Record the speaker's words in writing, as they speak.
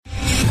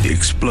The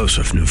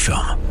explosive new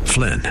film,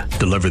 Flynn,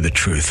 deliver the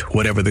truth,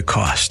 whatever the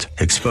cost,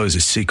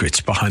 exposes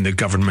secrets behind the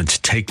government's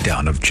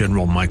takedown of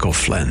General Michael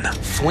Flynn.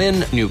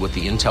 Flynn knew what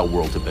the intel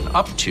world had been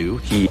up to.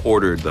 He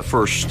ordered the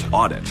first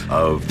audit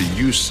of the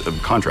use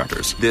of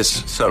contractors.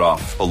 This set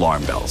off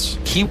alarm bells.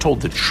 He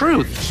told the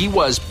truth. He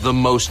was the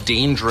most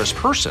dangerous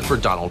person for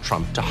Donald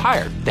Trump to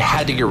hire. They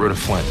had to get rid of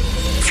Flynn.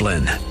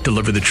 Flynn,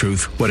 deliver the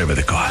truth, whatever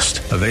the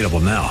cost. Available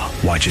now.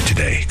 Watch it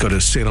today. Go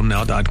to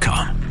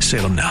salemnow.com.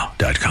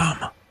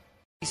 salemnow.com.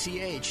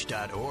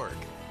 ACH.org.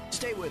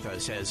 Stay with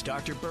us as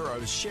Dr.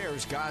 Burrows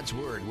shares God's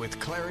Word with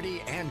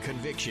clarity and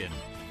conviction.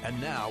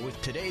 And now,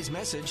 with today's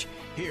message,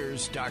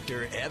 here's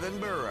Dr. Evan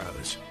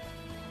Burrows.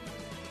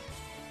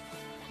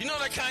 You know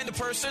that kind of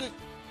person?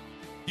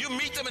 You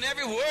meet them and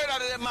every word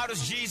out of their mouth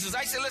is Jesus.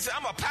 I say, listen,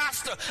 I'm a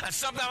pastor. And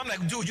sometimes I'm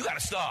like, dude, you got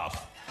to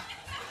stop.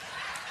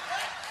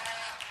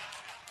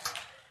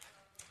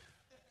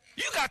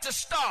 You got to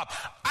stop.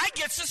 I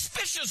get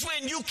suspicious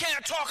when you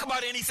can't talk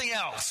about anything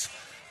else.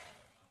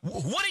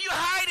 What are you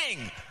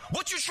hiding?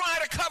 What you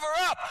trying to cover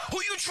up? Who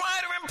you trying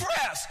to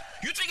impress?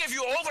 You think if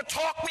you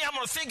overtalk me, I'm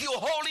going to think you're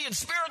holy and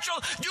spiritual?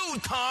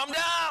 Dude, calm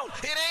down.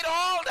 It ain't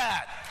all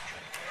that.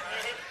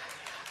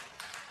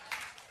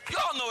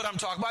 Y'all know what I'm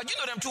talking about. You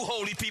know them two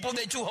holy people.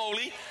 They too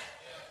holy.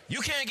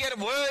 You can't get a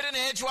word in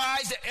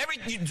edgewise.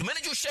 The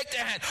minute you shake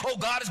their hand, oh,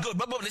 God is good.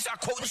 But they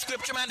start quoting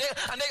scripture, man.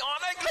 And they on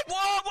like,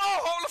 whoa,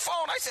 hold the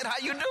phone. I said, how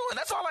you doing?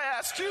 That's all I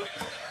asked you.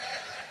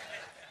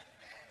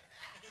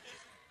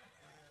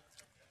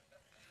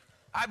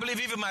 I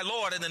believe even my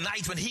Lord in the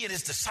night when he and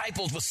his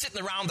disciples were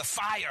sitting around the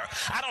fire,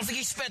 I don't think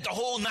he spent the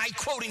whole night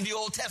quoting the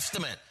Old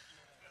Testament.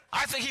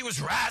 I think he was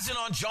razzing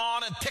on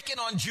John and picking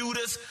on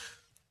Judas,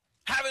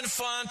 having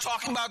fun,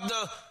 talking about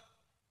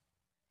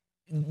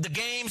the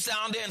games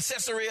down there in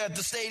Caesarea at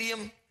the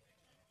stadium.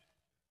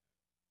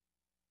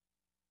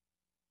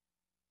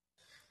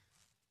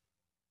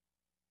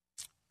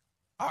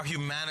 Our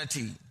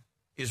humanity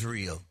is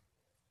real.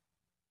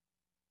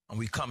 And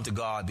we come to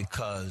God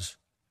because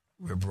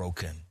we're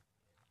broken.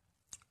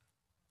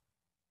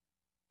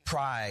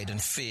 Pride and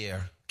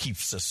fear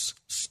keeps us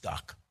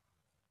stuck.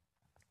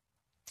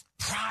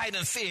 Pride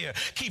and fear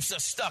keeps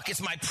us stuck.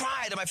 It's my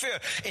pride and my fear.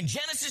 In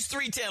Genesis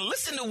 3:10,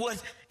 listen to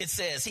what it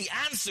says. He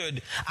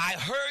answered, I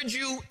heard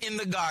you in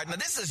the garden. Now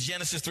this is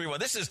Genesis 3:1.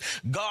 This is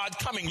God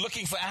coming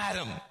looking for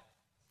Adam.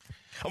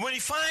 And when he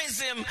finds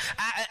him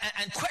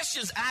and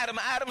questions Adam,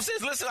 Adam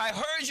says, listen, I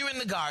heard you in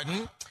the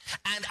garden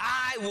and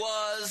I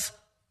was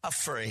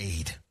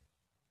afraid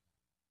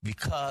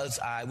because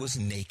I was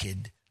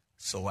naked.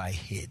 So I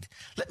hid.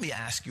 Let me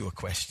ask you a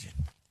question.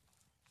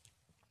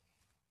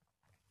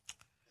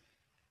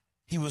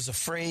 He was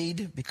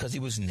afraid because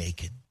he was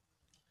naked.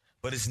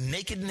 But his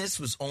nakedness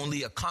was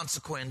only a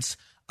consequence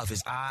of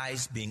his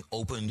eyes being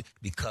opened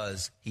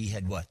because he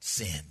had what?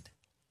 Sinned.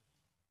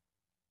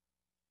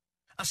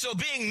 And so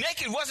being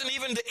naked wasn't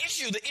even the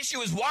issue. The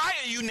issue is, why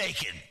are you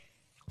naked?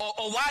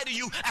 Or why do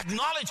you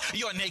acknowledge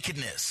your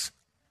nakedness?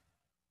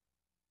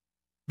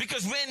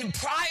 Because when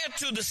prior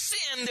to the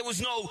sin, there was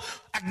no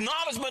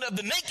acknowledgement of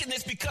the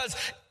nakedness because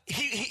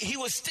he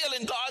was still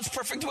in God's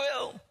perfect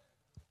will.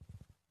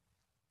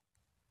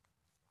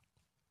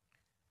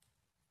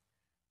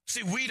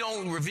 See, we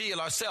don't reveal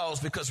ourselves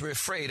because we're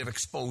afraid of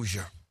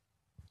exposure.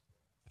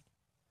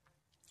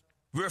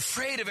 We're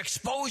afraid of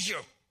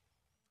exposure.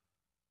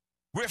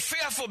 We're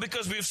fearful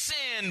because we've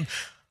sinned,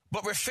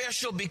 but we're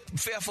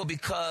fearful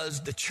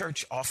because the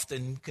church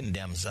often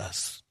condemns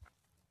us.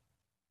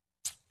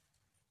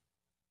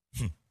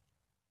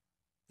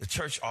 The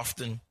church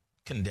often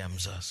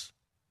condemns us.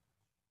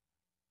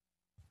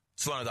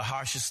 It's one of the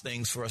harshest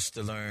things for us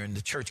to learn.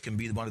 The church can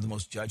be one of the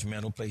most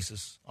judgmental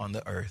places on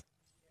the earth.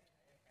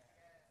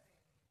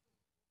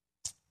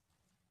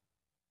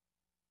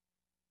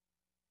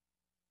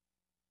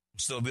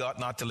 So we ought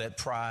not to let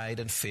pride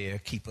and fear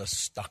keep us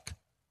stuck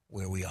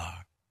where we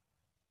are.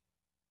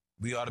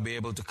 We ought to be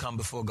able to come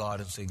before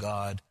God and say,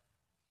 God,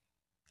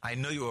 I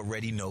know you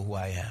already know who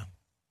I am,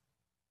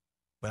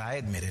 but I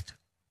admit it.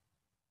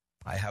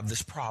 I have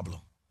this problem.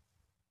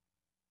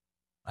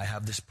 I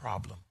have this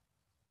problem,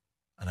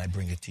 and I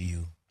bring it to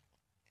you.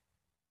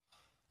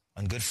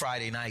 On Good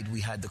Friday night, we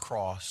had the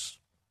cross.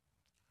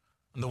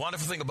 And the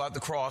wonderful thing about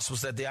the cross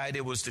was that the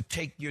idea was to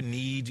take your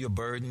need, your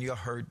burden, your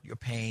hurt, your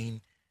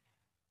pain,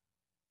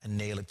 and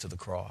nail it to the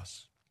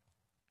cross.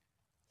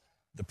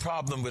 The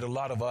problem with a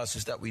lot of us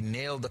is that we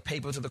nailed the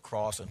paper to the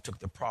cross and took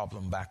the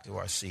problem back to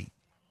our seat.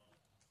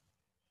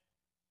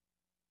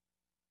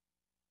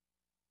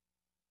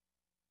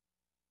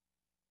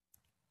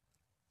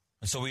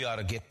 And so we ought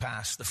to get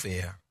past the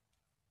fear.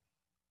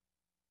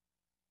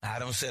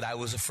 Adam said, I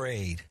was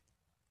afraid.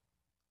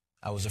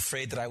 I was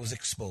afraid that I was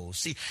exposed.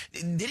 See,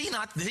 did he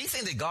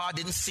think that God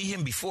didn't see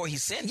him before he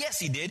sinned? Yes,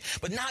 he did.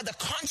 But now the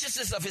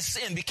consciousness of his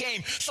sin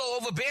became so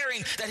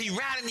overbearing that he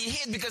ran and he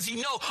hid because he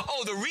knew,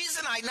 the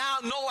reason I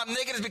now know I'm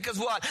naked is because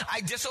what?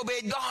 I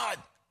disobeyed God.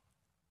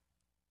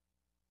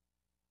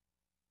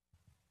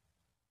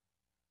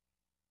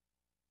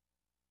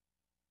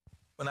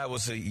 When I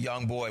was a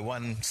young boy,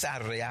 one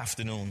Saturday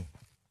afternoon,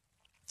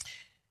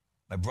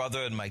 My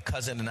brother and my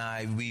cousin and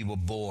I, we were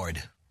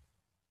bored.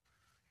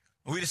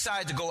 We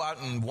decided to go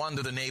out and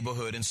wander the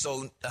neighborhood, and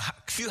so a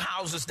few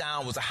houses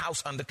down was a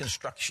house under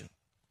construction.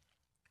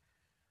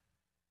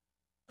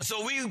 And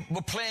so we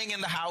were playing in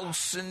the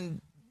house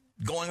and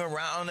going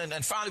around,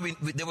 and finally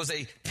there was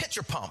a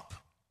pitcher pump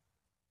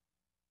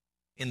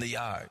in the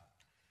yard.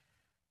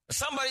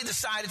 Somebody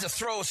decided to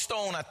throw a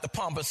stone at the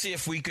pump and see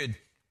if we could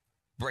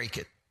break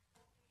it.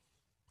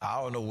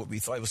 I don't know what we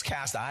thought. It was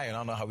cast iron. I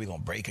don't know how we going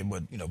to break it,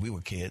 but, we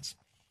were kids.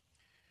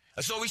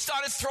 And so we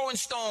started throwing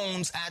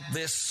stones at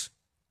this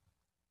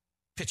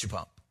pitcher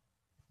pump.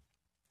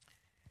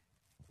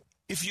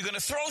 If you're going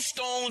to throw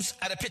stones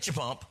at a pitcher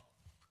pump,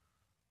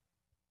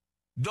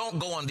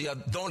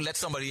 don't let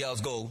somebody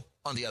else go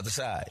on the other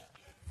side.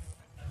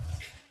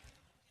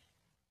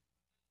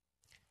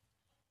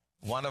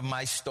 One of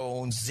my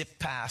stones zipped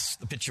past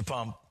the pitcher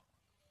pump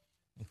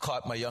and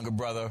caught my younger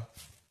brother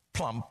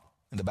plump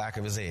in the back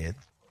of his head.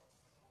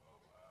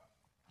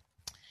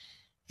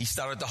 He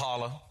started to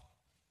holler.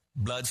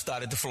 Blood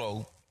started to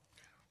flow.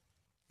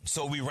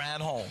 So we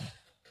ran home.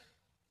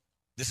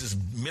 This is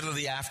middle of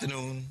the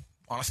afternoon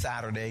on a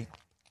Saturday.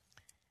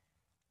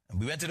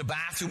 And we went to the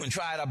bathroom and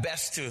tried our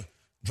best to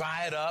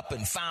dry it up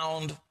and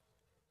found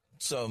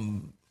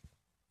some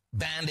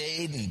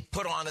Band-Aid and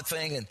put on the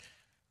thing and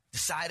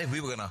decided we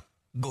were going to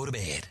go to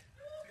bed.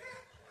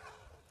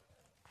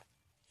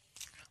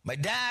 My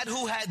dad,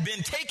 who had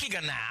been taking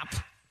a nap,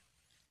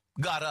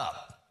 got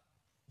up.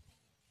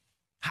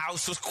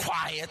 House was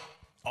quiet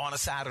on a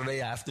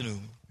Saturday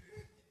afternoon.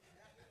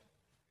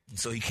 And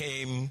so he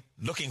came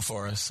looking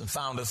for us and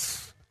found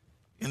us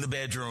in the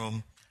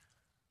bedroom.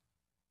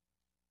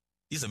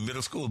 These are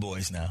middle school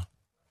boys now.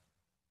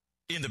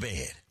 In the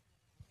bed.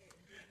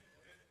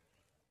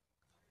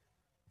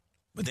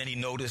 But then he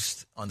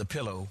noticed on the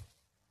pillow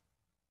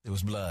there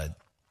was blood.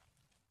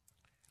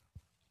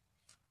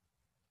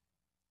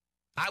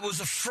 I was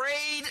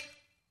afraid,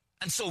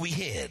 and so we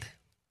hid.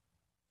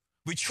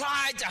 We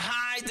tried to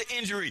hide the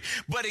injury,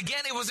 but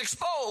again, it was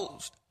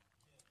exposed.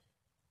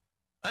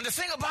 And the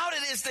thing about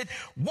it is that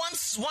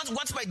once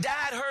my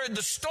dad heard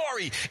the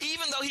story,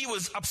 even though he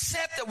was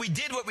upset that we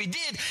did what we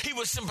did, he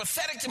was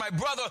sympathetic to my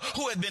brother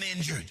who had been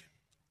injured.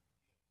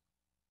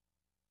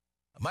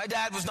 My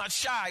dad was not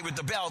shy with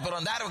the belt, but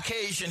on that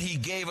occasion, he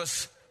gave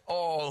us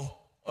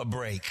all a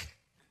break.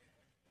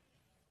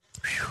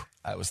 Whew,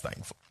 I was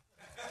thankful.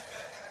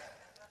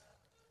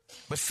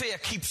 But fear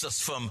keeps us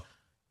from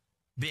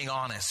being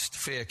honest.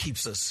 Fear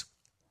keeps us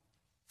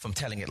from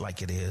telling it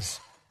like it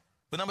is.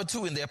 But number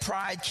two, in there,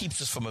 pride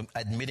keeps us from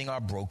admitting our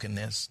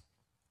brokenness.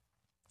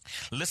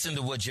 Listen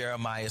to what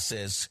Jeremiah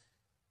says,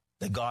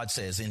 that God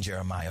says in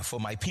Jeremiah. For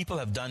my people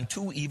have done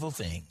two evil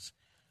things.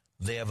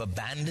 They have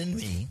abandoned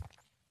me,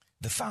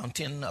 the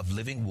fountain of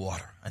living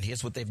water. And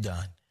here's what they've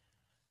done.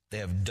 They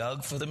have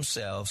dug for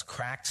themselves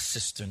cracked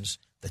cisterns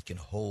that can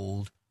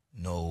hold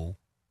no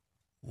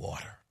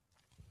water.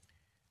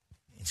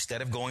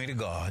 Instead of going to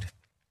God,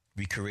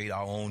 we create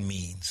our own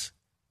means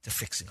to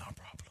fixing our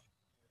problem.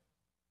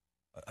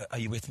 Are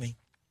you with me?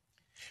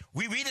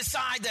 We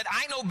decide that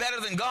I know better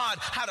than God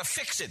how to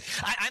fix it.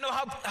 I know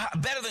how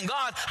better than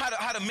God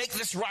how to make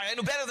this right. I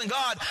know better than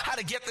God how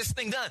to get this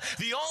thing done.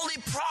 The only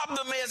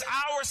problem is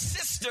our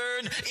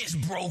cistern is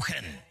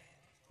broken.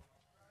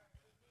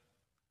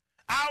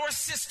 Our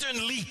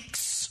cistern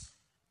leaks.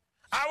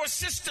 Our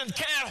cistern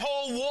can't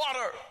hold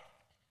water.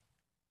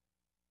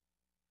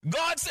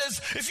 God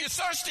says, if you're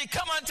thirsty,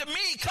 come unto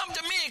me, come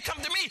to me,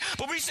 come to me.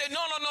 But we say, no.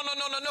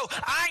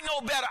 I know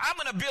better. I'm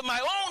going to build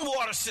my own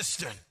water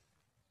cistern.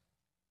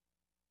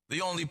 The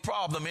only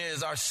problem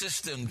is our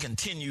cistern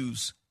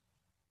continues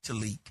to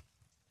leak.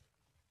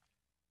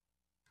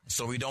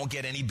 So we don't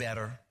get any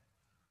better.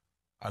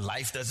 Our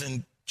life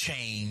doesn't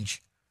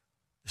change.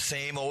 The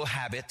same old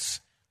habits,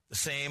 the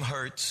same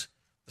hurts,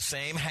 the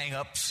same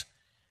hang-ups,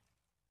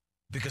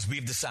 because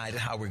we've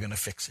decided how we're going to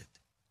fix it.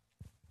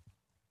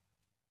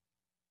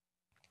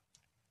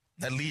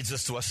 That leads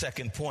us to our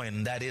second point,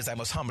 and that is I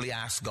must humbly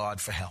ask God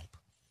for help.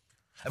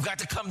 I've got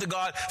to come to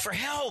God for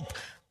help.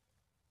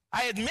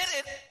 I admit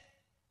it,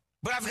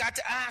 but I've got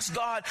to ask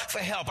God for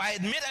help. I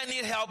admit I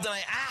need help, then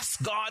I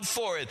ask God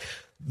for it.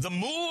 The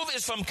move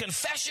is from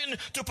confession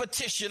to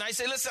petition. I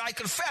say, listen, I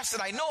confess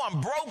that I know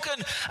I'm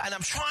broken, and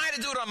I'm trying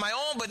to do it on my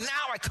own, but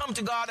now I come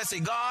to God and say,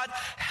 God,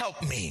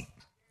 help me.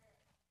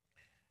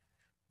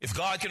 If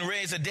God can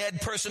raise a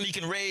dead person, he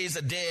can raise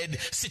a dead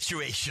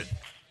situation.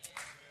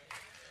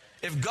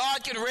 If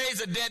God can raise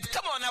a dead,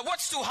 come on now,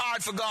 what's too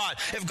hard for God?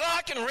 If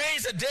God can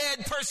raise a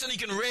dead person, he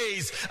can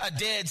raise a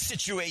dead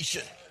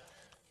situation.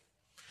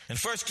 In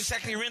 2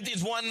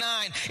 Corinthians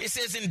 1:9, it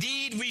says,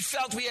 indeed, we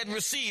felt we had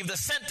received the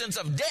sentence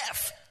of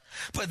death,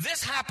 but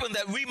this happened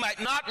that we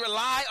might not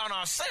rely on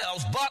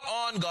ourselves, but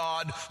on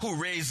God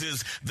who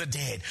raises the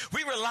dead.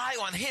 We rely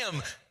on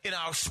him in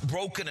our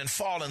broken and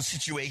fallen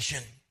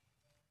situation.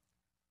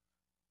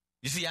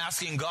 You see,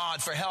 asking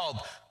God for help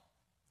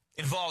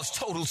involves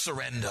total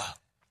surrender.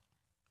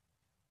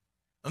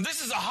 And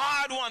this is a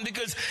hard one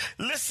because,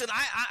 listen,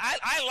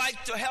 I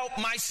like to help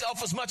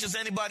myself as much as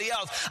anybody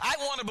else. I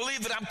want to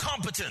believe that I'm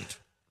competent.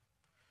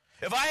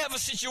 If I have a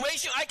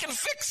situation, I can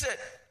fix it.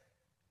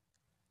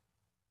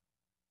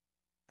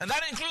 And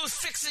that includes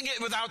fixing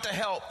it without the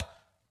help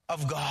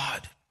of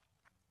God.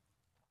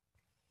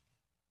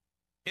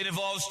 It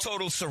involves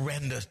total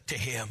surrender to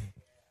Him.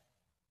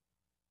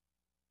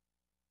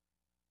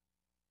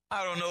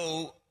 I don't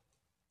know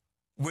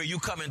where you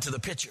come into the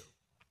picture,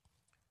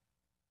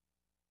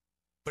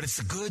 but it's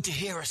good to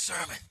hear a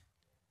sermon,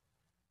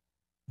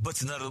 but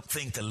it's another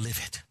thing to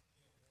live it.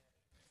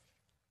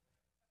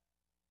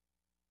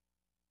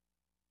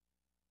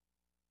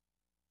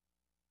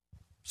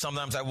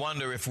 Sometimes I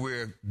wonder if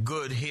we're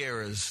good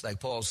hearers,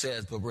 like Paul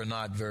says, but we're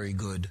not very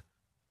good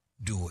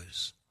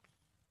doers.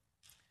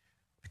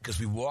 Because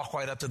we walk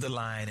right up to the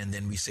line and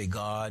then we say,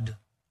 God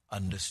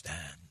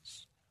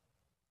understands.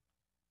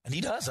 And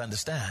He does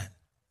understand.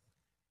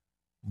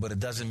 But it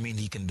doesn't mean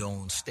He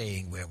condones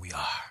staying where we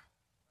are.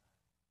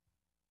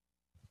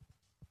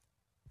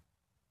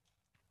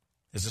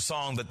 There's a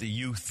song that the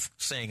youth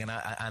sing, and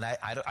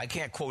I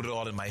can't quote it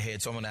all in my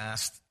head, so I'm going to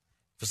ask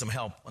for some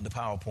help on the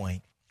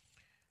PowerPoint.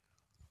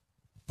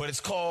 But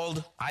it's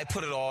called, I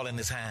Put It All in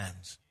His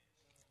Hands.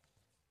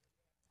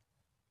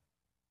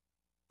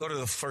 Go to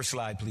the first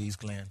slide, please,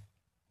 Glenn.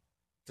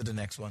 To the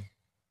next one.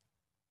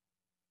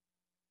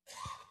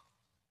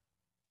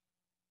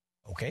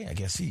 Okay, I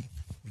guess we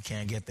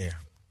can't get there.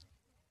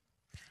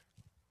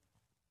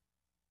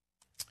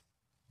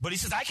 But he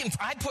says, I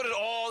put it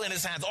all in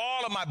His hands,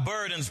 all of my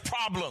burdens,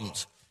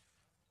 problems,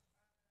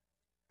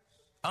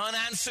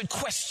 unanswered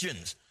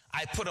questions.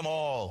 I put them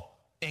all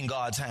in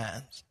God's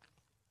hands.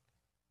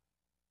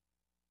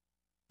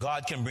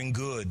 God can bring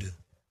good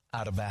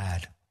out of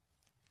bad.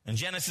 In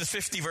Genesis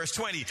 50, verse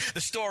 20,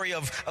 the story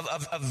of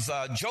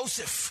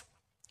Joseph.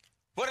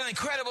 What an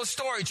incredible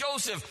story.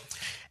 Joseph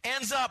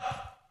ends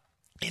up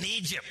in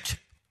Egypt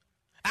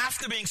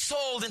after being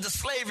sold into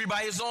slavery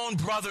by his own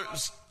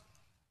brothers.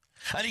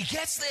 And he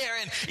gets there,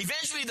 and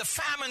eventually the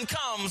famine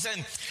comes,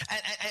 and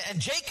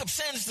Jacob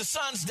sends the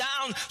sons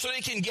down so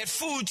they can get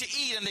food to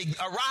eat. And they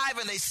arrive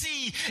and they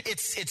see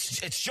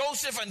it's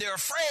Joseph, and they're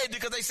afraid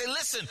because they say,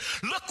 listen,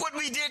 look what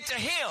we did to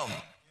him.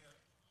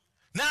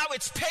 Now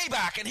it's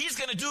payback, and he's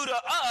going to do to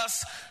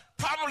us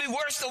probably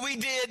worse than we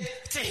did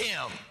to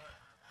him.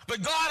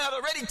 But God had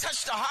already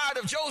touched the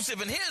heart of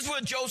Joseph, and here's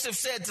what Joseph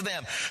said to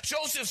them.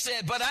 Joseph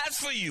said, but as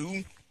for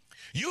you,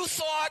 you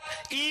thought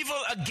evil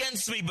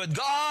against me, but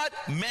God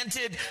meant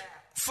it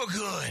for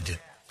good,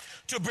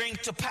 to bring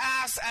to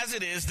pass as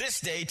it is this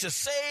day, to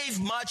save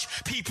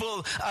much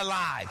people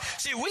alive.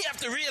 See, we have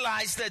to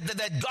realize that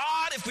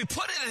God, if we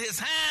put it in His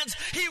hands,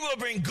 He will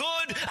bring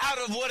good out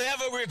of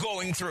whatever we're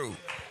going through.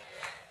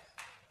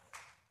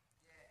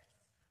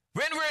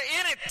 When we're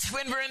in it,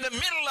 when we're in the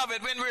middle of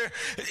it, when we're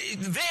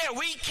there,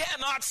 we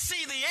cannot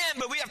see the end,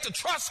 but we have to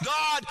trust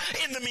God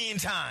in the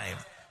meantime.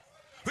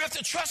 We have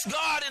to trust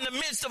God in the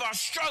midst of our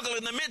struggle,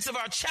 in the midst of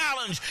our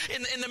challenge,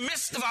 in the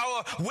midst of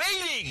our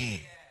waiting.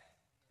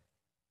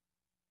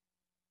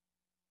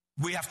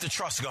 We have to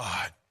trust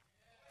God.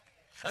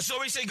 And so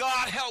we say,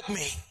 God, help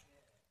me.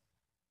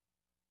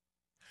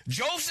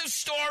 Joseph's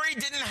story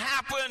didn't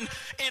happen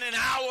in an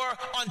hour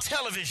on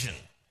television.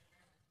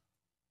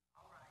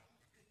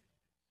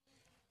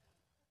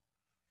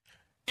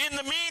 In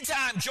the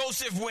meantime,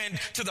 Joseph went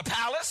to the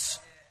palace.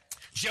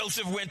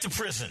 Joseph went to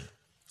prison.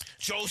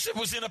 Joseph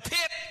was in a pit.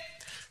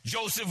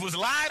 Joseph was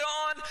lied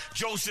on.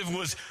 Joseph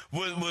was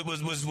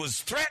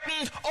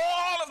threatened.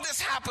 All of this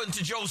happened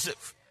to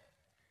Joseph.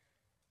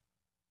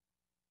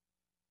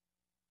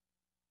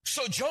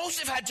 So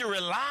Joseph had to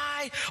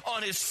rely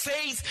on his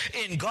faith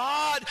in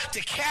God to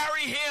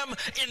carry him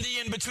in the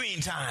in-between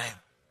time.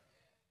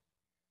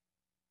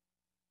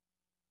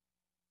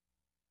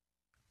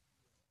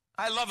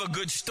 I love a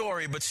good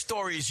story, but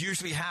stories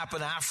usually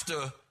happen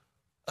after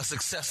a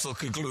successful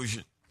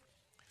conclusion.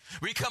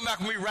 We come back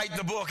and we write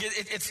the book.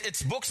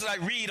 It's books that I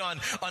read on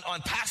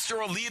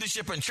pastoral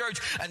leadership and church,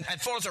 and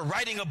folks are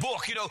writing a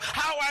book. You know,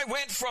 how I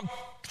went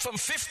from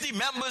 50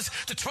 members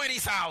to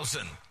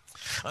 20,000.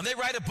 And they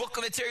write a book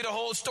and they tell you the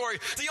whole story.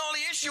 The only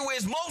issue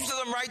is most of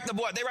them write the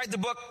book. They write the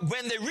book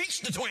when they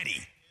reach the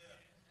 20.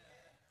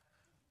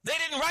 They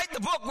didn't write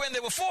the book when they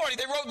were 40.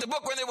 They wrote the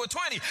book when they were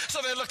 20.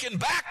 So they're looking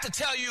back to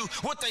tell you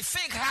what they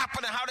think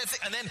happened and how they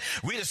think. And then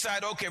we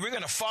decide, okay, we're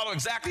going to follow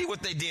exactly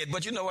what they did.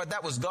 But you know what?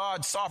 That was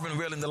God's sovereign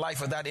will in the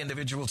life of that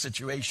individual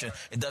situation.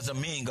 It doesn't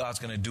mean God's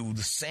going to do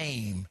the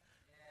same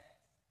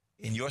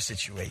in your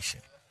situation.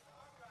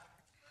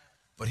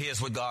 But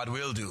here's what God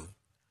will do.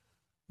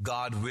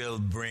 God will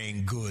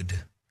bring good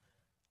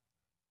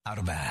out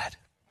of bad.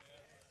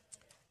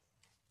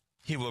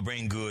 He will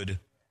bring good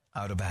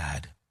out of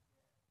bad.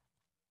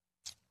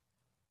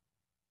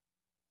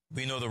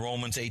 We know the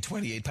Romans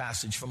 8:28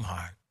 passage from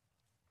heart.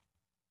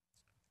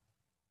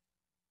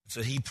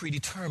 So He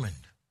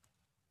predetermined.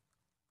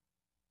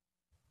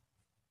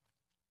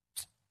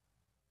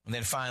 And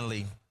then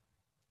finally,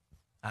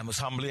 I must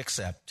humbly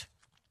accept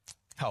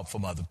help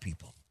from other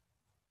people.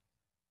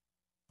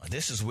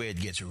 This is where it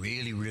gets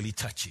really, really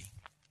touchy.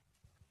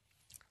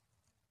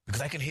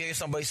 Because I can hear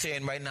somebody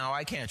saying right now,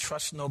 I can't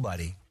trust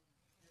nobody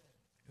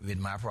with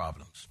my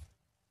problems.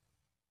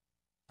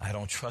 I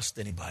don't trust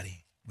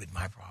anybody with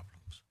my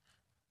problems.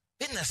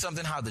 Isn't that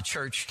something, how the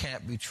church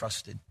can't be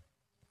trusted?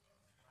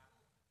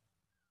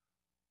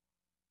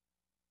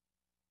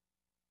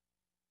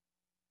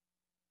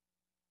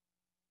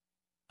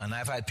 And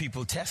I've had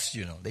people test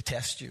you, they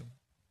test you.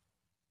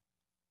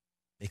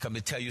 They come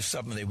to tell you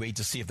something, they wait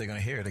to see if they're going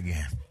to hear it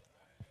again.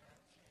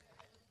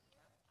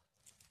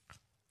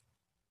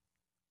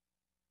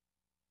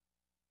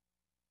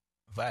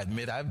 If I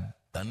admit, I've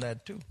done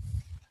that too.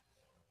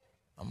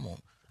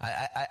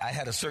 I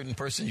had a certain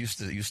person used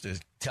to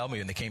tell me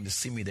when they came to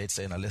see me, they'd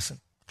say, now listen,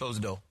 close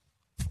the door.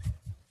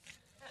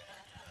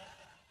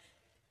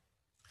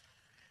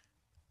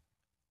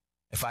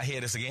 If I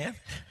hear this again,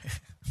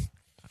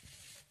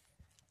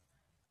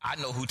 I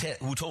know who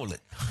told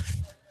it.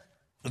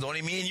 There's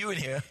only me and you in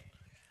here.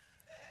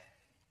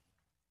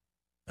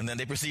 And then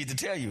they proceed to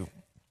tell you.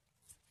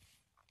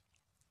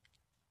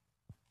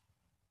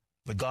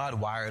 But God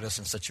wired us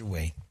in such a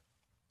way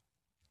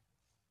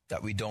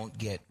that we don't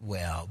get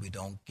well, we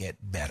don't get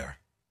better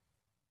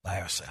by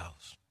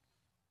ourselves.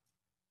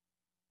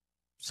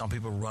 Some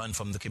people run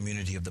from the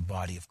community of the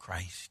body of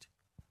Christ.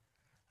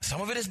 Some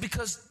of it is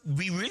because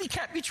we really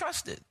can't be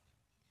trusted.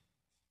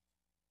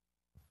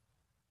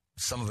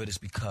 Some of it is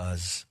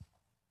because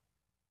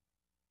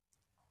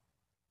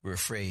we're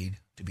afraid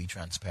to be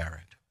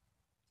transparent.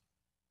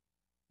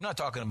 I'm not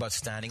talking about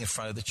standing in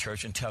front of the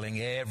church and telling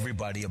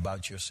everybody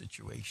about your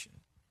situation.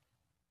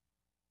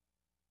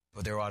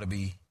 But there ought to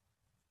be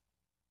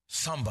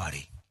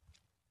somebody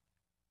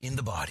in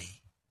the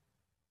body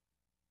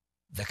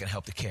that can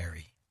help to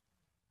carry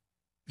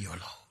your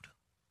load.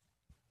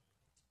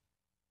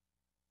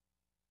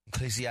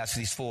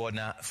 Ecclesiastes 4,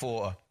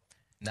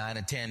 9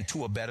 and 10,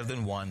 2 are better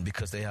than one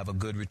because they have a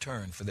good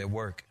return for their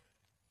work.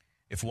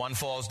 If one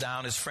falls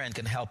down, his friend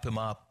can help him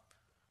up,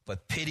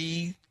 but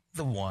pity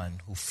the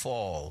one who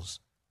falls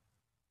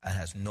and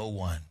has no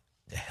one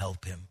to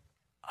help him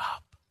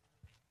up.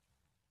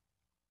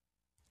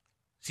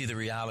 See, the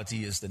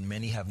reality is that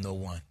many have no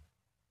one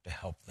to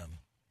help them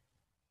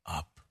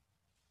up.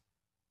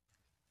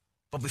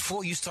 But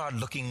before you start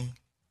looking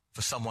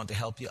for someone to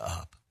help you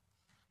up,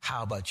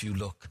 how about you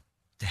look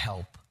to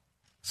help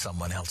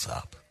someone else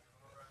up?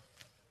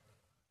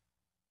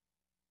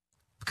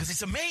 Because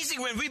it's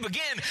amazing when we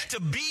begin to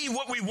be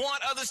what we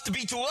want others to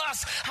be to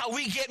us, how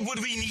we get what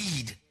we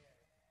need.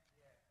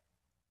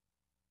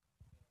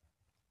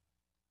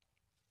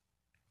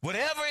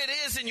 Whatever it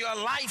is in your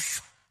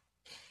life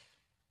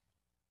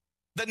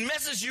that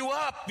messes you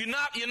up, you're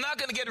not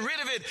going to get rid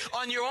of it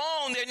on your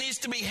own. There needs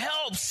to be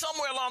help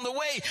somewhere along the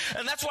way.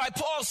 And that's why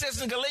Paul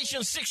says in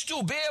Galatians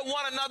 6:2, bear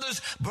one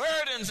another's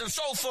burdens and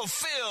so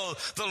fulfill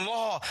the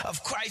law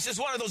of Christ. It's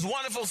one of those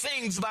wonderful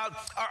things about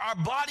our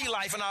body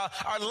life and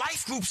our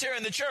life groups here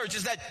in the church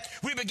is that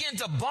we begin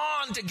to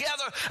bond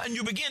together and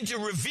you begin to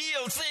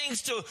reveal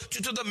things to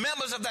the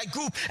members of that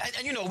group.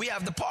 And we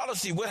have the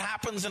policy. What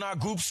happens in our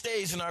group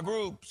stays in our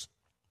groups.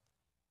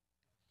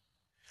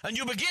 And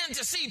you begin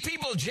to see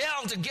people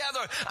gel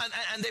together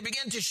and they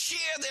begin to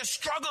share their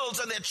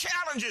struggles and their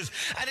challenges.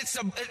 And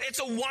it's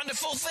a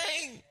wonderful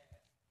thing.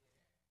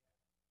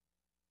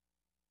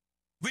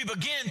 We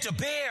begin to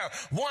bear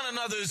one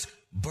another's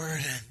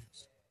burdens.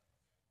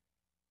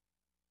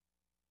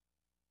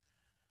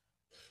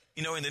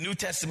 In the New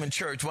Testament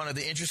church, one of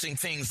the interesting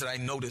things that I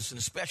noticed, and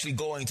especially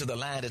going to the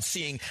land and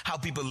seeing how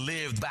people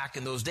lived back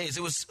in those days,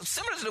 it was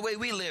similar to the way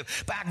we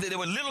live back then. There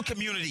were little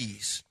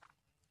communities.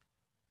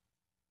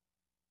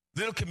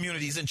 Little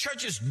communities, and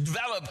churches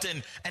developed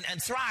and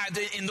thrived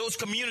in those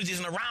communities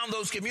and around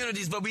those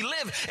communities, but we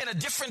live in a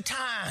different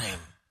time.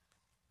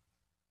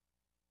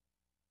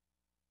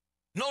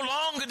 No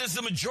longer does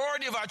the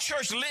majority of our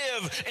church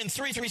live in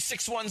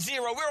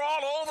 33610. We're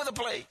all over the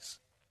place.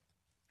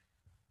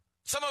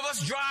 Some of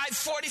us drive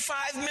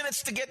 45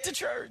 minutes to get to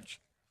church.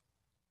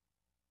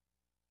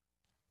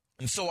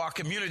 And so our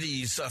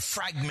communities are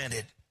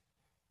fragmented.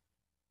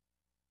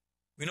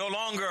 We no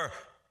longer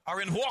are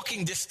in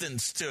walking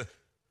distance to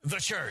the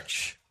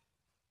church.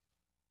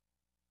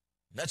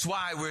 That's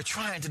why we're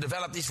trying to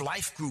develop these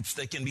life groups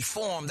that can be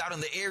formed out in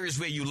the areas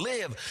where you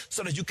live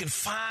so that you can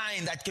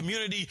find that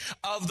community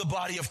of the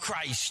body of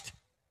Christ.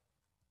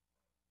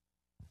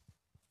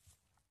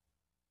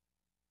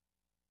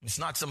 It's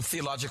not some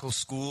theological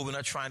school. We're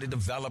not trying to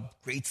develop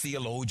great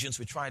theologians.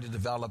 We're trying to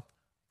develop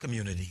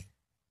community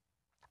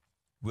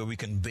where we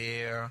can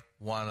bear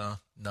one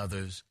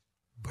another's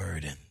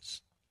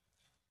burdens.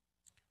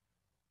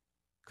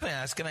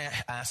 Can I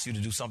ask you to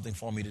do something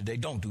for me today?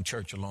 Don't do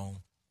church alone.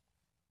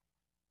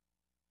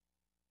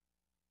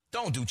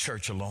 Don't do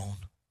church alone.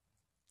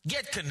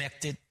 Get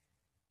connected.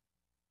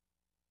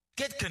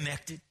 Get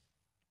connected.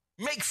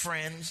 Make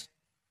friends.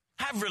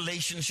 Have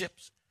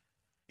relationships.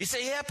 You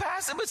say, yeah,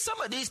 Pastor, but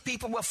some of these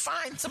people will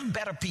find some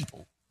better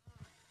people.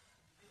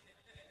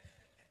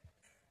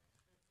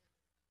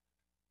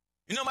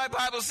 You know, my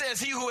Bible says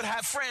he who would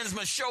have friends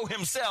must show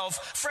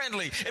himself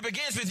friendly. It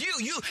begins with you.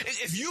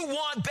 If you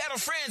want better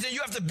friends, then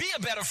you have to be a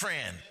better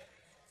friend.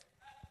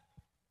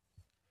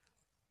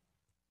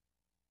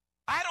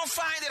 I don't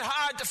find it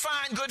hard to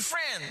find good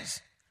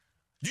friends.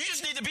 You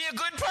just need to be a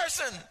good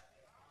person.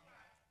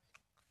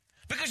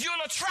 Because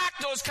you'll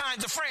attract those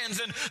kinds of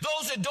friends, and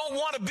those that don't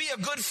want to be a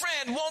good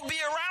friend won't be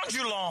around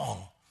you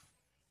long.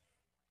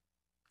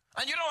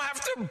 And you don't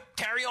have to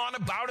carry on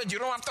about it. You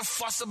don't have to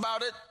fuss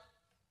about it.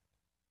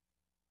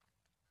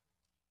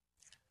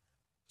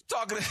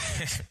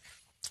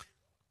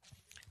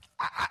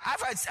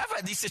 I've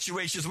had these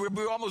situations where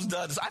we're almost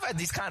done. I've had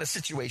these kind of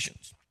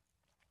situations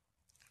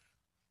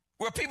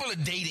where people are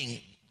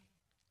dating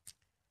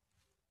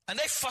and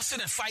they fussing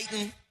and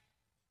fighting.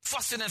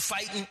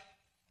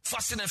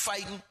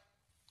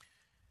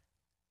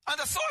 And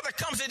the thought that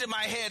comes into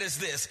my head is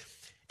this: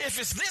 if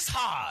it's this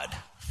hard,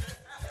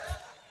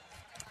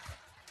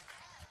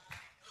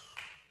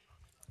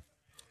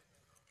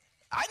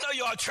 I know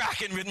y'all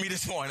tracking with me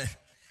this morning.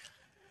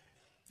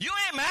 You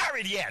ain't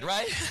married yet,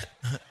 right?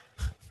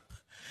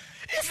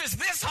 If it's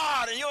this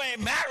hard and you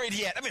ain't married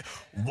yet, I mean,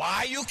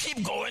 why you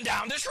keep going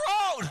down this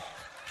road?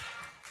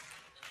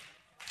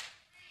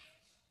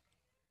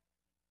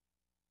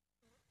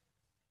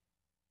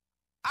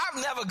 I've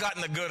never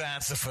gotten a good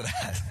answer for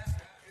that.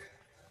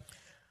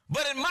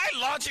 But in my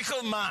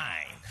logical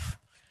mind,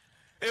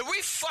 if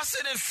we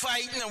fussing and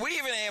fighting and we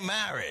even ain't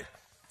married,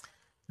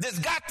 there's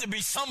got to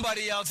be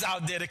somebody else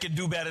out there that can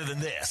do better than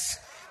this.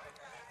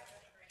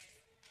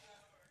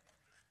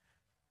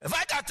 If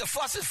I got to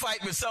fuss and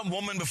fight with some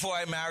woman before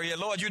I marry her,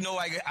 Lord, you know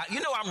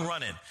I'm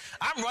running.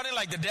 I'm running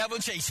like the devil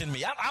chasing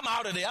me. I'm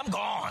out of there. I'm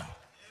gone.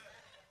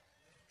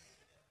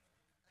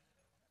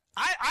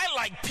 I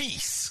like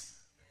peace.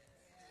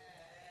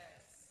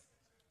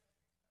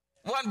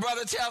 One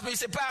brother tells me, he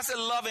said, Pastor,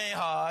 love ain't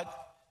hard.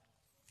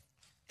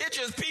 It's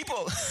just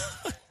people.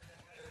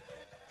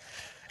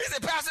 He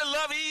said, Pastor,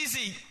 love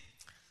easy.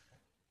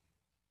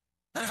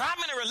 And if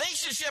I'm in a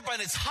relationship and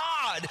it's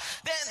hard,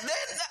 then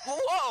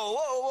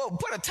whoa,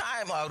 put a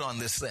time out on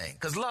this thing.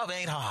 Because love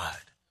ain't hard.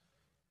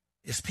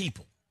 It's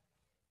people.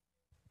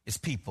 It's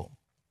people.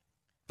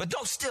 But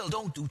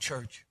don't do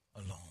church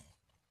alone.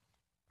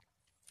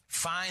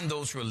 Find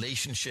those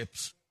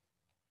relationships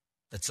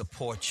that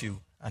support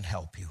you and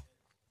help you.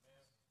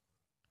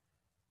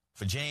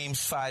 For James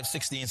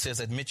 5:16 says,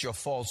 admit your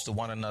faults to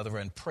one another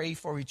and pray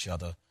for each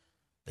other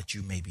that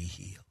you may be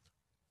healed.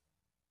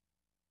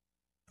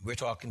 We're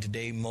talking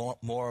today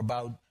more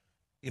about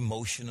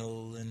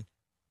emotional and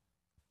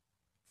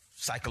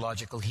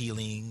psychological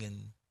healing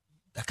and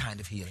that kind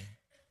of healing.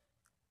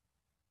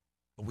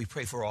 But we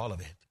pray for all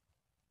of it.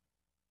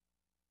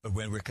 But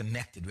when we're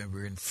connected, when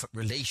we're in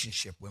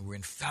relationship, when we're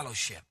in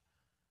fellowship,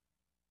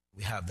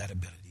 we have that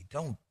ability.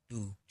 Don't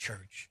do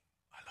church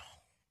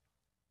alone.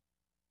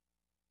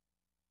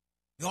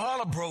 We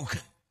all are broken.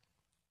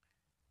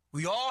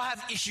 We all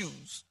have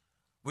issues.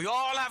 We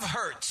all have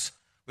hurts.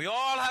 We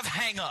all have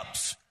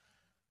hang-ups.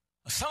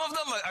 Some of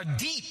them are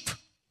deep.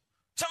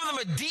 Some of them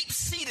are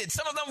deep-seated.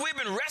 Some of them we've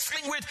been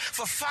wrestling with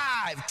for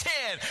 5, 10,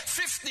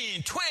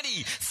 15,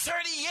 20,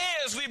 30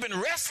 years. We've been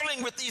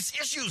wrestling with these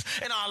issues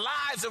in our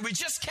lives, and we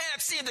just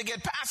can't seem to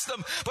get past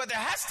them. But there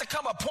has to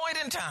come a point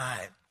in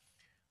time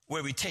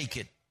where we take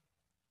it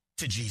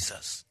to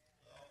Jesus.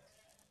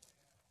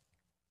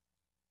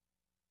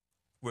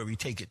 Where we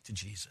take it to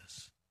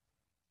Jesus.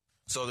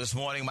 So this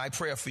morning, my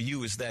prayer for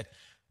you is that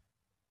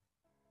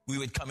we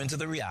would come into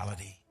the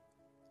reality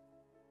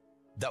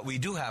that we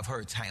do have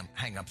hurts,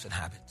 hang-ups, and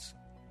habits,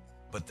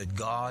 but that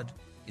God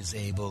is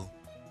able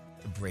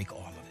to break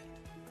all of it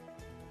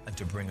and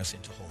to bring us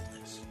into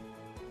wholeness.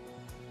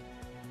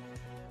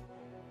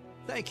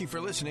 Thank you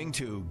for listening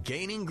to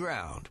Gaining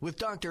Ground with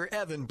Dr.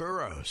 Evan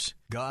Burrows.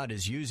 God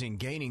is using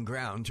Gaining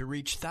Ground to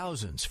reach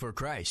thousands for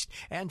Christ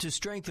and to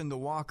strengthen the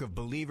walk of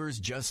believers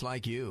just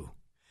like you.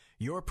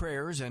 Your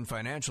prayers and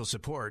financial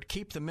support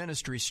keep the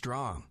ministry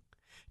strong.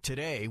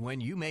 Today,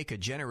 when you make a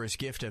generous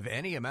gift of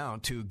any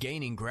amount to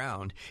Gaining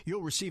Ground,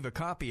 you'll receive a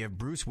copy of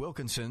Bruce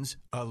Wilkinson's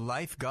A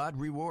Life God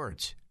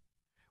Rewards.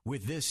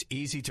 With this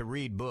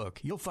easy-to-read book,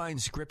 you'll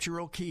find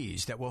scriptural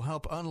keys that will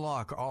help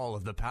unlock all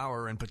of the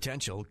power and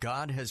potential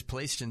God has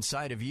placed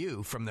inside of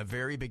you from the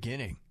very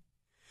beginning.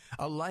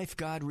 A Life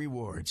God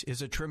Rewards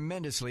is a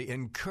tremendously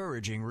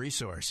encouraging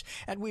resource,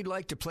 and we'd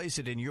like to place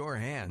it in your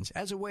hands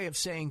as a way of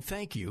saying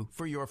thank you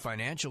for your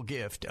financial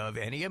gift of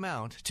any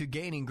amount to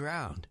Gaining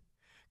Ground.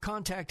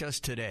 Contact us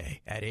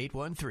today at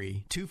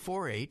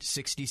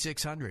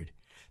 813-248-6600.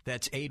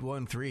 That's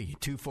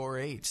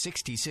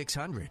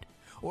 813-248-6600.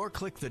 Or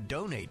click the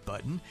donate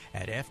button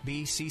at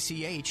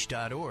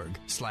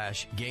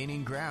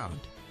fbcch.org/gainingground.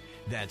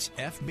 That's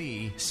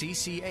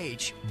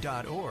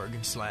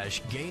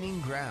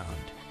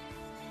fbcch.org/gainingground.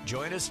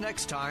 Join us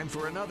next time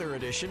for another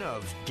edition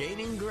of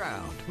Gaining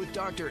Ground with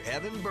Dr.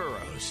 Evan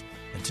Burrows.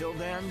 Until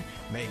then,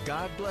 may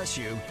God bless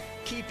you,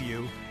 keep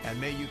you, and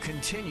may you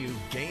continue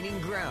gaining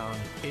ground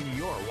in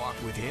your walk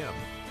with Him.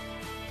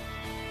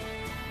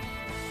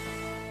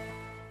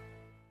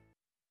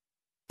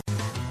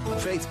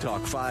 Faith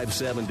Talk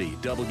 570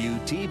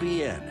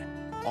 WTBN.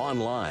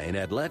 Online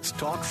at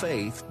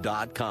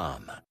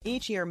letstalkfaith.com.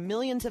 Each year,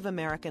 millions of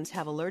Americans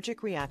have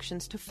allergic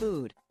reactions to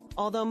food.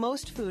 Although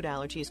most food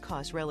allergies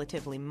cause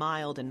relatively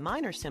mild and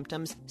minor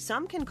symptoms,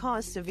 some can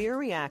cause severe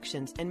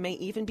reactions and may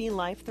even be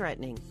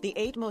life-threatening. The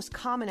 8 most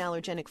common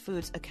allergenic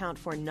foods account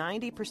for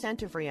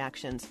 90% of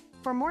reactions.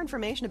 For more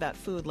information about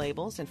food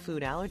labels and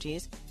food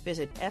allergies,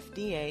 visit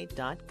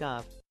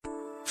fda.gov.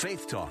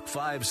 Faith Talk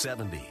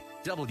 570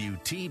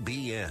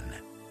 WTBN.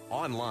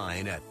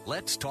 Online at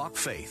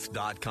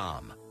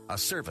letstalkfaith.com, a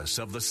service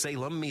of the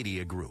Salem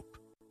Media Group.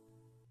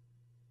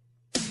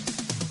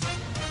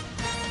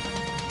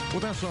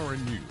 With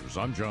SRN News,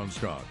 I'm John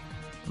Scott.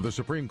 The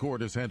Supreme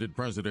Court has handed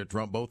President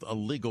Trump both a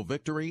legal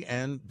victory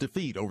and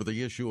defeat over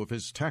the issue of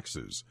his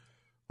taxes.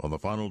 On the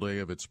final day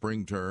of its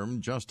spring term,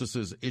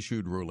 justices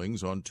issued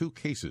rulings on 2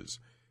 cases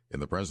in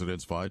the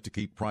president's fight to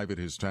keep private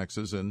his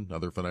taxes and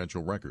other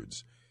financial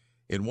records.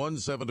 In one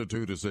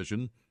 7-2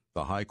 decision,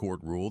 the High Court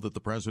ruled that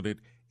the president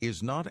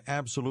is not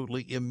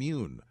absolutely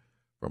immune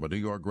from a New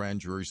York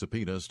grand jury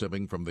subpoena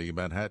stemming from the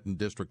Manhattan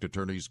District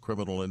Attorney's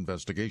criminal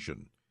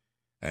investigation.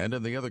 And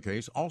in the other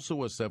case,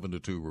 also a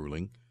 7-2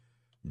 ruling,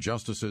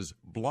 justices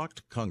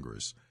blocked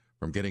Congress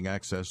from getting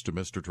access to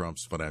Mr.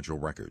 Trump's financial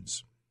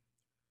records.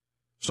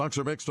 Stocks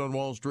are mixed on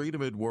Wall Street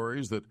amid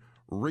worries that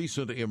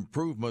recent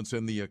improvements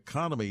in the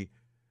economy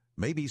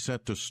may be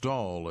set to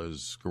stall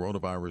as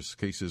coronavirus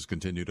cases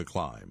continue to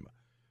climb.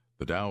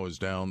 The Dow is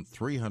down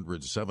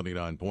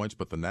 379 points,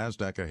 but the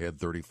Nasdaq ahead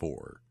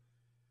 34.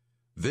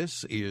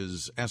 This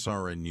is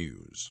SRN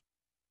News.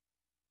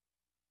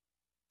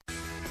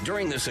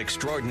 During this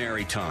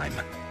extraordinary time,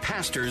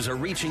 pastors are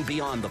reaching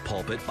beyond the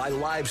pulpit by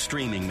live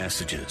streaming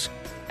messages.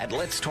 At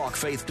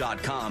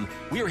letstalkfaith.com,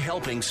 we're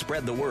helping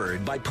spread the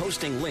word by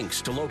posting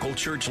links to local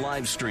church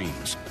live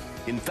streams.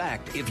 In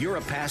fact, if you're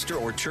a pastor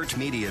or church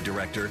media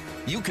director,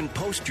 you can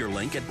post your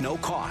link at no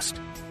cost.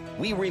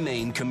 We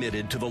remain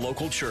committed to the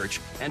local church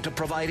and to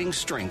providing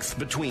strength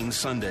between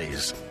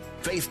Sundays.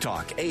 Faith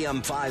Talk,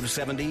 AM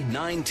 570,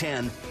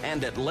 910,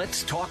 and at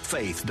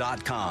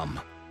letstalkfaith.com.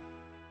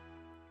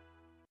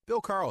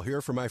 Bill Carl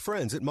here for my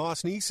friends at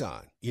Moss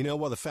Nissan. You know,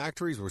 while the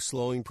factories were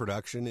slowing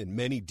production and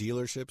many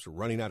dealerships were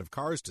running out of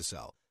cars to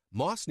sell,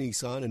 Moss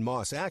Nissan and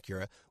Moss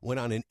Acura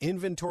went on an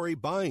inventory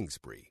buying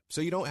spree,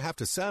 so you don't have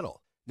to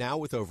settle. Now,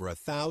 with over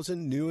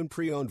 1,000 new and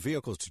pre-owned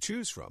vehicles to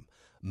choose from,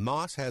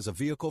 Moss has a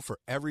vehicle for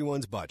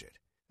everyone's budget.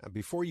 Now,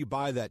 before you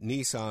buy that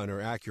Nissan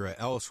or Acura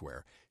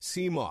elsewhere,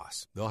 see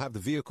Moss. They'll have the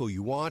vehicle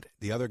you want,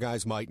 the other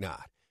guys might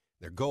not.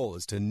 Their goal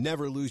is to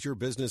never lose your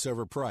business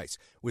over price,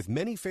 with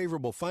many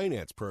favorable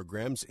finance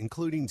programs,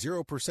 including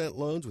 0%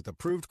 loans with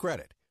approved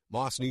credit.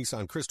 Moss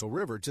Nissan Crystal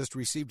River just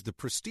received the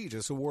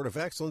prestigious Award of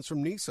Excellence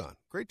from Nissan.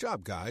 Great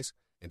job, guys.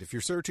 And if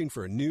you're searching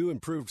for a new,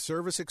 improved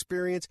service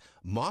experience,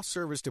 Moss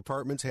Service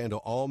Departments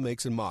handle all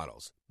makes and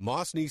models.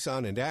 Moss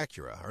Nissan and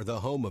Acura are the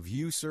home of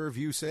You Serve,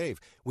 You Save,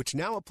 which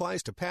now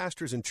applies to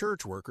pastors and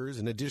church workers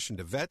in addition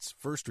to vets,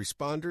 first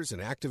responders,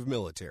 and active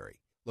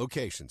military.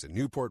 Locations in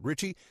Newport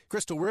Richey,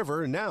 Crystal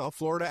River, and now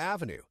Florida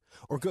Avenue.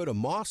 Or go to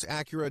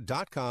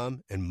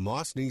mossacura.com and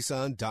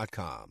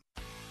mossnissan.com.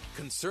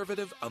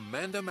 Conservative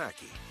Amanda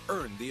Mackey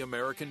earned the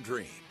American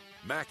dream.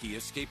 Mackey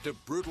escaped a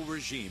brutal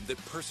regime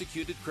that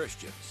persecuted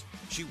Christians.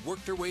 She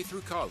worked her way through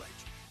college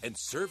and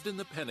served in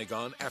the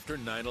Pentagon after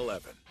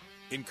 9/11.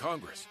 In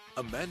Congress,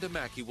 Amanda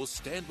Mackey will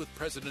stand with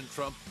President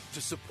Trump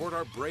to support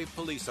our brave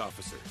police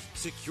officers,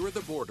 secure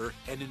the border,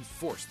 and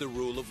enforce the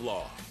rule of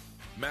law.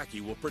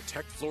 Mackey will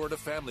protect Florida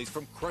families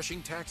from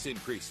crushing tax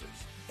increases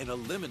and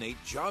eliminate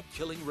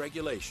job-killing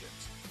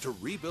regulations to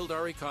rebuild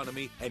our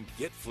economy and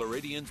get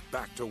Floridians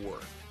back to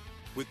work.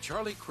 With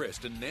Charlie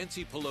Crist and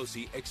Nancy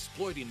Pelosi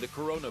exploiting the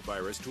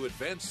coronavirus to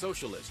advance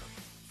socialism,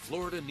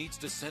 Florida needs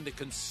to send a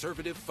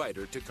conservative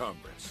fighter to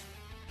Congress.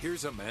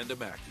 Here's Amanda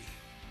Mackey.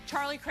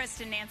 Charlie Crist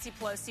and Nancy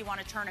Pelosi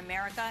want to turn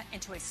America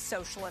into a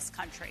socialist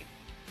country.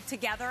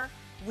 Together,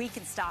 we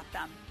can stop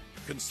them.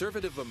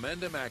 Conservative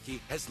Amanda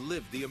Mackey has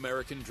lived the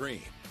American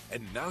dream,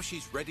 and now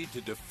she's ready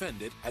to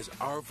defend it as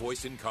our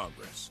voice in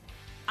Congress.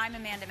 I'm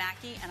Amanda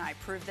Mackey, and I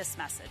approve this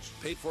message.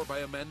 Paid for by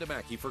Amanda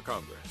Mackey for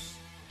Congress.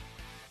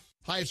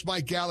 Hi, it's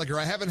Mike Gallagher.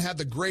 I haven't had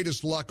the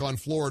greatest luck on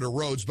Florida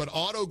roads, but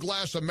Auto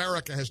Glass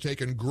America has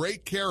taken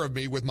great care of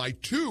me with my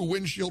 2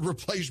 windshield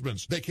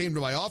replacements. They came to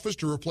my office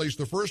to replace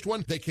the first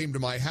one. They came to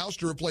my house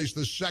to replace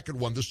the second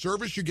one. The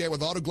service you get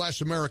with Auto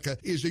Glass America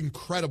is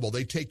incredible.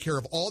 They take care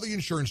of all the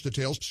insurance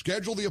details,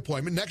 schedule the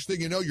appointment. Next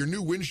thing you know, your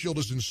new windshield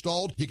is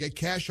installed. You get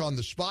cash on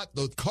the spot.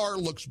 The car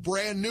looks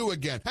brand new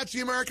again. That's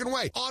the American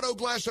way. Auto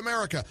Glass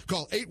America.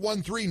 Call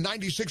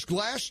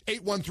 813-96-GLASS,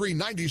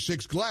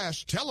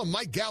 813-96-GLASS. Tell them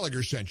Mike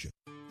Gallagher sent you.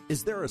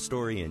 Is there a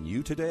story in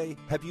you today?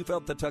 Have you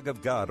felt the tug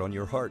of God on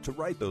your heart to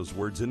write those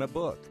words in a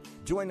book?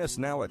 Join us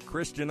now at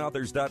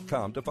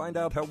ChristianAuthors.com to find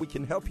out how we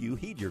can help you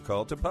heed your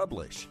call to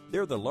publish.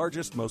 They're the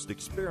largest, most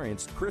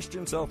experienced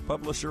Christian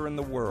self-publisher in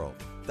the world.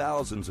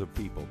 Thousands of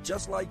people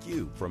just like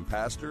you, from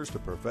pastors to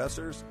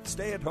professors,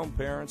 stay-at-home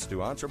parents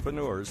to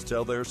entrepreneurs,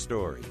 tell their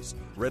stories.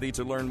 Ready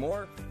to learn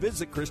more?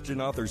 Visit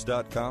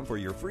ChristianAuthors.com for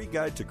your free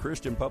guide to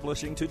Christian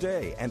publishing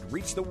today and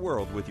reach the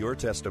world with your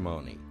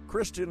testimony.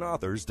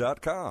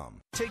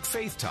 ChristianAuthors.com. Take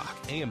Faith Talk,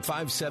 AM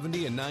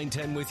 570 and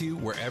 910 with you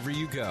wherever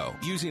you go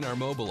using our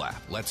mobile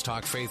app,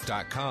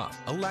 letstalkfaith.com,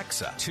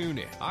 Alexa,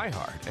 TuneIn,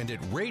 iHeart, and at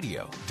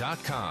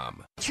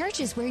radio.com. Church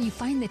is where you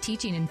find the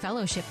teaching and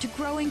fellowship to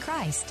grow in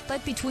Christ.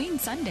 But between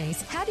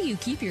Sundays, how do you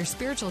keep your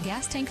spiritual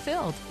gas tank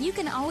filled? You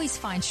can always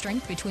find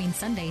strength between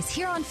Sundays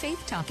here on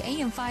Faith Talk,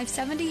 AM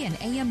 570 and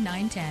AM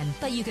 910.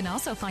 But you can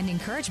also find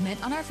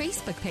encouragement on our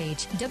Facebook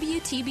page,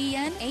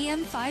 WTBN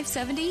AM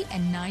 570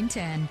 and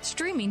 910.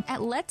 Streaming at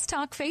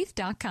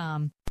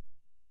letstalkfaith.com.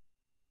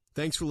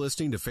 Thanks for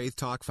listening to Faith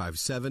Talk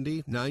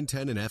 570,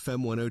 910, and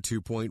FM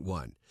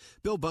 102.1.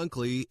 Bill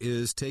Bunkley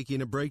is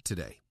taking a break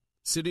today.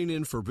 Sitting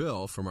in for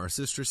Bill from our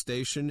sister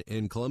station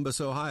in Columbus,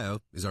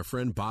 Ohio, is our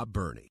friend Bob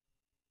Burney.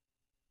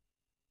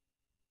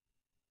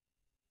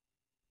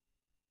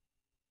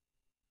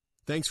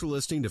 Thanks for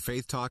listening to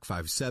Faith Talk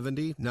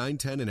 570,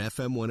 910, and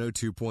FM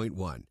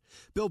 102.1.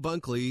 Bill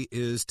Bunkley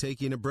is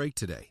taking a break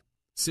today.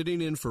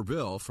 Sitting in for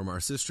Bill from our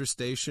sister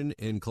station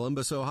in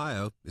Columbus,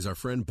 Ohio, is our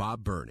friend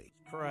Bob Burney.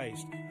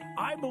 Christ.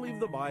 I believe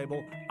the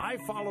Bible, I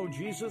follow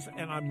Jesus,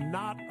 and I'm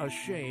not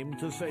ashamed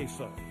to say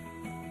so.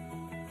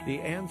 The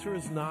answer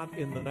is not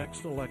in the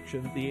next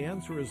election. The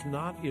answer is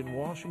not in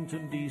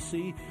Washington,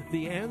 D.C.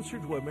 The answer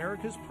to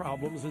America's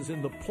problems is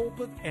in the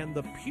pulpit and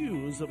the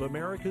pews of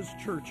America's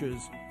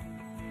churches.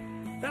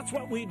 That's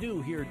what we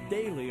do here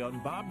daily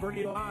on Bob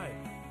Burney Live.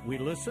 We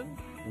listen,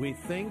 we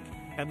think,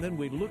 and then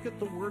we look at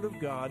the Word of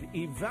God,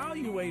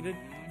 evaluate it,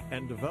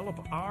 and develop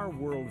our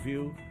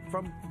worldview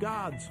from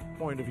God's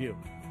point of view.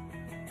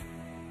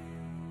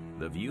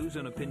 The views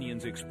and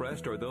opinions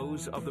expressed are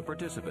those of the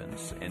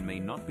participants and may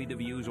not be the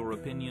views or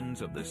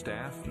opinions of the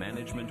staff,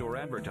 management, or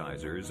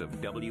advertisers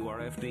of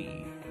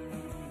WRFD.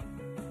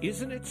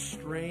 Isn't it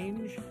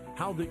strange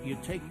how that you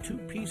take two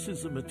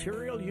pieces of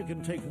material? You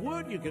can take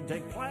wood, you can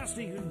take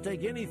plastic, you can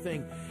take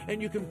anything, and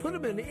you can put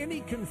them in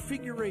any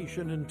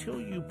configuration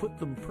until you put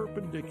them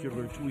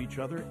perpendicular to each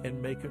other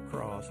and make a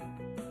cross.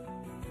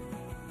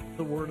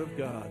 The Word of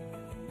God.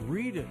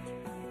 Read it.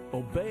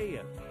 Obey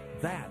it.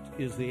 That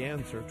is the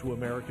answer to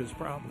America's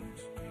problems.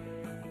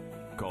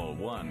 Call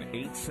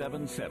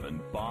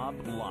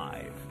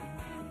 1-877-BOB-LIVE.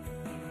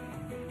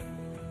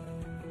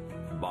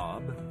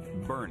 Bob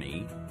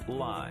Burney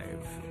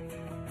Live.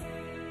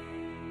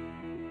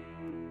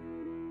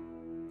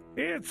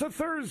 It's a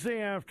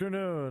Thursday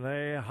afternoon,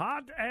 a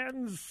hot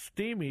and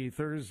steamy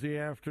Thursday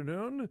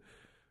afternoon.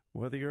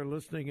 Whether you're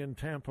listening in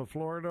Tampa,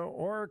 Florida,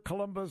 or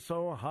Columbus,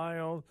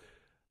 Ohio,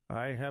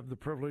 I have the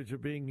privilege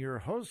of being your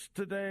host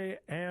today,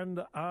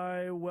 and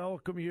I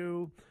welcome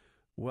you.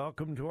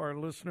 Welcome to our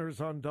listeners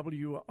on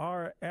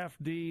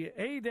WRFD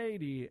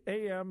 880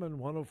 AM and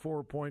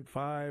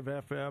 104.5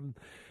 FM.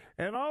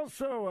 And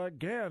also,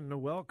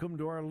 again, welcome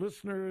to our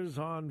listeners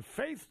on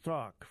Faith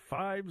Talk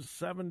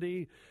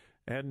 570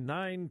 and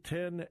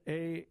 910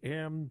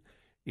 AM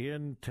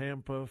in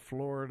Tampa,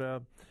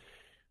 Florida.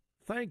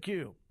 Thank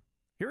you.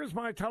 Here's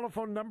my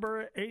telephone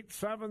number,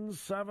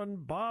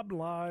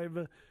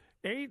 877-BOB-LIVE,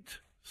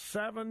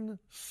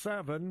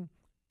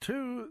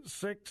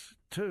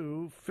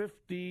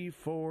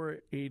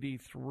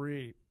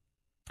 877-262-5483.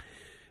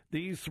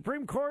 The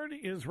Supreme Court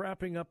is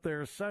wrapping up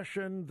their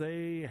session.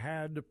 They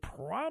had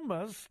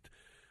promised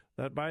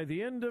that by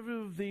the end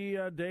of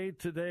the day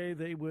today,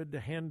 they would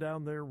hand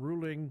down their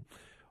ruling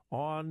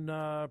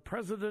on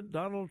President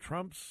Donald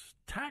Trump's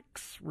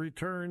tax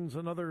returns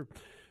and other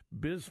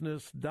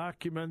business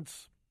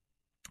documents.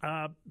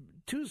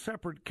 Two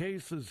separate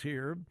cases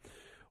here.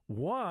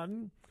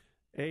 One,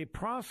 a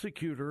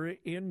prosecutor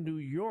in New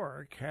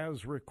York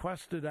has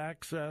requested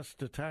access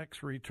to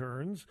tax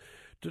returns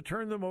to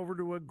turn them over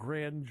to a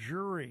grand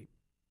jury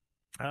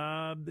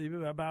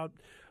about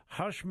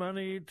hush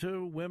money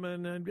to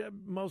women, and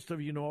most of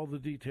you know all the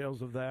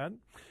details of that.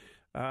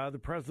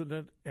 The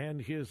president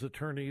and his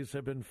attorneys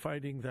have been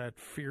fighting that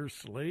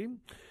fiercely.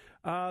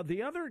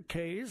 The other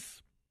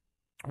case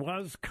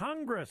was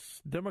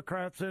Congress.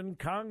 Democrats in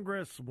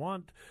Congress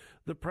want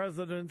the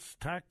president's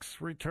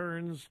tax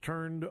returns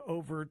turned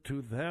over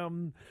to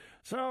them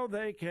so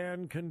they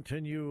can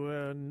continue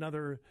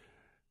another,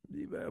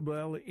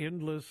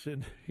 endless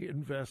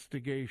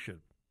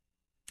investigation.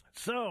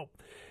 So,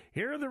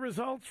 here are the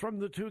results from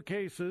the two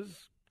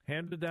cases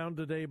handed down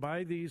today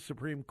by the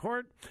Supreme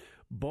Court,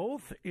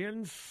 both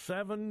in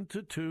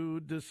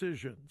 7-2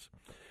 decisions.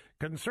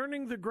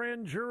 Concerning the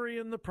grand jury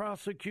and the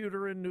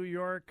prosecutor in New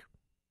York,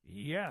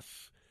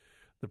 yes,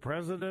 the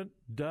president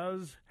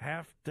does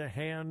have to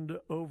hand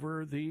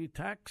over the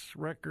tax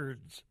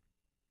records.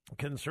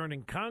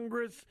 Concerning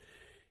Congress,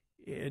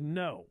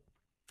 no.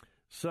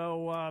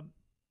 So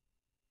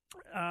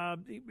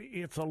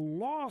it's a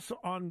loss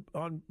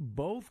on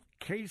both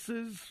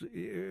cases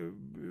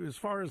as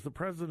far as the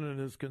president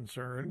is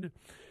concerned,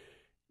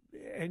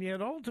 and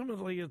yet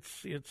ultimately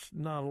it's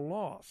not a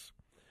loss.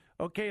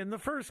 Okay, in the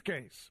first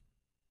case,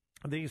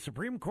 the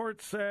Supreme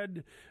Court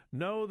said,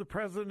 no, the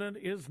president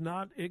is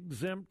not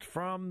exempt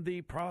from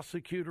the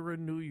prosecutor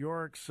in New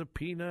York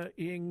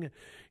subpoenaing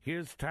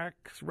his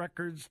tax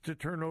records to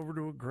turn over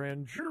to a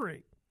grand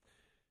jury.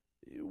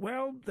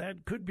 Well,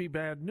 that could be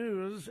bad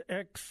news,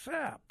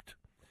 except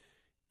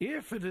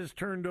if it is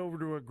turned over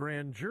to a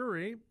grand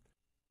jury,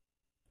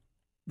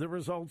 the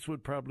results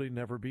would probably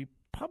never be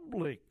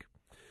public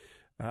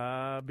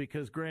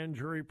because grand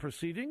jury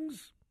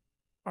proceedings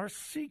are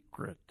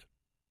secret.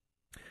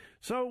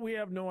 So we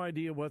have no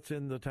idea what's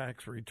in the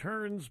tax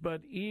returns,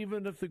 but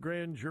even if the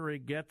grand jury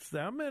gets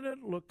them, and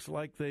it looks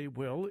like they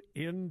will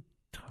in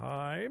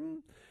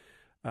time,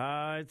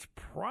 it's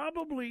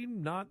probably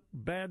not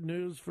bad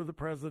news for the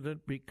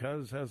president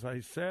because, as I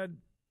said,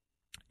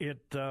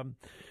 it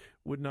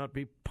would not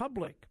be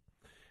public.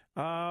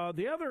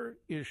 The other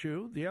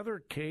issue, the other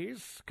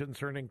case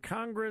concerning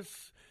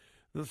Congress,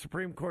 the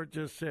Supreme Court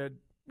just said,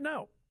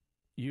 no,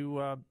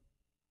 you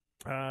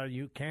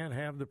can't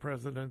have the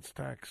president's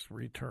tax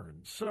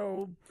returns.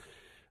 So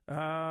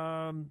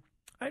I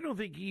don't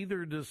think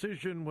either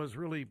decision was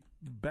really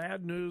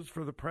bad news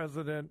for the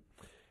president,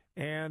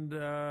 and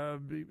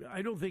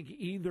I don't think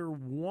either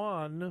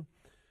one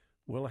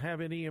will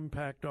have any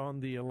impact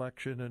on the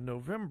election in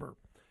November.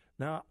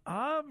 Now,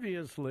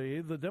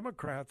 obviously, the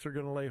Democrats are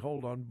going to lay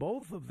hold on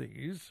both of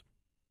these.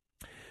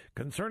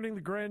 Concerning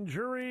the grand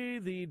jury,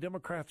 the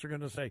Democrats are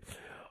going to say,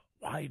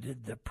 why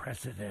did the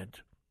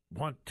president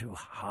want to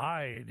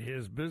hide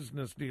his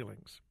business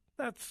dealings?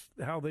 That's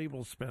how they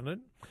will spin it.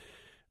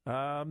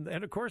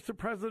 And, of course, the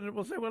president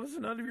will say, well, it's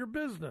none of your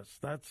business.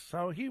 That's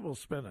how he will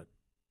spin it.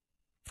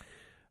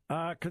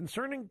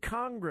 Concerning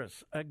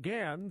Congress,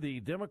 again, the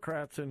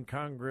Democrats in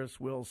Congress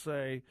will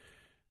say,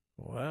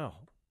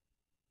 well,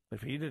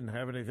 if he didn't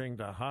have anything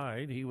to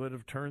hide, he would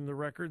have turned the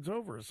records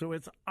over. So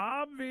it's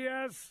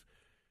obvious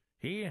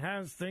he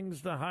has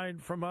things to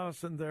hide from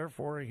us, and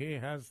therefore he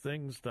has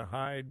things to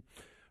hide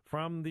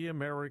from the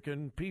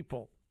American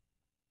people.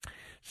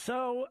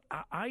 So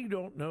I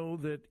don't know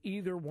that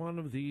either one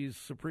of these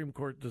Supreme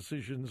Court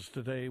decisions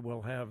today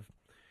will have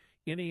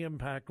any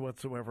impact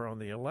whatsoever on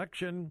the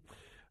election.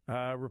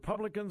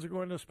 Republicans are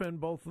going to spend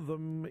both of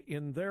them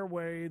in their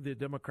way. The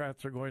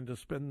Democrats are going to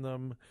spin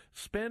them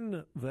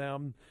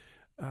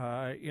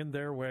in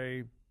their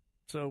way.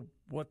 So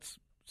what's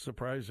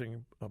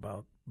surprising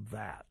about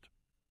that?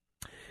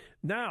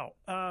 Now,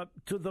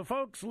 to the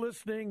folks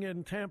listening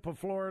in Tampa,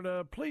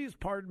 Florida, please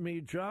pardon me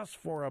just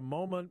for a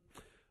moment,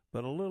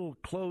 but a little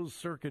closed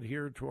circuit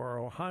here to our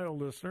Ohio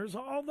listeners,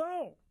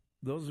 although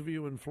those of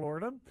you in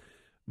Florida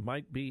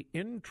might be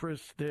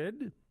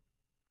interested.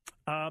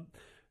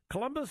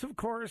 Columbus, of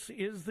course,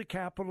 is the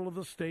capital of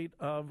the state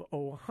of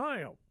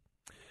Ohio.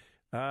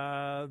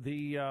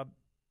 The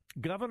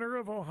governor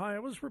of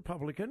Ohio is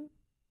Republican.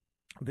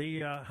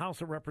 The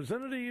House of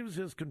Representatives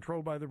is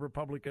controlled by the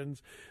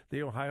Republicans.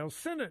 The Ohio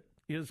Senate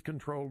is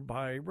controlled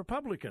by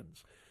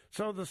Republicans.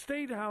 So the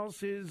State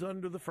House is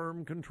under the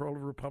firm control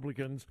of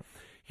Republicans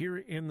here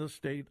in the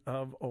state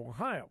of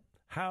Ohio.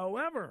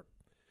 However,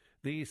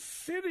 the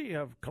city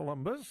of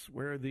Columbus,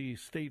 where the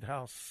State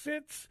House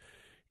sits,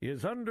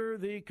 is under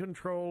the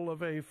control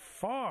of a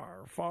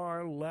far,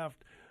 far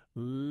left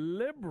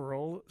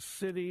liberal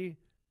city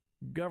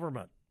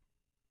government.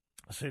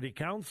 City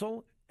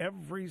council,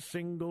 every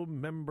single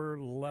member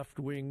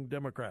left-wing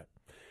Democrat.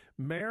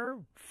 Mayor,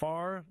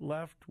 far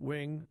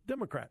left-wing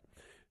Democrat.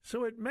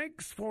 So it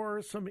makes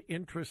for some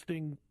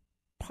interesting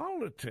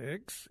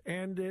politics,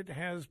 and it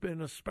has been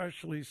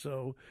especially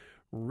so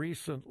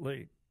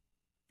recently.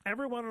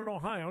 Everyone in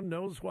Ohio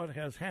knows what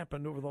has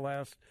happened over the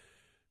last,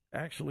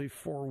 actually,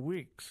 4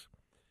 weeks.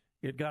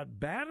 It got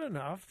bad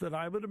enough that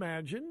I would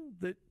imagine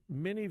that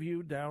many of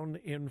you down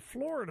in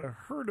Florida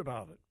heard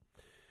about it.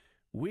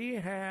 We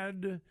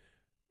had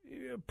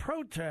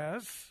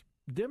protests,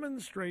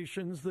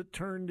 demonstrations that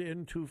turned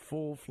into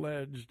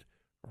full-fledged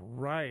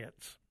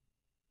riots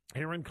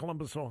here in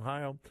Columbus,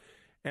 Ohio,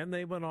 and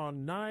they went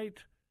on night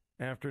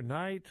after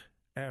night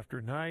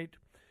after night.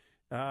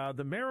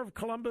 The mayor of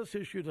Columbus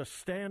issued a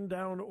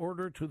stand-down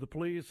order to the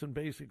police and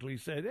basically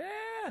said,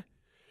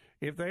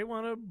 if they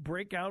want to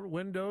break out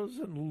windows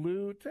and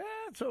loot,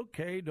 it's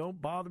okay,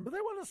 don't bother them. But they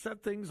want to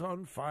set things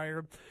on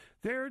fire.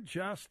 They're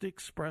just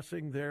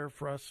expressing their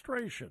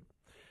frustration.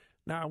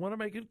 Now, I want to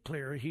make it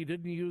clear, he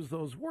didn't use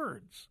those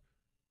words,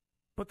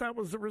 but that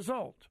was the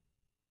result.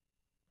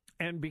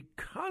 And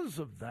because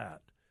of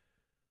that,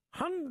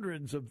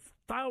 hundreds of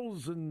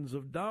thousands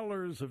of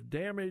dollars of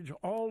damage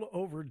all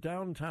over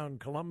downtown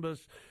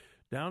Columbus.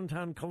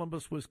 Downtown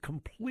Columbus was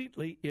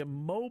completely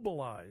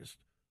immobilized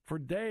for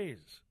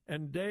days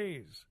and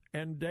days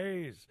and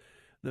days.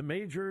 The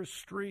major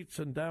streets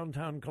in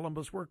downtown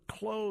Columbus were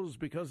closed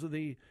because of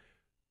the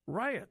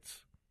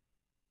riots.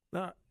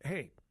 Now,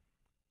 hey,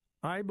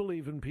 I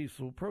believe in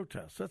peaceful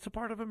protests. That's a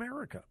part of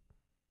America.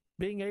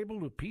 Being able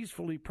to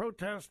peacefully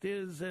protest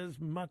is as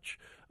much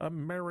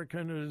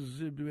American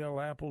as, well,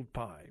 apple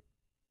pie.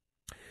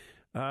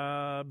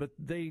 But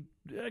they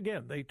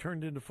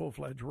turned into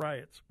full-fledged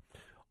riots.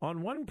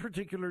 on one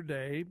particular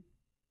day,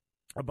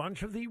 a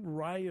bunch of the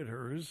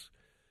rioters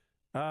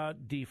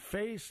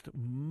defaced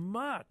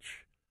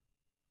much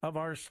of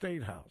our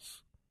State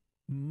House.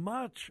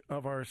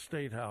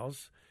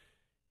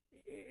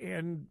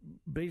 And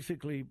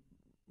basically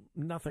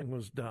nothing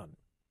was done.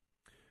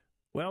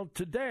 Well,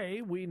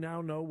 today we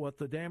now know what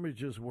the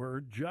damages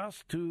were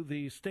just to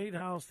the State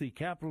House. The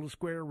Capitol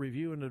Square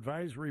Review and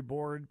Advisory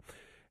Board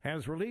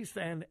has released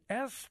an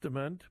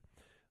estimate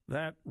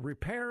that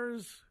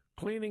repairs,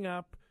 cleaning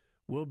up,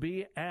 will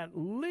be at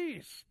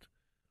least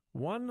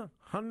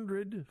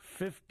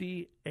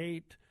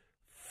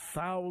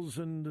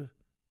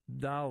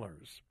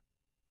 $158,000.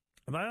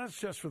 And that's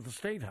just for the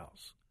State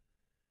House.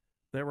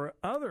 There were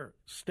other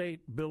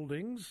state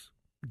buildings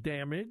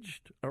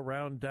damaged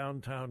around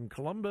downtown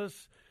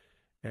Columbus,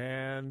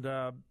 and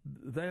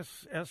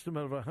this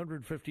estimate of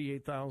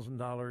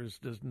 $158,000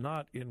 does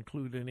not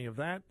include any of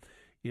that.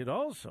 It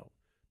also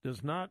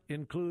does not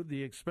include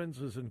the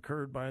expenses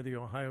incurred by the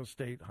Ohio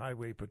State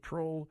Highway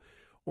Patrol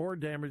or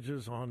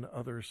damages on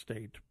other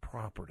state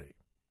property.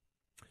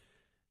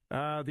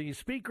 The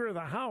Speaker of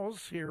the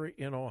House here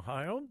in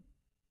Ohio,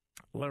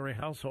 Larry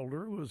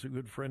Householder, who is a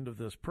good friend of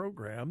this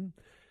program,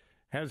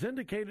 has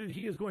indicated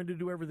he is going to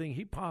do everything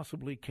he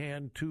possibly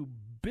can to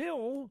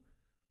bill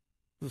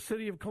the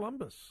city of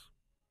Columbus.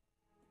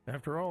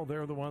 After all,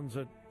 they're the ones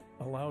that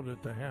allowed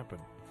it to happen.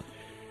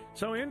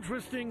 So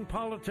interesting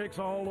politics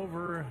all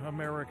over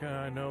America.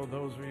 I know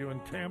those of you in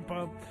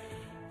Tampa,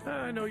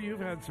 I know you've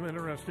had some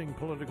interesting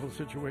political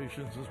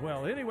situations as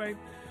well. Anyway,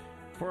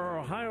 for our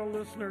Ohio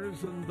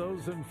listeners and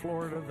those in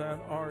Florida that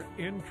are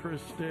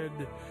interested,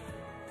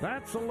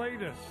 that's the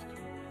latest.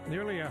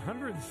 Nearly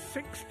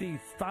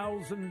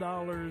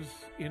 $160,000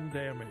 in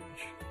damage.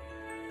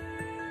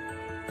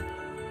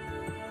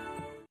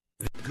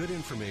 Good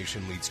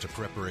information leads to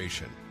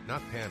preparation,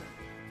 not panic.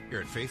 Here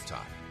at Faith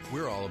Talk,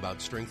 we're all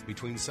about strength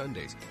between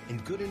Sundays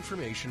and good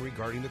information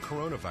regarding the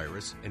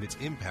coronavirus and its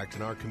impact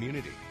in our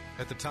community.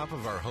 At the top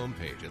of our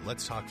homepage at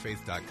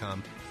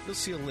letstalkfaith.com, you'll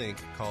see a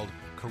link called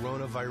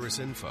Coronavirus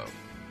Info,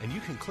 and you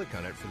can click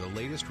on it for the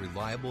latest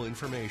reliable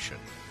information.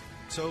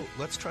 So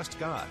let's trust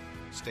God,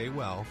 stay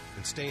well,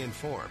 and stay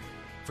informed.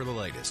 For the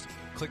latest,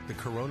 click the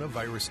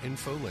Coronavirus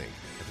Info link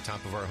at the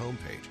top of our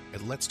homepage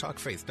at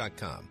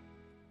letstalkfaith.com.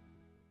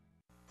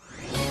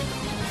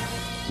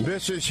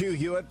 This is Hugh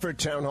Hewitt for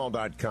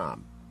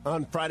townhall.com.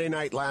 On Friday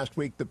night last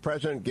week, the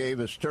president gave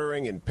a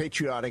stirring and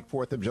patriotic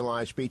 4th of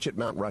July speech at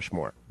Mount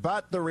Rushmore.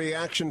 But the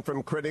reaction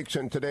from critics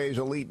and today's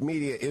elite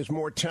media is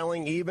more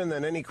telling even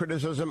than any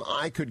criticism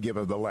I could give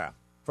of the left.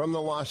 From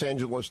the Los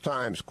Angeles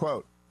Times,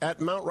 quote, "At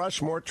Mount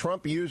Rushmore,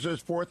 Trump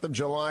uses 4th of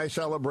July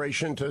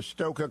celebration to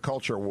stoke a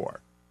culture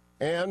war."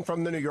 And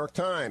from the New York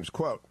Times,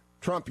 quote,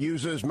 "Trump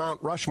uses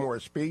Mount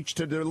Rushmore speech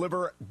to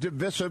deliver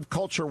divisive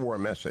culture war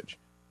message."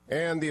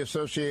 And the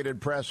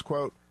Associated Press,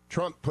 quote,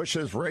 "Trump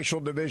pushes racial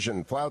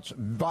division, flouts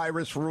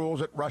virus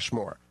rules at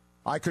Rushmore."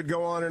 I could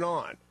go on and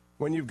on.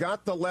 When you've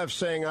got the left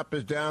saying up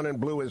is down and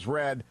blue is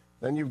red,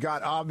 then you've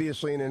got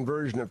obviously an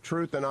inversion of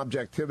truth and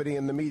objectivity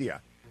in the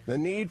media. The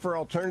need for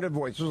alternative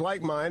voices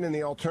like mine and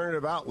the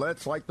alternative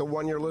outlets like the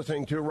one you're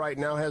listening to right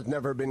now has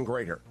never been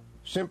greater.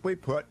 Simply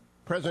put,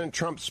 President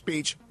Trump's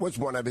speech was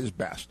one of his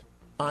best.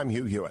 I'm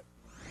Hugh Hewitt.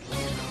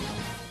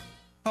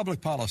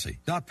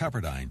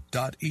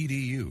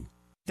 Publicpolicy.pepperdine.edu.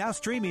 Now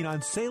streaming on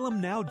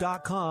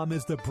SalemNow.com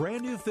is the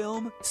brand new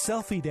film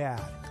Selfie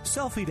Dad.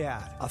 Selfie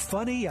Dad, a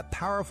funny yet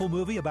powerful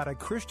movie about a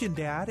Christian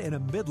dad in a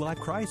midlife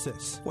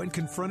crisis. When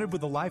confronted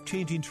with the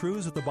life-changing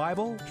truths of the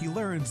Bible, he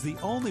learns the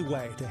only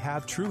way to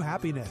have true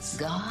happiness.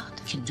 God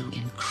can do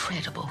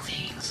incredible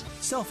things.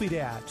 Selfie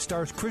Dad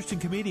stars Christian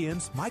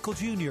comedians Michael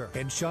Jr.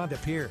 and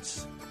Shonda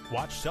Pierce.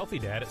 Watch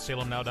Selfie Dad at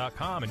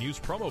SalemNow.com and use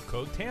promo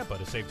code TAMPA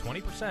to save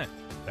 20%.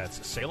 That's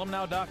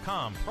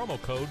SalemNow.com, promo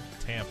code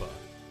TAMPA.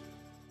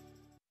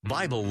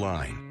 Bible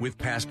Line with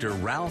Pastor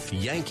Ralph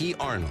Yankee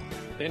Arnold.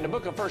 In the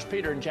book of 1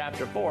 Peter in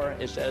chapter 4,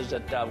 it says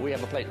that we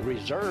have a place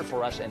reserved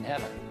for us in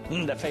heaven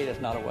that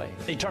fadeth not away.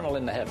 Eternal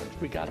in the heavens.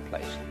 We got a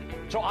place.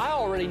 So I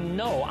already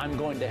know I'm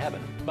going to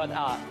heaven. But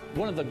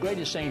one of the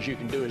greatest things you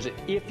can do is that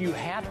if you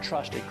have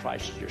trusted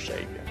Christ as your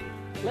Savior,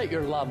 let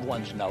your loved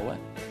ones know it.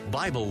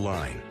 Bible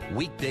Line,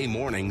 weekday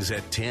mornings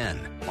at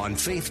 10 on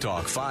Faith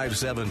Talk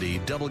 570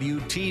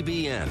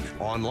 WTBN.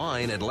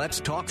 Online at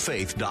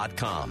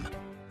letstalkfaith.com.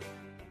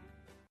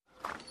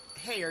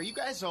 Hey, are you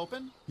guys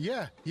open?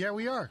 Yeah,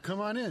 we are. Come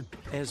on in.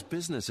 As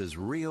businesses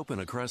reopen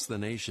across the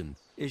nation,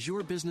 is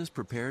your business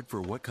prepared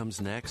for what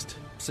comes next?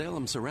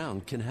 Salem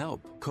Surround can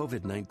help.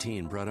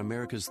 COVID-19 brought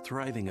America's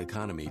thriving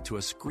economy to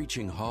a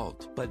screeching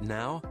halt. But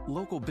now,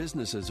 local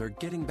businesses are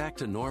getting back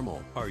to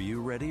normal. Are you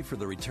ready for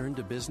the return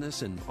to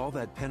business and all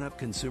that pent-up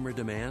consumer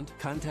demand?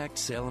 Contact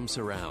Salem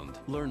Surround.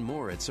 Learn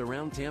more at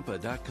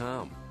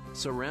surroundtampa.com.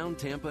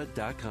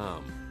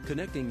 Surroundtampa.com.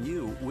 Connecting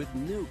you with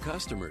new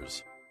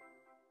customers.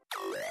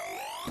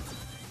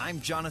 I'm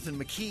Jonathan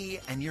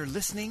McKee, and you're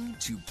listening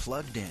to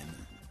Plugged In.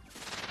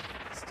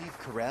 Steve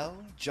Carell,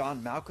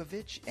 John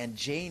Malkovich, and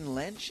Jane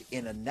Lynch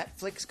in a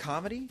Netflix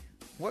comedy?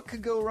 What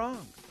could go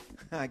wrong?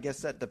 I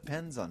guess that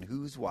depends on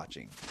who's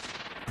watching.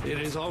 It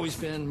has always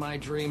been my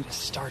dream to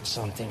start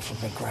something from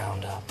the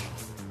ground up.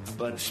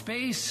 But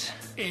space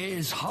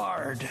is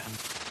hard.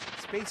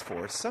 Space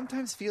Force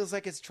sometimes feels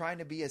like it's trying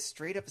to be a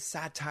straight-up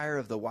satire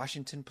of the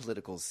Washington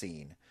political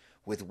scene,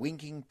 with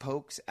winking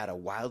pokes at a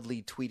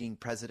wildly tweeting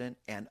president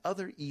and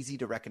other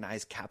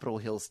easy-to-recognize Capitol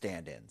Hill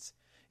stand-ins.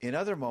 In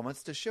other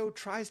moments, the show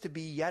tries to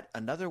be yet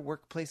another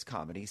workplace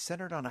comedy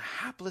centered on a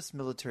hapless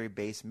military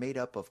base made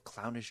up of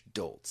clownish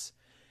dolts.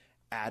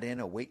 Add in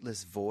a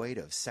weightless void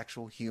of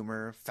sexual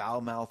humor,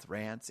 foul-mouthed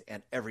rants,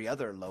 and every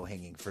other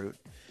low-hanging fruit,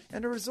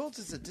 and the result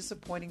is a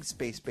disappointing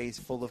space base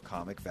full of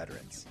comic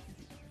veterans.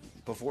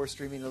 Before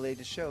streaming the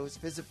latest shows,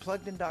 visit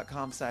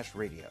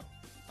PluggedIn.com/radio.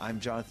 I'm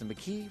Jonathan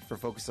McKee for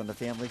Focus on the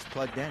Family's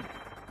Plugged In.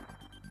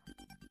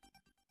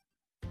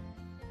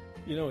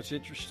 You know, it's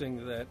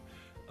interesting that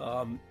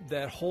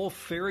that whole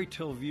fairy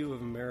tale view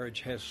of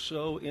marriage has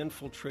so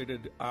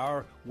infiltrated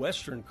our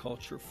Western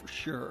culture for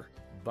sure.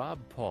 Bob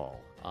Paul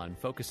on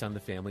Focus on the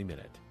Family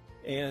Minute.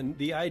 And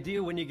the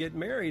idea when you get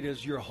married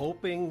is you're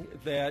hoping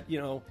that,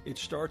 you know, it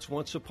starts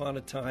once upon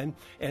a time.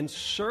 And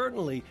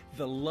certainly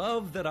the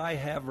love that I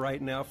have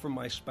right now for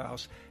my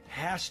spouse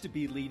has to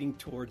be leading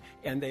toward,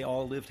 and they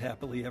all lived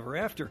happily ever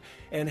after.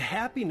 And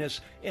happiness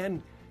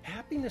isn't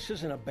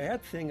a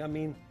bad thing. I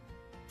mean,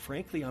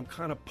 frankly, I'm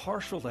kind of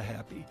partial to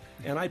happy.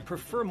 And I'd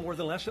prefer more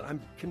than less.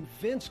 I'm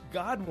convinced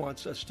God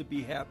wants us to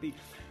be happy.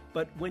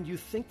 But when you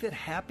think that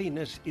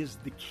happiness is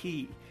the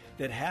key,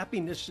 that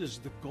happiness is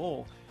the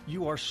goal,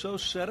 you are so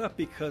set up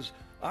because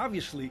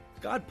obviously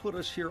God put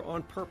us here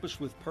on purpose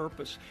with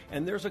purpose.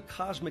 And there's a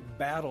cosmic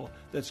battle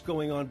that's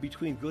going on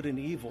between good and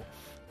evil.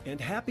 And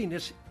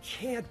happiness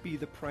can't be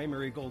the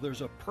primary goal.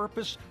 There's a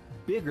purpose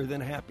bigger than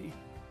happy.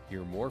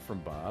 Hear more from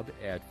Bob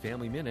at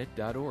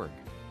FamilyMinute.org.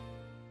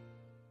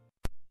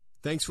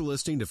 Thanks for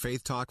listening to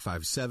Faith Talk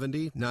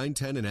 570,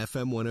 910, and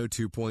FM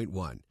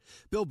 102.1.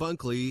 Bill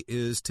Bunkley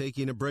is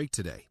taking a break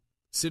today.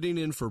 Sitting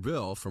in for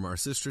Bill from our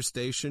sister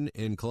station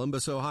in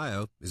Columbus,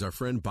 Ohio, is our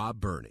friend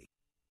Bob Burney.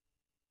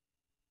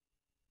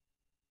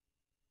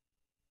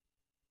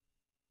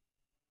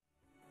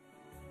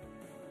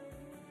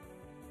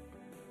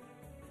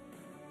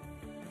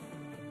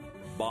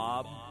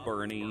 Bob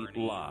Burney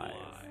Live.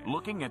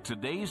 Looking at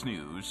today's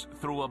news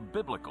through a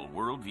biblical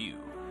worldview.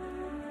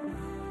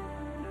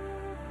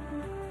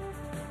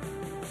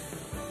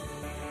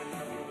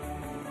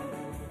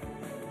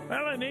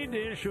 Well, I need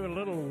to issue a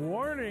little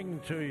warning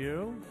to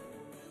you.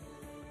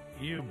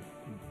 You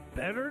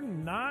better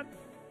not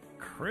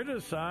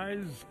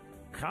criticize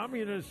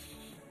communist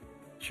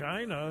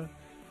China,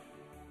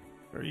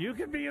 or you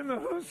could be in the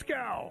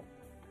Huskow.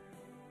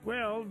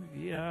 Well,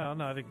 yeah,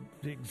 not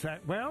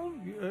exact. Well,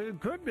 it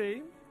could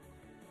be.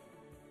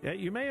 Yeah,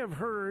 you may have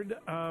heard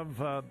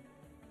of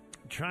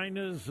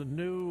China's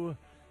new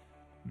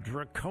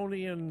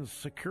draconian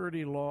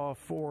security law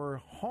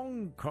for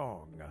Hong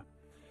Kong.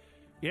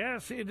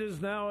 Yes, it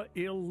is now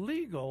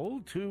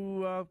illegal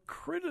to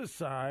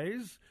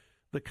criticize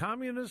the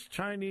communist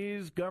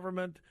Chinese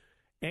government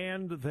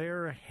and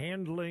their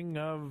handling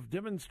of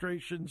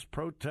demonstrations,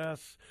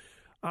 protests,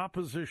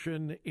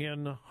 opposition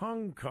in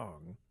Hong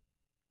Kong.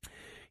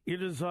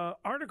 It is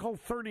Article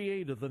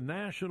 38 of the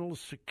National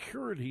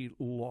Security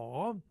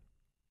Law,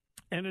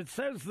 and it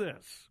says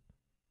this.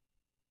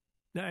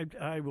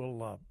 I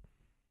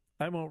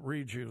won't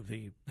read you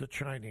the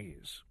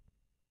Chinese.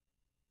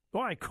 Oh,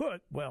 I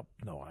could. Well,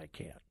 no, I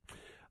can't.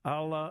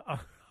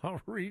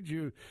 I'll read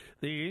you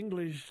the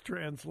English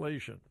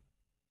translation.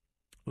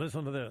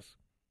 Listen to this.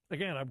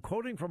 Again, I'm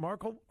quoting from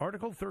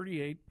Article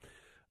 38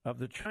 of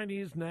the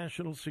Chinese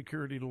National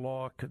Security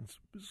Law,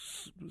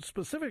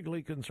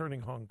 specifically concerning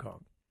Hong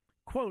Kong.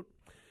 Quote,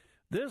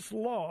 "This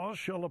law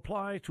shall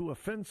apply to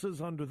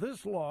offenses under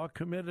this law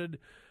committed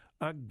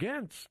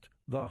against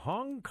the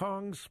Hong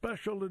Kong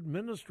Special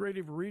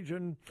Administrative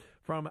Region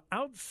from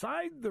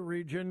outside the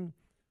region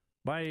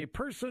by a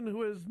person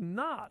who is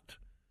not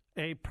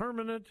a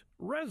permanent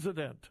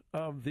resident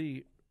of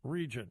the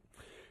region."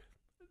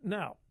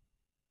 Now,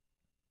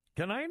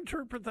 can I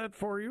interpret that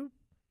for you?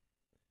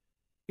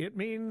 It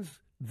means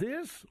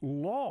this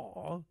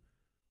law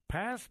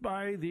passed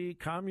by the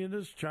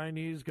Communist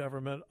Chinese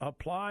government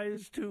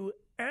applies to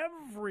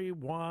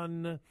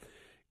everyone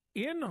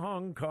in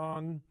Hong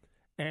Kong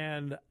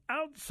and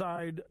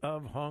outside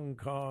of Hong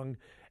Kong,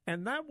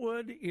 and that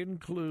would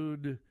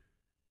include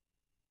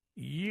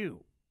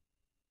you.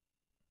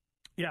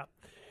 Yeah.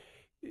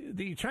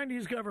 The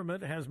Chinese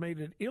government has made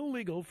it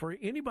illegal for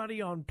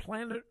anybody on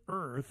planet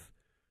Earth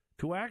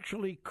to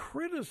actually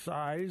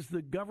criticize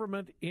the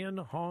government in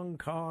Hong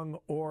Kong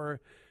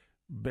or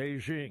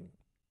Beijing.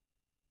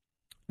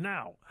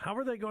 Now, how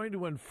are they going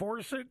to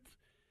enforce it?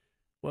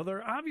 Well,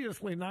 they're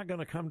obviously not going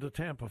to come to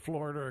Tampa,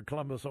 Florida, or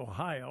Columbus,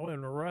 Ohio,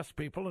 and arrest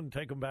people and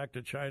take them back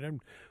to China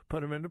and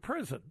put them into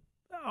prison.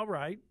 All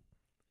right.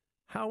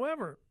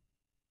 However,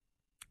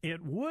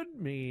 it would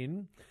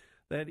mean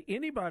that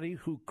anybody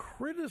who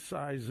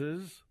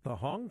criticizes the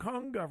Hong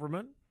Kong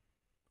government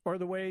or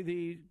the way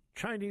the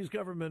Chinese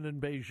government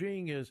in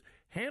Beijing is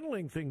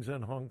handling things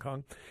in Hong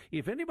Kong.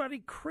 If anybody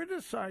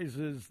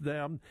criticizes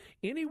them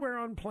anywhere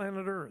on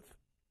planet Earth,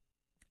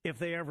 if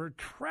they ever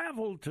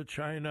travel to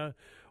China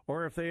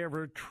or if they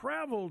ever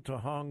travel to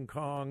Hong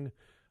Kong,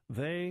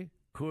 they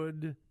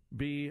could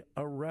be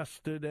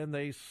arrested, and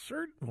they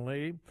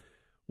certainly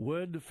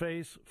would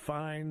face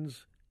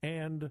fines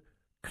and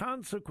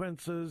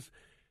consequences,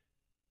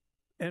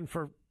 and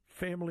for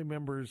family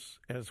members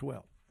as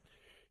well.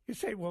 You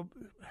say, well,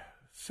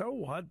 so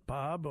what,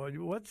 Bob?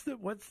 What's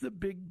the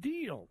big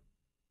deal?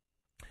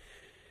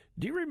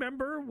 Do you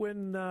remember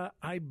when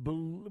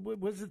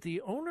was it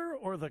the owner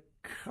or the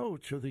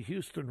coach of the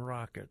Houston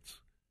Rockets?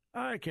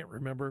 I can't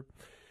remember.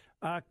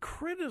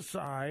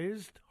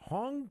 Criticized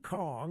Hong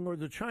Kong or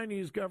the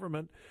Chinese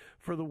government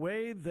for the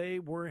way they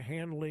were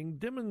handling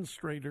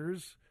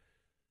demonstrators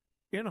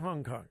in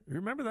Hong Kong. You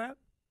remember that?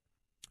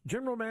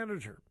 General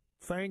manager,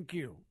 thank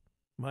you.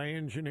 My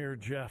engineer,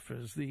 Jeff,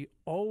 is the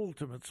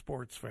ultimate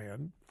sports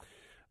fan.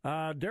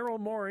 Daryl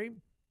Morey,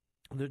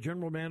 the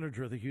general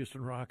manager of the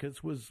Houston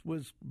Rockets, was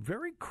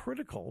very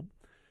critical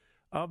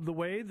of the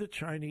way the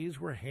Chinese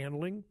were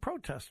handling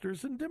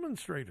protesters and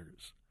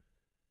demonstrators.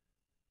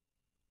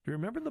 Do you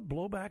remember the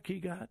blowback he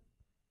got?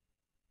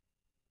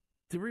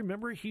 Do you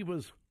remember he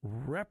was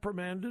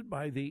reprimanded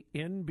by the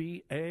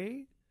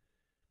NBA?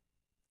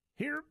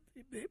 Here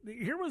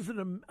was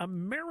an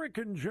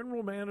American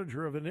general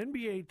manager of an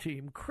NBA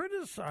team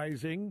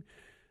criticizing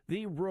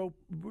the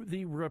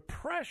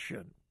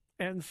repression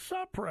and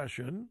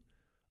suppression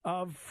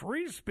of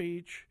free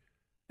speech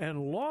and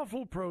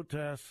lawful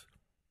protests,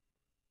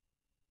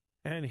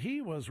 and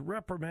he was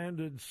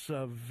reprimanded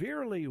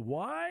severely.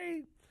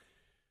 Why?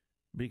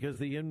 Because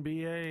the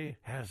NBA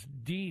has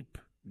deep,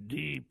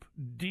 deep,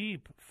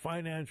 deep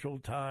financial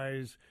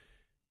ties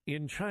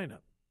in China.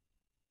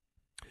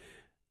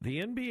 The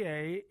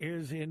NBA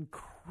is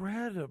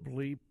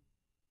incredibly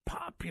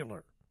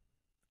popular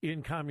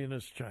in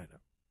communist China.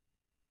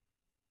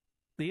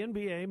 The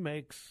NBA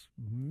makes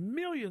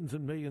millions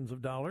and millions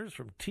of dollars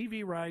from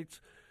TV rights,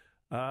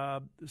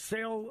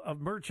 sale of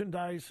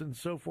merchandise, and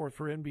so forth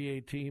for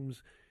NBA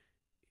teams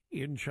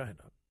in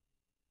China.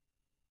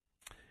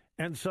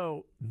 And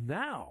so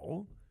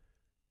now,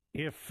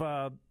 if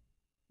the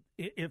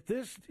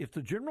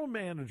general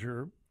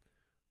manager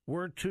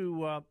were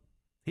to,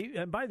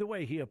 and by the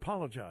way, he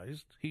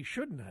apologized. He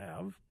shouldn't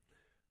have.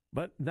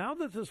 But now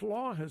that this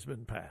law has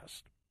been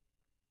passed,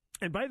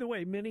 and by the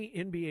way, many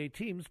NBA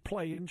teams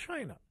play in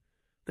China.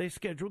 They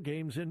schedule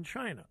games in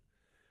China,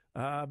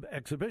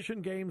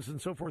 exhibition games and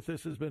so forth.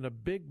 This has been a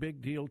big,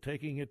 big deal,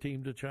 taking a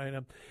team to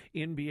China.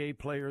 NBA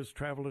players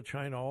travel to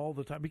China all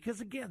the time because,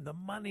 again, the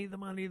money.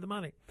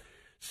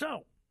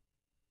 So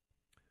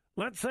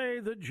let's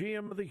say the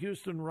GM of the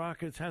Houston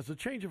Rockets has a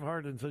change of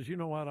heart and says, you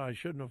know what, I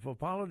shouldn't have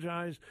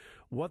apologized.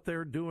 What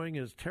they're doing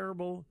is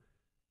terrible.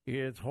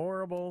 It's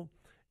horrible.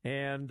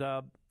 And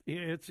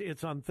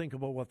it's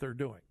unthinkable what they're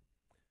doing.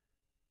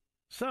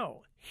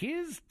 So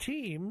his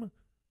team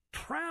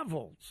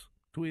travels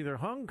to either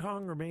Hong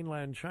Kong or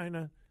mainland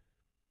China.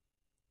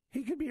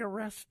 He could be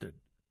arrested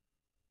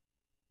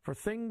for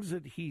things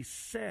that he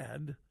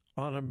said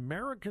on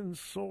American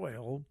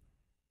soil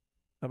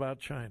about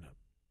China.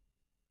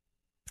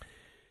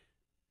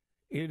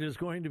 It is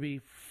going to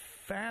be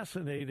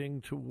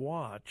fascinating to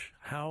watch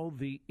how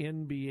the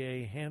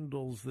NBA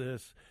handles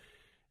this.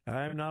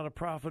 I'm not a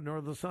prophet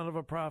nor the son of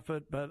a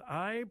prophet, but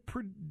I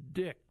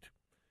predict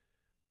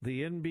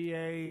the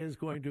NBA is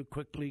going to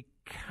quickly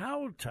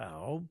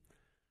kowtow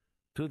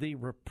to the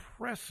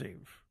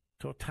repressive,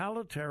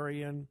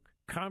 totalitarian,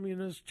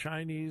 communist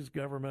Chinese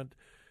government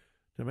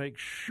to make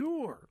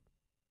sure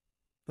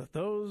that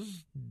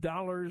those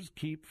dollars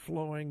keep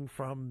flowing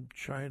from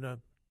China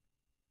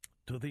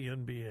to the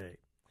NBA.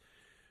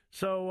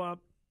 So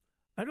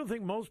I don't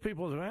think most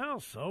people say, well,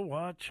 so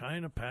what?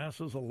 China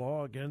passes a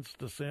law against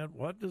dissent.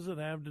 What does it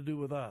have to do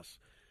with us?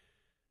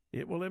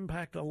 It will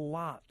impact a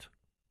lot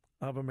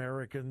of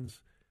Americans.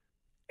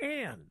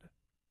 And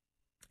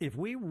if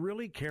we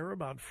really care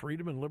about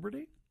freedom and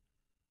liberty,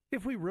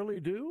 if we really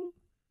do,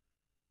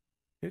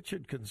 it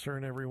should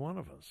concern every one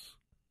of us.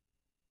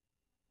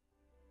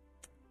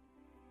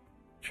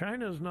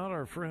 China is not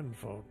our friend,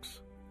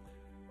 folks.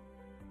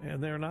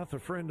 And they're not the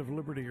friend of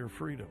liberty or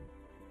freedom.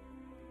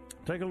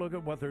 Take a look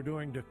at what they're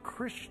doing to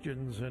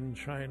Christians in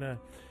China.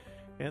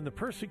 And the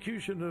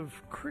persecution of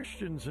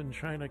Christians in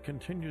China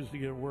continues to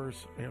get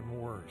worse and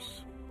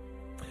worse.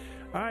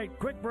 All right,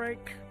 quick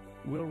break.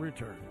 We'll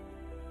return.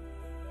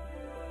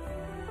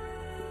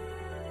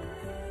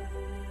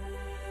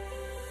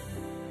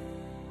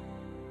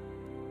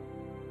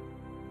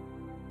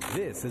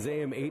 This is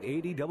AM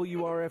 880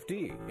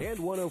 WRFD and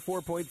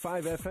 104.5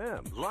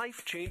 FM.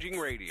 Life-changing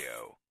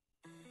radio.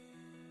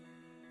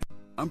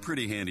 I'm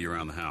pretty handy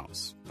around the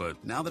house,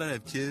 but now that I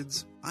have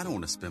kids, I don't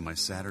want to spend my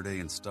Saturday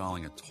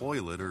installing a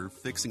toilet or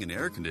fixing an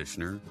air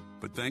conditioner.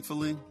 But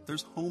thankfully,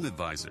 there's Home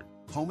Advisor.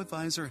 Home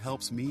Advisor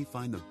helps me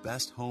find the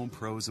best home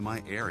pros in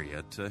my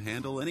area to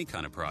handle any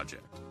kind of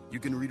project. You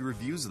can read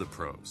reviews of the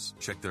pros,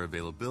 check their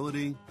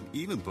availability, and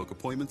even book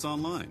appointments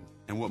online.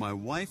 And what my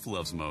wife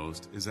loves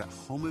most is that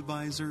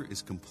HomeAdvisor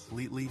is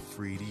completely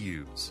free to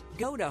use.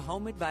 Go to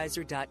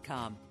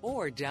HomeAdvisor.com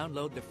or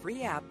download the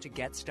free app to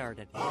get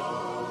started.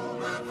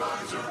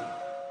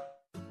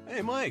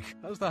 Hey, Mike,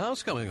 how's the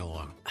house coming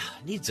along?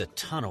 Needs a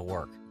ton of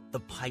work. The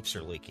pipes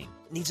are leaking.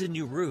 Needs a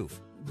new roof.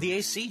 The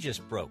AC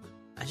just broke.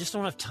 I just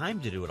don't have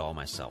time to do it all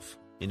myself.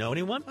 You know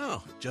anyone?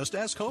 Oh, just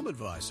ask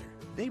HomeAdvisor.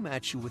 They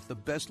match you with the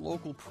best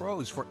local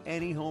pros for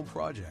any home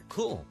project.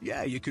 Cool.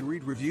 Yeah, you can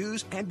read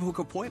reviews and book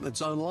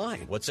appointments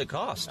online. What's it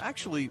cost?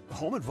 Actually,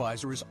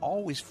 HomeAdvisor is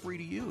always free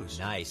to use.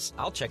 Nice.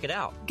 I'll check it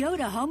out. Go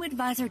to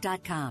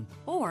HomeAdvisor.com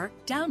or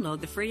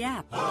download the free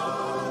app.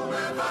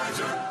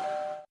 HomeAdvisor.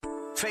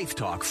 Faith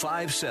Talk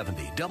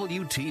 570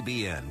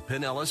 WTBN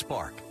Pinellas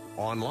Park.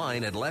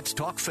 Online at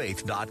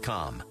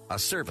letstalkfaith.com, a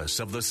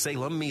service of the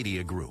Salem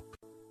Media Group.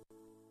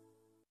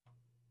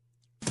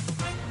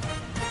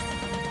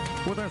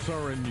 With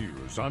SRN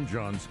News, I'm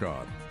John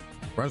Scott.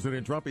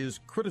 President Trump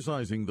is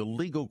criticizing the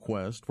legal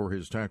quest for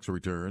his tax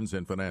returns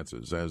and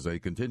finances as a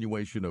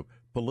continuation of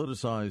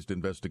politicized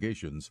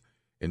investigations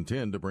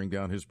intend to bring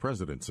down his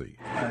presidency.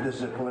 This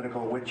is a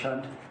political witch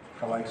hunt,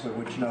 the likes of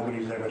which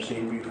nobody's ever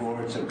seen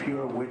before. It's a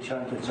pure witch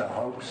hunt. It's a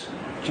hoax.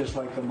 Just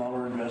like the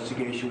Mueller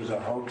investigation was a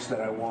hoax that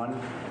I won.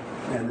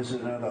 And this is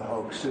another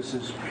hoax. This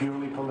is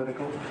purely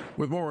political.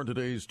 With more on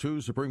today's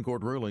two Supreme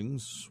Court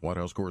rulings, White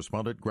House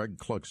correspondent Greg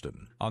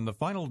Clugston. On the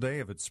final day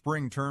of its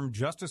spring term,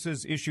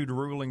 justices issued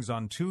rulings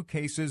on two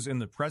cases in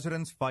the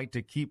president's fight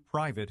to keep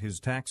private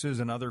his taxes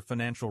and other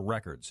financial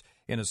records.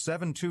 In a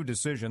 7-2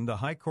 decision, the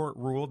High Court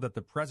ruled that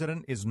the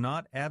president is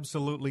not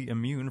absolutely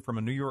immune from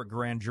a New York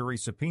grand jury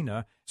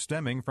subpoena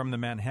stemming from the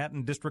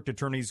Manhattan District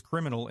Attorney's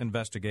criminal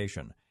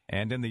investigation.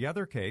 And in the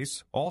other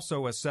case,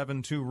 also a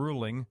 7-2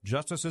 ruling,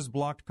 justices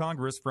blocked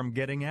Congress from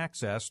getting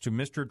access to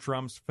Mr.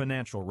 Trump's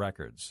financial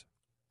records.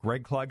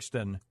 Greg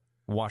Clugston,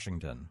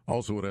 Washington.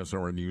 Also at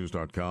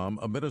SRNnews.com,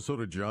 a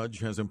Minnesota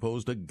judge has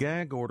imposed a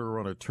gag order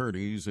on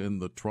attorneys in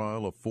the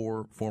trial of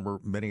 4 former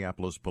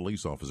Minneapolis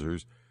police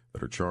officers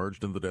that are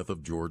charged in the death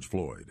of George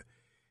Floyd.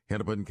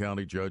 Hennepin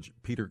County Judge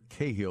Peter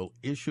Cahill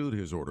issued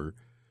his order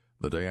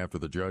the day after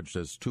the judge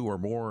says 2 or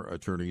more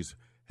attorneys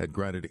had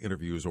granted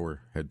interviews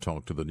or had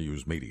talked to the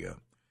news media.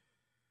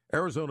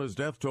 Arizona's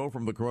death toll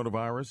from the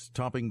coronavirus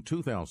topping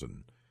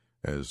 2,000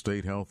 as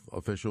state health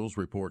officials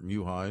report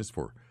new highs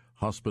for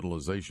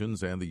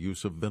hospitalizations and the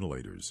use of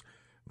ventilators.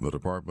 The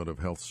Department of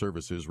Health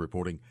Services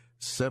reporting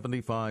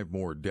 75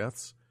 more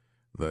deaths.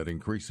 That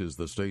increases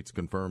the state's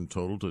confirmed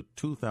total to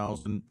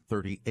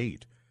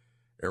 2,038.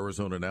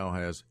 Arizona now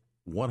has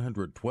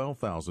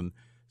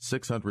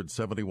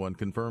 112,671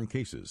 confirmed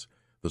cases,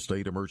 the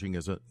state emerging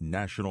as a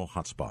national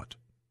hotspot.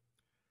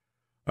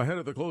 Ahead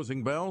of the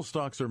closing bell,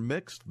 stocks are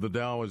mixed. The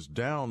Dow is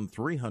down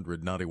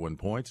 391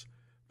 points.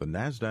 The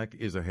Nasdaq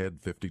is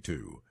ahead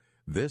 52.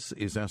 This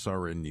is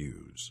SRN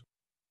News.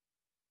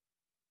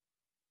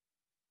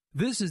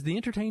 This is the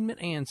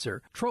Entertainment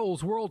Answer.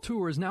 Trolls World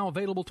Tour is now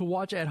available to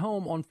watch at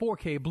home on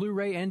 4K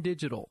Blu-ray and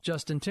digital.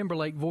 Justin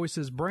Timberlake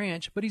voices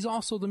Branch, but he's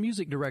also the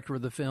music director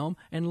of the film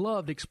and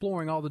loved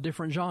exploring all the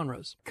different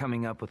genres.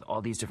 Coming up with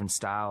all these different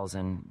styles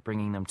and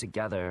bringing them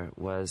together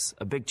was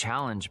a big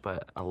challenge,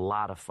 but a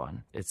lot of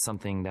fun. It's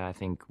something that I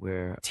think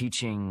we're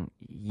teaching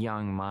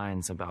young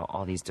minds about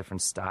all these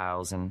different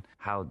styles and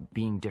how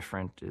being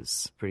different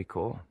is pretty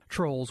cool.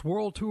 Trolls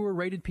World Tour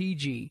rated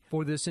PG.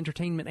 For this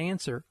Entertainment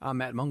Answer, I'm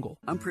Matt Mungle.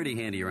 I'm pretty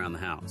handy around the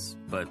house,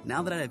 but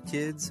now that I have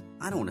kids,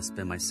 I don't want to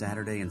spend my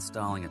Saturday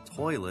installing a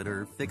toilet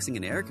or fixing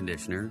an air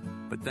conditioner.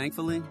 But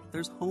thankfully,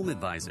 there's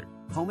HomeAdvisor.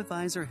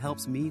 HomeAdvisor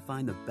helps me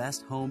find the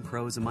best home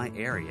pros in my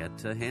area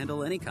to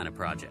handle any kind of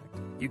project.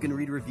 You can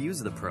read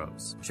reviews of the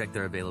pros, check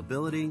their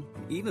availability,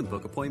 and even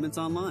book appointments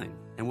online.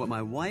 And what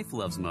my wife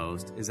loves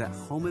most is that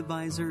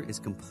HomeAdvisor is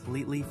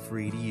completely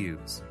free to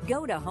use.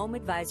 Go to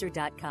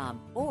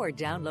HomeAdvisor.com or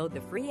download the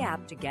free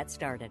app to get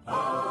started.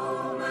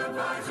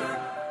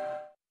 HomeAdvisor.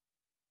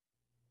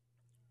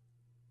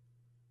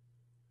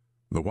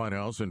 The White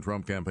House and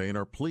Trump campaign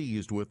are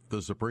pleased with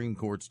the Supreme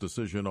Court's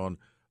decision on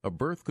a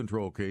birth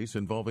control case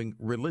involving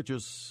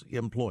religious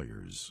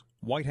employers.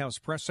 White House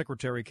Press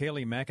Secretary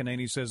Kayleigh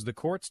McEnany says the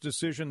court's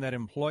decision that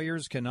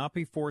employers cannot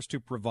be forced to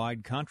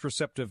provide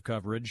contraceptive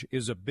coverage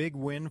is a big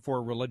win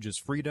for religious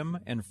freedom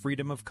and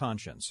freedom of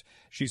conscience.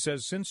 She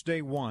says since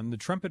day one, the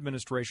Trump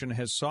administration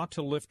has sought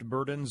to lift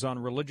burdens on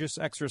religious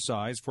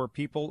exercise for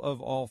people of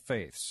all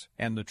faiths.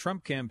 And the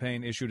Trump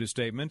campaign issued a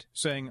statement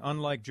saying,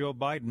 unlike Joe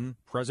Biden,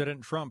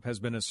 President Trump has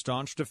been a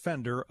staunch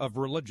defender of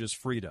religious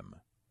freedom.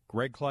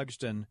 Greg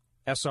Clugston,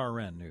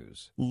 SRN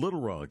News.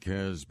 Little Rock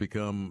has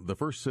become the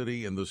first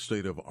city in the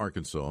state of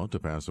Arkansas to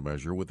pass a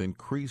measure with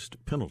increased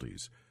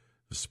penalties,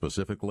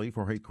 specifically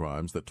for hate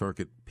crimes that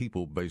target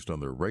people based on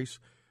their race,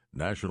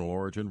 national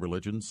origin,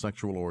 religion,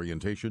 sexual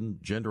orientation,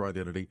 gender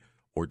identity,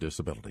 or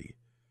disability.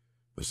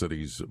 The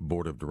city's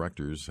board of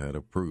directors had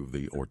approved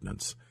the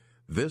ordinance.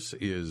 This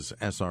is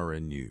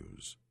SRN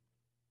News.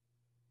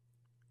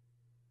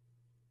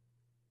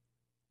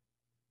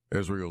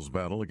 Israel's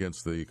battle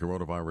against the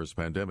coronavirus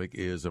pandemic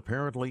is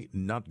apparently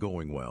not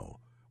going well.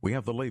 We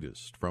have the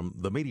latest from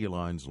the Media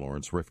Line's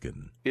Lawrence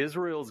Rifkin.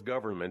 Israel's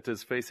government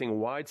is facing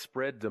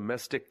widespread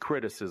domestic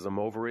criticism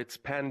over its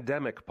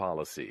pandemic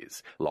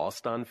policies.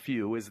 Lost on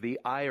few is the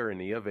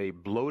irony of a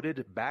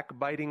bloated,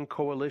 backbiting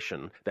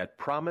coalition that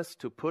promised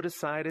to put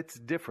aside its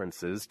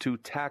differences to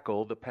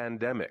tackle the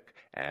pandemic.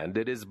 And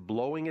it is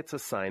blowing its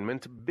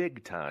assignment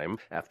big time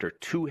after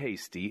too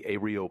hasty a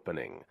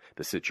reopening.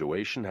 The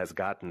situation has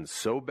gotten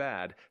so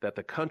bad that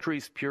the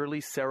country's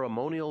purely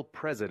ceremonial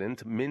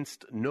president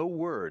minced no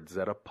words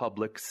at a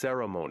public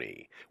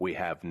ceremony. We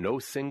have no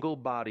single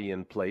body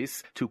in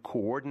place to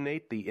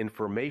coordinate the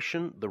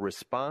information, the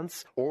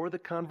response, or the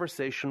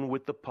conversation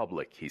with the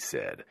public, he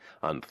said.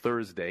 On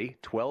Thursday,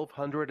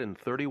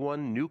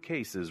 1,231 new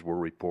cases were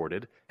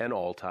reported, an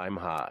all-time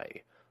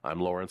high. I'm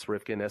Lawrence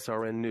Rifkin,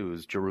 SRN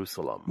News,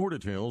 Jerusalem. More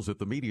details at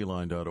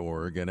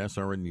themedialine.org and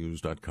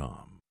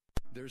srnnews.com.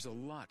 There's a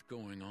lot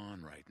going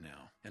on right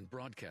now, and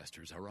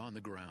broadcasters are on the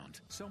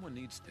ground. Someone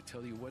needs to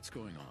tell you what's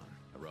going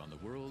on around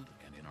the world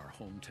and in our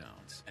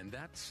hometowns. And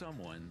that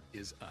someone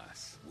is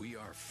us. We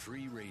are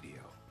free radio.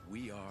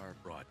 We are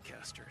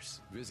broadcasters.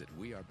 Visit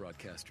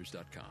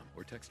wearebroadcasters.com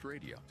or text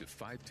radio to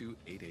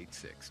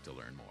 52886 to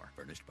learn more.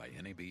 Furnished by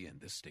NAB and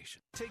this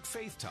station. Take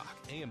Faith Talk,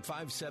 AM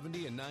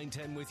 570 and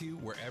 910 with you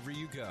wherever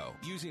you go.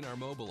 Using our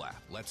mobile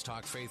app,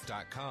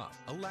 letstalkfaith.com,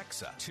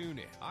 Alexa,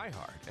 TuneIn,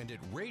 iHeart, and at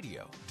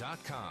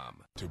radio.com.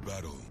 To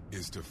battle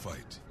is to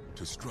fight,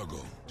 to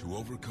struggle, to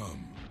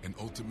overcome, and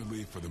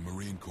ultimately for the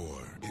Marine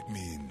Corps, it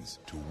means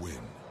to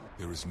win.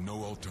 There is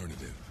no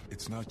alternative.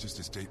 It's not just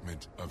a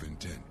statement of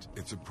intent.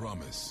 It's a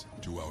promise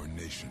to our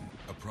nation.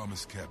 A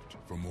promise kept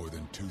for more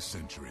than 2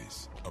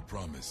 centuries. A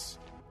promise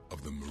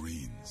of the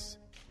Marines.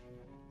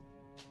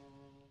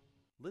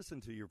 Listen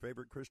to your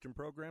favorite Christian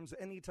programs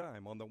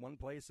anytime on the One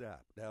Place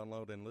app.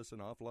 Download and listen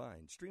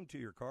offline. Stream to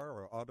your car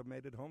or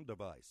automated home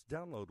device.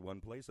 Download One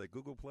Place at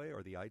Google Play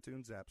or the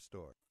iTunes App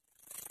Store.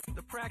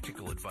 The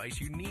practical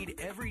advice you need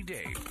every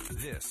day.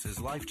 This is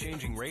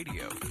Life-Changing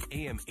Radio,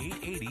 AM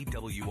 880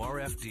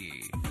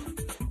 WRFD.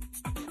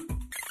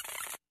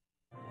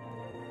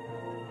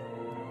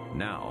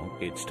 Now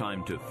it's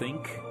time to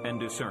think and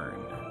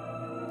discern.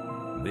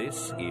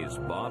 This is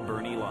Bob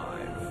Burney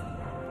Live.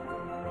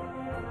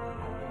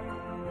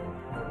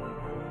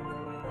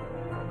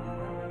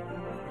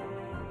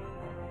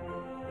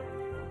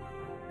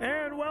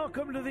 And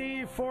welcome to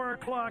the 4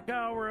 o'clock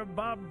hour of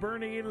Bob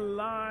Burney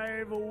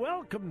Live.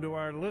 Welcome to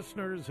our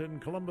listeners in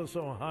Columbus,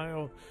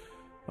 Ohio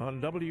on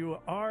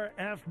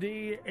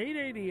WRFD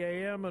 880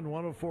 AM and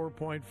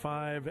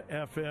 104.5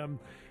 FM.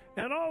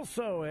 And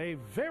also a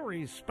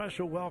very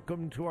special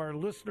welcome to our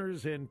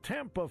listeners in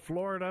Tampa,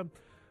 Florida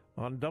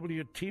on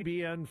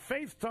WTBN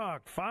Faith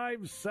Talk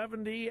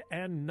 570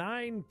 and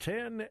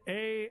 910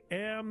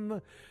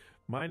 AM.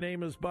 My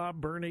name is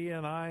Bob Burney,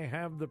 and I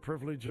have the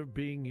privilege of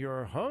being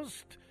your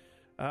host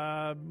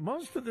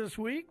most of this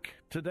week,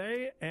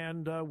 today,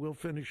 and we'll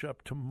finish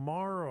up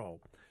tomorrow.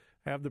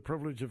 I have the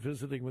privilege of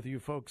visiting with you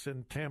folks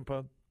in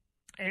Tampa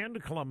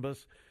and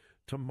Columbus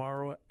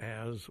tomorrow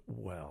as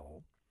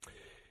well.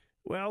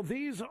 Well,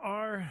 these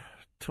are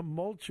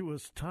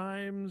tumultuous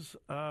times.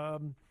 I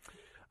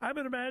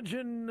would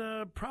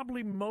imagine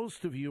probably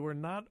most of you are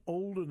not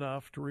old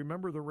enough to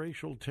remember the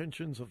racial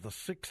tensions of the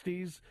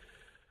 60s.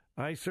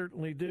 I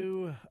certainly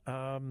do.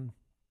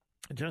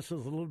 Just as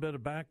a little bit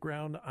of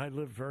background, I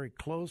lived very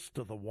close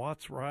to the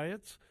Watts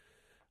riots.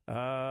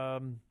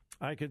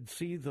 I could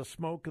see the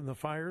smoke and the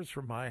fires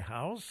from my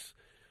house.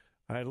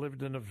 I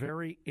lived in a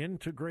very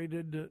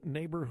integrated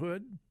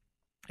neighborhood.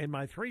 In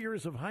my 3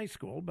 years of high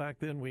school, back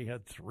then we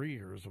had 3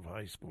 years of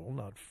high school,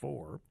 not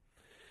 4.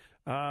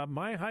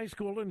 My high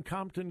school in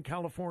Compton,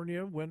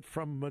 California, went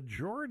from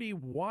majority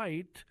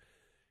white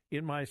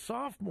in my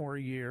sophomore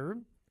year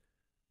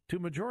to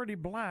majority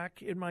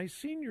black in my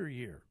senior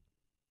year.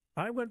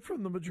 I went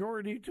from the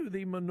majority to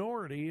the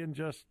minority in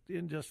just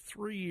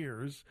 3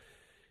 years,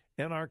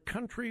 and our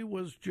country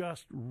was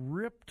just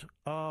ripped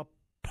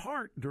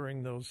apart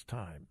during those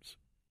times.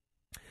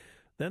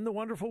 Then the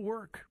wonderful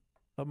work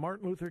of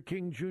Martin Luther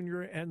King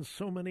Jr. and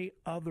so many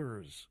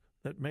others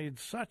that made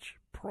such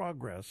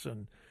progress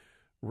in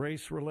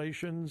race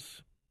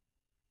relations,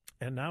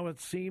 and now it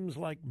seems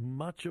like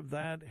much of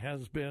that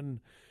has been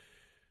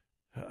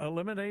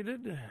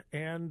eliminated,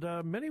 and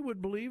many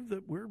would believe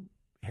that we're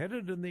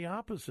headed in the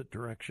opposite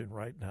direction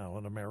right now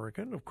in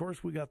America. And of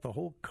course, we got the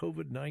whole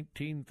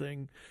COVID-19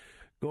 thing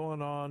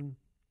going on.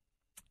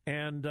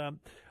 And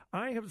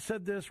I have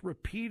said this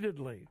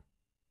repeatedly,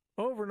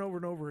 over and over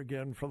and over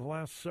again for the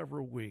last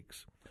several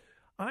weeks.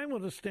 I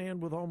want to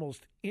stand with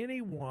almost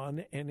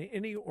anyone and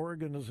any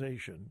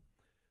organization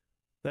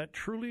that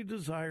truly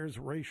desires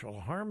racial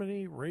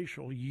harmony,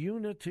 racial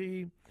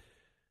unity,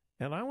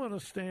 and I want to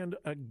stand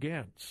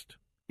against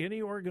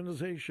any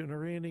organization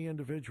or any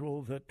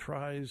individual that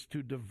tries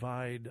to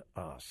divide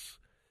us.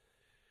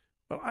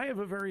 Well, I have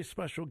a very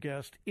special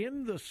guest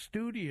in the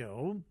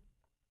studio,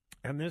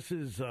 and this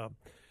is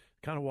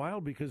kind of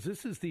wild because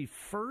this is the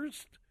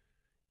first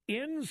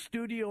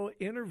in-studio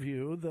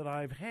interview that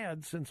I've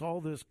had since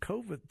all this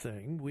COVID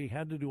thing. We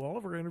had to do all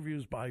of our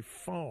interviews by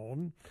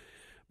phone,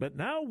 but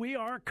now we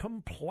are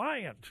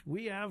compliant.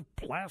 We have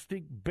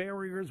plastic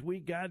barriers. We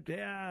got,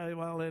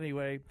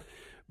 anyway.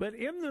 But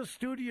in the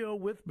studio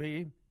with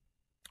me,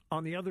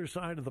 on the other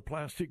side of the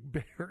plastic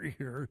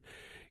barrier,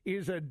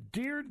 is a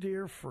dear,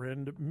 dear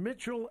friend,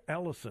 Mitchell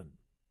Ellison.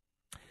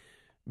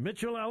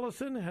 Mitchell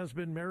Ellison has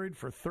been married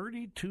for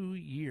 32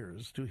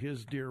 years to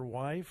his dear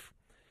wife.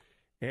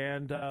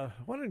 And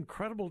what an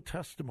incredible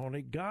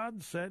testimony.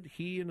 God set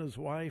he and his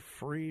wife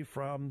free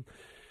from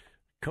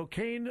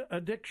cocaine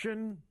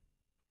addiction.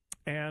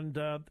 And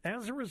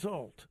as a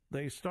result,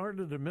 they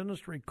started a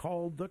ministry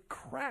called the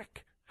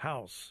Crack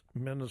House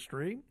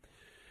Ministry,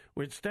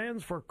 which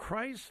stands for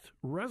Christ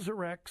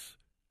Resurrects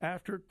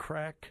After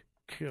Crack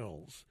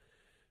Kills.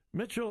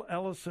 Mitchell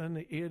Ellison,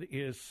 it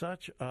is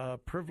such a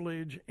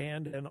privilege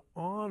and an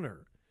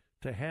honor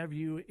to have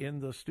you in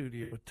the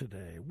studio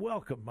today.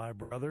 Welcome, my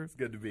brother. It's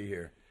good to be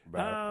here.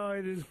 Oh,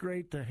 it is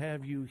great to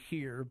have you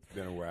here. It's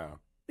been a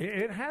while.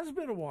 It has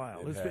been a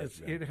while.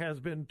 It has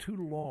been too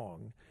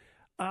long.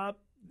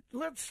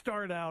 Let's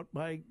start out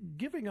by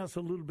giving us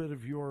a little bit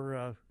of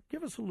your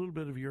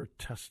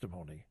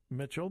testimony,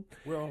 Mitchell.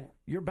 Well,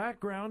 your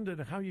background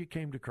and how you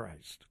came to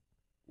Christ.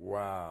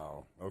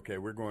 Wow. Okay,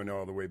 we're going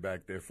all the way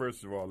back there.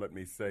 First of all, let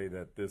me say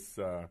that this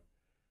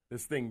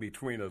thing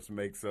between us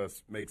makes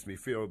me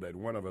feel that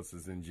one of us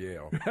is in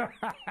jail.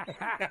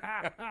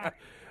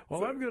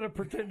 Well, I'm going to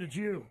pretend it's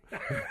you.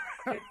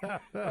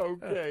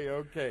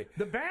 Okay.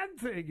 The bad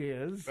thing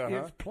is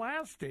it's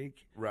plastic,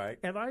 right?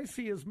 And I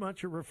see as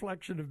much a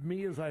reflection of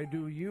me as I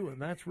do you,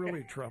 and that's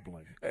really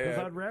troubling because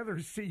I'd rather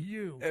see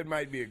you. It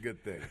might be a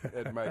good thing.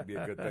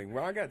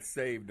 Well, I got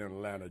saved in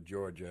Atlanta,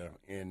 Georgia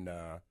in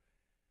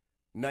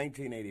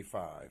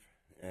 1985,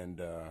 and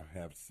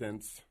have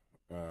since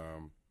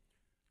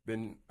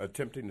been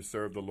attempting to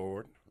serve the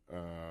Lord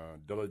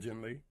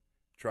diligently,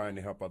 trying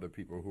to help other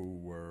people who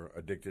were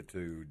addicted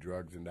to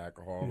drugs and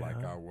alcohol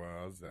like I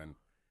was, and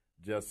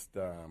just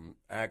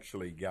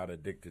actually got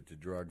addicted to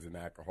drugs and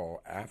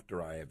alcohol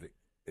after I have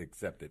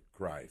accepted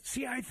Christ.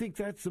 See, I think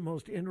that's the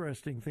most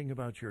interesting thing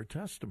about your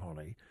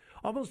testimony.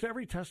 Almost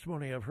every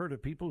testimony I've heard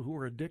of people who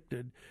were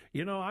addicted,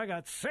 I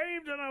got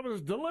saved and I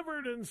was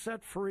delivered and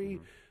set free.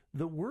 Mm-hmm.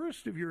 The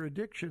worst of your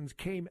addictions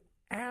came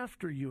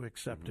after you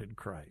accepted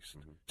Christ.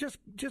 Mm-hmm.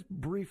 Just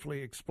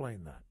briefly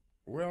explain that.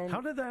 Well,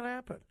 how did that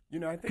happen?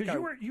 I think because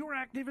you were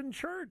active in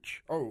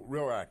church. Oh,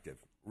 real active,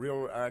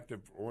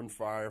 on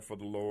fire for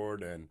the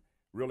Lord, and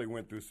really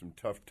went through some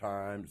tough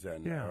times,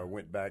 and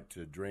went back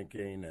to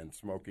drinking and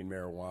smoking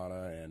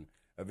marijuana, and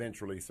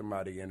eventually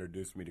somebody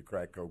introduced me to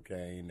crack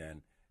cocaine,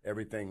 and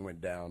everything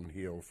went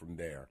downhill from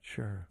there.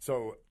 Sure.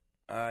 So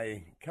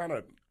I kind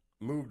of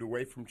moved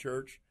away from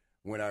church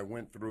when I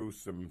went through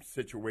some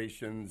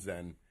situations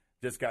and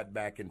just got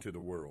back into the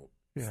world.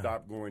 Yeah.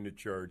 Stopped going to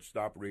church,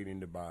 stopped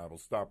reading the Bible,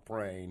 stopped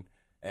praying,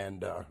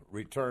 and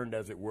returned,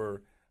 as it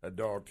were, a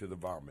dog to the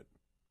vomit.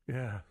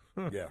 Yeah.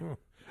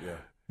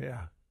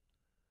 Yeah.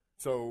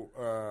 So,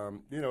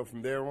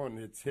 from there on,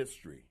 it's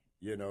history.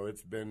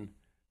 It's been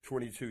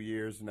 22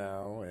 years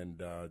now,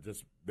 and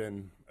just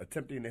been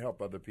attempting to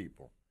help other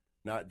people,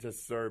 not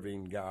just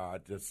serving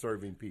God, just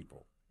serving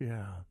people.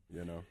 Yeah.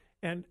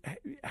 And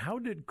how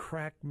did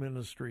Crack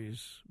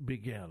Ministries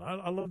begin?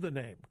 I love the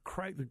name.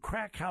 The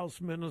Crack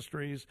House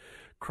Ministries,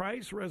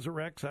 Christ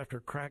Resurrects After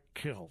Crack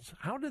Kills.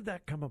 How did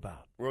that come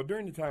about? Well,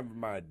 during the time of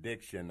my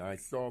addiction, I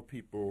saw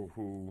people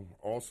who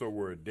also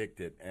were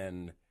addicted,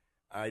 and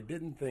I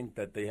didn't think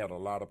that they had a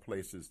lot of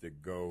places to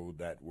go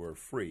that were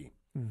free.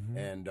 Mm-hmm.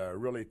 And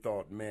really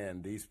thought,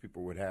 man, these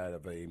people would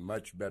have a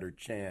much better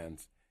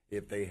chance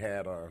if they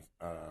had a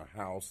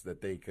house that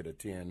they could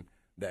attend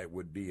that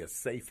would be a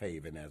safe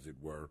haven, as it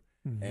were.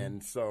 Mm-hmm.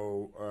 And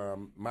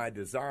so my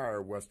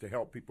desire was to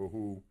help people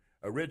who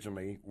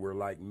originally were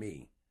like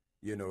me,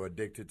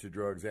 addicted to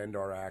drugs and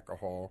or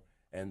alcohol.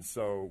 And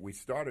so we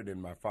started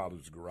in my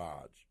father's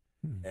garage.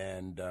 Mm-hmm.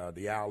 And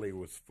the alley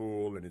was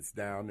full, and it's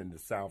down in the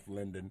South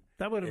Linden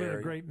That would have been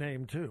a great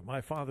name, too.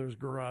 My Father's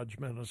Garage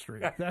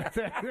Ministry.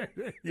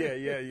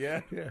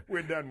 Yeah.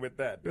 We're done with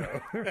that,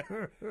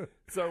 though.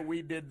 So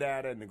we did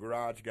that, and the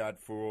garage got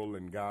full,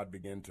 and God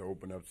began to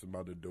open up some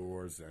other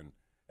doors. And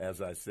as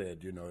I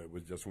said, it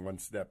was just one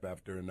step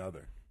after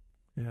another.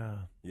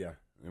 Yeah.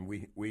 And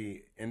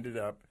we ended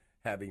up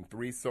having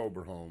 3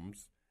 sober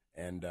homes,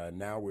 and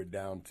now we're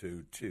down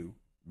to 2.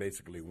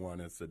 Basically,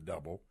 one is a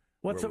double.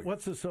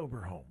 What's a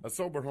sober home? A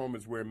sober home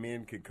is where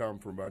men can come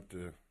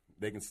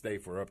they can stay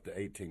for up to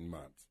 18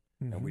 months.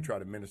 Mm-hmm. And we try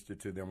to minister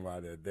to them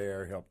while they're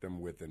there, help them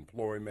with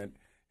employment,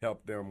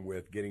 help them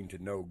with getting to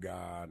know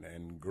God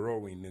and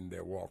growing in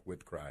their walk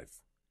with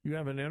Christ. You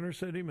have an inner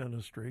city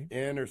ministry.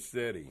 Inner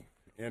city.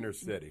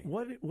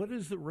 What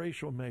is the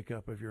racial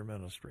makeup of your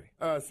ministry?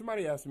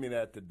 Somebody asked me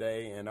that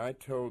today, and I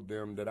told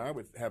them that I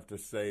would have to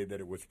say that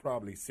it was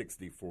probably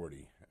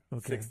 60-40.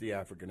 Okay. 60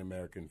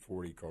 African-American,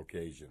 40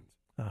 Caucasians.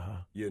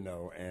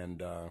 And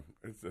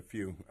there's a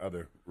few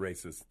other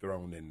races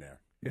thrown in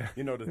there. Yeah.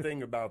 You know, the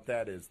thing about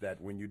that is that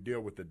when you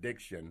deal with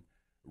addiction,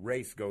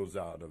 race goes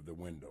out of the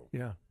window.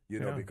 Yeah. You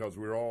know, because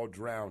we're all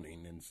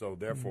drowning, and so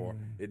therefore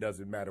it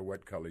doesn't matter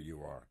what color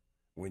you are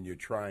when you're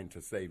trying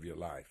to save your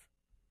life.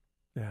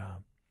 Yeah.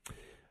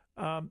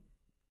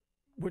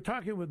 We're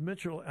talking with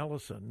Mitchell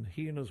Ellison.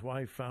 He and his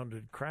wife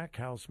founded Crack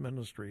House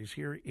Ministries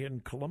here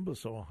in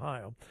Columbus,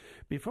 Ohio.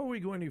 Before we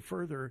go any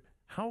further,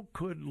 how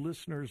could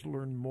listeners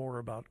learn more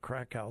about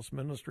Crack House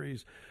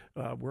Ministries?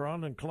 We're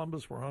on in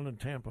Columbus, we're on in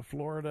Tampa,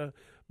 Florida,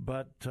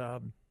 but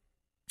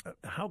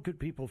how could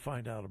people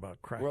find out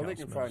about Crack House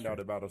Ministries? Well, they can find out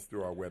about us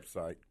through our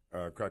website,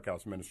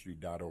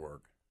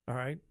 crackhouseministry.org. All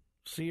right,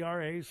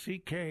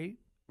 C-R-A-C-K,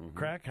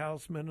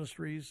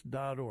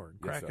 crackhouseministries.org,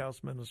 Yes,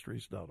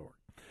 crackhouseministries.org.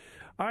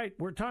 All right,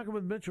 we're talking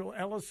with Mitchell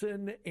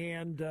Ellison,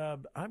 and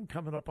I'm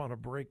coming up on a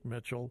break,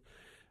 Mitchell.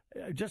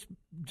 Just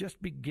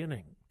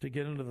beginning to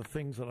get into the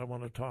things that I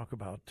want to talk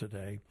about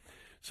today.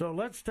 So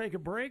let's take a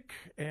break,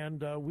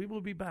 and we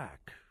will be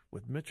back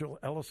with Mitchell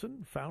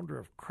Ellison, founder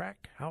of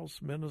Crack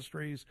House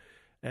Ministries,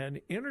 an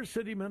inner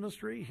city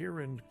ministry here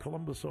in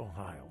Columbus,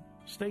 Ohio.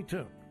 Stay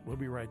tuned. We'll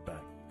be right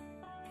back.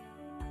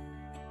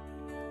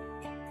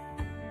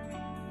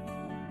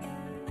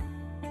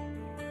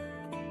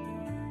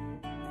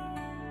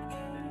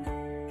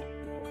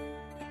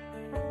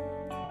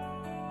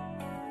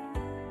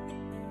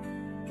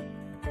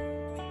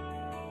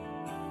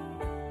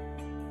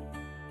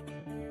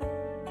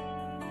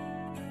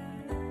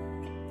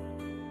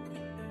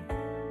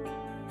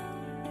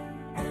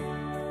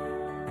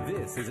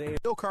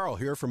 Bill Carl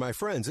here for my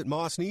friends at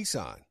Moss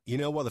Nissan. You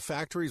know, while the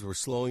factories were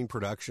slowing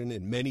production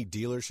and many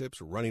dealerships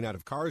were running out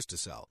of cars to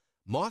sell,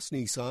 Moss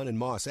Nissan and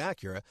Moss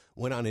Acura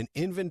went on an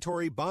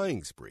inventory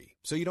buying spree,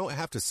 so you don't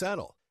have to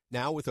settle.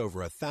 Now, with over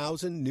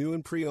 1,000 new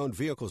and pre-owned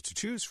vehicles to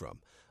choose from,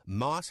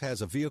 Moss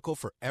has a vehicle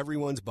for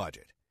everyone's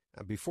budget.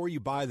 Now, before you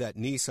buy that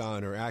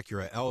Nissan or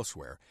Acura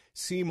elsewhere,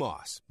 see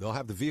Moss. They'll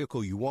have the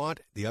vehicle you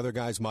want, the other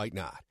guys might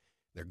not.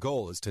 Their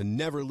goal is to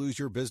never lose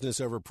your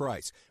business over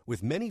price,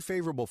 with many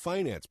favorable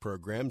finance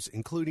programs,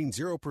 including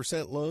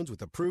 0% loans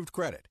with approved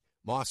credit.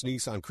 Moss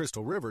Nissan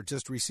Crystal River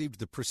just received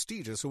the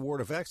prestigious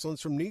Award of Excellence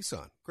from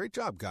Nissan. Great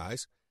job,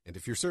 guys. And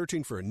if you're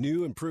searching for a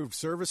new, improved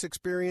service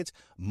experience,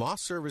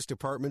 Moss Service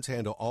Departments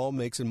handle all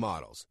makes and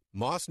models.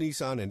 Moss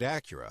Nissan and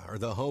Acura are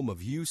the home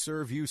of You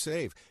Serve, You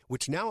Save,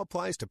 which now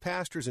applies to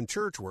pastors and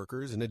church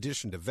workers in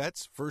addition to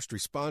vets, first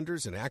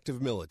responders, and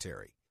active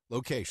military.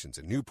 Locations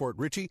in Newport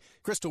Richey,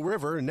 Crystal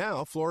River, and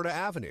now Florida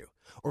Avenue.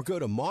 Or go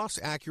to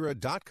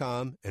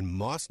mossacura.com and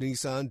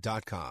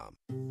mossnissan.com.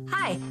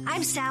 Hi,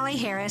 I'm Sally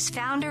Harris,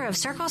 founder of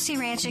Circle C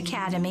Ranch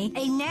Academy,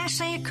 a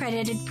nationally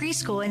accredited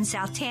preschool in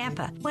South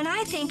Tampa. When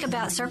I think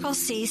about Circle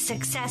C's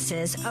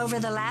successes over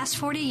the last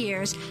 40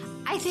 years,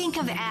 I think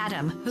of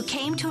Adam, who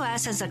came to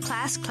us as a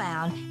class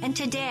clown and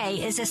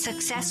today is a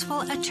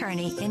successful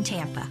attorney in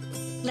Tampa.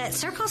 Let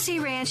Circle C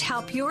Ranch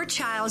help your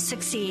child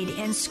succeed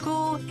in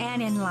school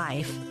and in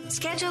life.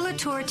 Schedule a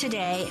tour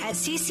today at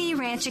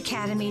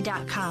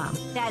ccranchacademy.com.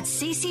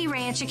 That's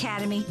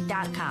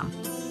ccranchacademy.com.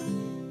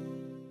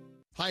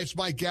 Hi, it's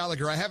Mike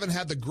Gallagher. I haven't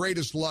had the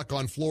greatest luck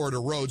on Florida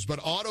roads, but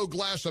Auto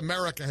Glass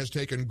America has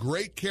taken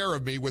great care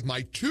of me with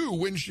my 2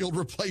 windshield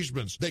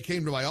replacements. They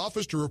came to my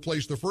office to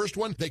replace the first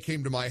one. They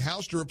came to my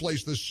house to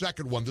replace the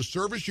second one. The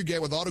service you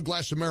get with Auto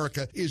Glass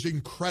America is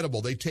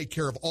incredible. They take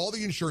care of all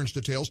the insurance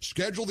details,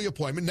 schedule the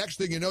appointment. Next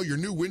thing you know, your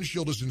new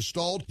windshield is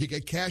installed. You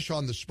get cash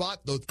on the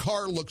spot. The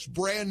car looks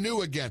brand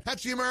new again.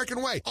 That's the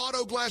American way.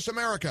 Auto Glass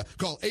America.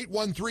 Call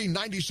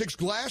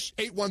 813-96-GLASS,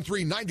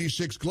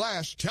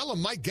 813-96-GLASS. Tell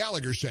them Mike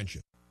Gallagher sent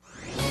you.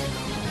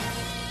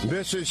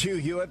 This is Hugh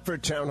Hewitt for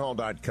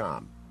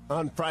townhall.com.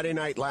 On Friday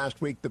night last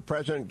week, the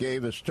president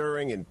gave a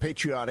stirring and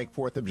patriotic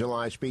 4th of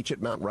July speech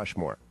at Mount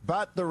Rushmore.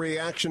 But the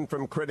reaction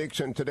from critics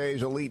in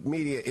today's elite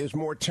media is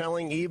more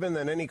telling even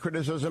than any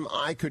criticism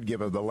I could give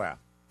of the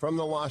left. From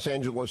the Los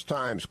Angeles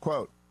Times,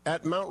 quote,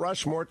 "At Mount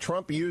Rushmore,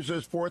 Trump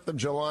uses 4th of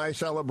July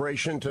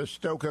celebration to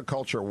stoke a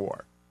culture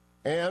war."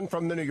 And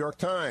from the New York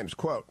Times,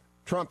 quote,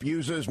 "Trump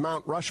uses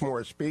Mount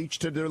Rushmore speech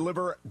to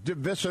deliver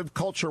divisive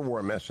culture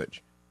war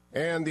message."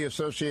 And the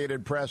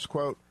Associated Press,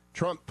 quote,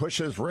 "Trump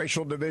pushes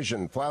racial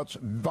division, flouts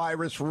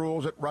virus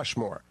rules at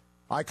Rushmore."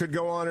 I could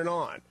go on and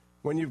on.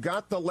 When you've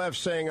got the left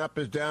saying up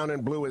is down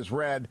and blue is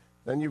red,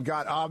 then you've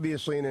got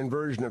obviously an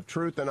inversion of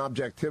truth and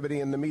objectivity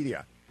in the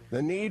media.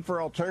 The need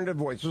for alternative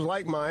voices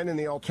like mine and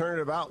the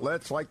alternative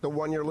outlets like the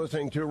one you're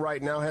listening to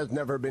right now has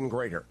never been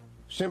greater.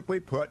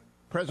 Simply put,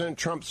 President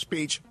Trump's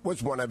speech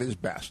was one of his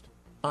best.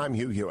 I'm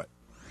Hugh Hewitt.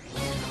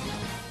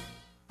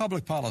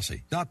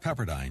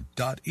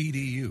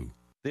 Publicpolicy.pepperdine.edu.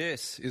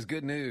 This is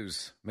good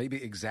news,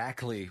 maybe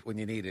exactly when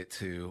you need it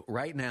to.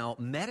 Right now,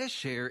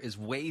 Medi-Share is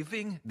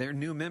waiving their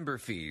new member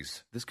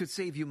fees. This could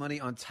save you money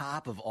on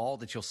top of all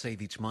that you'll save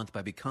each month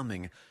by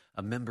becoming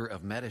a member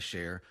of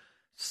Medi-Share.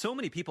 So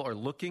many people are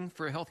looking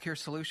for a healthcare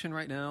solution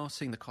right now,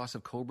 seeing the cost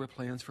of COBRA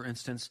plans, for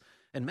instance.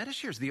 And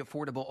Medi-Share is the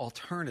affordable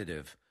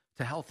alternative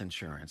to health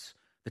insurance.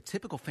 The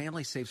typical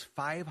family saves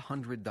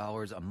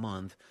 $500 a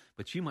month,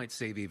 but you might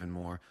save even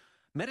more.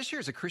 Medishare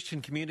is a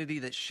Christian community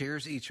that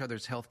shares each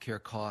other's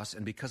healthcare costs,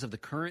 and because of the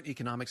current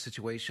economic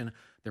situation,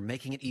 they're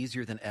making it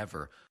easier than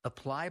ever.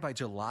 Apply by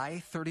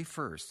July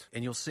 31st,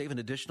 and you'll save an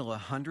additional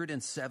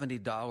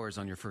 $170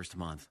 on your first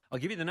month. I'll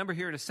give you the number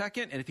here in a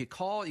second, and if you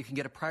call, you can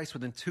get a price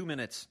within 2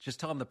 minutes. Just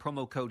tell them the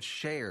promo code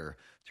SHARE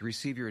to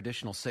receive your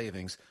additional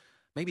savings.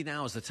 Maybe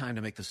now is the time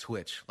to make the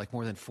switch, like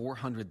more than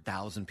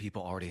 400,000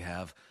 people already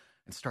have,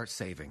 and start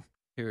saving.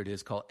 Here it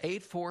is. Call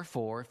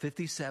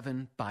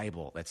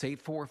 844-57-BIBLE. That's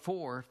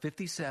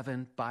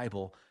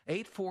 844-57-BIBLE.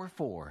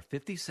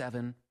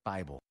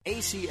 844-57-BIBLE.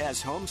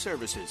 ACS Home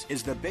Services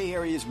is the Bay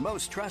Area's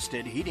most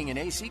trusted heating and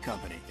AC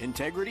company.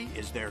 Integrity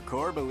is their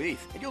core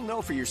belief, and you'll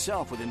know for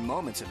yourself within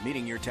moments of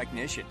meeting your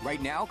technician.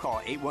 Right now, call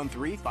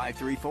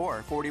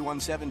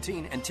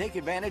 813-534-4117 and take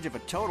advantage of a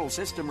total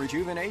system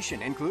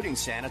rejuvenation, including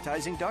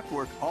sanitizing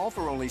ductwork, all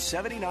for only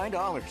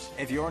 $79.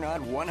 If you're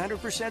not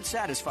 100%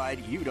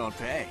 satisfied, you don't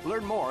pay.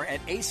 Learn more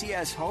at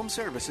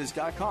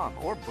acshomeservices.com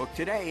or book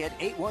today at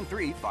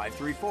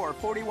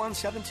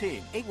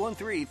 813-534-4117.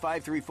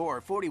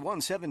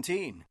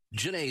 813-534-4117.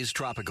 Janae's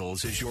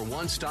Tropicals is your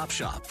one-stop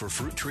shop for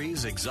fruit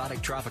trees,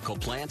 exotic tropical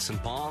plants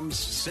and palms,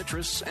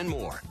 citrus, and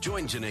more.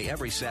 Join Janae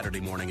every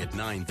Saturday morning at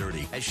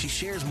 9:30 as she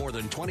shares more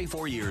than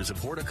 24 years of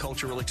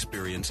horticultural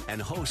experience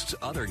and hosts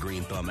other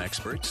Green Thumb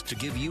experts to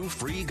give you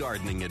free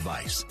gardening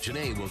advice.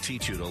 Janae will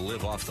teach you to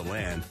live off the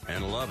land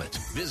and love it.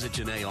 Visit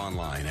Janae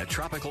online at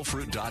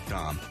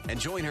tropicalfruit.com and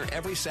join her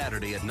every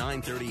Saturday at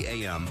 9:30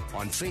 a.m.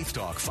 on Faith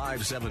Talk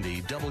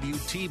 570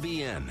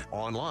 WTBN,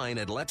 online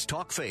at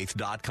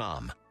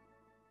letstalkfaith.com.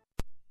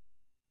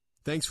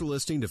 Thanks for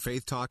listening to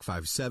Faith Talk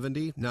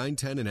 570,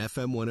 910, and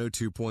FM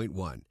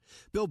 102.1.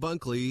 Bill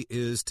Bunkley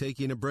is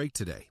taking a break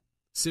today.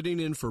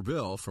 Sitting in for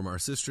Bill from our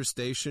sister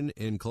station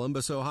in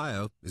Columbus,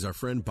 Ohio, is our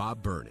friend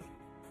Bob Burney.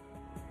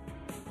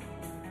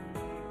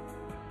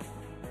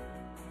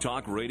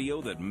 Talk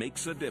radio that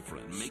makes a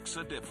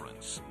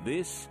difference.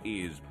 This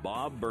is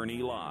Bob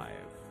Burney Live.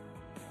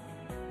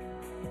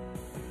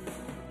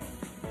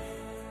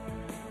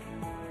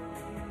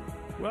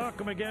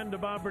 Welcome again to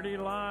Bob Burney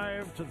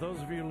Live. To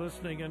those of you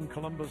listening in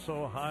Columbus,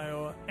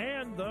 Ohio,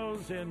 and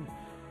those in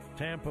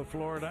Tampa,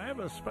 Florida, I have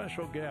a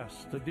special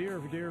guest, a dear,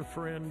 dear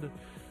friend,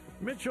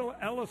 Mitchell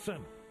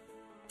Ellison,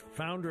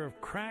 founder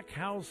of Crack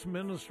House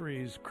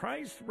Ministries.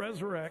 Christ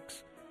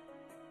Resurrects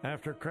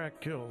After Crack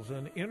Kills,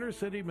 an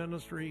inner-city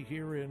ministry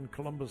here in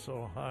Columbus,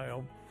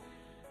 Ohio.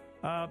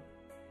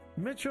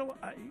 Mitchell,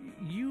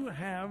 you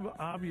have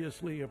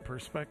obviously a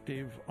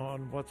perspective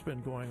on what's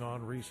been going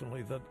on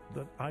recently that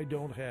I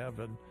don't have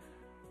and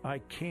I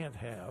can't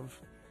have.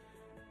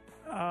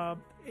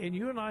 And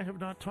you and I have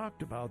not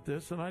talked about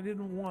this, and I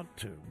didn't want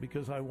to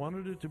because I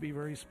wanted it to be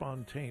very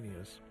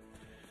spontaneous.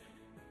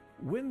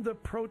 When the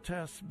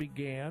protests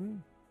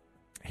began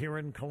here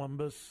in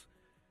Columbus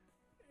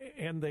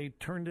and they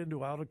turned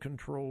into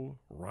out-of-control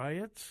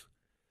riots,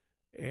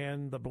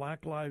 and the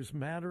Black Lives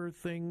Matter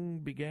thing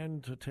began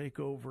to take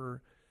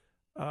over,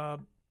 what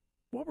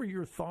were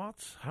your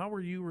thoughts? How were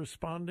you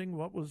responding?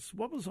 What was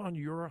on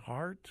your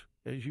heart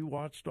as you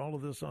watched all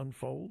of this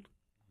unfold?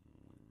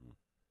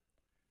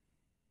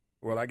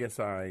 Well, I guess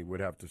I would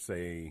have to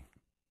say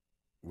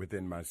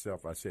within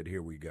myself, I said,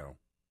 here we go.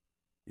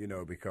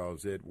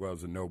 Because it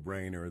was a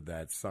no-brainer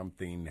that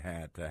something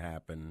had to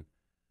happen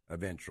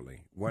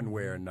eventually, one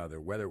way or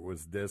another, whether it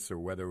was this or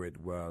whether it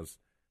was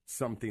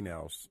something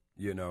else,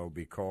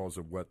 because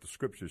of what the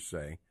scriptures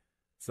say,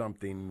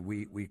 something,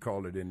 we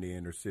call it in the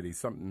inner city,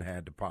 something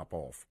had to pop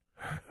off.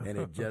 And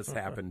it just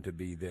happened to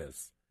be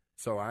this.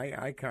 So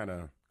I kind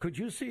of... Could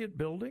you see it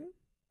building?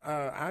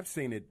 I've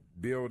seen it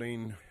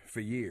building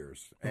for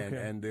years.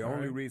 And the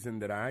only reason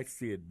that I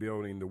see it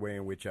building the way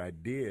in which I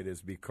did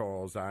is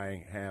because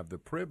I have the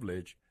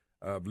privilege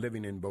of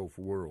living in both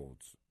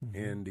worlds,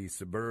 in the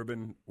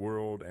suburban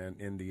world and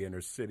in the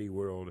inner city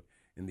world,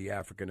 in the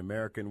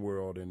African-American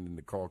world and in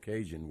the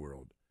Caucasian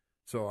world.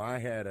 So I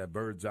had a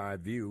bird's eye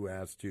view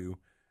as to,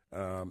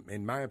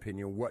 in my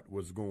opinion, what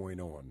was going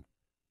on.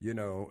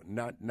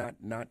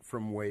 Not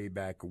from way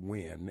back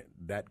when,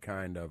 that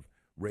kind of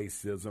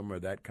racism or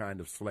that kind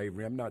of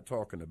slavery. I'm not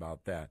talking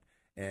about that.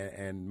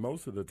 And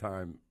most of the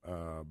time,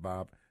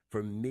 Bob,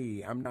 for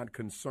me, I'm not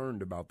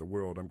concerned about the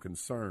world. I'm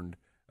concerned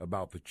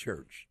about the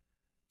church.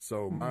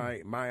 So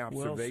my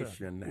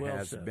observation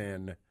has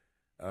been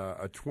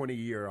a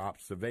 20-year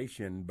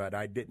observation, but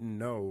I didn't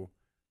know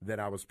that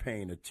I was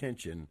paying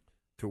attention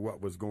to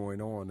what was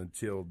going on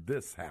until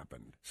this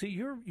happened. See,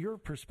 your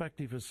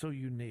perspective is so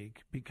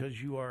unique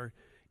because you are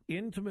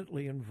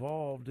intimately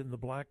involved in the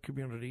black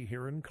community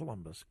here in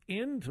Columbus,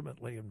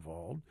 intimately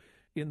involved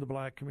in the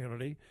black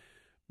community,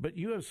 but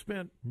you have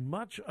spent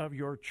much of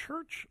your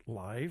church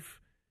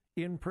life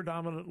in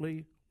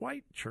predominantly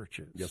white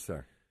churches. Yes,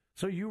 sir.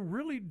 So you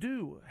really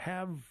do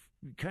have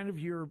kind of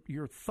your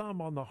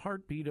thumb on the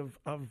heartbeat of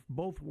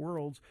both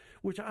worlds,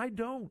 which I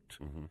don't.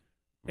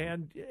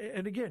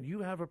 And again,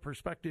 you have a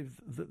perspective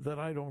that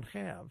I don't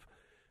have.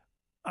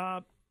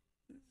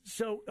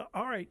 So,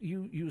 all right,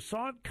 you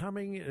saw it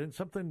coming and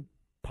something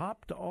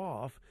popped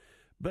off,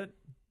 but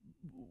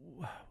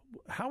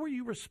how are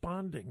you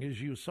responding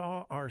as you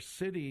saw our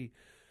city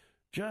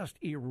just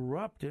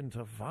erupt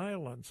into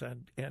violence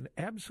and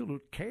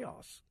absolute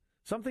chaos?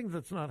 Something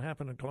that's not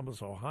happened in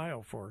Columbus,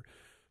 Ohio for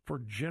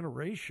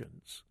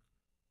generations.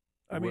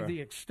 I mean,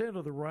 the extent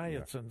of the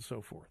riots and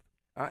so forth.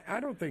 I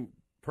don't think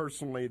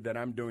personally that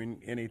I'm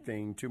doing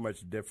anything too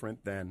much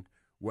different than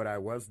what I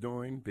was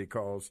doing,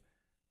 because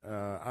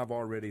I've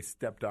already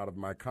stepped out of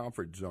my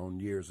comfort zone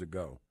years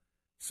ago.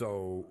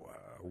 So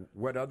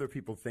what other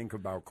people think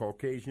about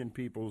Caucasian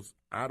peoples,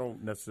 I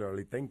don't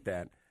necessarily think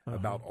that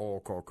about all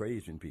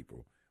Caucasian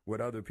people.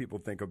 What other people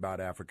think about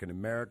African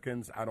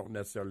Americans, I don't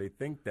necessarily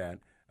think that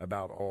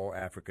about all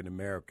African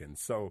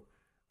Americans. So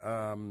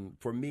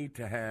for me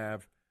to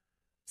have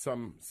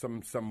some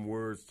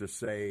words to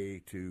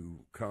say,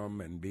 to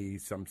come and be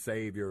some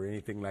savior or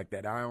anything like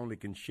that, I only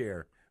can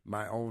share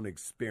my own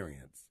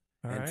experience.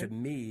 All and right. to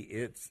me,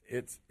 it's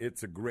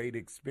a great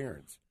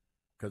experience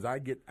because I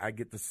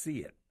get to see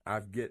it.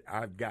 I've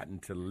gotten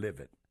to live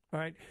it. All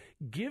right.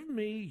 Give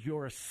me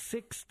your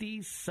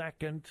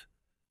 60-second,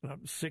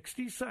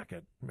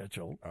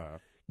 Mitchell.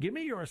 Give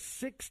me your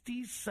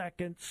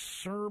 60-second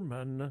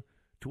sermon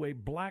to a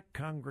black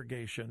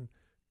congregation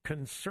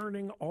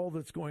concerning all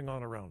that's going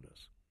on around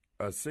us.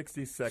 A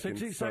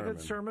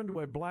 60-second sermon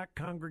to a black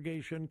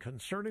congregation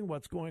concerning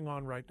what's going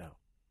on right now.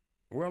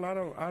 Well,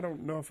 I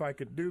don't know if I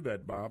could do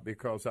that, Bob,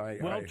 because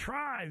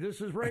try.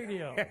 This is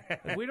radio.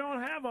 We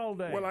don't have all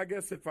day. Well, I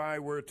guess if I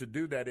were to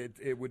do that,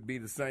 it would be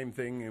the same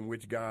thing in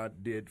which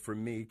God did for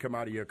me. Come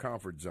out of your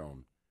comfort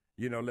zone.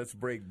 Let's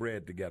break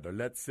bread together.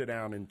 Let's sit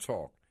down and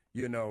talk.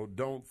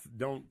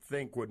 Don't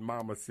think what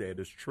Mama said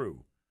is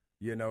true.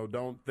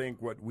 Don't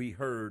think what we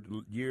heard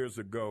years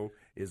ago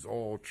is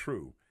all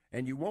true.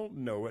 And you won't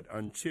know it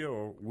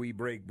until we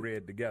break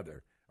bread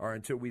together, or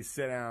until we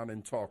sit down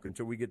and talk,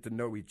 until we get to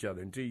know each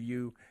other, until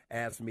you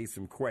ask me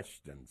some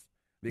questions.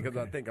 Because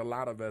I think a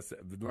lot of us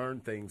have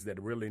learned things that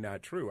are really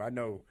not true. I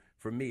know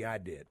for me, I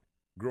did.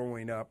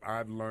 Growing up,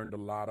 I've learned a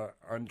lot of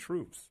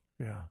untruths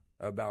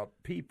about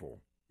people,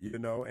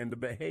 and the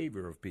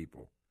behavior of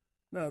people.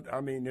 No,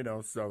 I mean,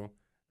 so...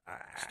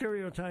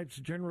 Stereotypes,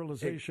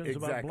 generalizations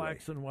about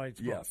blacks and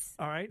whites. Yes.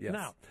 All right. Yes.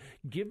 Now,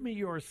 give me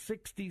your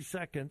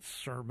 60-second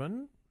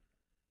sermon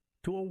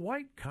to a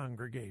white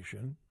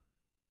congregation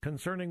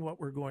concerning what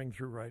we're going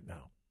through right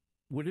now.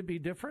 Would it be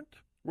different?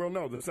 Well,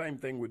 no, the same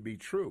thing would be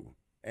true.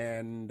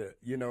 And,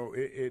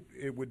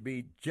 it would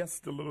be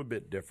just a little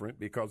bit different,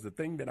 because the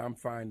thing that I'm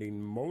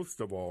finding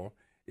most of all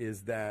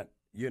is that,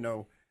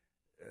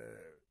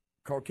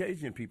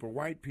 Caucasian people,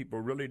 white people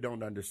really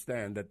don't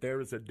understand that there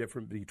is a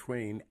difference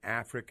between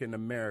African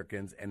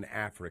Americans and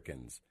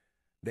Africans.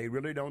 They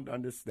really don't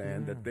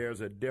understand that there's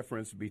a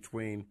difference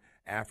between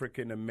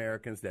African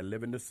Americans that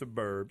live in the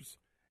suburbs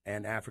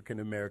and African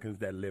Americans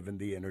that live in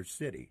the inner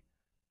city.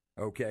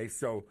 Okay,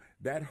 so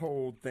that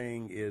whole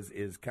thing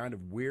is kind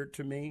of weird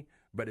to me,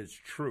 but it's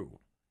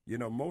true.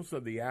 Most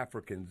of the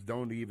Africans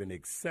don't even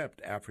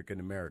accept African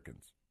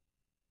Americans.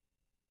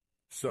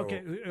 So,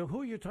 okay,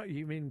 who are you talking?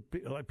 You mean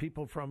like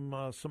people from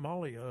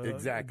Somalia?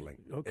 Exactly.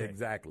 Okay.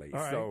 Exactly. All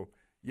right. So,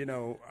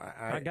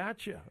 I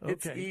got you. Okay.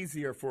 It's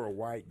easier for a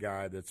white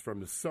guy that's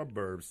from the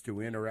suburbs to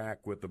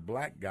interact with a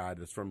black guy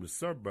that's from the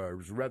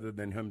suburbs rather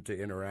than him to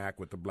interact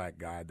with the black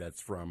guy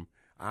that's from,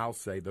 I'll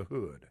say, the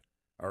hood,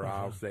 or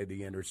I'll say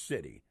the inner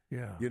city.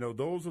 Yeah.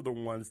 Those are the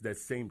ones that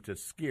seem to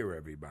scare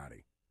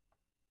everybody.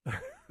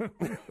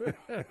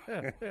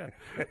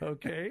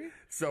 Okay.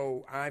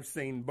 So I've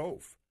seen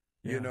both.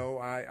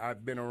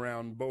 I've been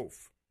around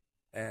both.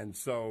 And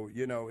so,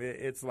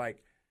 it's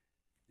like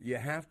you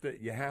have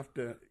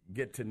to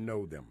get to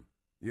know them.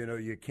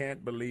 You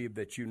can't believe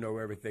that you know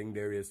everything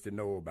there is to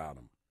know about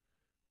them.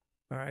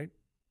 All right.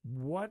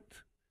 What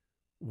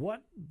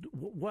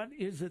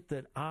is it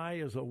that I,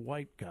 as a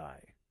white guy,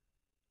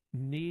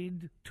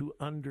 need to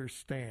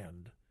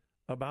understand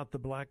about the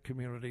black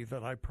community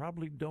that I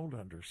probably don't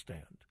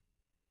understand?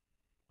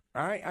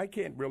 I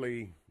can't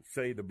really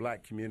say the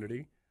black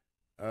community.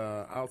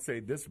 I'll say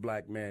this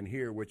black man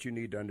here, what you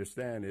need to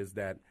understand is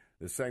that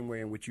the same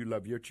way in which you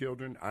love your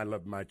children, I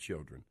love my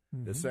children.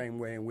 Mm-hmm. The same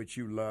way in which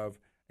you love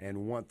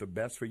and want the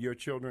best for your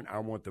children, I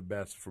want the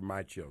best for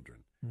my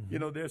children.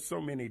 Mm-hmm. There's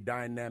so many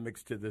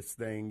dynamics to this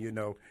thing.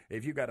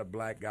 If you got a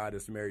black guy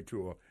that's married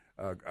to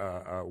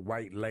a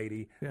white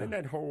lady, then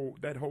that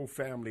whole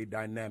family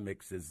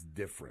dynamics is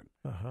different.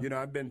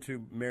 I've been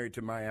married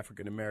to my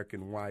African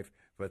American wife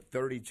for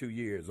 32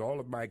 years. All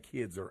of my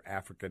kids are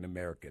African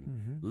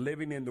American,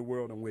 living in the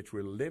world in which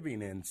we're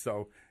living in.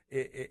 So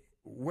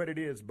what it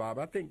is, Bob,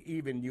 I think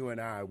even you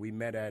and I, we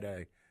met at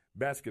a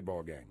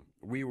basketball game.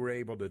 We were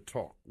able to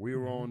talk. We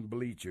were on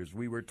bleachers.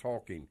 We were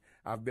talking.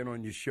 I've been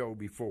on your show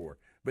before,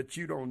 but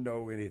you don't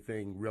know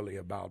anything really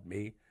about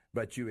me,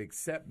 but you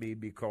accept me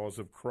because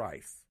of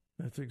Christ.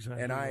 That's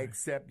exactly and right. I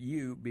accept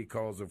you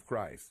because of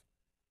Christ.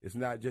 It's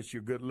not just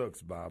your good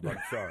looks, Bob. I'm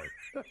sorry.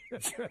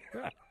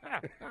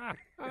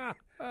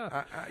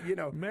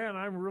 Man,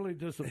 I'm really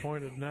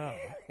disappointed now.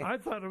 I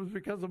thought it was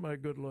because of my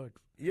good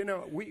looks.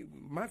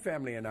 My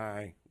family and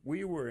I,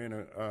 we were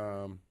in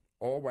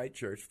all-white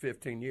church,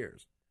 15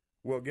 years.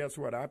 Well, guess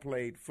what? I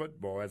played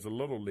football as a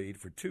little league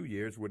for 2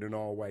 years with an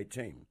all-white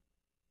team.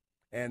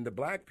 And the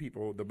black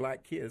people, the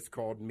black kids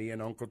called me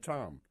an Uncle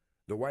Tom.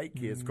 The white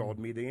kids called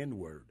me the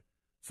N-word.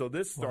 So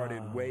this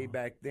started way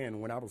back then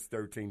when I was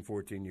 13,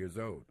 14 years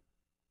old.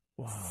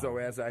 Wow. So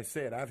as I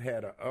said, I've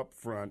had an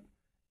upfront,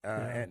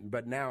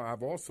 but now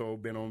I've also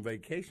been on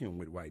vacation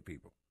with white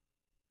people.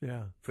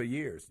 Yeah. For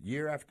years,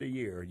 year after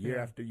year,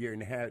 after year,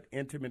 and had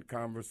intimate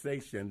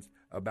conversations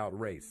about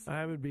race.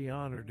 I would be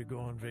honored to go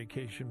on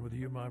vacation with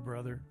you, my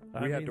brother.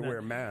 We have to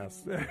wear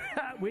masks.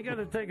 We got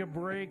to take a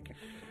break.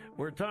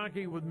 We're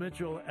talking with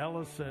Mitchell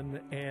Ellison,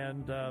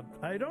 and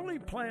I'd only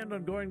planned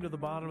on going to the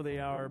bottom of the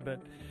hour,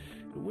 but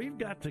we've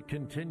got to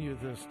continue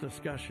this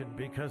discussion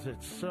because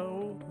it's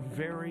so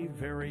very,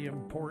 very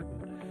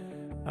important.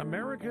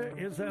 America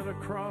is at a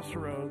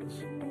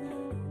crossroads,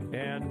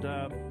 and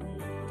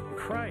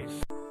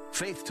Christ.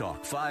 Faith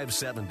Talk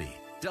 570,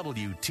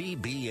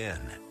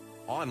 WTBN.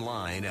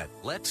 Online at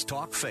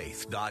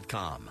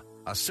letstalkfaith.com,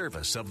 a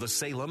service of the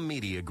Salem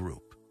Media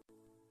Group.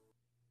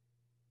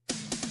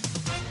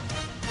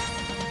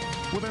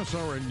 With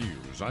SRN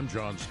News, I'm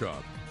John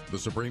Scott. The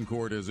Supreme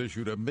Court has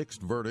issued a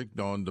mixed verdict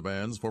on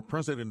demands for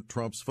President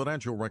Trump's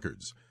financial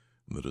records.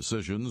 The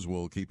decisions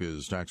will keep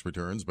his tax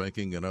returns,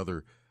 banking, and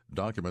other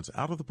documents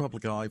out of the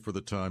public eye for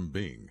the time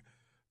being.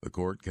 The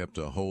court kept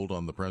a hold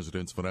on the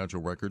president's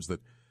financial records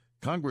that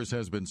Congress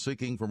has been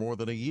seeking for more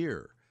than a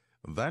year.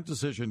 That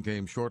decision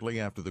came shortly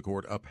after the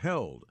court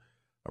upheld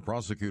a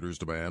prosecutor's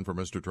demand for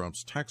Mr.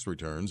 Trump's tax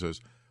returns as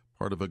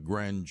part of a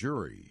grand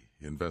jury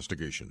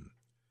investigation.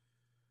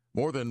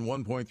 More than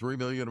 1.3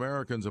 million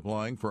Americans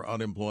applying for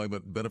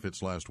unemployment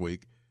benefits last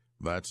week.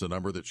 That's a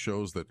number that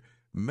shows that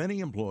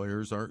many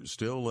employers are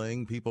still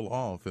laying people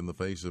off in the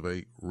face of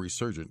a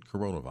resurgent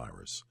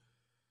coronavirus.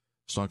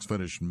 Stocks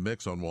finished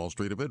mixed on Wall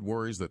Street amid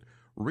worries that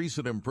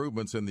recent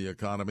improvements in the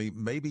economy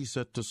may be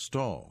set to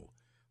stall.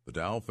 The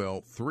Dow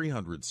fell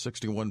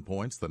 361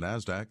 points. The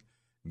Nasdaq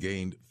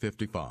gained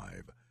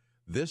 55.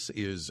 This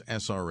is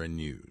SRN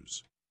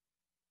News.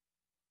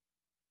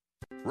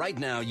 Right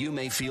now, you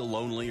may feel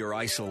lonely or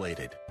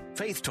isolated.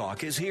 Faith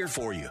Talk is here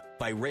for you.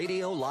 By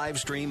radio, live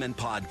stream, and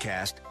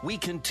podcast, we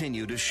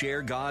continue to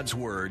share God's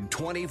Word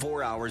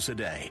 24 hours a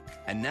day.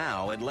 And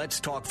now at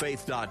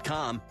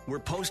letstalkfaith.com, we're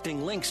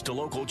posting links to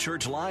local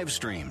church live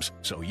streams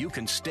so you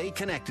can stay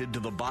connected to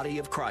the body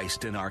of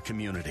Christ in our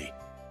community.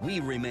 We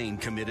remain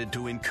committed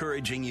to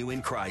encouraging you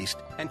in Christ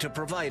and to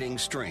providing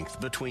strength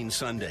between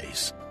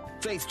Sundays.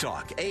 Faith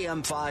Talk,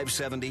 AM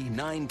 570,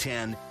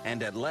 910,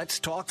 and at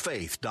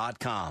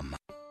letstalkfaith.com.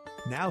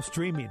 Now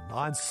streaming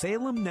on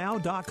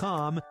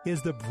SalemNow.com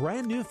is the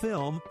brand new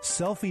film,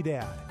 Selfie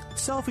Dad.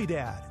 Selfie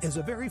Dad is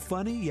a very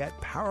funny yet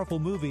powerful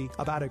movie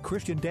about a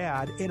Christian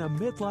dad in a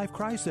midlife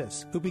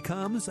crisis who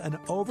becomes an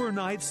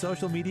overnight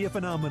social media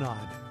phenomenon,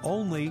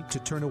 only to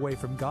turn away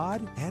from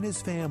God and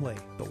his family.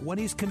 But when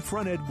he's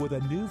confronted with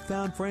a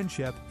newfound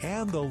friendship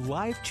and the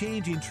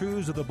life-changing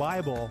truths of the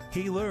Bible,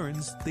 he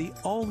learns the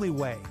only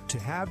way to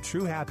have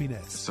true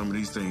happiness. Some of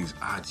these things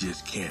I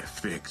just can't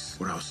fix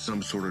without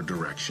some sort of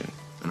direction.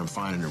 And I'm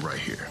finding it right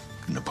here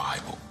in the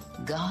Bible.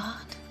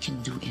 God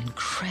can do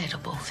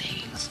incredible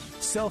things.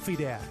 Selfie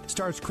Dad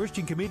stars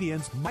Christian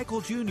comedians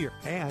Michael Jr.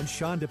 and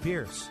Shonda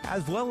Pierce,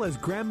 as well as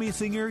Grammy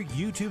singer,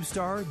 YouTube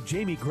star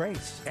Jamie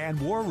Grace, and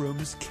War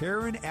Room's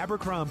Karen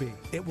Abercrombie.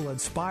 It will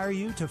inspire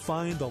you to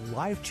find the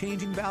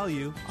life-changing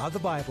value of the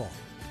Bible.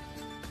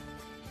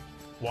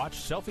 Watch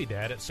Selfie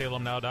Dad at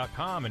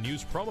SalemNow.com and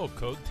use promo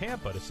code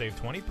TAMPA to save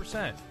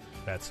 20%.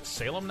 That's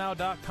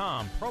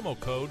SalemNow.com, promo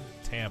code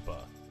TAMPA.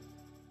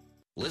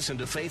 Listen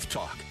to Faith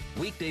Talk,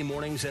 weekday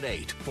mornings at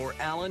 8 for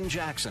Alan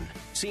Jackson,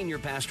 senior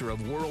pastor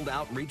of World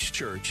Outreach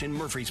Church in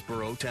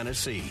Murfreesboro,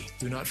 Tennessee.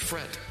 Do not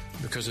fret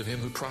because of him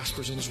who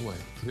prospers in his way,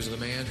 because of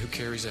the man who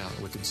carries out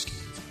wicked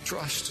schemes.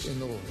 Trust in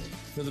the Lord.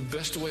 You know, the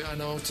best way I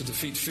know to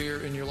defeat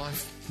fear in your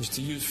life is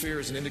to use fear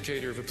as an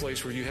indicator of a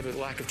place where you have a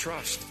lack of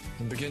trust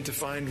and begin to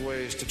find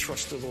ways to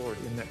trust the Lord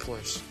in that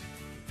place.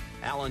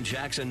 Alan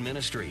Jackson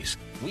Ministries,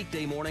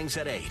 weekday mornings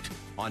at 8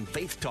 on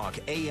Faith Talk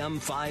AM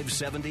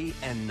 570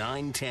 and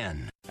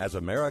 910. As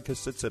America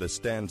sits at a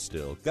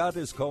standstill, God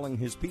is calling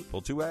his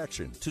people to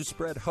action, to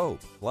spread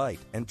hope, light,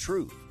 and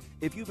truth.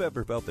 If you've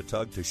ever felt the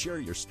tug to share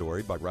your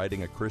story by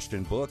writing a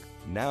Christian book,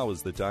 now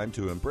is the time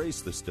to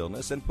embrace the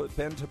stillness and put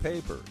pen to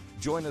paper.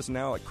 Join us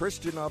now at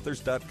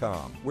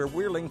ChristianAuthors.com, where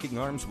we're linking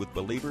arms with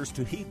believers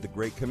to heed the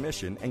Great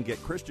Commission and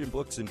get Christian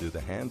books into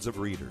the hands of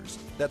readers.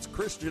 That's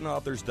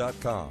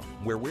ChristianAuthors.com,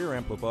 where we're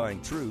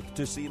amplifying truth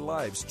to see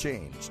lives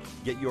changed.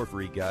 Get your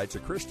free guide to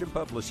Christian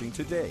publishing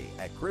today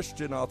at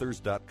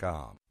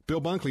ChristianAuthors.com. Bill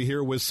Bunkley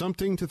here with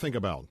something to think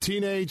about.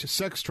 Teenage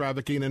sex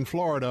trafficking in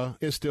Florida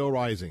is still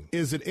rising.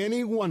 Is it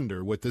any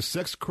wonder with the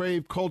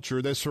sex-craved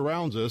culture that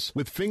surrounds us,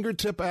 with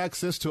fingertip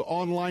access to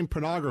online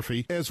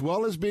pornography, as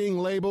well as being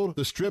labeled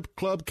the strip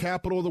club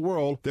capital of the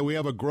world, that we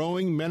have a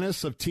growing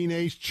menace of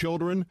teenage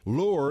children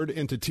lured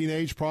into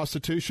teenage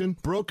prostitution?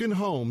 Broken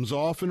homes,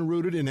 often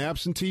rooted in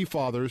absentee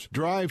fathers,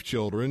 drive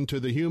children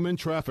to the human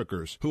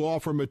traffickers who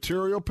offer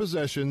material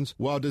possessions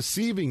while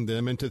deceiving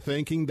them into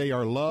thinking they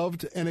are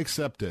loved and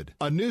accepted.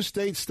 A new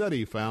state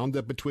study found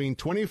that between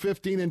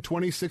 2015 and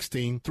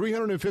 2016,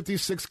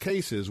 356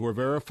 cases were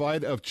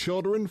verified of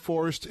children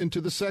forced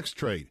into the sex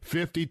trade,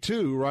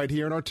 52 right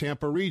here in our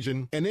Tampa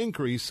region, an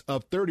increase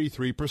of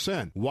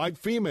 33%. White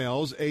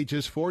females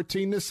ages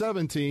 14 to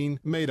 17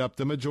 made up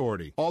the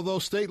majority. Although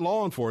state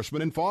law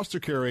enforcement and foster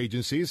care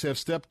agencies have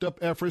stepped up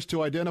efforts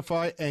to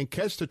identify and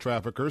catch the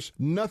traffickers,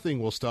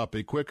 nothing will stop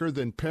it quicker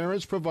than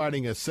parents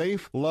providing a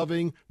safe,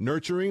 loving,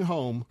 nurturing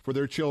home for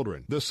their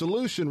children. The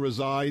solution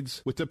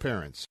resides with the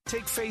parents.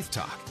 Take Faith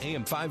Talk,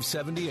 AM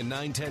 570 and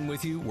 910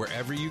 with you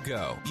wherever you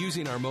go.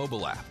 Using our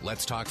mobile app,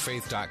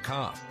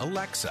 letstalkfaith.com,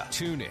 Alexa,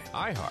 TuneIn,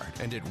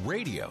 iHeart, and at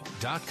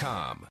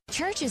radio.com.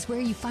 Church is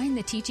where you find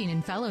the teaching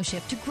and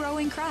fellowship to grow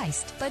in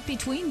Christ. But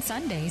between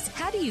Sundays,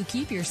 how do you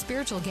keep your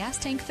spiritual gas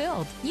tank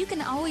filled? You can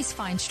always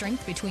find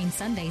strength between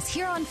Sundays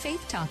here on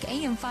Faith Talk,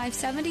 AM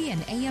 570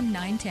 and AM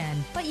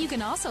 910. But you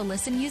can also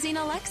listen using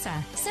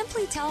Alexa.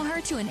 Simply tell her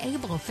to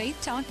enable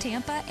Faith Talk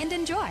Tampa and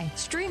enjoy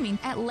streaming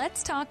at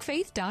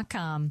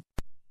letstalkfaith.com.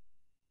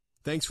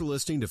 Thanks for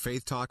listening to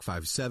Faith Talk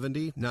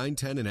 570,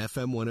 910, and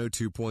FM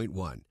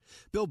 102.1.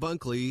 Bill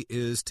Bunkley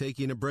is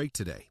taking a break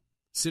today.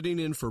 Sitting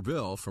in for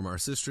Bill from our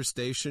sister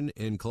station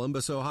in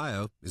Columbus,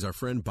 Ohio, is our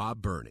friend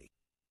Bob Burney.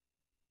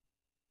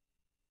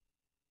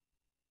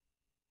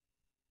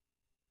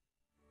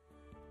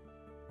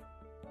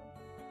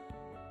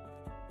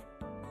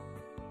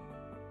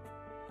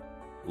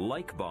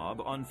 Like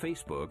Bob on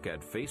Facebook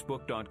at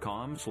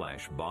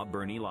facebook.com/Bob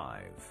Burney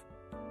Live.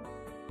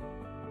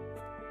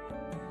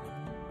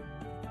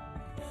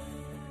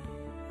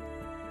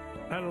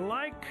 I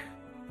like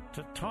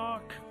to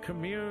talk,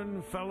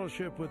 commune,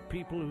 fellowship with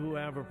people who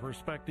have a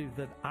perspective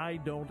that I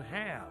don't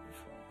have.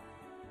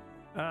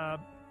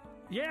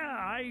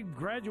 I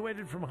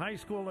graduated from high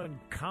school in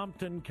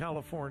Compton,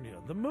 California.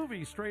 The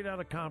movie Straight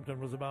Outta Compton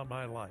was about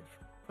my life.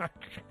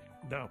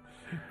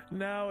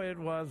 No, it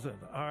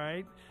wasn't, all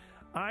right?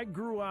 I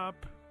grew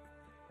up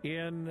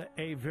in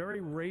a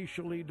very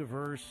racially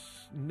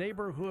diverse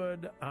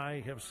neighborhood.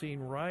 I have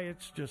seen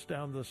riots just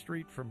down the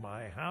street from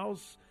my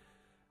house.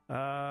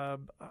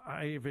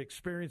 I've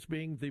experienced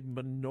being the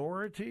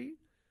minority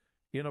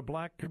in a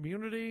black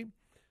community,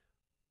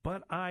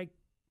 but I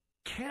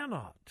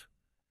cannot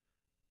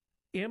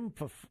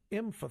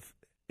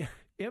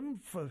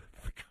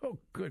oh,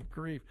 good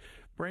grief,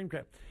 brain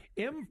cramp.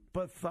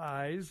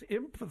 Empathize,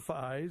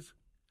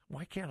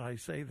 why can't I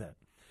say that?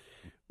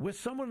 With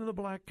someone in the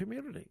black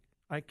community.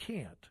 I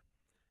can't.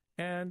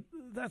 And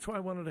that's why I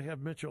wanted to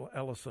have Mitchell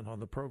Ellison on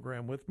the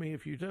program with me.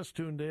 If you just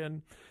tuned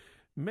in,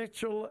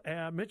 Mitchell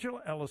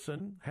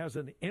Ellison has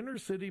an inner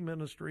city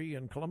ministry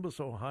in Columbus,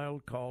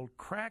 Ohio called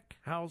Crack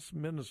House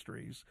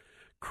Ministries.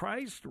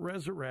 Christ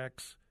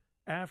resurrects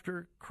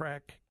after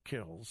crack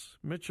kills.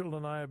 Mitchell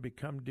and I have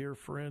become dear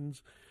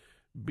friends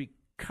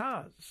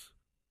because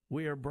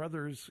we are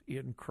brothers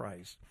in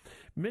Christ.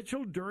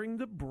 Mitchell, during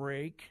the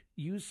break,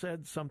 you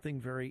said something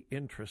very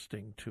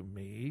interesting to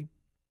me.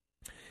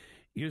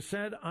 You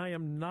said, I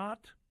am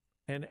not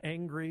an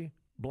angry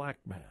black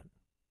man.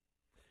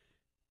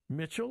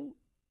 Mitchell,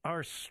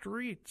 our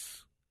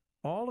streets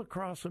all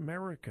across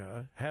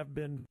America have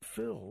been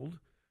filled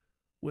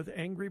with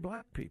angry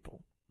black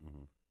people.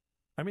 Mm-hmm.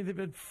 I mean, they've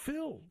been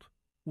filled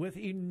with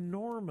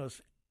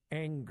enormous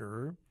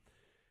anger.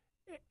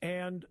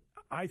 And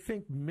I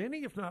think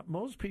many, if not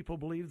most people,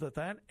 believe that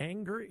that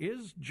anger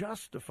is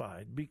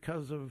justified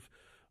because of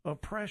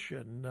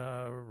oppression,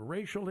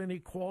 racial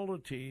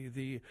inequality,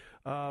 the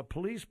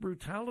police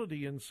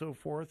brutality, and so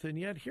forth. And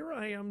yet here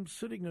I am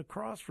sitting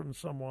across from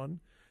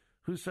someone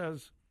who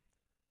says,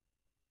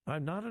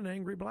 I'm not an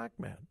angry black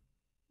man.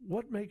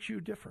 What makes you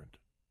different?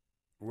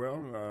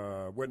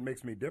 Well, what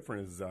makes me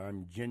different is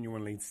I'm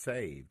genuinely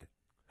saved.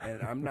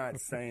 And I'm not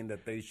saying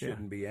that they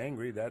shouldn't be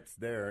angry. That's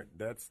their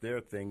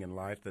thing in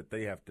life that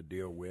they have to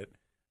deal with.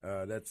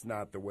 That's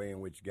not the way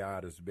in which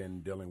God has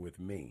been dealing with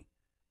me.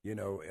 You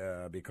know,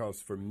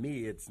 because for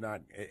me, it's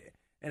not.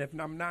 And if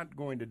I'm not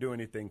going to do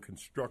anything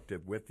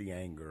constructive with the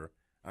anger,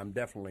 I'm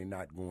definitely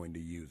not going to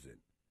use it.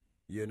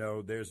 You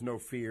know, there's no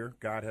fear.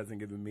 God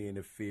hasn't given me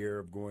any fear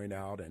of going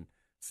out and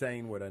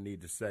saying what I need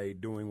to say,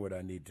 doing what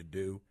I need to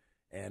do.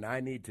 And I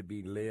need to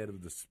be led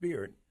of the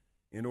Spirit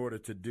in order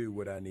to do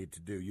what I need to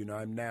do. You know,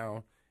 I'm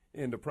now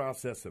in the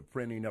process of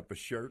printing up a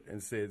shirt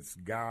and says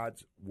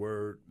God's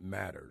word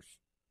matters.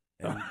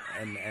 And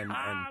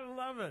I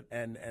love it.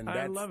 And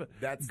I love it.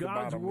 That's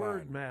God's the bottom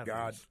word line. matters.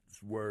 God's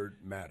word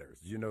matters.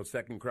 You know,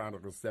 2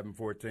 Chronicles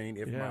 7:14,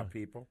 if my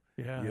people.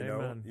 Yeah, you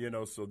amen.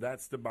 know, so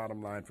that's the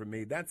bottom line for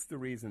me. That's the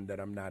reason that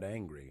I'm not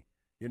angry.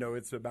 You know,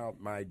 it's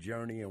about my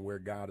journey and where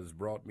God has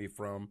brought me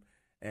from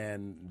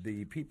and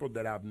the people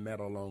that I've met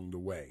along the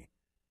way.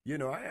 You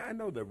know, I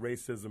know that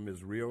racism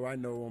is real. I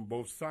know on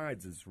both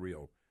sides it's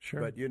real.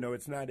 Sure. But, you know,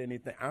 it's not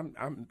anything.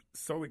 I'm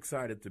so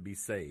excited to be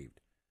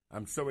saved.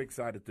 I'm so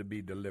excited to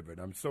be delivered.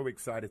 I'm so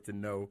excited to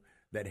know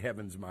that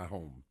heaven's my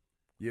home.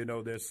 You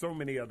know, there's so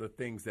many other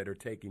things that are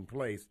taking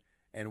place,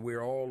 and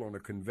we're all on a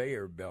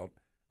conveyor belt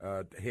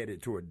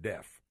headed toward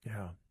death.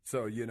 Yeah.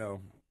 So, you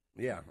know,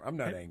 yeah, I'm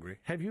not angry.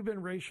 Have you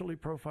been racially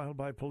profiled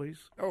by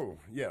police? Oh,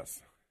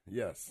 yes.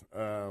 Yes.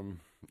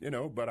 You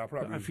know, but I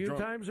probably was a few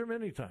drunk. times or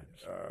many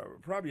times?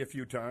 Probably a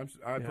few times.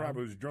 I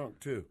probably was drunk,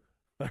 too.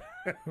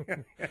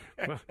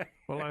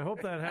 well, I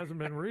hope that hasn't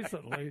been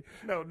recently.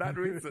 No, not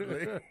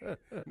recently.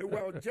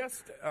 Well,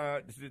 just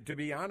to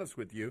be honest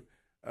with you,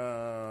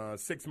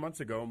 6 months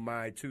ago,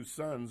 my two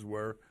sons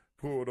were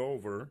pulled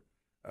over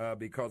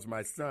because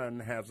my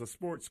son has a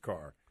sports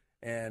car.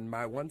 And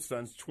my one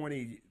son's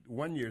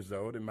 21 years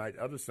old, and my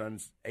other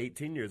son's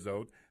 18 years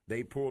old.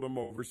 They pulled them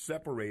over,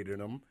 separated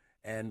them,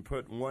 and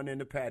put one in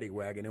the paddy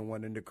wagon and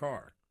one in the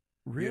car.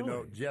 Really? You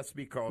know, just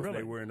because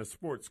they were in a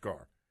sports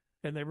car.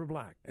 And they were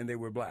black. And they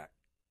were black.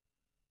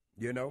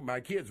 You know, my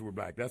kids were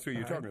black. That's who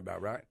you're talking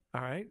about, right?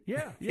 All right.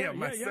 Yeah.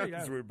 My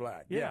sons were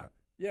black. Yeah.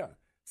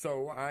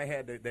 So I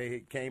had to,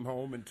 they came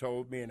home and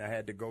told me, and I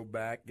had to go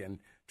back and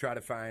try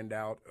to find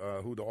out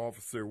who the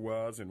officer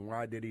was and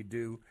why did he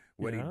do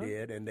what he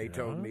did. And they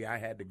told me I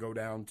had to go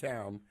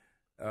downtown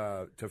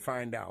to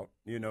find out,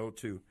 you know,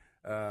 to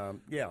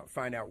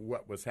find out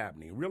what was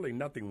happening. Really,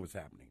 nothing was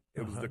happening.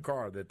 It was the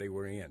car that they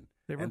were in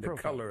and the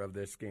color of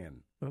their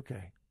skin.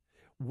 Okay.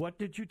 What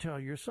did you tell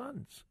your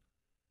sons?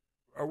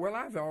 Well,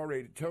 I've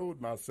already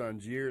told my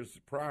sons years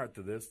prior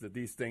to this that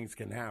these things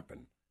can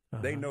happen.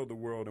 They know the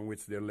world in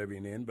which they're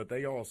living in, but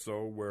they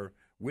also were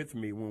with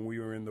me when we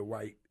were in the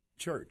white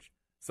church.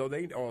 So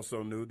they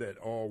also knew that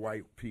all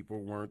white people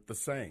weren't the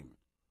same,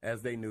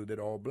 as they knew that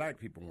all black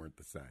people weren't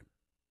the same.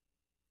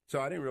 So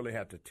I didn't really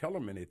have to tell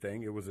them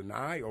anything. It was an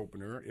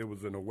eye-opener. It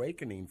was an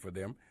awakening for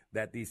them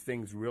that these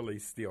things really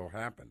still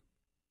happen.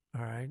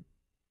 All right.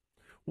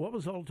 What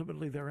was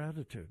ultimately their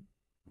attitude?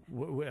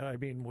 I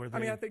mean, were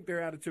they... I think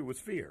their attitude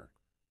was fear.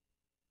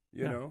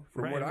 You know,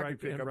 from what I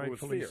could pick up, it was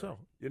fear. So.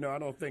 You know, I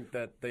don't think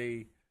that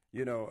they,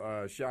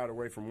 shied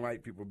away from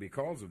white people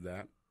because of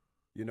that.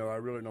 You know, I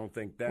really don't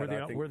think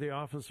that. Were the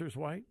officers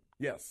white?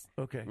 Yes.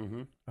 Okay.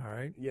 Mm-hmm. All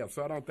right. Yeah,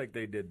 so I don't think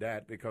they did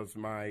that because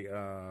my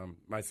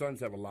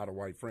sons have a lot of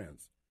white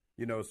friends,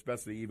 you know,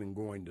 especially even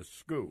going to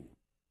school,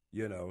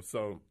 you know.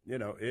 So, you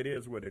know, it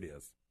is what it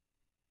is.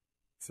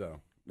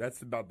 So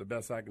that's about the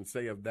best I can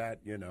say of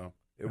that, you know.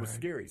 It was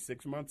scary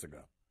 6 months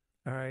ago.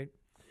 All right.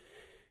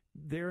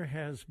 There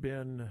has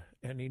been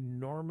an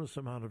enormous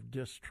amount of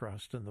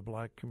distrust in the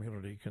black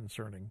community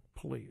concerning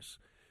police.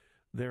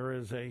 There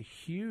is a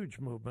huge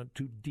movement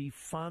to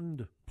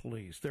defund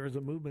police. There is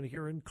a movement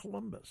here in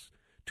Columbus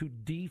to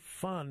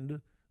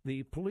defund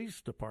the police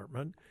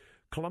department.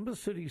 Columbus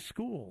City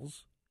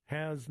Schools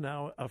has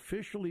now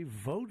officially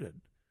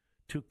voted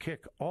to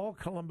kick all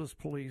Columbus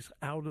police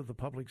out of the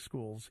public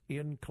schools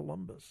in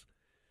Columbus.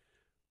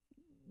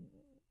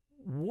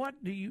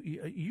 What do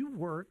you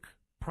work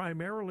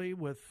primarily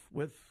with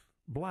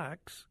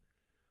blacks?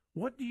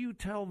 What do you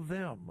tell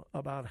them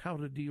about how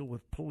to deal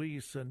with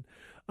police and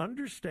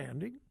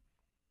understanding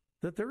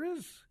that there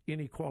is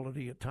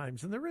inequality at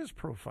times and there is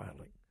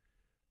profiling?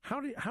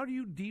 How do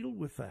you deal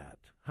with that?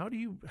 How do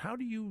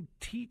you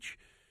teach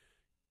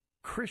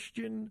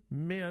Christian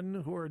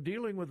men who are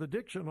dealing with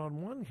addiction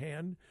on one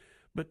hand,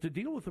 but to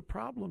deal with the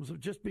problems of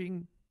just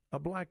being a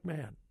black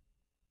man?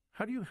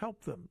 How do you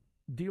help them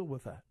deal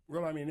with that?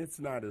 Well, I mean, it's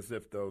not as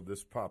if, though,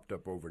 this popped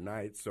up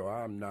overnight, so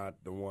I'm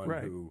not the one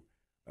who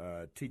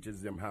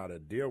teaches them how to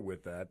deal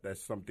with that.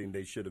 That's something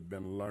they should have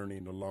been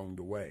learning along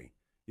the way.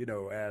 You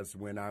know, as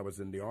when I was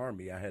in the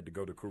Army, I had to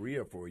go to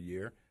Korea for a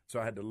year, so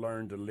I had to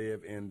learn to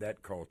live in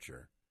that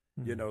culture.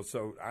 Mm-hmm. You know,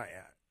 so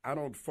I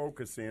don't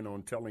focus in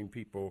on telling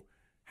people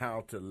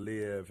how to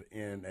live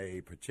in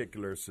a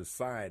particular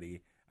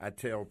society. I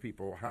tell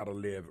people how to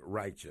live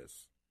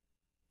righteous.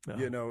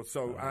 You know,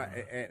 so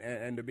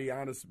and to be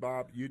honest,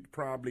 Bob, you'd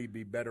probably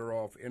be better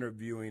off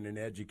interviewing an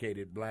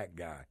educated black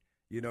guy,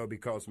 you know,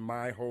 because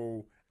my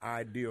whole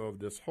idea of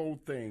this whole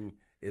thing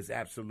is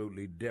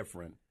absolutely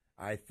different,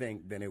 I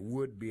think, than it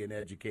would be an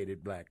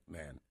educated black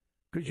man.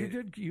 Because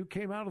you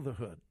came out of the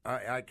hood.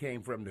 I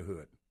came from the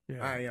hood.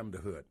 Yeah. I am the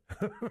hood.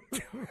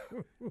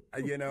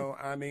 You know,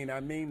 I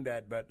mean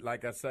that, but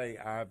like I say,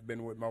 I've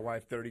been with my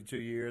wife 32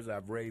 years.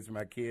 I've raised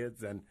my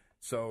kids, and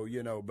so,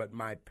 you know, but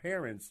my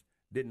parents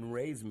didn't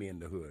raise me in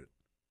the hood.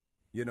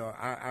 You know,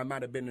 I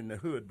might have been in the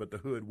hood, but the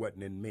hood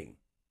wasn't in me.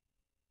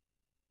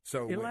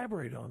 So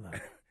elaborate on that.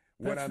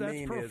 What I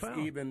mean profound.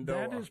 Is, even though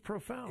that is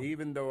profound.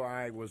 Even though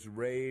I was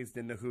raised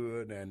in the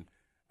hood and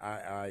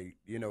I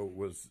you know,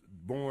 was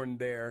born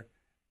there,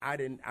 I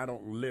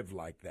don't live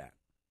like that.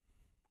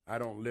 I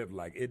don't live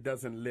like it.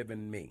 Doesn't live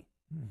in me.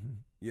 Mm-hmm.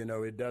 You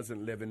know, it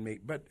doesn't live in me.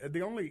 But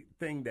the only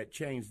thing that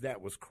changed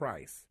that was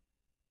Christ.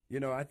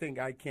 I think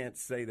I can't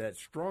say that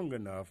strong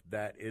enough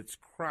that it's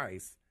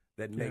Christ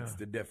that makes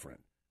the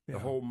difference, the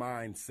whole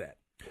mindset.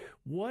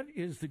 What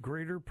is the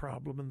greater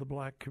problem in the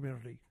black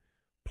community?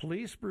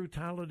 Police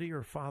brutality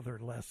or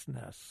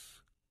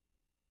fatherlessness?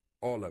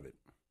 All of it.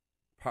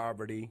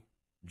 Poverty,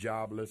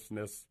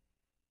 joblessness,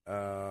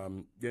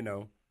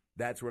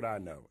 that's what I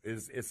know.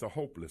 It's a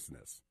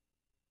hopelessness.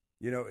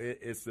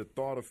 It's the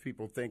thought of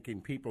people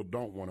thinking people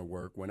don't want to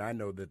work when I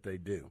know that they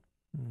do.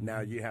 Mm-hmm.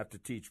 Now you have to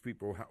teach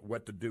people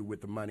what to do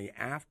with the money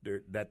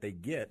after that they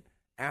get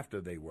after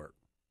they work.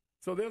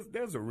 So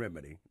there's a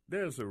remedy.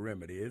 There's a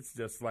remedy. It's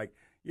just like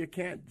you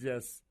can't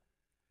just.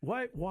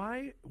 Why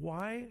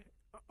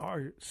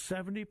are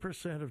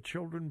 70% of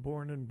children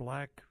born in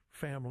black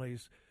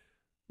families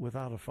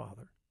without a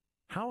father?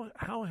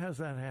 How has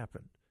that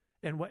happened?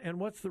 And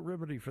what's the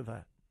remedy for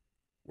that?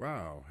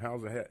 Wow,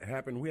 how's it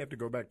happen? We have to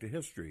go back to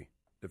history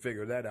to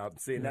figure that out.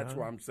 See, and that's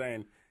why I'm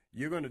saying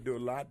you're going to do a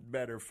lot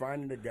better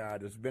finding a guy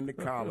that's been to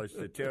college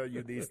to tell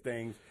you these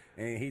things,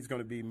 and he's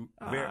going to be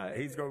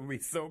he's going to be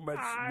so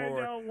much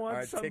more. I don't want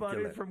articulate.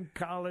 Somebody from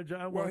college.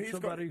 I want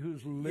somebody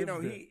who's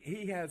lived it.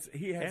 He has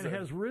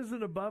has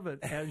risen above it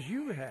as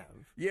you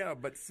have. Yeah,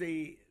 but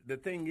see, the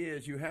thing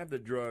is, you have the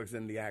drugs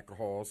and the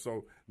alcohol,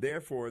 so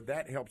therefore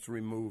that helps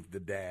remove the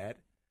dad.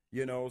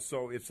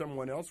 So if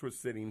someone else was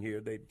sitting here,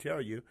 they'd tell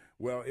you,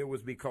 well, it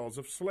was because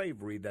of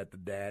slavery that the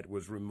dad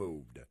was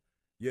removed.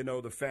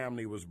 The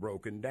family was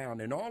broken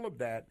down. And all of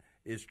that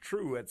is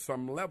true at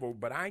some level,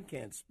 but I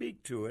can't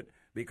speak to it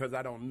because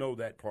I don't know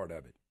that part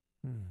of it.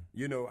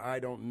 I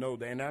don't know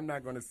that. And I'm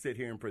not going to sit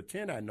here and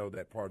pretend I know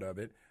that part of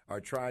it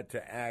or try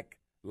to act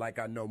like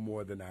I know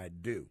more than I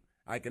do.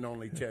 I can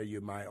only tell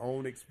you my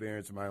own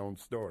experience, my own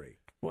story.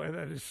 Boy,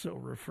 that is so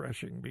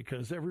refreshing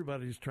because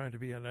everybody's trying to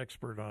be an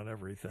expert on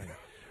everything.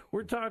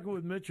 We're talking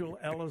with Mitchell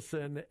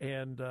Ellison,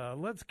 and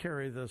let's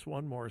carry this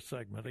one more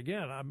segment.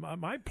 Again,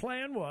 my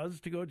plan was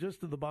to go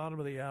just to the bottom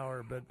of the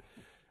hour, but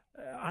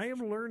I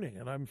am learning,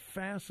 and I'm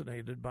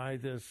fascinated by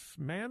this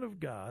man of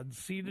God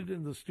seated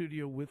in the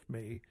studio with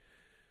me,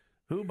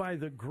 who by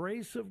the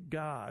grace of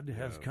God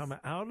has come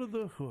out of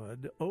the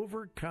hood,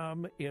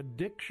 overcome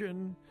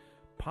addiction,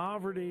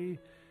 poverty,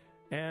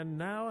 and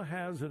now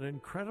has an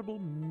incredible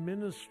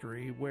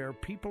ministry where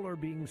people are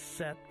being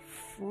set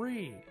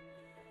free.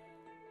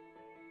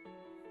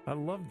 I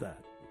love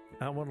that.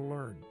 I want to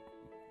learn.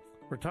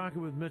 We're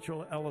talking with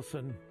Mitchell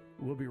Ellison.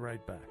 We'll be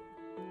right back.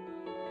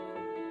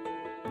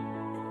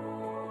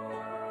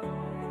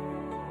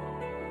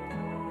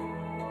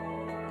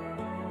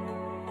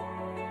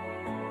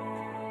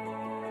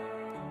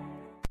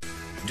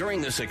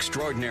 During this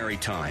extraordinary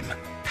time,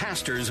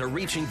 pastors are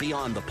reaching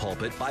beyond the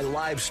pulpit by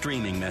live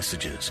streaming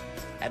messages.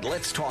 At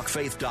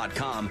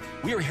letstalkfaith.com,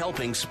 we're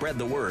helping spread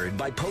the word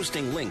by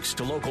posting links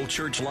to local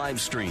church live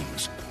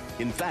streams.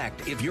 In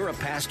fact, if you're a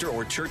pastor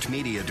or church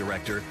media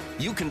director,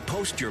 you can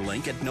post your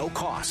link at no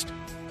cost.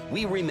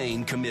 We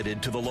remain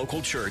committed to the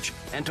local church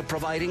and to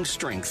providing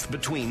strength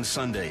between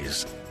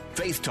Sundays.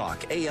 Faith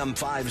Talk, AM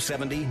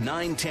 570,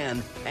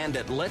 910, and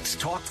at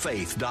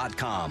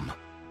letstalkfaith.com.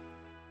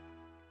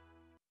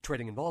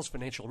 Trading involves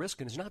financial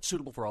risk and is not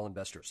suitable for all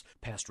investors.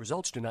 Past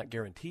results do not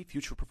guarantee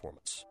future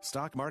performance.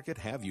 Stock market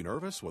have you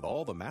nervous with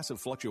all the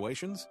massive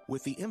fluctuations?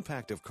 With the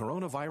impact of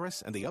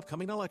coronavirus and the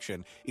upcoming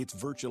election, it's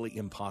virtually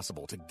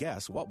impossible to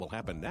guess what will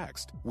happen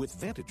next. With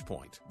Vantage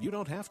Point, you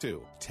don't have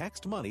to.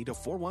 Text money to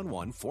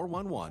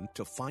 411-411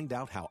 to find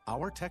out how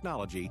our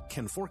technology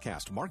can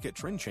forecast market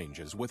trend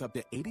changes with up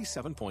to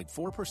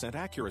 87.4%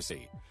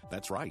 accuracy.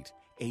 That's right,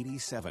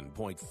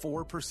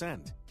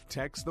 87.4%.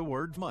 Text the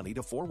word money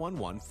to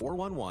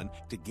 411-411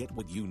 to get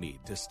what you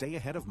need to stay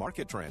ahead of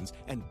market trends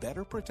and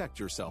better protect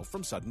yourself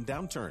from sudden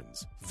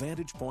downturns.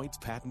 Vantage Point's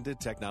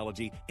patented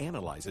technology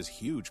analyzes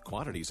huge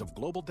quantities of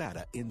global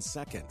data in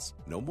seconds.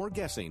 No more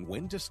guessing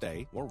when to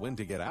stay or when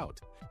to get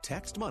out.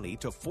 Text money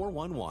to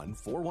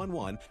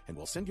 411-411 and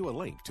we'll send you a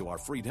link to our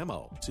free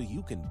demo so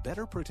you can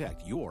better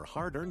protect your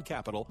hard-earned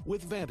capital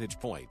with Vantage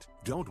Point.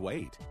 Don't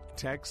wait.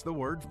 Text the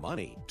word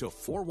money to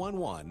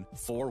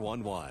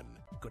 411-411.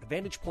 Go to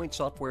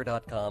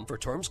VantagePointSoftware.com for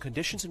terms,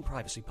 conditions, and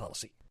privacy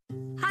policy.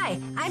 Hi,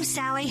 I'm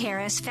Sally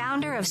Harris,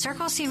 founder of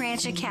Circle C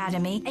Ranch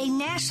Academy, a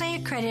nationally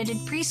accredited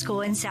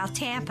preschool in South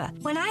Tampa.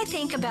 When I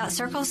think about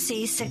Circle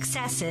C's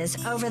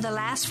successes over the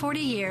last 40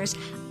 years,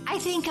 I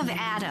think of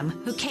Adam,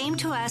 who came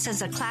to us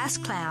as a class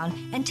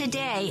clown and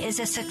today is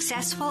a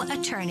successful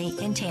attorney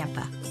in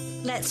Tampa.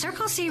 Let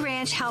Circle C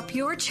Ranch help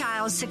your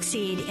child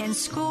succeed in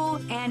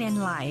school and in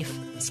life.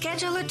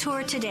 Schedule a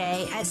tour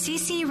today at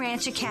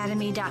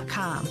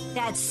ccranchacademy.com.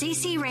 That's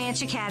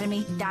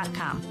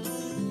ccranchacademy.com.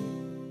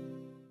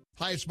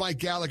 Hi, it's Mike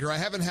Gallagher. I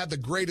haven't had the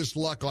greatest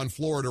luck on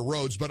Florida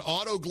roads, but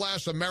Auto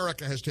Glass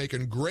America has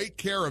taken great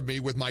care of me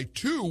with my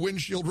 2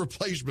 windshield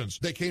replacements.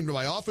 They came to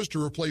my office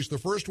to replace the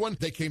first one.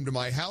 They came to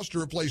my house to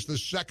replace the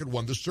second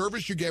one. The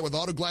service you get with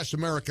Auto Glass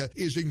America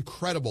is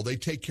incredible. They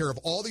take care of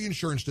all the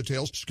insurance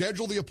details,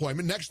 schedule the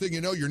appointment. Next thing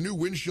you know, your new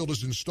windshield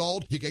is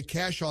installed. You get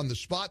cash on the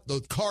spot.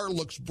 The car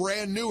looks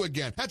brand new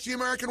again. That's the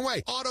American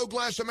way. Auto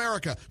Glass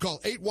America. Call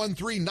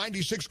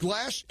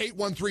 813-96-GLASS,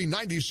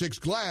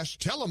 813-96-GLASS.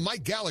 Tell them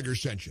Mike Gallagher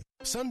sent you.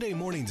 Sunday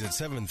mornings at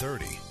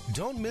 7:30.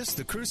 Don't miss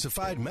the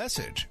Crucified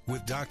Message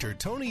with Dr.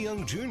 Tony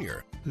Young Jr.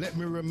 Let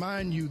me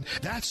remind you,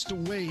 that's the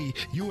way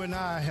you and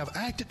I have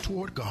acted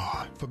toward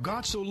God. For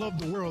God so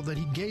loved the world that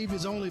he gave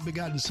his only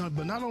begotten Son.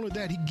 But not only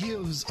that, he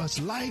gives us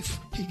life,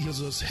 he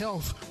gives us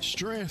health,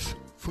 strength,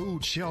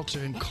 food, shelter,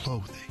 and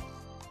clothing.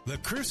 The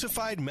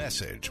Crucified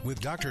Message with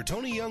Dr.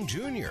 Tony Young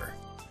Jr.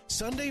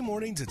 Sunday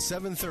mornings at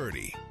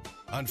 7:30.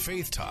 On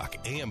Faith Talk,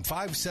 AM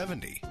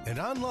 570, and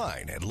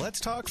online at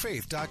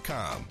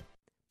letstalkfaith.com.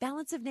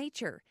 Balance of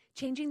Nature,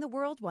 changing the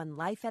world one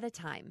life at a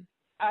time.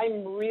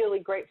 I'm really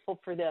grateful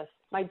for this.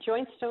 My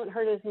joints don't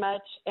hurt as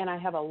much, and I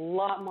have a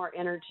lot more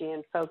energy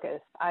and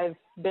focus. I've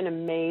been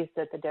amazed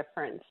at the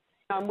difference.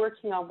 I'm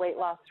working on weight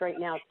loss right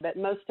now, but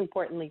most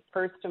importantly,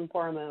 first and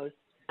foremost,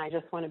 I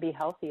just want to be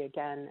healthy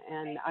again,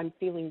 and I'm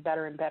feeling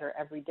better and better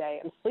every day.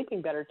 I'm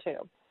sleeping better,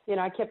 too. You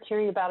know, I kept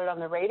hearing about it on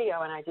the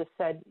radio, and I just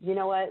said, you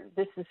know what,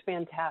 this is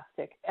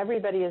fantastic.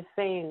 Everybody is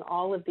saying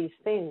all of these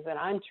things that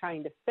I'm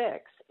trying to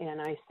fix, and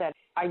I said,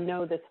 I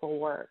know this will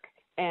work.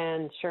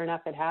 And sure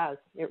enough, it has.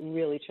 It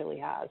really, truly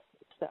has.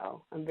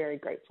 So I'm very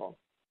grateful.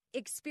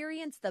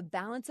 Experience the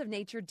Balance of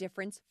Nature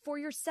difference for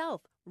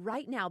yourself.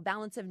 Right now,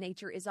 Balance of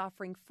Nature is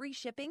offering free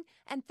shipping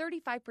and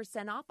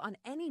 35% off on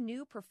any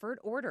new preferred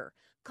order.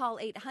 Call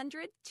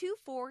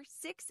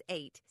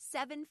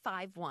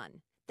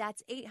 800-2468-751.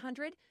 That's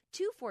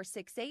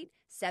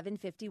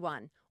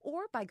 800-2468-751.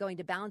 Or by going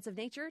to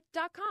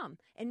balanceofnature.com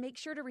and make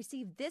sure to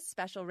receive this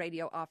special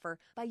radio offer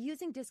by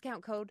using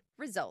discount code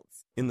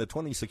RESULTS. In the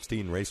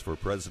 2016 race for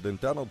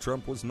president, Donald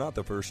Trump was not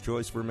the first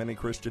choice for many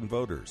Christian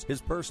voters. His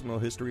personal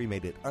history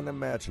made it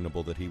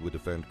unimaginable that he would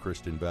defend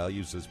Christian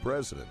values as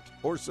president,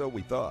 or so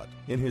we thought.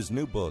 In his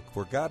new book,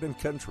 For God and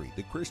Country,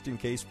 The Christian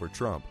Case for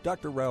Trump,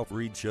 Dr. Ralph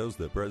Reed shows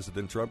that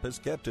President Trump has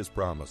kept his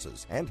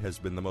promises and has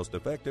been the most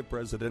effective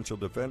presidential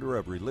defender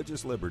of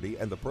religious liberty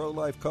and the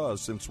pro-life cause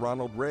since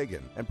Ronald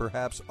Reagan, and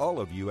perhaps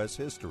all of U.S.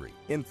 history.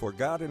 In For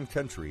God and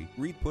Country,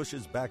 Reed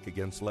pushes back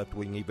against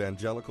left-wing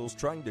evangelicals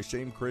trying to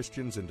shame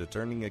Christians into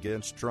turning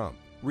against Trump,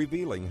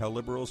 revealing how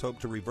liberals hope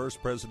to reverse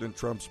President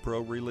Trump's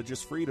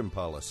pro-religious freedom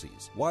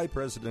policies, why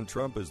President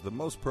Trump is the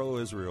most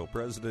pro-Israel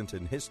president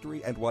in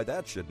history, and why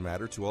that should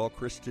matter to all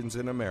Christians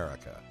in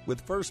America.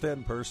 With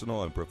first-hand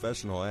personal and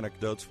professional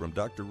anecdotes from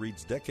Dr.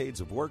 Reed's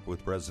decades of work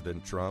with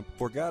President Trump,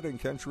 For God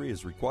and Country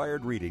is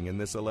required reading in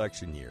this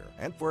election year,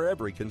 and for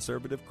every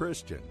conservative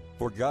Christian.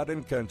 For God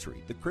and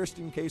Country, The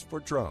Christian Case for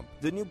Trump,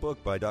 the new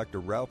book by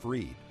Dr. Ralph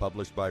Reed,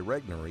 published by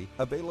Regnery,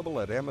 available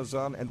at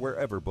Amazon and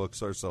wherever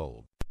books are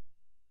sold.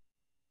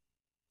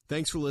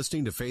 Thanks for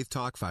listening to Faith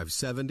Talk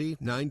 570,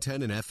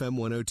 910, and FM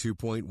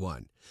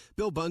 102.1.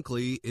 Bill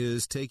Bunkley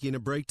is taking a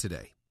break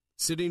today.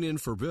 Sitting in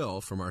for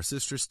Bill from our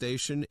sister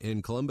station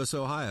in Columbus,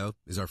 Ohio,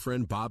 is our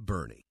friend Bob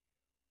Burney.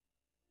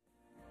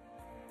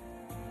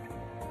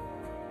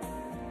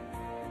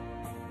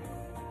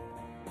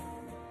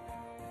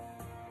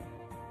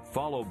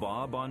 Follow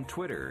Bob on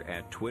Twitter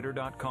at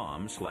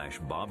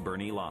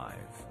twitter.com/BobBurneyLive.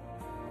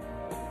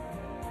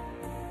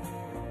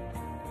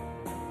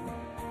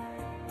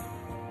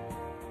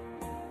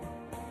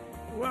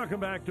 Welcome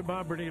back to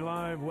Bob Burney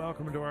Live.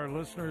 Welcome to our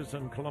listeners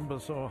in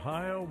Columbus,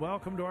 Ohio.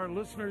 Welcome to our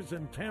listeners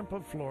in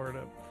Tampa,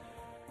 Florida.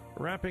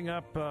 Wrapping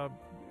up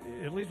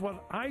at least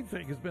what I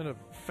think has been a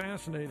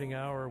fascinating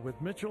hour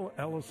with Mitchell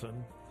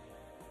Ellison,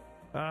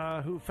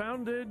 who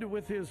founded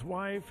with his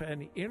wife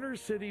an inner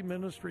city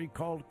ministry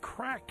called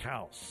Crack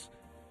House.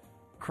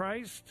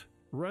 Christ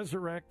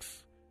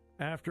resurrects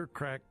after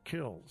crack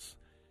kills.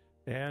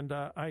 And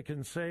I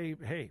can say,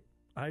 hey,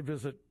 I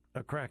visit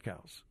a crack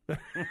house.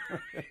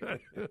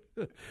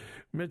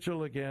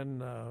 Mitchell,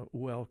 again,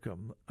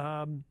 welcome.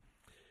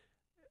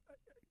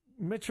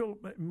 Mitchell,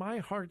 my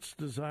heart's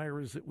desire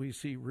is that we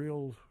see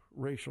real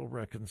racial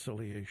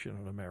reconciliation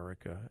in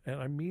America,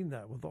 and I mean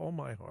that with all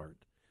my heart.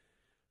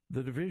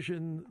 The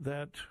division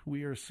that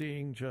we are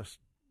seeing just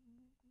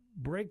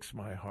breaks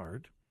my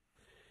heart.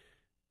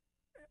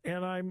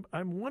 And I'm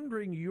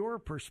wondering your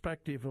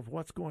perspective of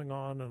what's going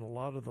on in a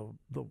lot of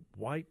the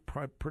white,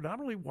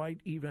 predominantly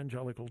white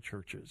evangelical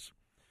churches,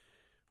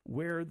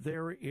 where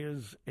there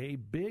is a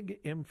big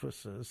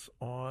emphasis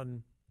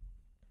on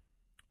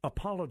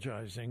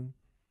apologizing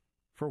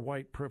for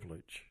white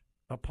privilege,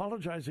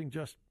 apologizing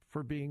just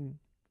for being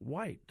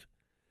white.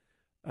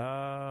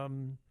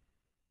 Dan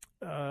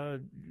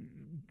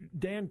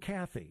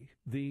Cathy,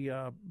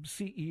 the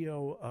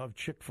CEO of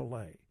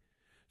Chick-fil-A,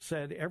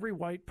 said every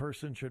white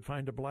person should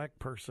find a black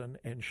person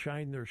and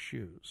shine their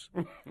shoes.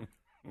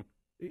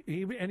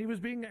 He was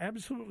being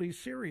absolutely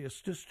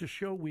serious just to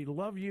show we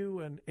love you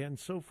and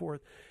so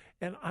forth.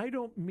 And I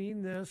don't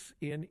mean this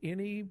in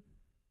any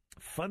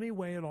funny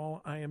way at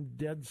all. I am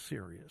dead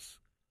serious.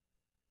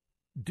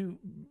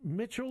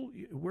 Mitchell,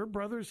 we're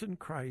brothers in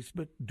Christ,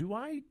 but do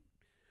I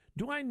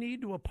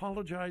need to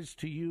apologize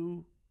to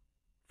you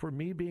for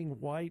me being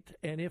white?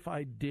 And if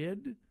I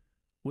did,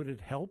 would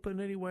it help in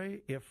any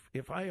way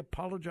if I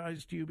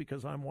apologize to you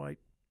because I'm white?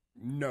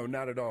 No,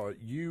 not at all.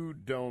 You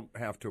don't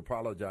have to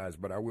apologize,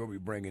 but I will be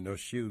bringing those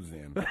shoes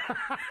in.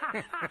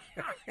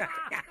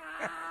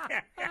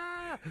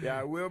 Yeah,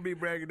 I will be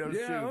bringing those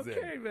shoes in.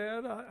 Okay,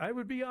 man. I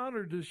would be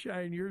honored to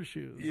shine your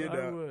shoes.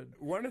 I would.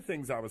 One of the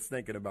things I was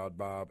thinking about,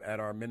 Bob, at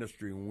our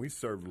ministry, when we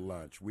serve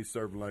lunch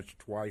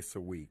twice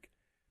a week.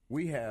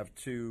 We have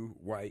 2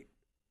 white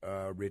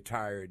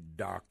retired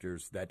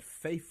doctors that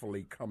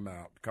faithfully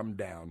come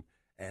down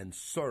and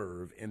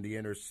serve in the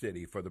inner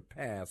city for the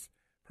past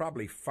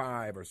probably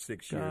 5 or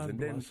 6 years. And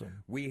then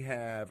we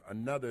have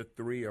another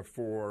 3 or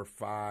 4 or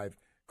 5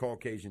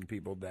 Caucasian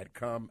people that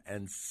come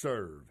and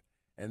serve.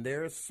 And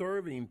they're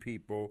serving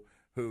people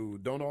who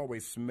don't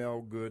always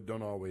smell good,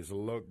 don't always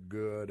look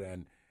good,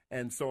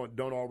 and so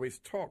don't always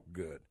talk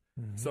good.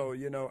 Mm-hmm. So,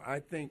 I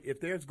think if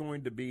there's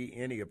going to be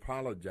any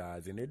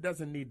apologizing, it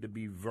doesn't need to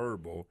be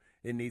verbal.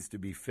 It needs to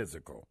be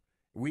physical.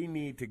 We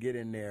need to get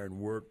in there and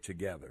work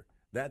together.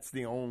 That's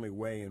the only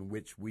way in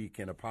which we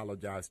can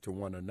apologize to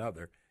one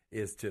another,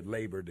 is to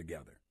labor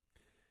together.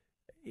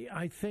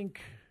 I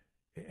think,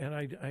 and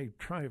I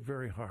try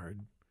very hard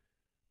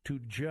to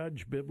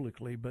judge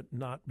biblically but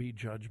not be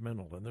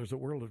judgmental. And there's a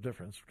world of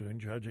difference between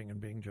judging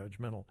and being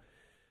judgmental.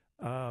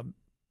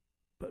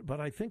 But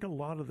I think a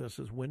lot of this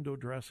is window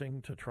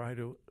dressing to try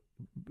to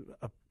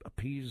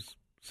appease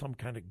some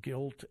kind of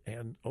guilt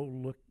and,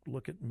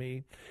 look at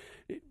me.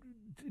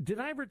 Did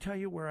I ever tell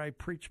you where I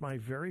preached my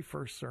very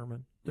first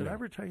sermon? Did I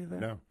ever tell you that?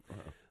 No.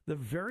 The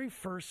very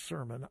first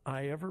sermon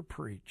I ever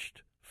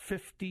preached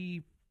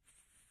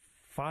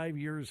 55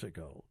 years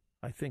ago,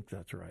 I think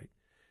that's right,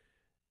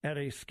 at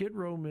a Skid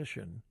Row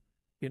mission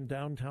in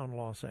downtown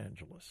Los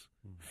Angeles.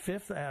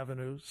 5th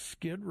Avenue,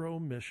 Skid Row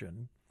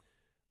mission.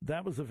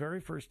 That was the very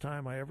first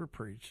time I ever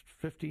preached,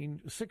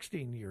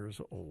 16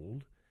 years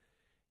old.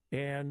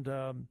 And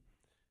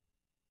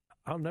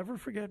I'll never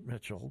forget,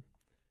 Mitchell,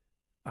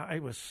 I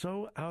was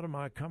so out of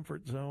my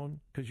comfort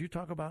zone, because you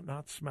talk about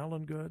not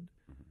smelling good.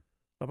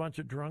 A bunch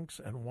of drunks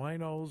and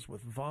winos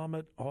with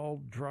vomit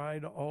all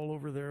dried all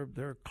over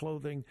their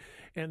clothing.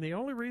 And the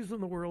only reason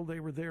in the world they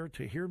were there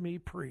to hear me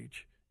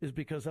preach is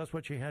because that's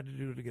what you had to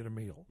do to get a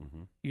meal.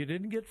 Mm-hmm. You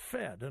didn't get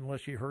fed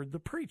unless you heard the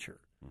preacher.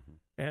 Mm-hmm.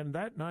 And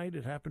that night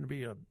it happened to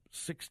be a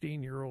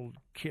 16-year-old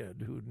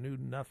kid who knew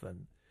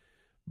nothing.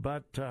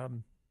 But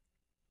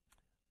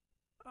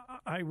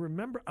I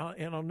remember,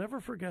 and I'll never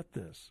forget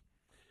this.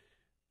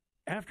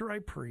 After I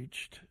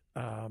preached,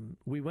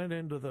 we went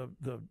into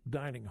the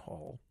dining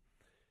hall,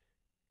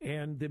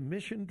 and the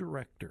mission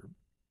director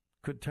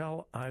could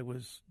tell I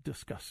was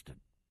disgusted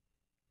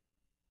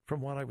from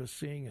what I was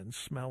seeing and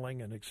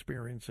smelling and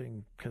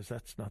experiencing, because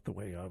that's not the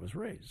way I was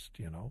raised,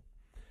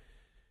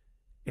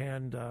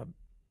 And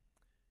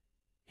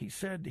he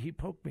said, he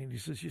poked me and he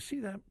says, "You see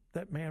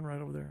that man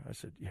right over there?" I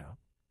said, "Yeah."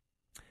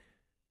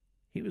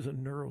 He was a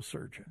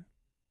neurosurgeon,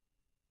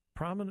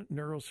 prominent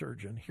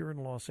neurosurgeon here in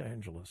Los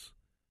Angeles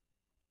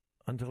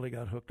until he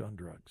got hooked on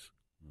drugs.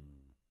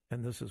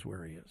 And this is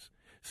where he is.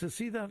 So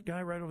see that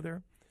guy right over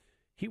there?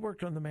 He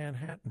worked on the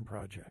Manhattan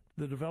Project,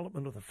 the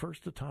development of the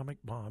first atomic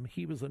bomb.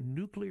 He was a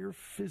nuclear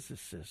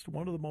physicist,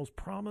 one of the most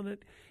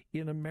prominent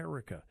in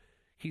America.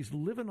 He's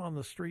living on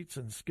the streets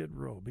in Skid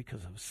Row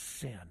because of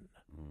sin.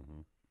 Mm-hmm.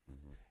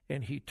 Mm-hmm.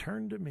 And he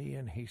turned to me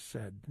and he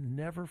said,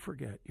 "Never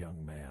forget,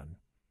 young man,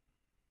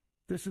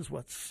 this is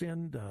what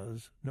sin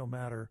does, no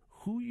matter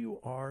who you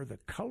are, the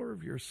color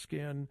of your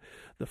skin,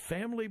 the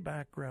family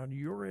background,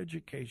 your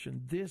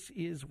education. This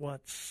is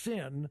what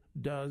sin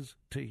does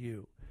to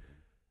you."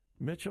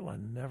 Mitchell, I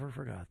never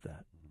forgot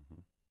that.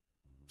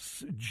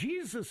 Mm-hmm.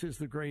 Jesus is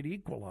the great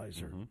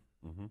equalizer,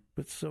 mm-hmm. Mm-hmm.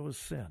 but so is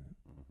sin.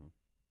 Mm-hmm.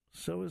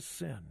 So is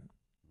sin.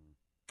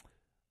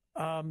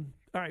 All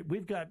right,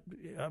 we've got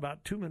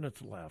about 2 minutes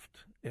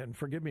left, and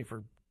forgive me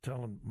for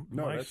telling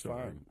my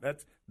story. Fine.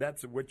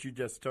 That's what you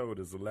just told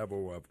is the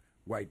level of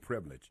white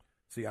privilege.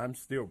 See, I'm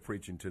still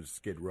preaching to the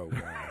Skid Row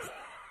guys.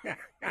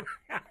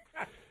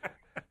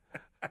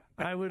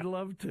 I would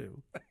love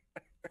to.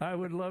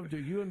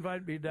 You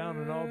invite me down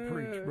and I'll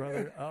preach,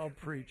 brother. I'll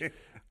preach.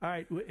 All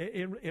right.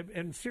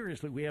 And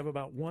seriously, we have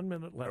about 1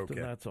 minute left, and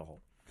that's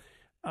all.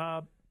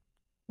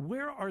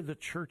 Where are the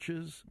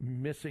churches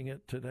missing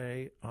it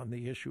today on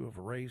the issue of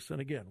race? And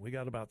again, we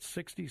got about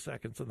 60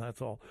 seconds, and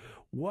that's all.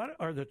 What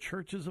are the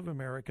churches of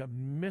America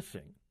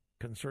missing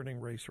concerning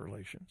race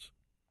relations?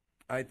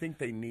 I think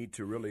they need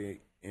to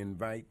really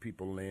invite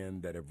people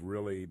in that have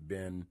really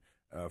been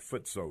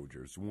foot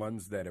soldiers,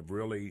 ones that have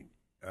really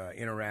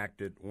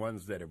interacted,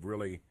 ones that have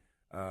really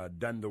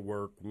done the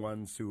work,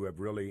 ones who have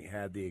really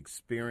had the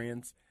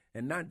experience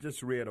and not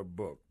just read a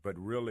book, but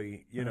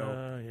really,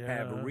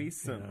 have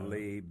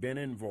recently been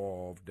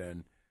involved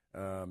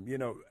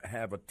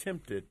have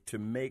attempted to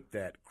make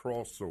that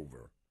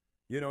crossover,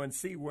 and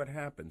see what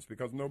happens,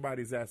 because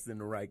nobody's asking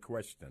the right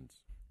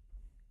questions.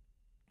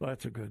 Well,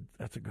 that's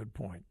a good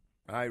point.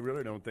 I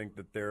really don't think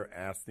that they're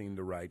asking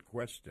the right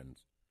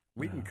questions.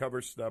 We can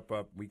cover stuff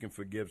up, we can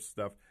forgive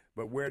stuff,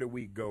 but where do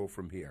we go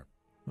from here?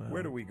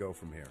 Where do we go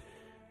from here?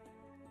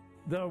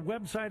 The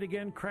website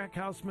again,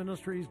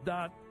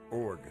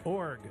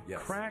 crackhouseministries.org.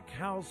 Yes.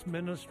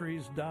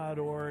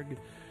 crackhouseministries.org.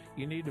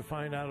 You need to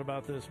find out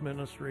about this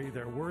ministry.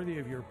 They're worthy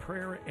of your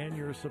prayer and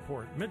your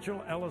support.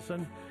 Mitchell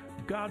Ellison,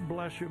 God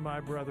bless you, my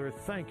brother.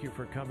 Thank you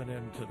for coming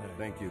in today.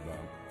 Thank you, Bob.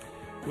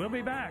 We'll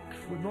be back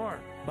with more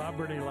Bob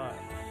Burney Live.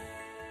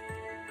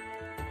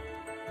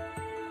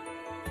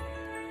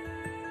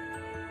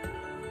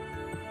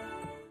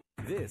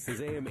 This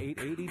is AM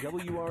 880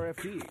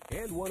 WRFD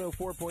and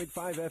 104.5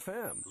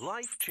 FM.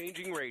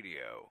 Life-changing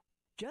radio.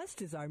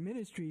 Just as our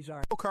ministries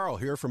are. Carl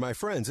here for my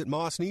friends at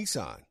Moss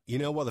Nissan.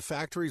 While the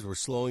factories were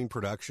slowing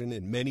production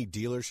and many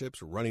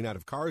dealerships were running out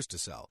of cars to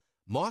sell,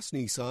 Moss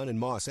Nissan and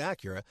Moss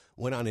Acura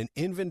went on an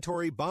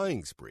inventory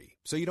buying spree,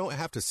 so you don't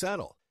have to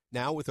settle.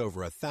 Now, with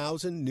over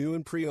 1,000 new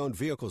and pre-owned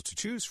vehicles to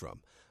choose from,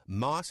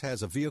 Moss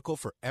has a vehicle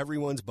for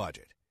everyone's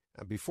budget.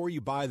 Now, before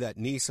you buy that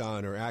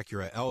Nissan or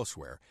Acura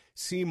elsewhere,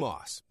 see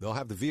Moss. They'll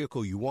have the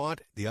vehicle you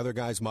want, the other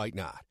guys might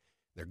not.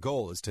 Their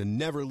goal is to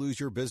never lose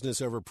your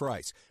business over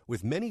price,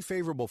 with many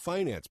favorable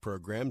finance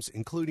programs,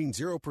 including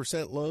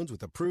 0% loans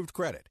with approved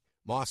credit.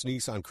 Moss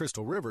Nissan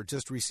Crystal River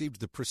just received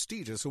the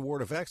prestigious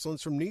Award of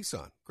Excellence from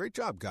Nissan. Great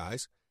job,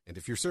 guys. And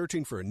if you're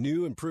searching for a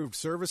new, improved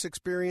service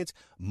experience,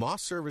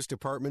 Moss Service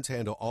Departments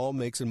handle all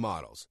makes and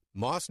models.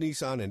 Moss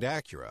Nissan and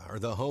Acura are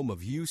the home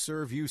of You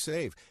Serve, You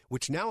Save,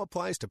 which now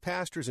applies to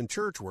pastors and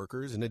church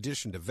workers in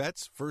addition to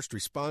vets, first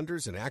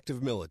responders, and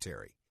active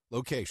military.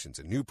 Locations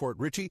in Newport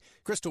Richey,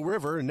 Crystal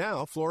River, and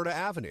now Florida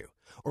Avenue.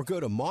 Or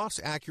go to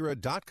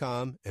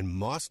mossacura.com and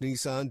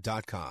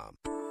mossnissan.com.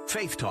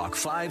 Faith Talk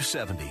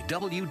 570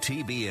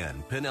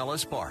 WTBN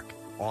Pinellas Park.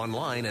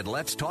 Online at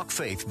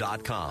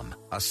letstalkfaith.com,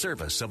 a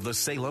service of the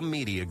Salem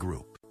Media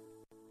Group.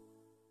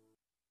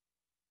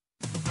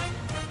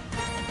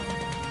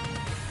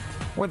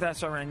 With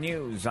SRN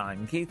News,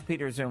 I'm Keith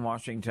Peters in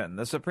Washington.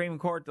 The Supreme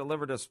Court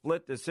delivered a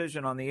split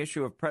decision on the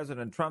issue of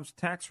President Trump's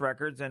tax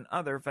records and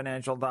other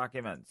financial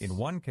documents. In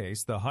one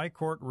case, the High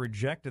Court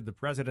rejected the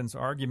president's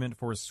argument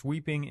for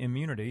sweeping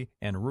immunity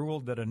and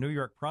ruled that a New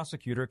York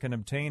prosecutor can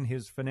obtain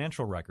his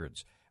financial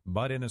records.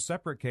 But in a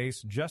separate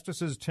case,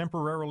 justices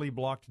temporarily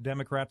blocked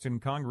Democrats in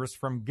Congress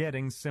from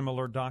getting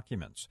similar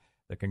documents.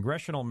 The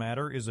congressional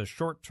matter is a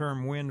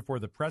short-term win for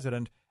the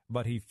president,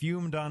 but he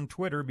fumed on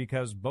Twitter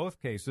because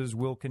both cases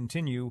will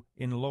continue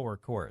in lower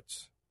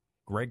courts.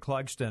 Greg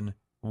Clugston,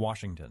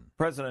 Washington.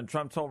 President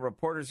Trump told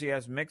reporters he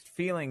has mixed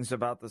feelings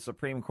about the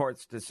Supreme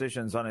Court's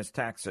decisions on his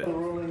taxes. The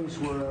rulings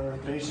were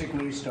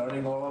basically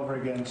starting all over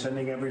again,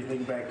 sending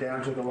everything back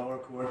down to the lower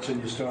courts,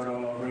 and you start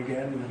all over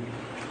again. And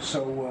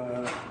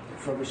so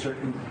from a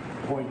certain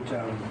point,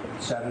 I'm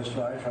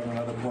satisfied. From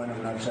another point,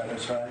 I'm not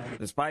satisfied.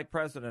 Despite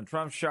President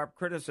Trump's sharp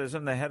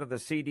criticism, the head of the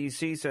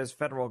CDC says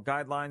federal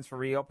guidelines for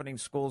reopening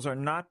schools are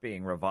not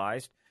being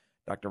revised.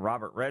 Dr.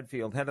 Robert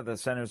Redfield, head of the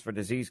Centers for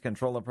Disease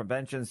Control and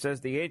Prevention,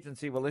 says the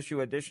agency will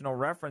issue additional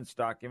reference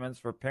documents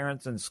for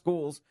parents and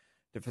schools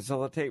to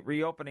facilitate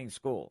reopening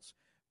schools.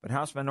 But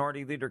House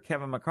Minority Leader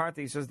Kevin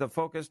McCarthy says the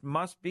focus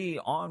must be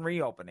on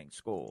reopening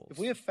schools. If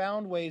we have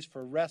found ways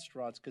for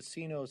restaurants,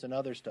 casinos, and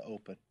others to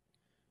open,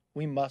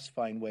 we must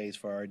find ways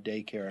for our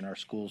daycare and our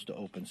schools to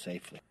open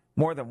safely.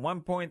 More than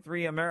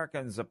 1.3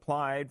 Americans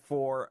applied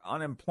for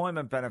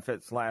unemployment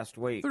benefits last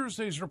week.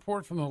 Thursday's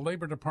report from the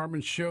Labor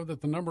Department showed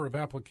that the number of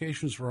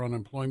applications for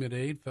unemployment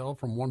aid fell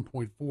from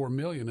 1.4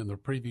 million in the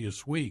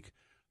previous week.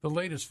 The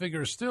latest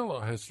figure is still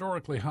a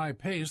historically high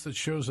pace that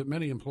shows that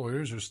many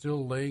employers are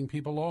still laying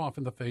people off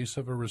in the face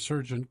of a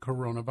resurgent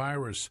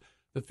coronavirus.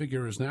 The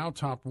figure has now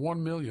topped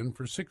 1 million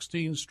for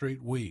 16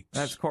 straight weeks.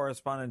 That's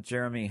correspondent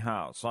Jeremy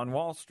House. On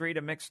Wall Street,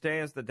 a mixed day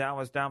as the Dow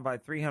was down by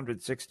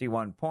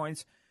 361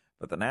 points,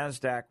 but the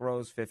NASDAQ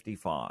rose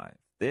 55.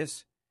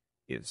 This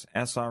is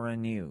SRN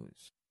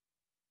News.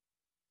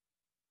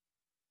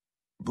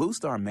 Blue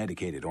Star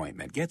Medicated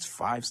Ointment gets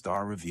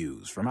 5-star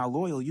reviews from our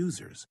loyal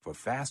users for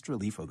fast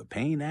relief of the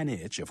pain and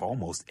itch of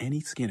almost any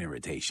skin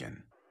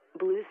irritation.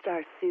 Blue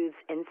Star soothes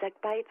insect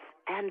bites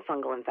and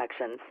fungal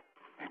infections.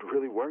 It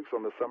really works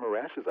on the summer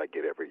rashes I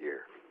get every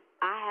year.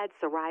 I had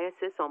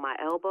psoriasis on my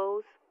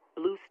elbows.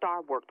 Blue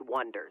Star worked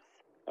wonders.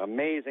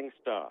 Amazing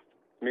stuff.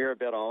 Smear a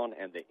bit on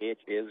and the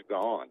itch is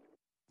gone.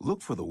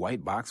 Look for the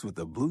white box with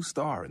the Blue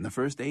Star in the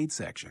first aid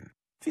section.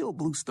 Feel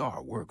Blue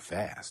Star work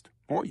fast,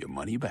 or your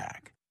money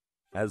back.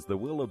 As the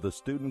will of the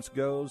students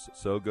goes,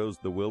 so goes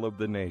the will of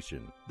the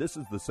nation. This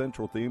is the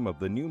central theme of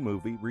the new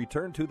movie,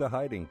 Return to the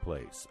Hiding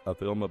Place, a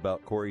film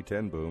about Corrie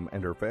ten Boom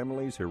and her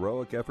family's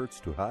heroic efforts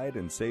to hide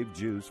and save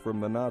Jews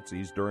from the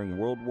Nazis during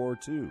World War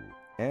II,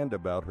 and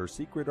about her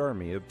secret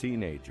army of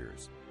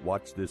teenagers.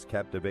 Watch this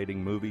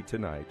captivating movie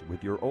tonight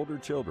with your older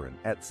children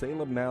at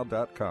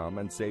salemnow.com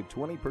and save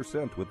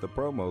 20% with the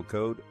promo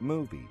code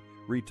MOVIE.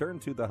 Return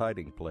to the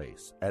hiding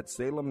place at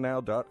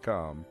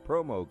salemnow.com,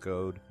 promo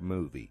code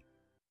MOVIE.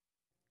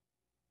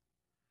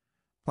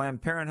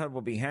 Planned Parenthood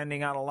will be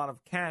handing out a lot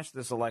of cash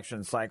this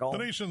election cycle. The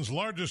nation's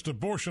largest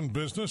abortion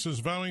business is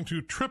vowing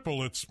to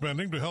triple its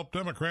spending to help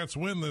Democrats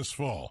win this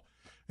fall.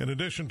 In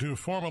addition to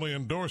formally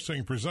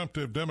endorsing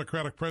presumptive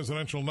Democratic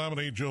presidential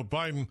nominee Joe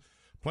Biden,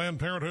 Planned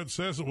Parenthood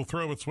says it will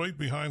throw its weight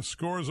behind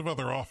scores of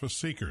other office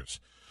seekers.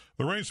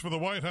 The race for the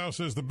White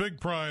House is the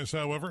big prize,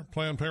 however.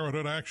 Planned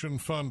Parenthood Action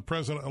Fund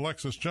President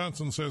Alexis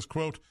Johnson says,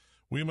 quote,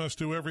 "We must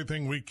do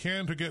everything we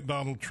can to get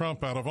Donald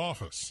Trump out of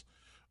office."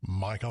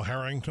 Michael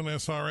Harrington,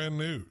 SRN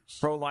News.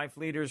 Pro-life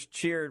leaders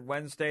cheered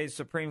Wednesday's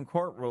Supreme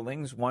Court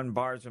rulings. One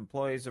bars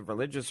employees of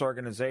religious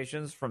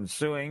organizations from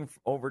suing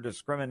over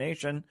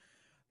discrimination.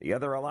 The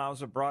other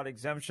allows a broad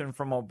exemption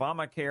from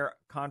Obamacare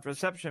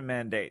contraception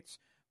mandates.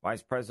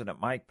 Vice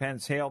President Mike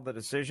Pence hailed the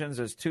decisions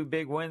as two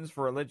big wins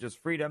for religious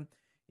freedom.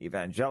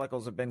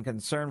 Evangelicals have been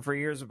concerned for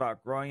years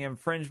about growing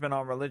infringement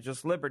on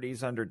religious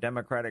liberties under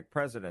Democratic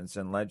presidents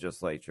and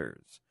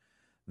legislatures.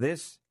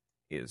 This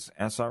is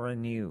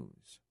SRN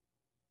News.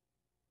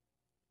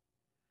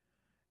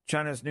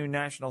 China's new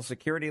national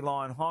security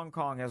law in Hong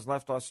Kong has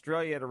left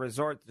Australia to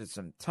resort to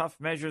some tough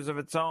measures of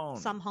its own.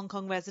 Some Hong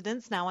Kong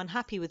residents, now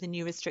unhappy with the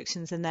new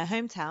restrictions in their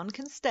hometown,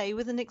 can stay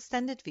with an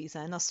extended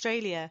visa in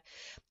Australia.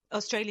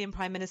 Australian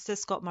Prime Minister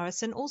Scott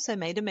Morrison also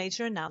made a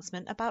major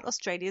announcement about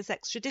Australia's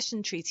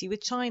extradition treaty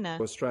with China.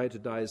 Australia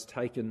today has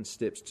taken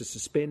steps to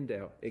suspend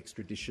our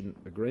extradition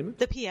agreement.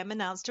 The PM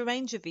announced a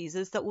range of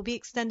visas that will be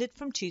extended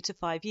from 2 to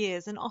 5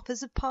 years and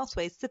offers of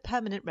pathways to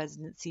permanent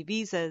residency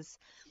visas.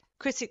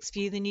 Critics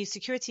view the new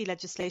security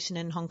legislation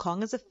in Hong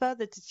Kong as a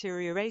further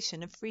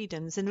deterioration of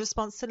freedoms in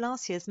response to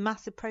last year's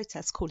massive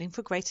protests calling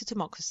for greater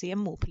democracy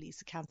and more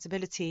police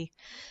accountability.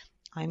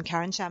 I'm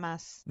Karen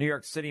Shamas. New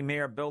York City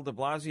Mayor Bill de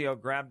Blasio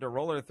grabbed a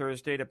roller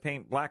Thursday to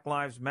paint Black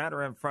Lives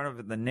Matter in front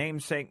of the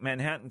namesake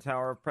Manhattan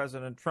Tower of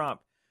President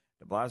Trump.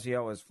 De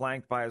Blasio is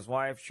flanked by his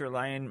wife,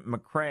 Shirlane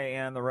McRae,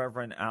 and the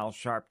Reverend Al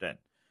Sharpton.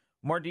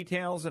 More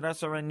details at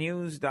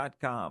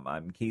srnnews.com.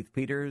 I'm Keith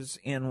Peters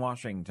in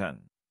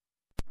Washington.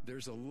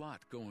 There's a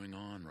lot going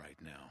on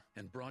right now,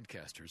 and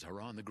broadcasters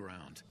are on the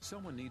ground.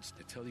 Someone needs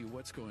to tell you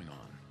what's going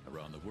on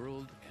around the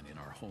world and in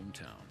our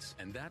hometowns.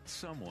 And that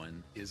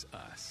someone is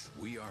us.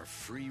 We are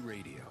free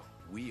radio.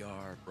 We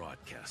are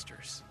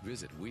broadcasters.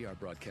 Visit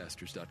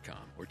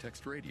wearebroadcasters.com or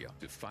text radio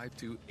to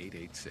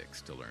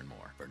 52886 to learn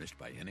more. Furnished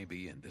by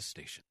NAB and this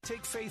station.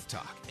 Take Faith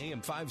Talk,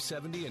 AM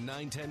 570 and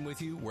 910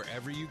 with you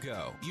wherever you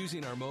go.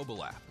 Using our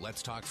mobile app,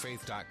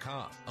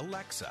 letstalkfaith.com,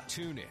 Alexa,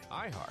 TuneIn,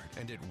 iHeart,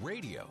 and at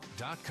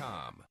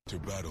radio.com. To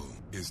battle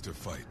is to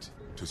fight,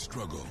 to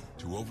struggle,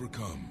 to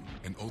overcome,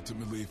 and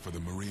ultimately for the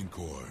Marine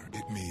Corps,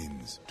 it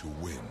means to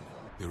win.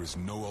 There is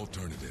no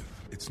alternative.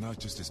 It's not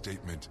just a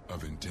statement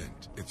of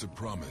intent. It's a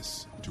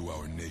promise to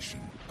our nation.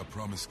 A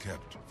promise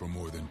kept for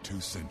more than 2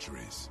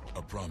 centuries.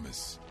 A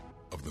promise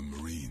of the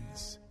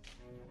Marines.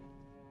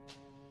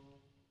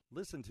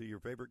 Listen to your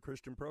favorite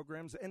Christian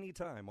programs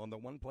anytime on the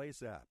One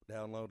Place app.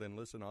 Download and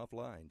listen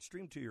offline.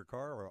 Stream to your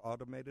car or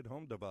automated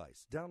home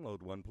device.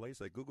 Download One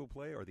Place at Google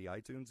Play or the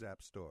iTunes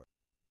App Store.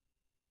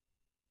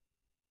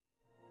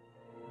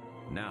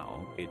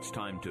 Now it's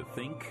time to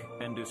think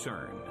and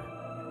discern.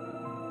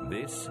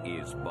 This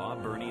is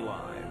Bob Burney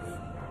Live.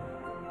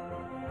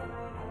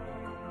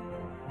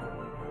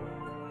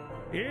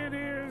 It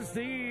is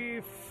the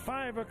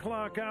 5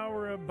 o'clock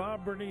hour of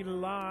Bob Burney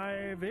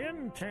Live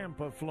in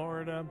Tampa,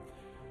 Florida,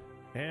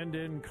 and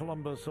in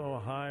Columbus,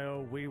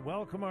 Ohio. We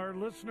welcome our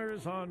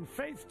listeners on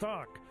Faith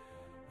Talk,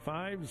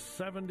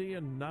 570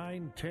 and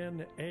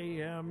 910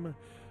 AM,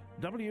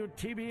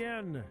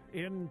 WTBN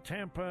in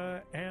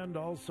Tampa, and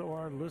also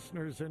our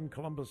listeners in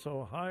Columbus,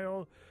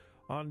 Ohio,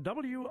 on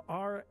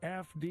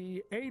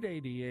WRFD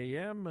 880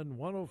 AM and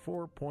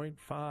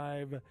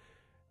 104.5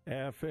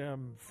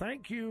 FM.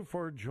 Thank you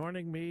for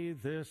joining me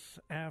this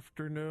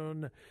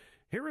afternoon.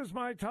 Here is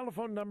my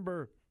telephone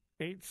number,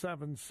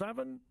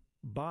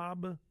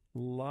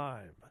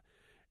 877-BOB-LIVE,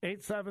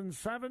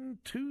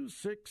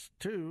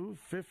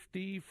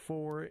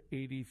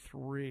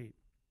 877-262-5483.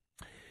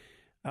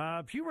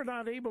 If you were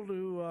not able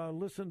to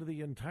listen to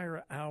the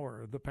entire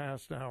hour, the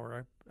past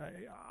hour,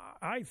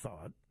 I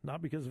thought,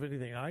 not because of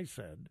anything I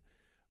said,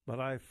 but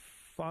I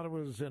thought it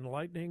was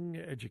enlightening,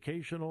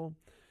 educational.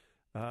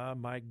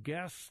 My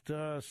guest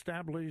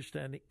established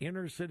an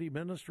inner-city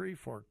ministry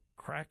for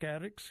crack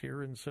addicts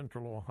here in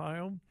Central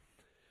Ohio,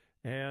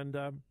 and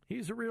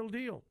he's a real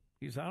deal.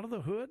 He's out of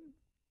the hood.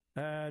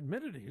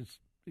 Admitted he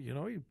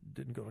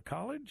didn't go to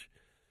college.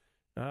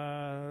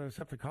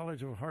 Except the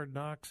College of Hard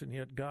Knocks, and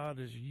yet God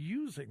is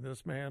using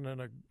this man in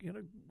a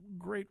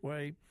great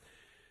way.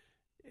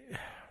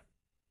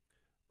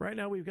 Right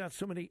now we've got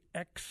so many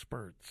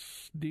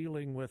experts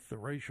dealing with the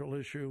racial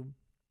issue,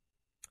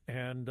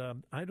 and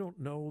I don't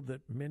know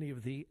that many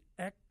of the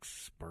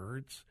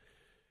experts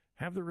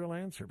have the real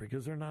answer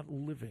because they're not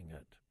living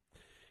it.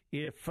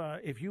 If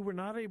you were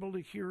not able to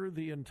hear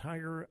the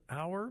entire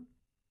hour,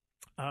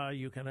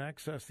 you can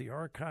access the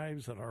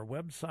archives at our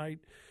website.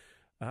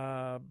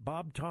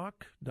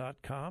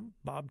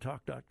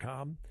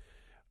 bobtalk.com,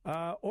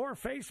 or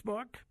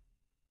Facebook.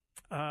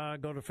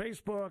 Go to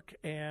Facebook,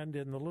 and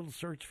in the little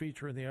search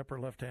feature in the upper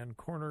left-hand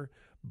corner,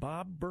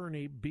 Bob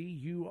Burney,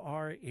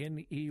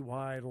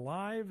 Burney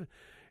Live.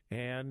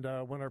 And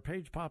when our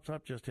page pops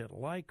up, just hit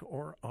like,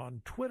 or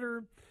on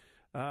Twitter,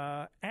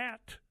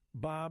 at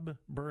Bob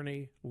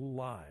Burney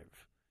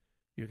Live.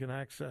 You can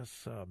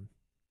access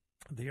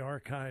the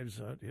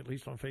archives, at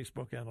least on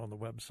Facebook and on the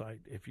website,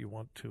 if you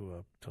want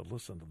to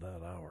listen to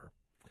that hour.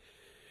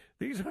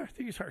 These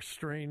are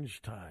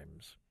strange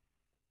times.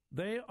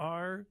 They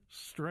are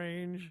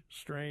strange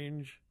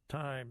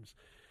times.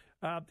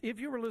 If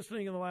you were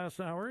listening in the last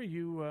hour,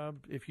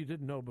 if you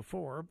didn't know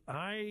before,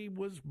 I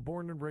was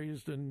born and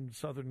raised in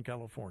Southern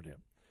California.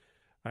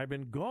 I've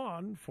been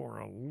gone for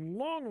a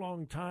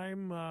long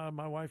time.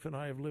 My wife and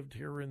I have lived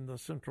here in the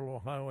Central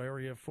Ohio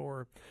area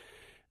for,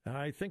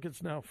 I think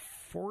it's now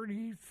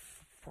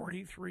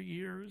 43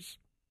 years.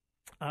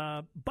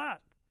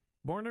 But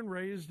born and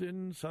raised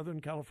in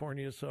Southern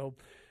California, so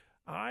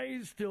I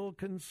still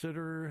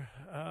consider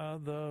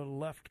the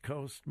left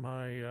coast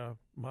my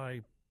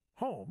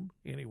home,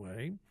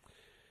 anyway.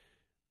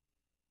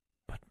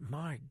 But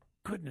my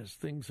goodness,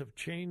 things have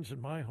changed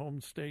in my home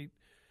state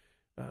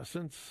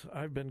since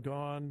I've been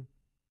gone,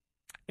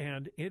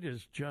 and it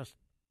is just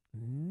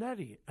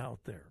nutty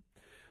out there.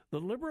 The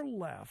liberal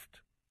left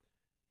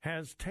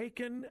has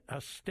taken a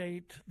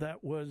state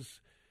that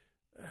was...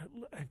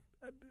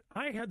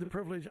 I had the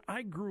privilege,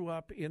 I grew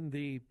up in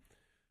the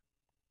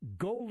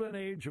golden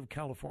age of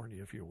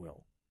California, if you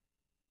will.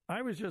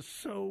 I was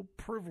just so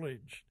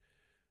privileged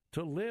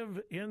to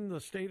live in the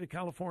state of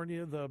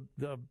California. The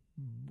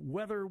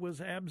weather was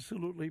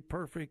absolutely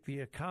perfect. The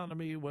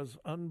economy was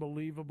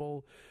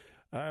unbelievable.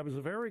 It was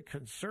a very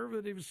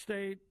conservative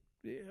state,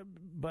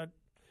 but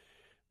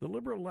the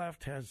liberal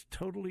left has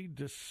totally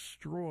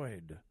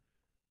destroyed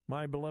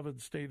my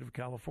beloved state of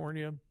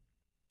California,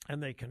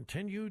 and they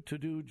continue to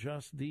do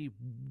just the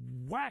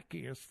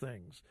wackiest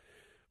things.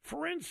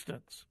 For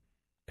instance,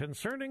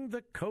 concerning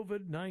the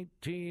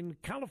COVID-19,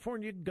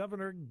 California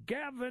Governor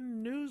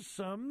Gavin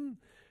Newsom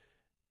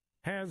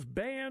has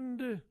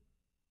banned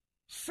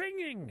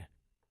singing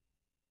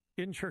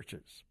in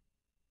churches.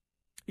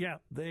 Yeah,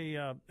 they,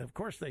 of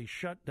course, they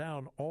shut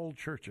down all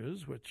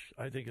churches, which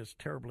I think is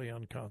terribly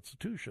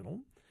unconstitutional.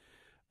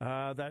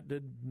 That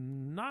did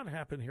not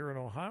happen here in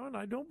Ohio, and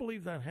I don't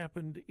believe that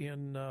happened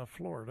in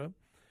Florida.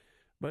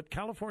 But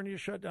California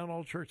shut down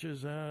all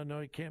churches. No,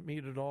 you can't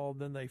meet at all.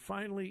 Then they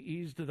finally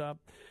eased it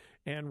up.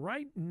 And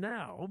right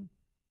now,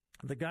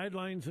 the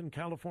guidelines in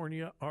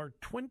California are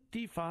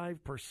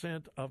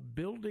 25% of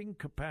building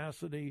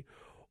capacity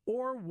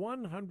or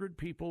 100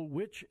 people,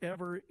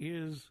 whichever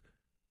is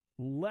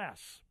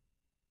less.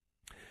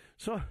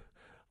 So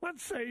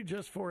let's say,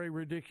 just for a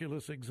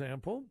ridiculous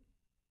example,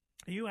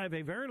 you have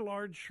a very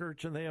large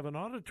church and they have an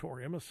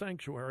auditorium, a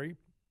sanctuary,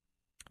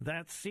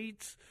 that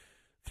seats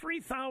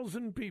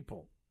 3,000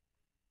 people.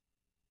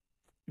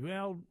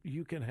 Well,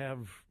 you can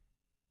have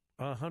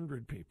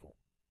 100 people.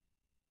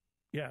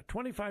 Yeah,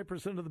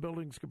 25% of the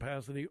building's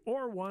capacity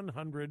or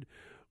 100,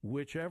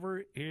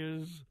 whichever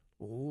is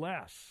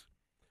less.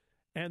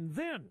 And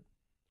then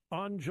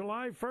on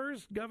July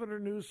 1st, Governor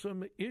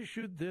Newsom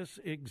issued this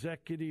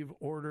executive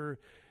order,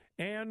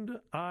 and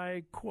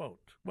I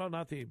quote, well,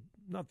 not the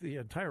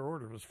entire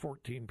order, was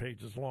 14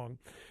 pages long,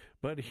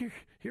 but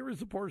here is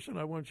the portion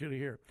I want you to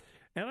hear.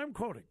 And I'm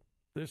quoting.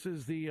 This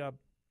is the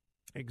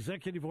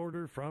executive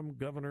order from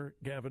Governor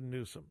Gavin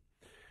Newsom.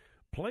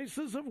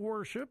 Places of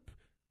worship.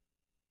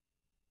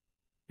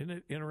 Isn't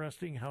it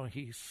interesting how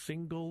he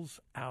singles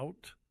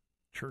out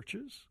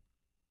churches?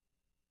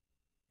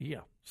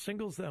 Yeah,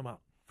 singles them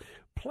out.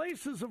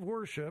 Places of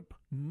worship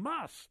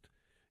must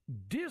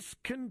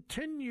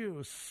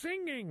discontinue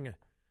singing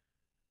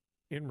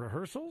in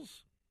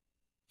rehearsals,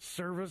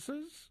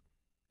 services,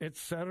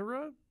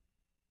 etc.,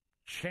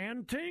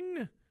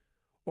 chanting,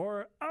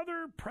 or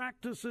other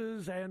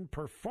practices and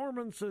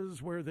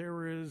performances where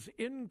there is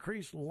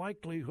increased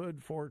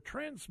likelihood for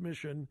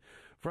transmission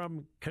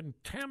from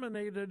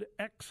contaminated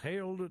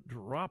exhaled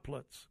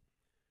droplets.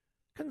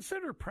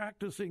 Consider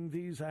practicing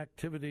these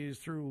activities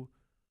through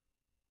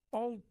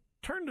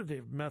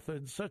alternative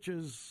methods such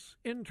as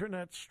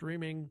internet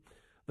streaming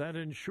that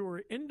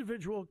ensure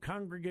individual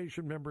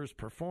congregation members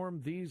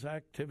perform these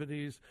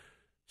activities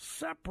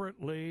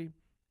separately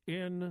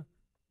in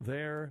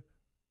their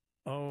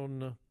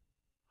own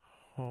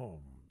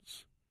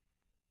homes.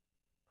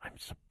 I'm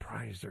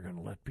surprised they're going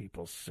to let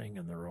people sing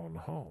in their own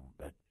home,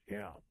 but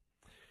yeah.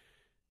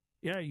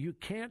 Yeah, you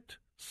can't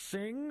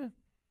sing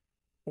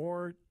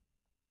or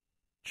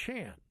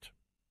chant.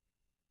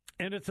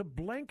 And it's a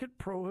blanket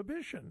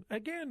prohibition.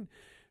 Again,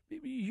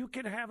 you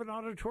can have an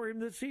auditorium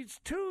that seats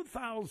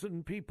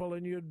 2,000 people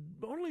and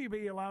you'd only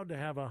be allowed to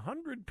have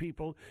 100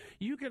 people.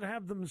 You could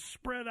have them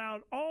spread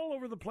out all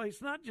over the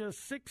place, not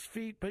just 6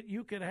 feet, but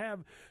you could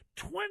have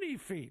 20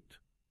 feet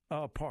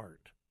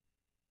apart.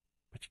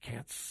 But you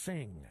can't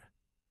sing.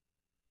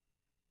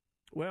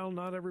 Well,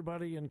 not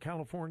everybody in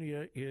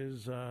California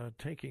is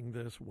taking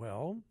this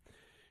well.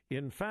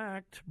 In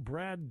fact,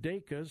 Brad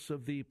Dacus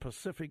of the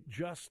Pacific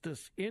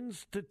Justice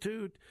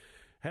Institute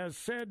has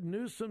said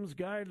Newsom's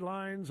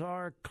guidelines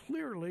are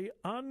clearly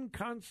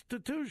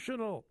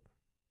unconstitutional.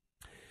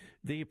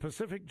 The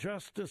Pacific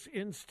Justice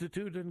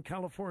Institute in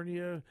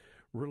California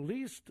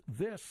released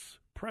this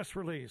press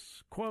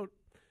release, quote,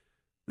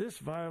 "This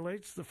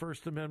violates the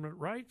First Amendment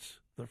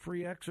rights, the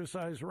free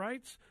exercise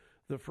rights,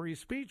 the free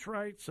speech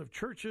rights of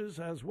churches,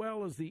 as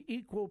well as the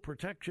equal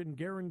protection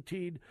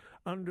guaranteed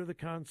under the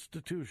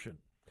Constitution.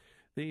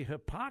 The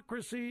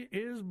hypocrisy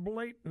is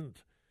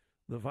blatant.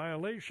 The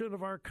violation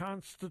of our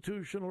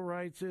constitutional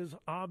rights is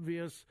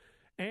obvious,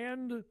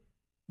 and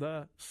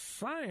the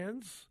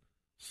science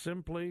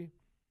simply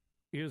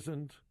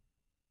isn't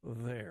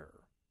there."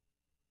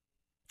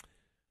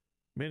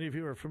 Many of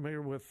you are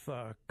familiar with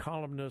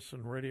columnist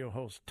and radio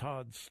host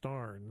Todd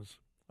Starnes.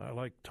 I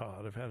like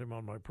Todd. I've had him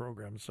on my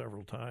program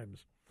several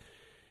times.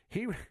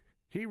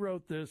 He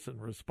wrote this in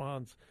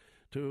response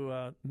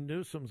to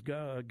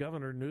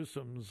Governor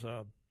Newsom's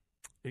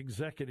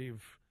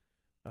executive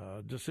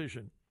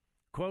decision.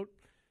 Quote,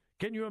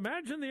 "Can you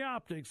imagine the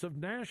optics of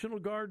National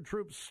Guard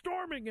troops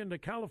storming into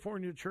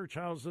California church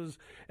houses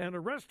and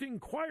arresting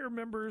choir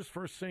members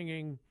for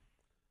singing,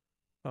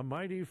 'A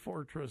Mighty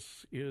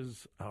Fortress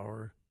is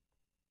Our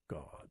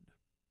God'?"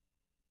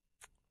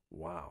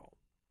 Wow.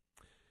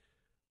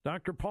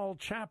 Dr. Paul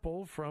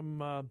Chappell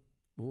from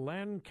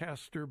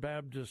Lancaster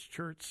Baptist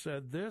Church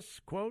said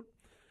this, quote,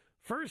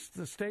 "First,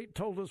 the state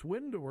told us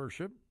when to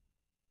worship.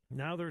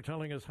 Now they're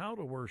telling us how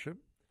to worship.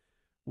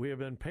 We have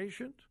been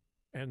patient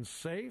and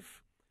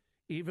safe,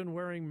 even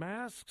wearing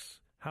masks.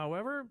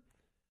 However,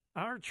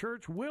 our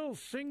church will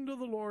sing to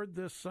the Lord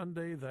this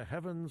Sunday. The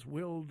heavens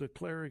will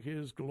declare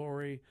his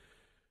glory,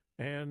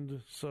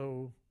 and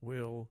so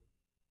will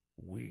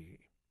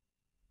we."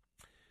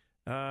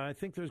 I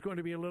think there's going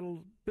to be a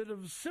little bit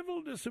of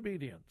civil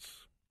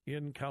disobedience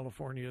in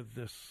California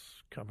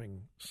this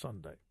coming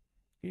Sunday.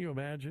 Can you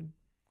imagine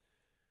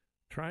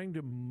trying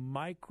to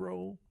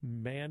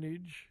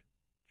micromanage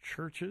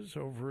churches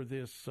over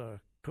this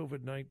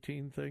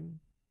COVID-19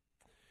 thing?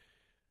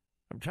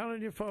 I'm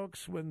telling you,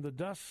 folks, when the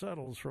dust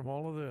settles from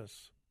all of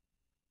this,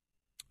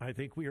 I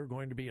think we are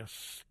going to be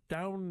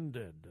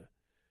astounded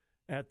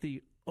at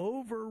the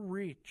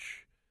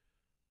overreach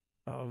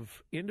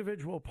of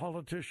individual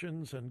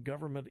politicians and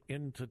government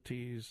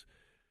entities.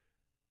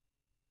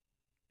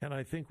 And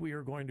I think we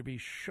are going to be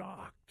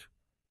shocked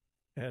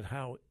at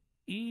how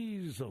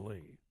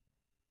easily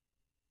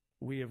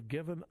we have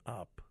given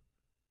up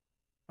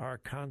our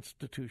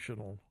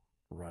constitutional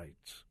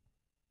rights.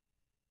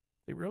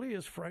 It really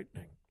is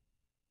frightening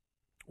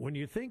when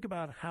you think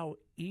about how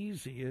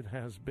easy it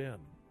has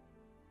been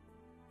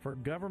for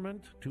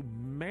government to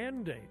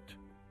mandate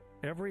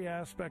every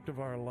aspect of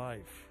our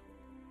life.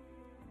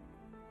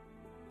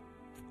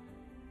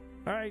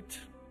 All right,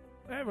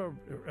 I have a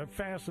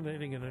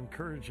fascinating and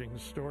encouraging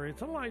story.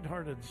 It's a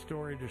lighthearted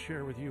story to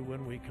share with you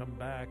when we come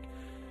back.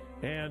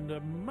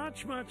 And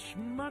much, much,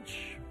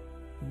 much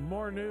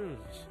more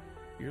news.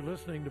 You're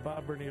listening to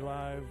Bob Burney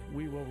Live.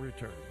 We will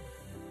return.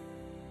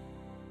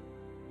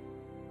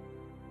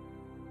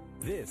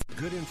 This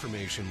good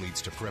information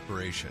leads to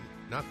preparation,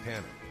 not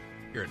panic.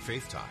 Here at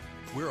Faith Talk,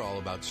 we're all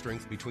about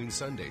strength between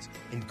Sundays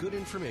and good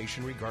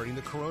information regarding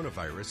the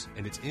coronavirus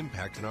and its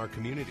impact in our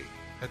community.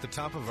 At the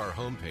top of our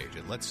homepage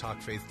at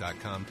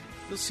letstalkfaith.com,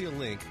 you'll see a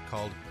link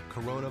called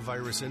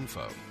Coronavirus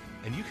Info,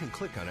 and you can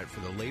click on it for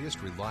the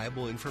latest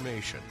reliable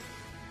information.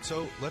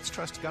 So let's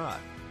trust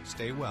God,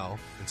 stay well,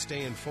 and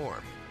stay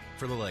informed.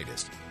 For the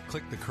latest,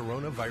 click the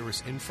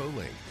Coronavirus Info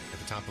link at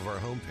the top of our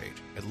homepage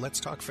at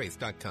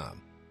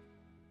letstalkfaith.com.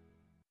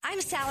 I'm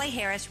Sally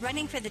Harris,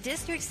 running for the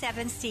District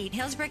 7 seat,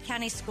 Hillsborough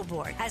County School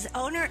Board. As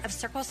owner of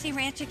Circle C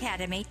Ranch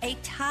Academy, a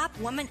top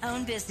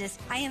woman-owned business,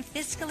 I am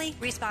fiscally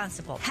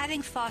responsible.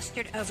 Having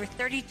fostered over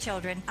 30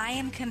 children, I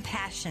am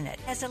compassionate.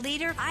 As a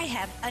leader, I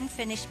have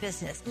unfinished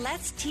business.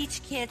 Let's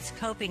teach kids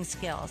coping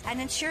skills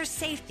and ensure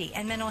safety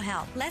and mental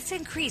health. Let's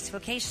increase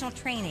vocational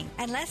training,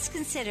 and let's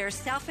consider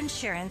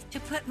self-insurance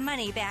to put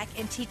money back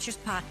in teachers'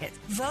 pockets.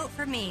 Vote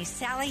for me,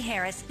 Sally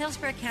Harris,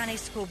 Hillsborough County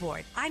School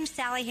Board. I'm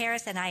Sally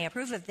Harris, and I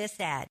approve of this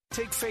ad.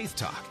 Take Faith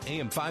Talk,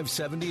 AM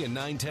 570 and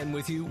 910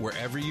 with you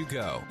wherever you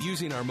go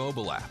using our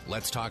mobile app,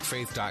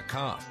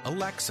 letstalkfaith.com,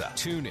 Alexa,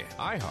 TuneIn,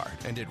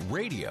 iHeart, and at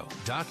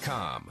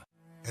radio.com.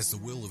 As the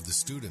will of the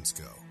students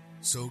go,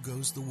 so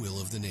goes the will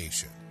of the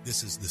nation.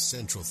 This is the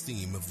central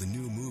theme of the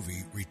new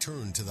movie,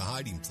 Return to the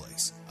Hiding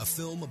Place, a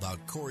film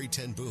about Corrie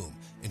ten Boom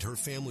and her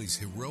family's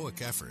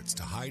heroic efforts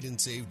to hide and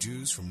save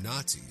Jews from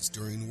Nazis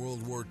during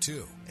World War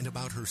II, and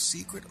about her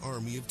secret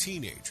army of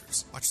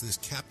teenagers. Watch this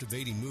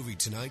captivating movie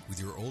tonight with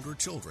your older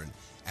children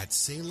at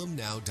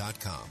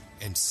salemnow.com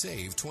and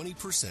save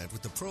 20%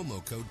 with the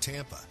promo code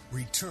TAMPA.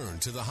 Return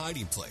to the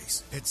Hiding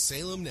Place at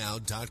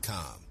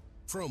salemnow.com.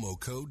 Promo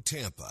code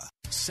TAMPA.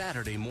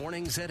 Saturday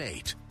mornings at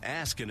 8.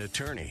 Ask an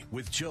Attorney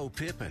with Joe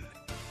Pippin.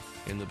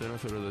 And the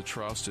benefit of the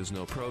trust is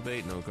no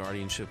probate, no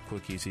guardianship,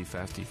 quick, easy,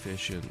 fast,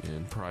 efficient,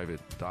 and private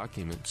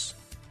documents.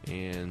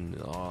 And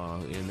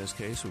in this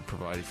case, we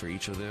provided for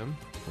each of them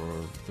for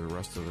the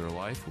rest of their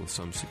life with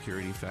some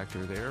security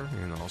factor there,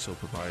 and also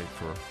provided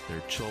for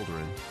their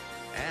children.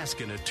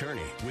 Ask an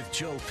Attorney with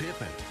Joe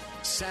Pittman.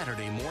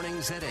 Saturday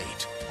mornings at 8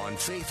 on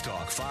Faith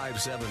Talk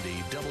 570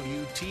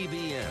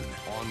 WTBN.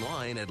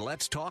 Online at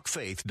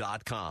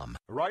letstalkfaith.com.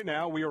 Right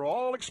now, we are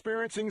all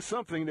experiencing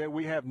something that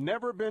we have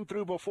never been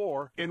through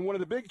before, and one of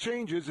the big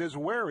changes is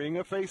wearing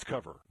a face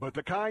cover. But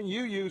the kind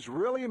you use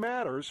really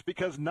matters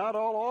because not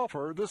all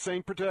offer the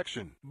same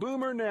protection.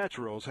 Boomer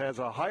Naturals has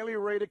a highly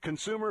rated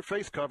consumer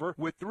face cover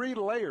with 3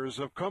 layers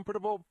of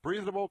comfortable,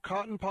 breathable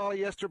cotton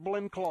polyester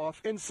blend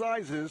cloth in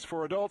sizes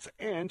for adults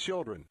and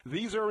children.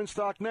 These are in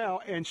stock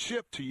now and shipped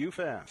to you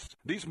fast.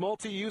 These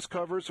multi-use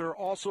covers are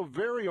also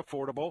very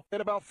affordable at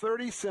about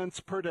 30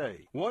 cents per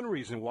day. One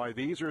reason why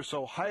these are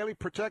so highly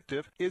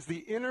protective is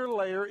the inner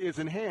layer is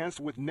enhanced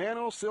with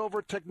nano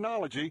silver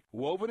technology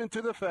woven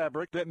into the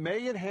fabric that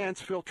may enhance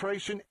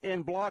filtration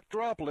and block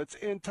droplets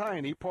in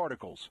tiny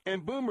particles.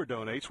 And Boomer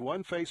donates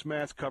 1 face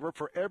mask cover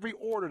for every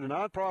order to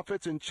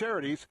nonprofits and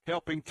charities,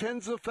 helping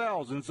tens of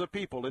thousands of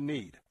people in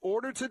need.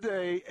 Order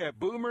today at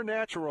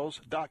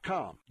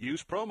boomernaturals.com.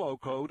 Use promo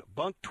code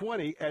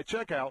BUNK20 at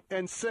checkout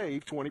and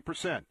save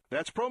 20%.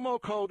 That's promo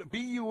code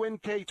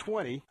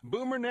BUNK20,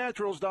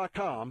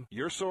 boomernaturals.com,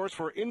 your source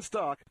for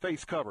in-stock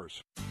face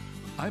covers.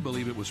 I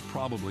believe it was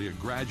probably a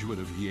graduate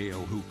of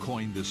Yale who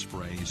coined this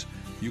phrase,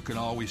 "You can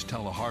always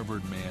tell a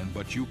Harvard man,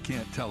 but you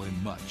can't tell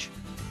him much."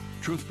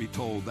 Truth be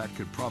told, that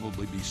could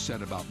probably be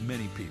said about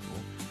many people.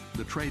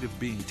 The trait of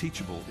being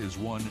teachable is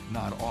one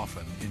not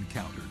often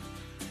encountered.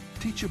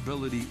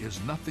 Teachability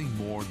is nothing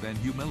more than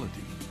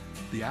humility,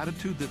 the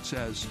attitude that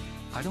says,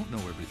 I don't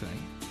know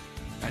everything.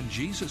 And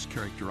Jesus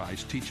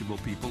characterized teachable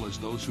people as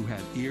those who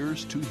had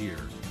ears to hear.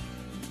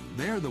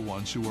 They're the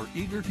ones who are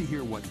eager to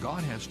hear what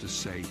God has to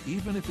say,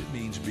 even if it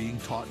means being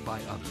taught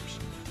by others.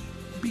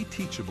 Be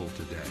teachable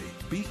today.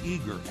 Be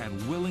eager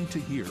and willing to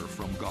hear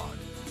from God.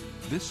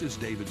 This is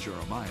David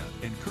Jeremiah,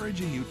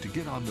 encouraging you to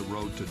get on the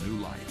road to new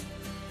life.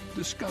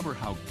 Discover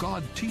how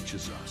God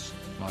teaches us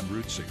on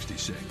Route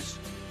 66.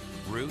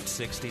 Route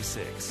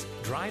 66,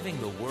 driving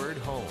the word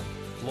home.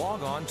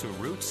 Log on to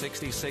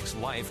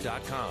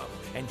Route66Life.com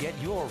and get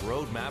your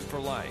roadmap for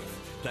life.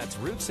 That's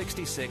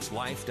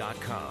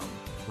Route66Life.com.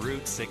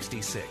 Route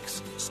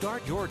 66.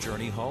 Start your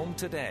journey home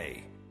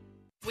today.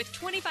 With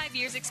 25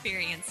 years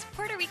experience,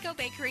 Puerto Rico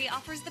Bakery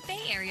offers the Bay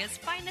Area's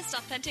finest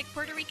authentic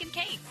Puerto Rican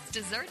cakes,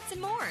 desserts,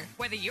 and more.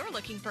 Whether you're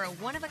looking for a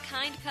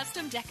one-of-a-kind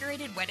custom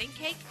decorated wedding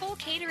cake, full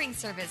catering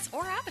service,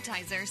 or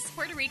appetizers,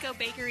 Puerto Rico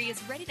Bakery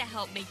is ready to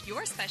help make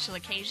your special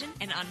occasion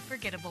an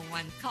unforgettable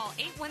one. Call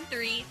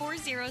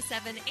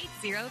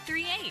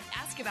 813-407-8038.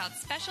 Ask about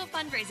special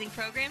fundraising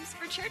programs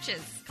for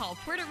churches. Call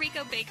Puerto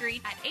Rico Bakery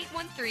at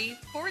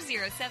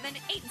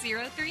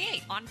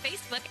 813-407-8038. On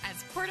Facebook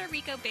as Puerto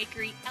Rico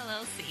Bakery,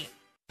 LLC.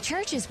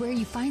 Church is where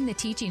you find the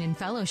teaching and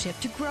fellowship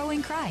to grow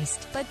in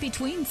Christ. But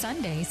between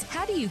Sundays,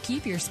 how do you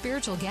keep your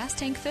spiritual gas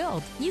tank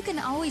filled? You can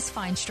always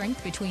find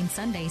strength between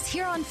Sundays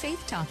here on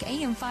Faith Talk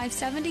AM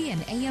 570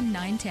 and AM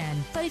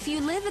 910. But if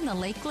you live in the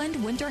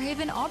Lakeland, Winter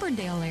Haven,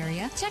 Auburndale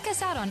area, check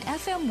us out on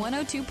FM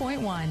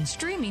 102.1,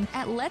 streaming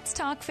at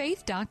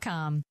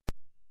letstalkfaith.com.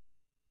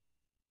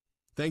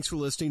 Thanks for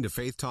listening to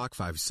Faith Talk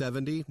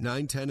 570,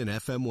 910, and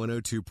FM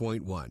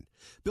 102.1.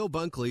 Bill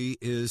Bunkley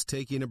is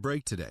taking a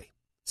break today.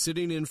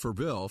 Sitting in for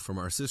Bill from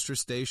our sister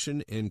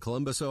station in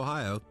Columbus,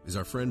 Ohio, is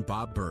our friend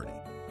Bob Burney.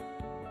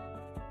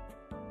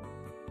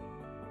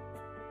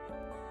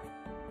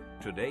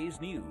 Today's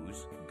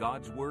news,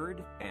 God's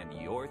Word, and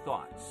your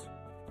thoughts.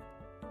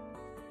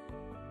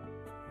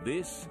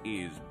 This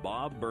is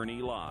Bob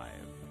Burney Live.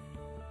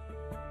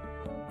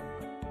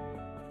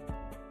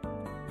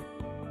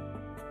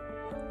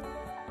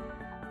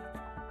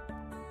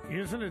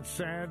 Isn't it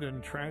sad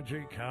and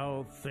tragic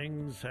how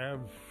things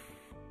have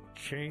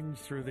changed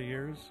through the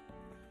years?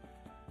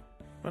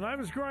 When I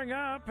was growing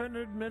up, and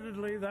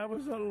admittedly that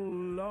was a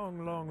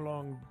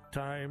long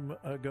time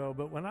ago,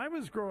 but when I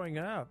was growing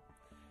up,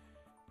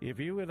 if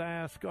you would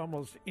ask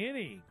almost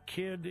any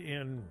kid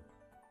in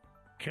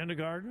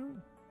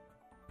kindergarten,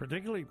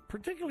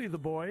 particularly the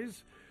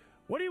boys,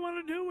 what do you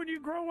want to do when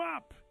you grow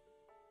up?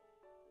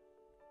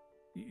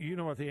 You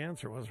know what the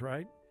answer was,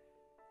 right?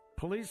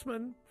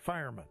 Policeman,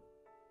 fireman.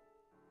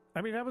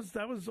 I mean, that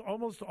was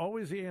almost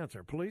always the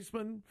answer.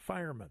 Policeman,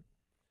 fireman.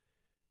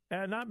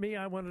 And not me,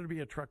 I wanted to be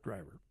a truck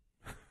driver.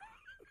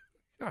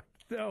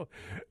 No,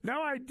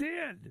 I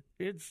did.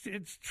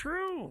 It's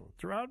true.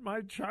 Throughout my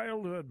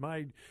childhood,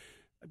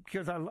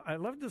 because I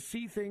love to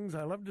see things,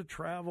 I love to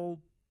travel,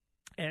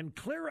 and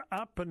clear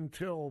up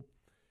until,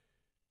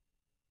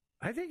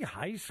 I think,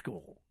 high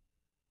school.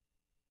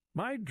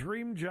 My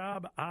dream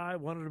job, I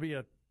wanted to be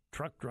a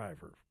truck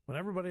driver. When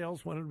everybody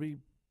else wanted to be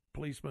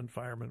policeman,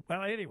 fireman.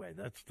 Well, anyway,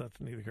 that's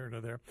neither here nor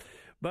there.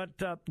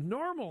 But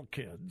normal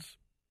kids,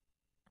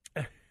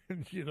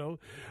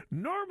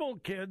 normal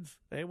kids,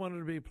 they wanted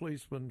to be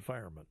policemen,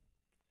 firemen.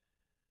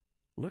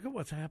 Look at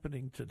what's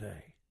happening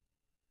today.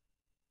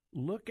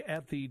 Look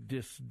at the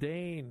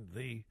disdain,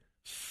 the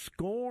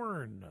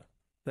scorn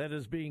that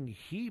is being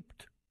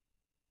heaped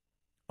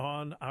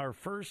on our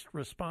first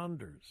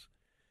responders.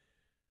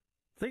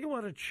 Think of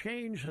what a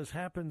change has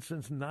happened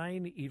since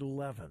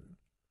 9/11.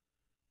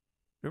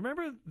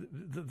 Remember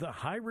the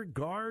high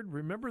regard?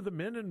 Remember the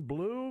men in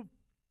blue,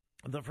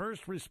 the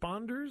first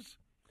responders?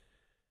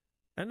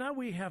 And now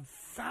we have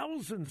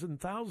thousands and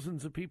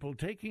thousands of people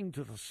taking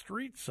to the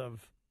streets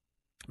of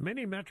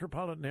many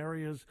metropolitan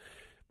areas,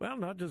 well,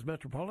 not just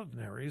metropolitan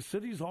areas,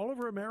 cities all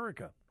over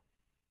America,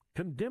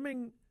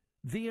 condemning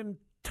the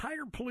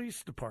entire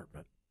police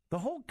department, the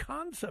whole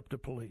concept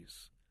of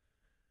police.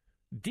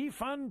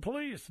 Defund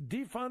police,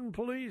 defund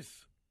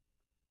police.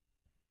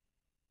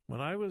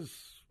 When I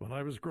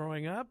was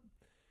growing up,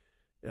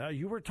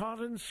 you were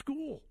taught in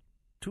school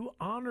to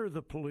honor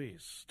the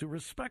police, to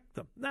respect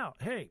them. Now,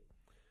 hey,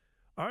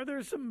 are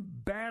there some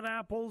bad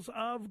apples?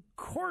 Of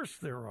course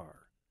there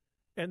are.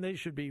 And they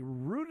should be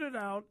rooted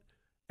out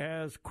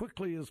as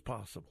quickly as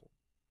possible.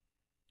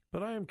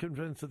 But I am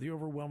convinced that the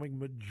overwhelming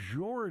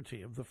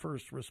majority of the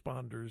first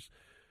responders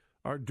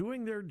are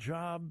doing their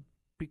job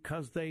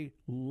because they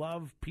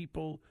love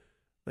people,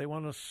 they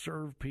want to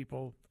serve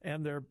people,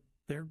 and they're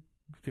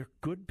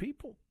good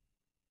people.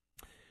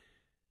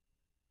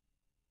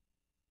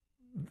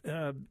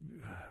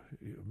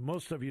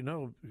 Most of you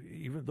know,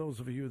 even those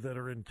of you that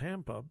are in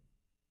Tampa,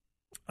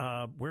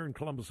 we're in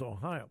Columbus,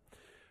 Ohio.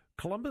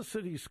 Columbus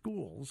City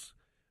Schools,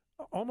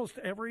 almost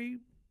every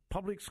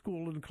public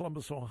school in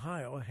Columbus,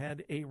 Ohio,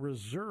 had a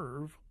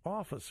reserve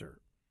officer.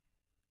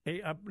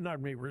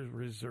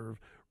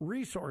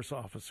 Resource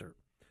officer.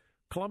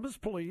 Columbus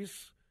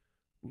Police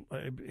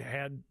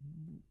had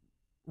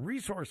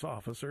resource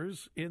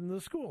officers in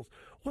the schools.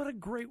 What a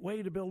great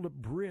way to build a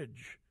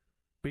bridge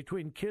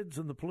between kids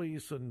and the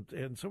police,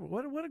 and so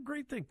what a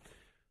great thing.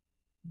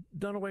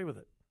 Done away with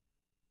it.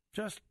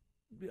 Just,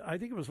 I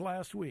think it was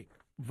last week,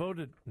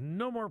 voted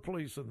no more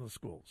police in the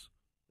schools.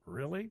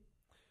 Really?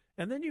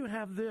 And then you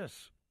have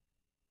this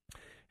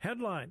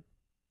headline: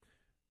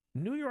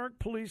 New York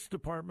Police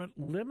Department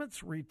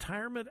limits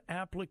retirement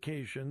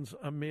applications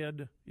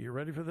amid, you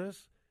ready for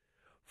this?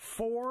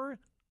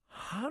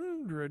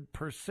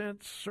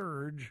 400%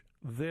 surge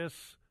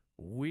this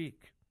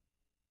week.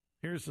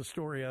 Here's the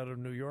story out of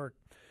New York.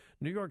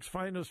 New York's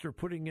finest are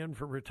putting in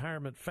for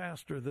retirement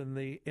faster than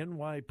the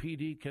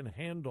NYPD can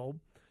handle.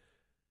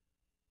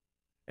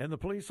 And the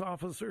police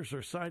officers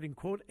are citing,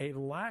 quote, a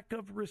lack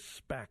of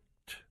respect.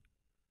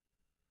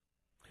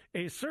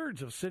 A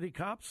surge of city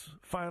cops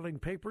filing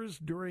papers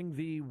during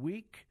the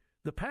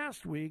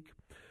past week,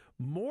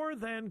 more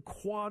than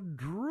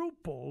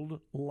quadrupled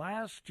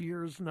last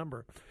year's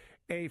number.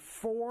 A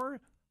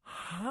 400%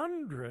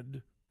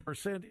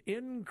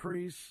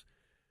 increase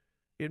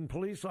in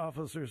police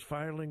officers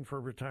filing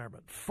for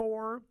retirement.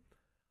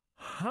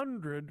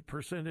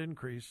 400%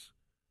 increase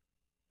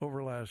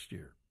over last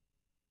year.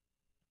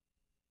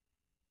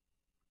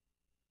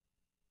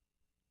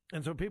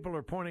 And so people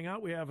are pointing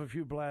out we have a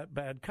few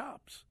bad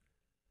cops.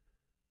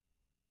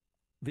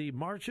 The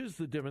marches,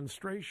 the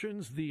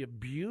demonstrations, the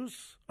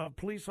abuse of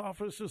police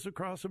officers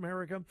across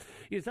America,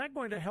 is that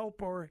going to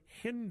help or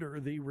hinder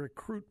the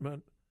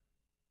recruitment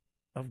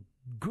of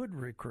good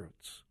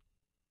recruits?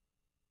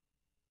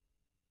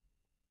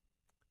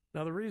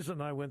 Now, the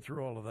reason I went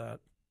through all of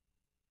that,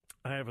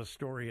 I have a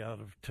story out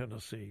of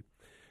Tennessee.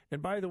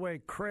 And by the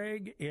way,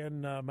 Craig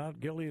in Mount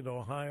Gilead,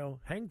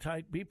 Ohio, hang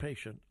tight, be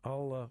patient.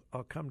 I'll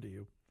come to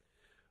you.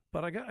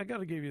 But I got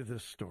to give you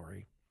this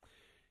story.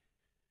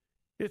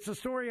 It's a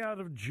story out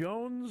of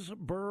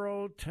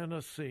Jonesboro,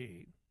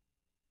 Tennessee,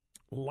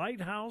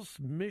 Lighthouse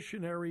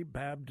Missionary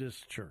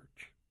Baptist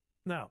Church.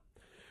 Now,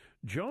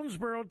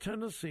 Jonesboro,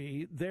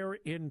 Tennessee, their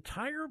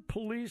entire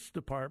police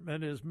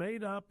department is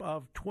made up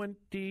of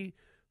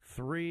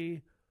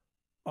 23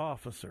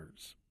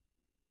 officers.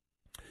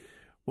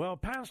 Well,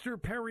 Pastor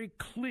Perry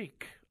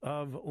Cleek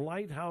of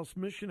Lighthouse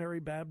Missionary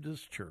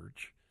Baptist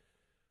Church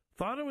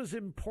thought it was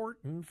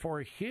important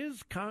for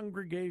his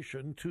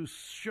congregation to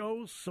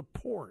show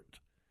support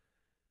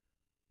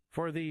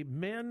for the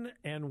men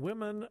and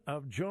women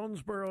of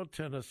Jonesboro,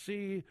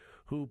 Tennessee,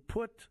 who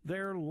put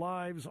their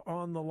lives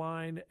on the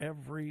line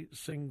every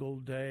single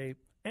day.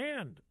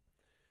 And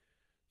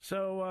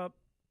so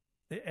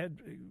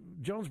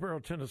Jonesboro,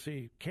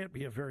 Tennessee can't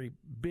be a very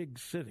big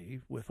city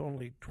with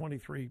only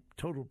 23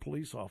 total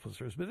police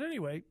officers. But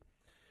anyway,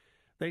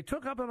 they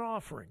took up an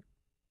offering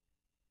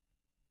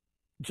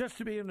just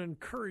to be an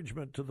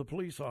encouragement to the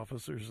police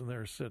officers in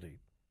their city.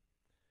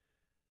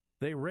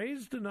 They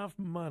raised enough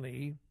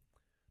money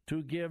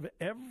to give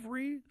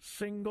every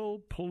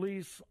single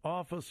police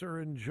officer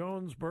in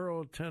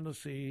Jonesboro,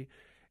 Tennessee,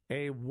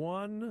 a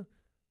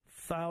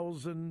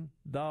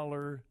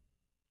 $1,000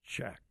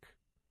 check.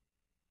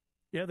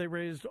 Yeah, they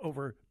raised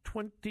over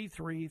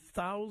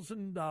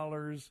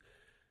 $23,000,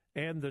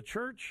 and the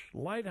church,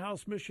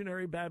 Lighthouse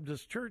Missionary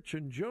Baptist Church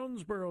in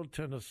Jonesboro,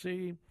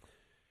 Tennessee,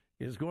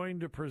 is going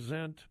to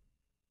present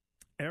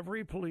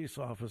every police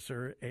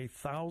officer a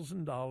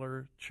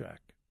 $1,000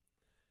 check.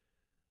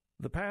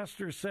 The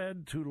pastor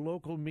said to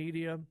local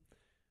media,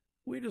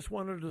 "We just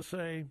wanted to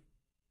say,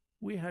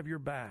 we have your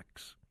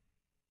backs.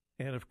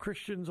 And if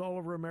Christians all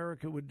over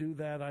America would do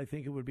that, I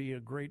think it would be a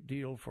great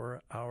deal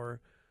for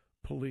our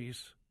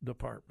police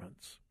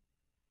departments."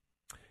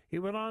 He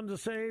went on to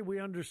say, "We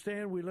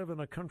understand we live in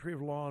a country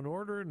of law and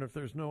order, and if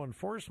there's no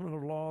enforcement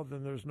of law,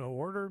 then there's no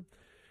order.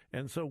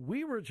 And so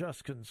we were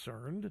just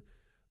concerned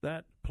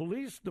that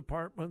police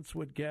departments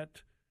would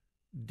get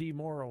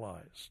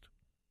demoralized."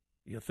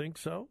 You think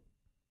so?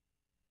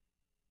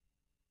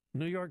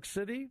 New York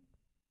City,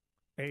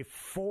 a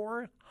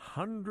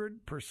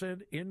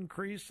 400%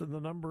 increase in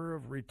the number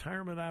of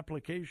retirement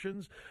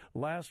applications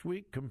last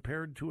week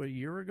compared to a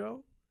year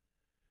ago.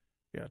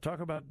 Yeah,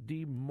 talk about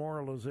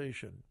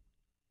demoralization.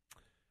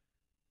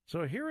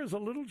 So here is a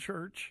little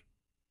church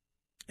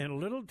in a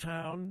little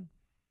town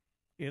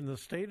in the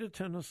state of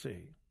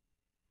Tennessee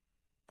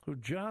who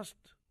just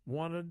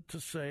wanted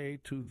to say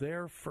to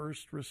their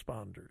first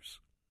responders,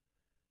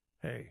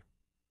 "Hey,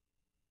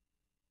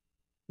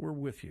 we're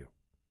with you.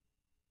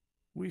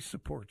 We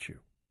support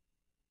you.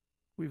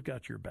 We've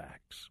got your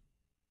backs."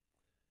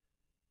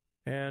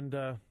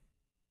 And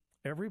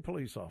every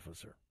police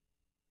officer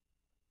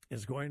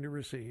is going to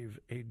receive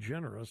a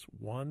generous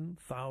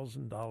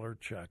 $1,000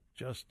 check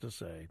just to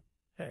say,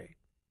 "Hey,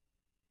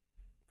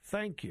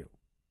 thank you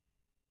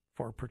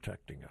for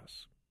protecting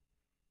us."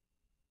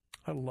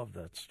 I love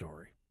that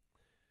story.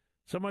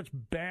 So much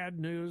bad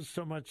news,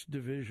 so much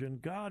division.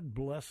 God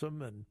bless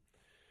them, and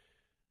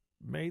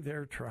may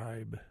their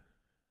tribe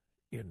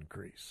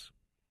increase.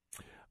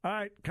 All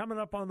right, coming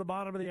up on the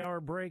bottom of the hour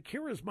break,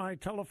 here is my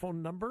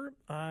telephone number.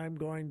 I'm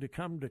going to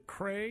come to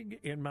Craig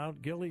in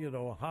Mount Gilead,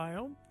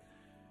 Ohio,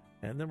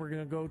 and then we're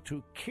going to go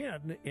to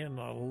Ken in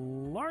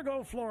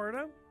Largo,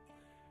 Florida.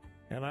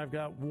 And I've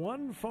got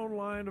one phone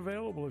line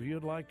available if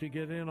you'd like to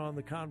get in on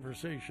the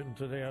conversation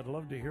today. I'd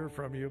love to hear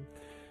from you.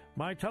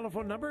 My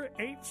telephone number,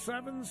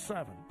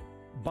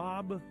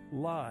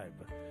 877-BOB-LIVE,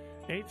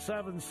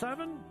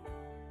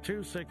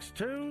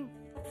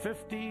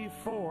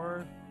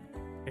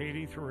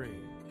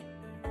 877-262-5483.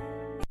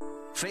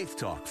 Faith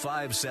Talk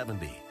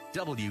 570,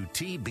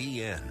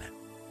 WTBN.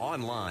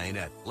 Online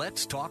at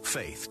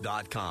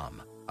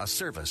letstalkfaith.com, a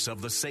service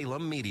of the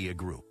Salem Media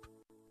Group.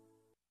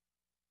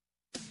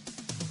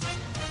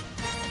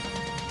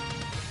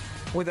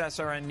 With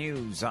SRN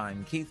News,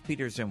 I'm Keith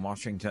Peters in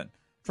Washington.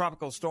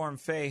 Tropical Storm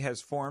Faye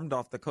has formed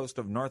off the coast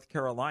of North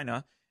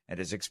Carolina and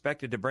is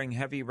expected to bring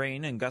heavy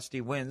rain and gusty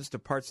winds to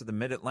parts of the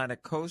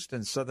mid-Atlantic coast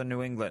and southern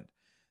New England.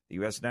 The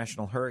U.S.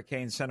 National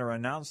Hurricane Center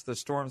announced the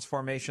storm's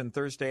formation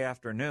Thursday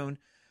afternoon.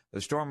 The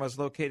storm was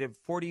located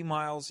 40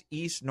 miles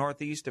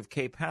east-northeast of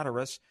Cape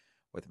Hatteras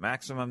with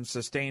maximum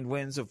sustained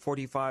winds of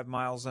 45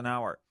 miles an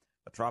hour.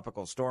 A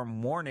tropical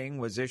storm warning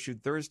was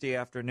issued Thursday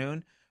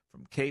afternoon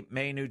from Cape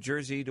May, New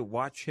Jersey to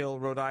Watch Hill,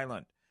 Rhode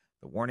Island.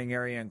 The warning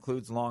area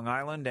includes Long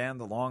Island and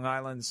the Long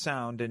Island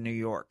Sound in New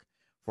York.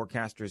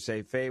 Forecasters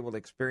say Faye will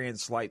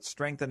experience slight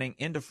strengthening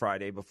into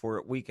Friday before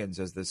it weakens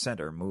as the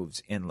center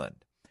moves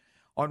inland.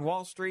 On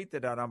Wall Street,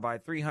 the Dow down by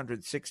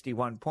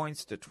 361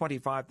 points to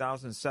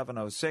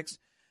 25,706.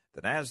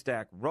 The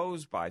Nasdaq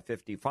rose by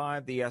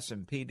 55. The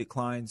S&P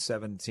declined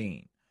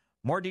 17.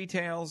 More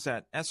details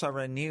at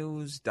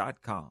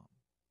srnnews.com.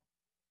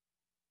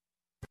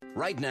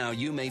 Right now,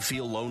 you may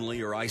feel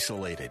lonely or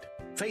isolated.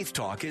 Faith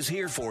Talk is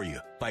here for you.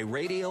 By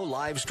radio,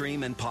 live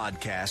stream, and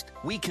podcast,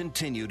 we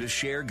continue to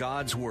share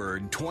God's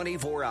Word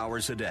 24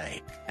 hours a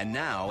day. And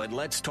now at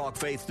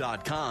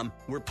letstalkfaith.com,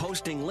 we're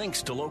posting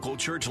links to local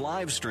church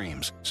live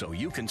streams so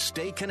you can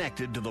stay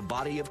connected to the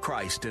body of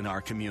Christ in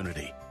our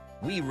community.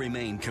 We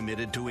remain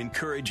committed to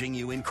encouraging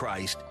you in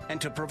Christ and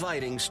to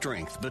providing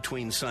strength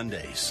between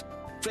Sundays.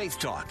 Faith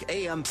Talk,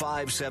 AM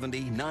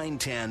 570,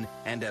 910,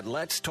 and at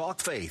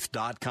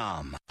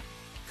letstalkfaith.com.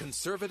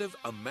 Conservative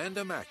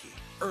Amanda Mackey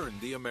earned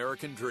the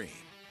American dream.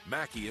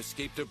 Mackey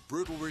escaped a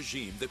brutal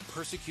regime that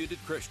persecuted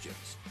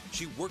Christians.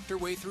 She worked her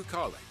way through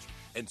college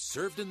and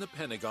served in the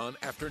Pentagon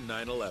after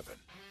 9/11.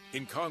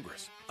 In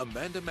Congress,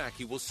 Amanda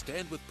Mackey will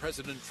stand with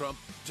President Trump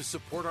to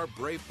support our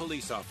brave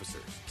police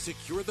officers,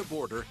 secure the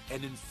border,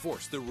 and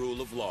enforce the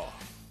rule of law.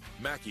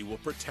 Mackey will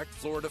protect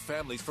Florida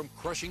families from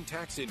crushing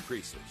tax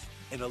increases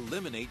and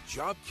eliminate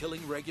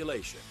job-killing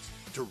regulations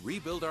to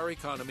rebuild our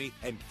economy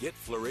and get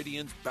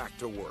Floridians back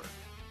to work.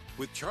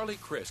 With Charlie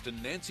Crist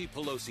and Nancy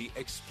Pelosi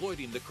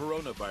exploiting the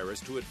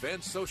coronavirus to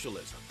advance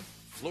socialism,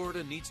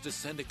 Florida needs to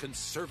send a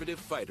conservative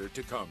fighter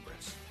to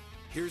Congress.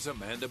 Here's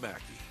Amanda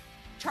Mackey.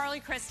 Charlie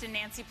Crist and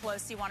Nancy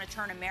Pelosi want to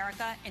turn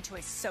America into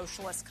a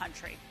socialist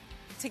country.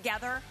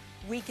 Together,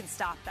 we can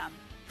stop them.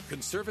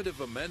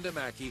 Conservative Amanda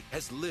Mackey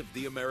has lived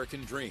the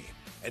American dream,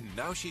 and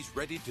now she's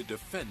ready to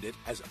defend it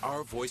as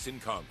our voice in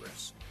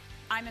Congress.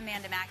 I'm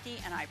Amanda Mackey,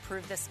 and I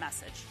approve this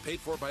message. Paid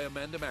for by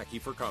Amanda Mackey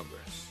for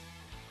Congress.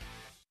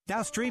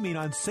 Now streaming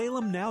on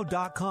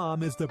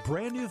SalemNow.com is the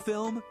brand new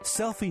film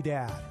Selfie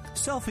Dad.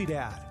 Selfie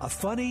Dad, a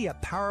funny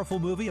yet powerful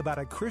movie about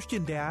a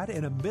Christian dad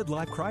in a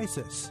midlife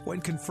crisis.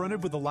 When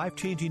confronted with the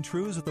life-changing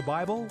truths of the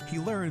Bible, he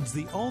learns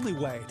the only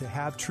way to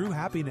have true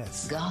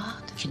happiness.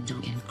 God can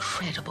do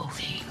incredible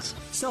things.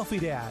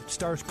 Selfie Dad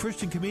stars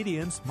Christian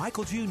comedians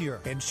Michael Jr.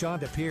 and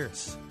Shonda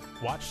Pierce.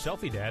 Watch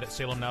Selfie Dad at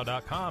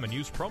SalemNow.com and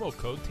use promo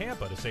code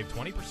TAMPA to save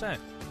 20%.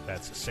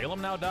 That's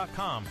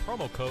SalemNow.com,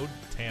 promo code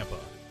TAMPA.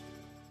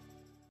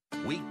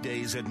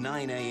 Weekdays at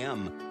 9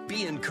 a.m.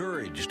 Be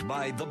encouraged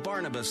by The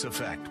Barnabas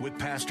Effect with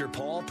Pastor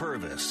Paul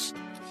Purvis.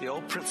 The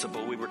old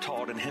principle we were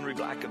taught in Henry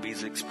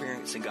Blackaby's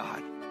Experiencing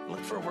God. Look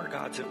for where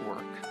God's at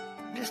work.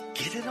 Just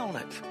get in on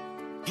it.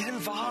 Get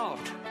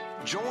involved.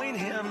 Join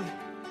Him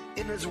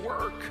in His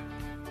work.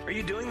 Are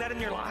you doing that in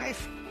your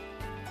life?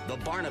 The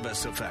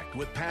Barnabas Effect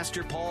with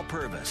Pastor Paul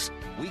Purvis.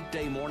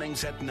 Weekday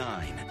mornings at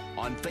 9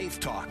 on Faith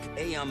Talk,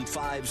 AM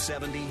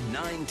 570,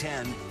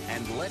 910,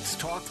 and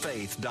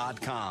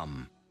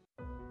letstalkfaith.com.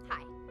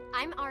 Hi,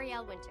 I'm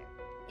Arielle Winter.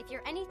 If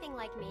you're anything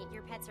like me,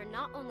 your pets are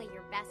not only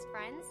your best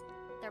friends,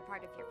 they're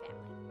part of your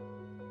family.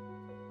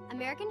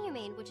 American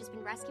Humane, which has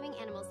been rescuing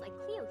animals like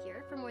Cleo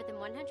here for more than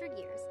 100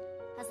 years,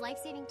 has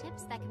life-saving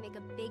tips that can make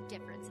a big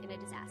difference in a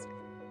disaster.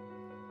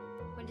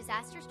 When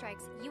disaster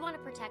strikes, you want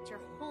to protect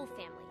your whole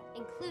family,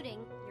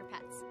 including your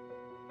pets.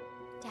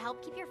 To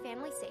help keep your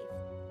family safe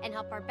and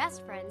help our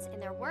best friends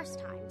in their worst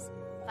times,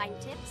 find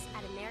tips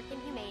at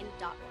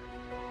AmericanHumane.org.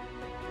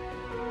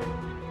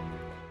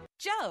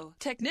 Joe,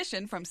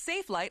 technician from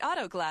Safelite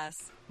Auto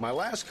Glass. My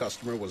last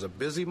customer was a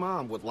busy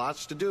mom with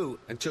lots to do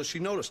until she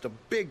noticed a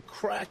big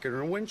crack in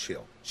her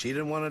windshield. She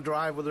didn't want to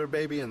drive with her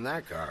baby in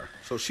that car,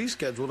 so she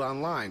scheduled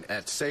online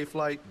at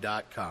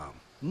Safelite.com.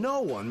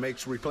 No one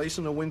makes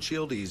replacing a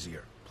windshield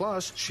easier.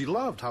 Plus, she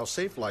loved how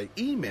Safelite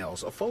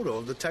emails a photo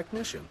of the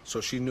technician,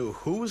 so she knew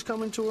who was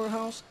coming to her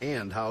house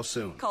and how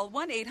soon. Call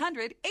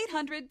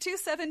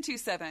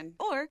 1-800-800-2727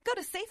 or go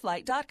to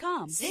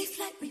Safelite.com.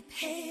 Safelite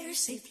Repair,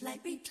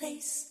 Safelite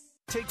Replace.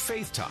 Take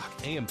Faith Talk,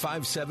 AM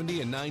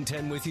 570 and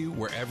 910 with you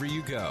wherever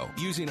you go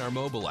using our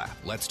mobile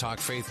app,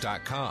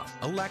 letstalkfaith.com,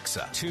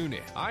 Alexa,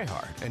 TuneIn,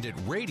 iHeart, and at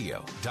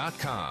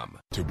radio.com.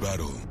 To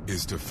battle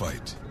is to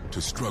fight,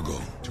 to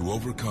struggle, to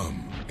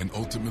overcome, and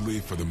ultimately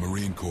for the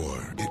Marine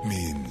Corps, it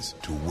means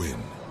to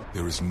win.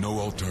 There is no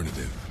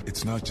alternative.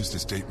 It's not just a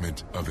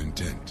statement of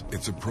intent.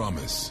 It's a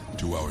promise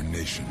to our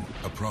nation,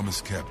 a promise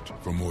kept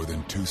for more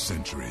than 2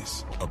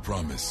 centuries, a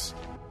promise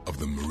of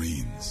the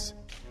Marines.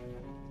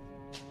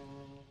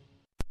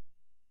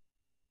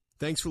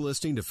 Thanks for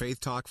listening to Faith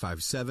Talk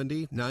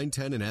 570,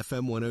 910, and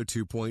FM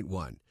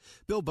 102.1.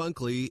 Bill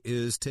Bunkley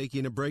is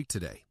taking a break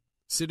today.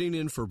 Sitting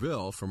in for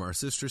Bill from our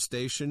sister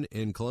station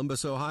in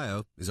Columbus,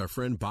 Ohio, is our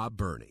friend Bob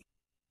Burney.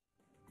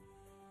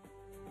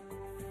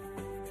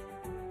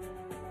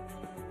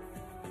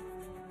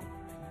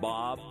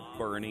 Bob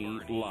Burney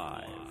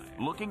Live.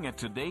 Looking at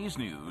today's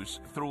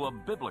news through a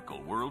biblical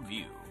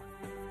worldview.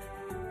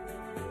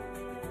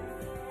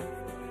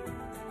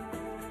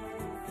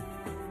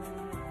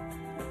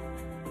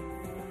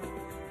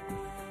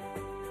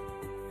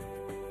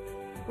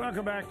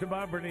 Welcome back to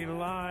Bob Burney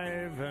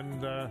Live,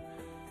 and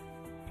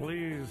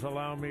please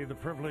allow me the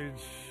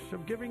privilege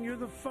of giving you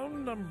the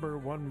phone number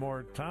one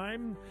more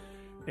time,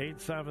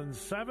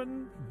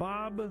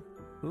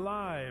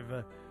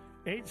 877-BOB-LIVE,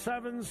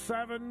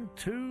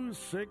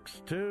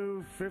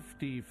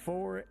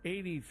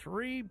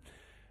 877-262-5483,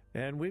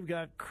 and we've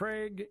got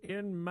Craig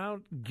in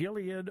Mount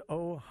Gilead,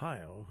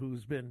 Ohio,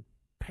 who's been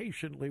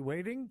patiently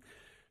waiting.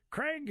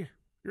 Craig,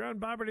 you're on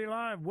Bob Burney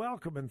Live.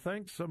 Welcome, and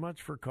thanks so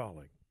much for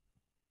calling.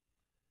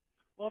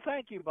 Well,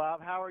 thank you,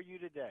 Bob. How are you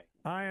today?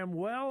 I am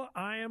well.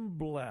 I am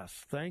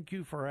blessed. Thank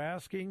you for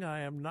asking. I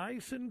am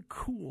nice and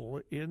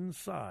cool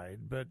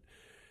inside, but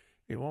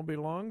it won't be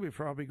long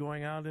before I'll be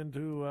going out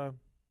into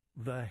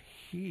the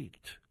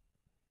heat.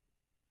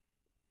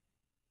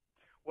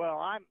 Well,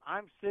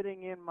 I'm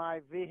sitting in my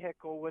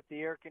vehicle with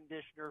the air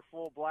conditioner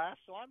full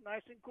blast, so I'm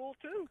nice and cool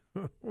too.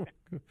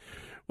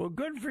 Well,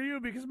 good for you,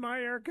 because my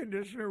air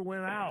conditioner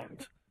went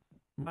out.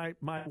 My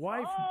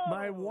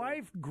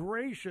wife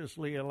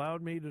graciously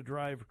allowed me to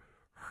drive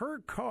her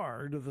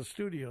car to the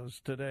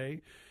studios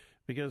today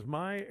because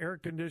my air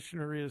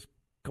conditioner is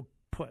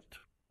kaput.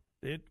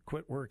 It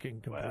quit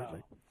working completely.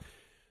 Wow.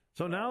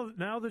 So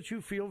now that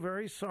you feel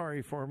very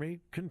sorry for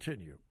me,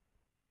 continue.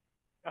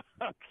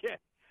 Okay.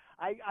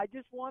 I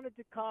just wanted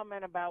to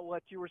comment about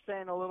what you were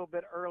saying a little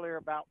bit earlier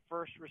about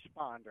first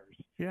responders.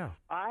 Yeah.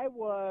 I'm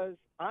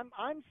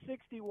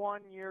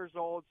 61 years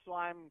old, so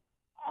I'm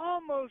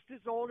almost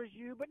as old as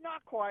you, but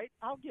not quite.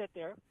 I'll get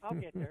there.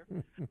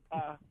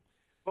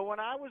 But when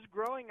I was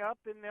growing up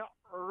in the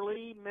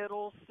early,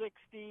 middle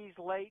 60s,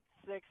 late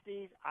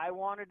 60s, I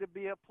wanted to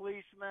be a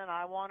policeman.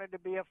 I wanted to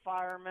be a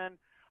fireman.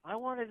 I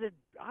wanted to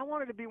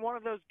be one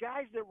of those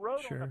guys that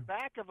rode on the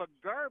back of a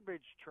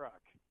garbage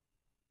truck.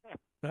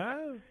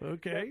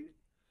 Okay.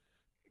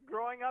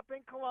 Growing up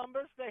in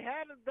Columbus, they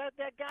had that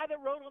guy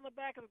that rode on the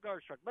back of the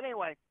garbage truck. But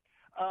anyway,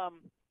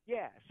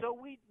 yeah, so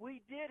we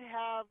did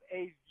have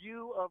a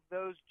view of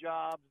those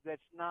jobs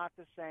that's not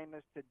the same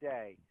as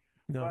today.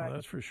 No, but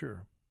that's for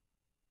sure.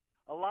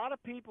 a lot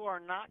of people are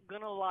not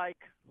going to like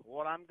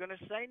what I'm going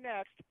to say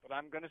next, but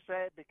I'm going to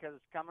say it because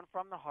it's coming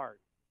from the heart.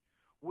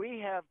 We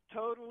have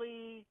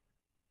totally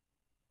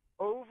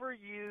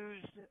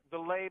overused the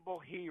label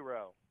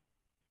hero.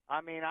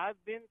 I mean,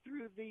 I've been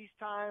through these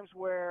times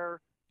where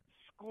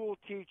school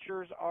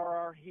teachers are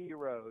our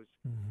heroes.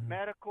 Mm-hmm.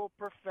 Medical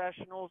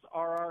professionals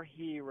are our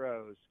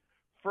heroes.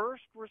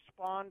 First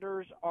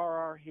responders are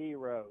our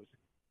heroes.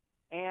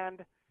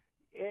 And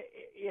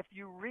if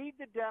you read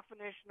the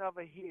definition of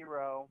a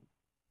hero,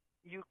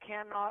 you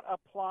cannot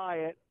apply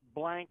it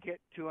blanket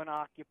to an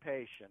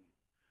occupation.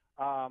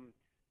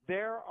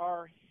 There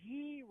are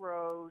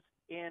heroes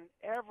in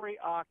every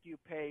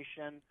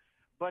occupation,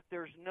 but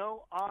there's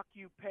no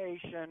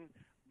occupation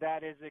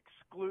that is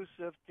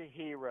exclusive to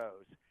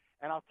heroes.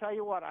 And I'll tell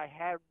you what, I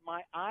had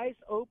my eyes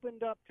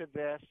opened up to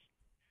this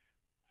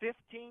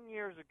 15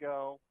 years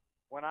ago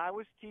when I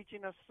was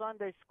teaching a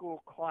Sunday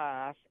school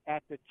class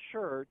at the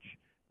church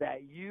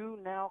that you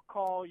now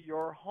call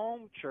your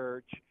home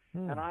church.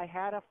 And I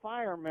had a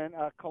fireman,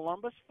 a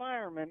Columbus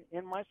fireman,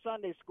 in my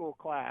Sunday school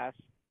class,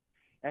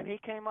 and he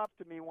came up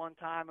to me one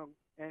time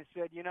and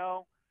said, you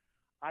know,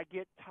 I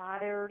get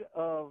tired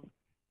of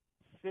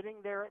sitting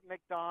there at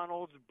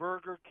McDonald's,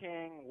 Burger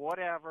King,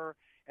 whatever,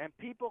 and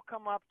people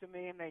come up to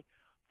me and they,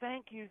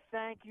 thank you,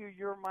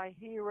 you're my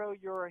hero,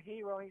 you're a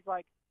hero. And he's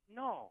like,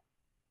 no,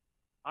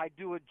 I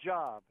do a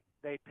job.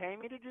 They pay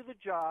me to do the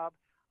job.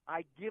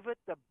 I give it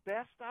the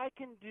best I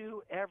can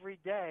do every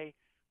day,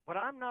 but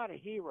I'm not a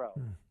hero.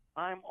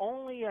 I'm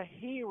only a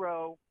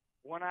hero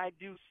when I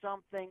do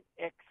something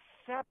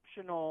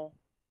exceptional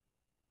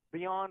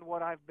beyond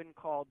what I've been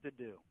called to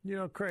do. You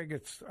know, Craig,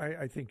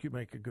 I think you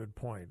make a good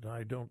point.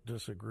 I don't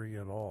disagree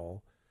at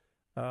all.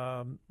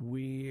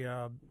 We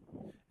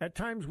at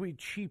times we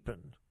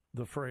cheapen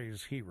the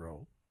phrase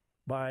hero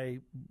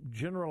by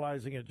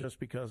generalizing it just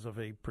because of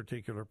a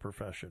particular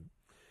profession.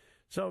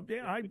 So,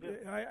 yeah,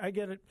 I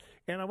get it.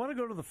 And I want to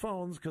go to the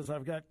phones because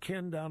I've got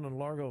Ken down in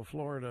Largo,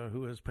 Florida,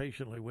 who is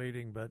patiently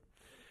waiting. But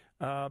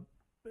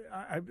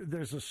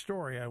there's a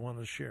story I want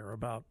to share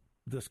about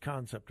this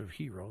concept of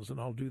heroes, and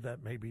I'll do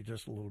that maybe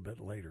just a little bit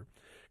later.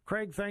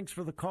 Craig, thanks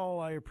for the call.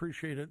 I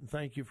appreciate it, and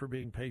thank you for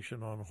being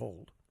patient on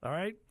hold. All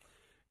right?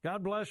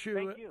 God bless you.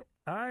 Thank you.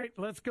 All right,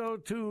 let's go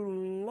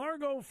to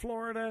Largo,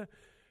 Florida,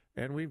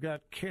 and we've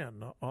got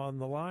Ken on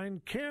the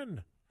line.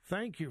 Ken,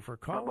 thank you for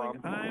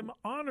calling. I'm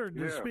honored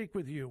to speak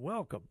with you.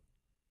 Welcome.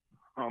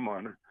 I'm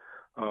honored.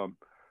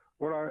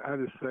 What I had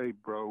to say,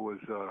 bro, was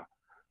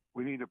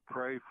we need to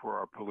pray for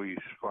our police,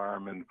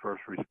 firemen,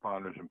 first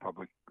responders, and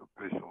public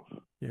officials.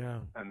 Yeah.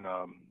 And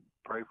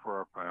pray for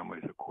our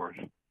families, of course.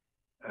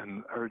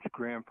 And urge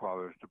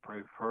grandfathers to pray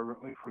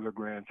fervently for their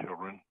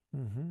grandchildren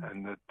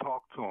and to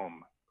talk to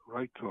them,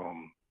 write to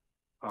them,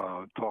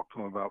 talk to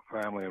them about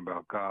family and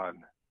about God.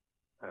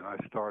 And I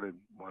started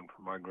one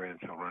for my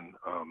grandchildren,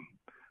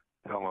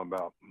 tell them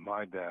about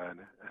my dad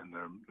and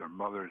their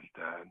mother's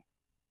dad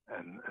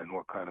and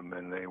what kind of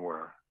men they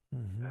were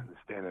and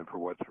standing for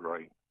what's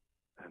right.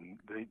 And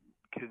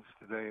kids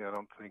today, I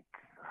don't think,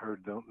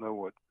 don't know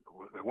what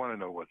they want to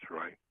know what's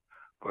right.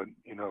 But,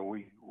 you know,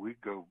 we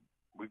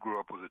grew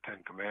up with the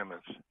Ten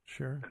Commandments.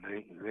 Sure. And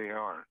they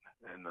aren't.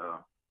 And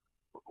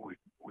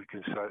we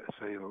can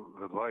say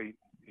the light,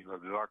 you know,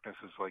 the darkness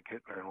is like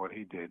Hitler and what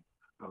he did.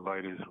 The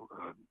light is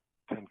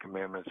Ten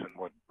Commandments and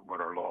what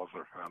our laws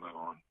are founded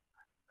on.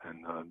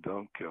 And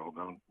don't kill,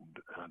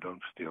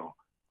 don't steal,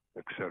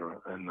 etc.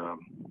 And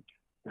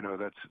you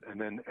know, and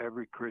then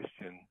every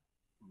Christian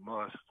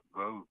must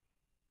vote.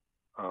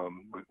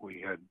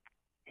 We had,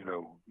 you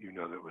know,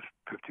 there was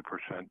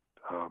 50%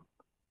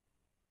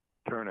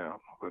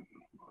 turnout with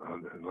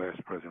the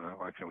last presidential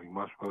election. We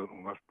must vote.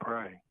 We must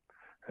pray.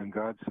 And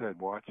God said,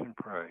 watch and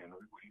pray. And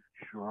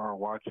we sure are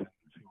watching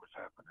and see what's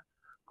happening.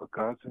 But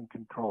God's in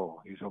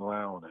control. He's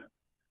allowing it.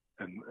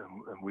 And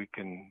we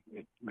can,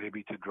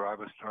 maybe to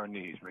drive us to our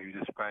knees, maybe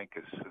to spank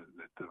us,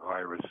 that the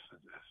virus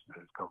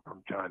has come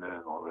from China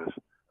and all this.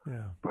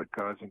 Yeah. But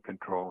God's in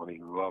control, and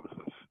He loves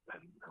us,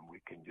 and we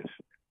can just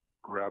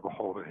grab a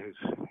hold of His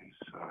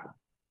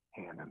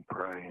hand and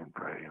pray and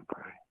pray and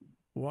pray.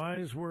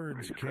 Wise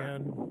words,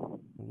 Ken.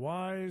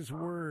 Wise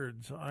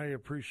words. I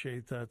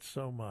appreciate that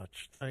so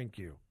much. Thank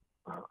you.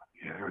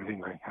 Yeah,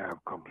 everything I have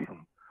comes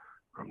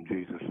from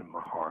Jesus in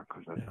my heart,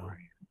 because that's where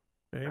He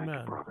is. Amen. Thank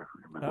you, brother.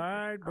 All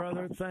right,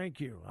 brother.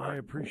 Thank you. I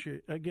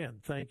appreciate. Again,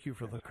 thank you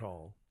for the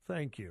call.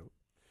 Thank you.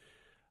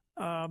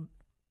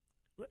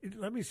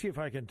 Let me see if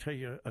I can tell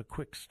you a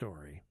quick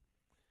story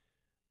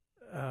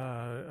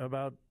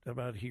about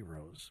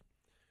heroes.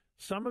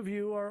 Some of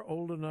you are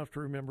old enough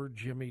to remember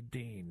Jimmy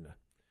Dean.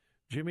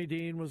 Jimmy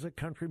Dean was a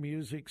country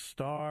music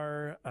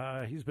star.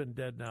 He's been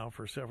dead now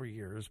for several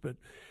years, but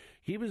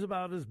he was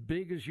about as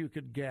big as you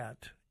could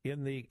get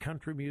in the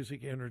country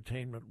music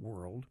entertainment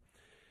world.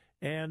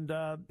 And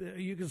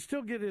you can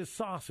still get his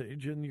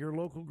sausage in your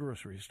local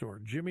grocery store,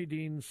 Jimmy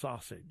Dean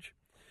Sausage.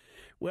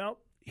 Well,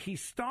 he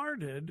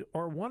started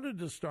or wanted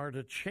to start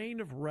a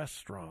chain of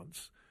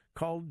restaurants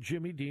called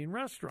Jimmy Dean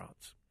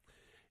Restaurants.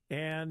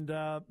 And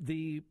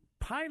the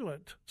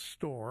pilot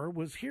store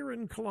was here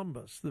in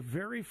Columbus, the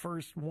very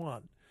first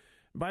one.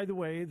 By the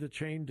way, the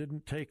chain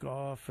didn't take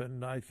off,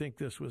 and I think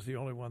this was the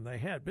only one they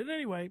had. But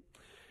anyway,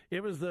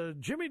 it was the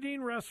Jimmy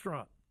Dean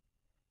Restaurant.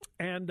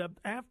 And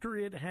after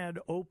it had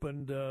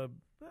opened a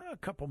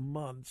couple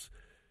months,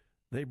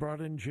 they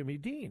brought in Jimmy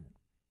Dean.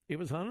 It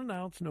was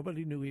unannounced.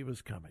 Nobody knew he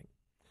was coming.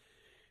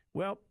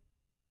 Well,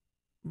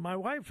 my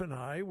wife and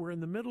I were in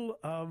the middle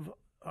of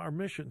our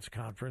missions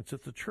conference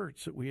at the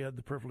church that we had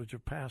the privilege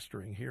of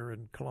pastoring here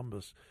in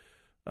Columbus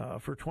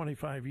for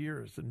 25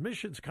 years. And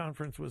missions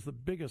conference was the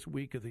biggest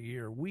week of the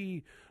year.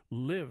 We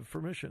live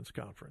for missions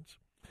conference.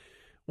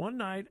 One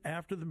night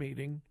after the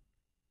meeting,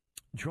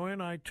 Joy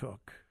and I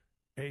took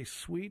a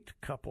sweet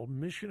couple,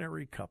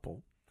 missionary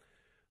couple,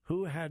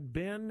 who had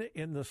been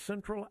in the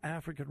Central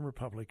African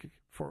Republic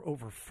for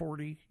over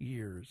 40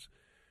 years.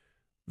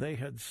 They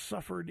had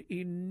suffered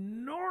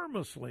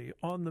enormously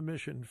on the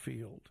mission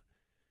field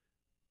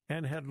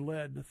and had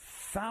led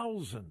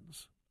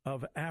thousands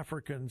of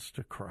Africans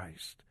to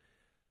Christ.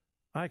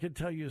 I could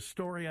tell you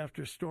story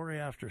after story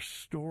after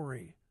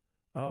story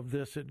of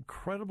this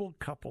incredible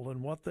couple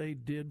and what they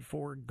did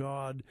for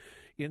God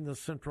in the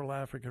Central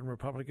African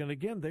Republic. And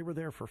again, they were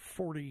there for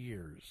 40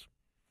 years.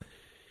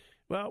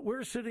 Well,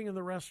 we're sitting in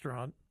the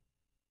restaurant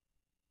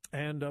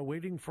and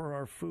waiting for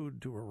our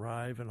food to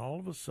arrive, and all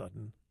of a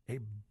sudden, a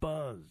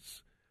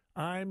buzz.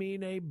 I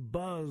mean, a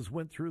buzz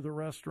went through the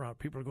restaurant.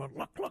 People are going,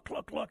 look, look,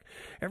 look, look.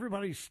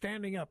 Everybody's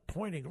standing up,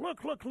 pointing,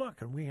 look, look,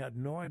 look. And we had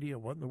no idea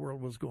what in the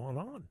world was going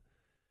on.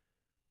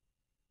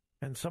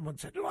 And someone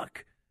said,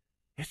 look,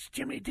 it's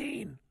Jimmy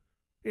Dean.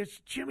 It's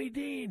Jimmy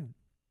Dean.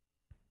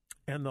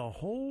 And the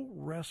whole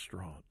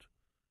restaurant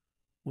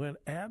went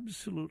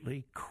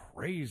absolutely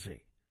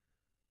crazy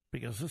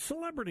because a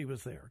celebrity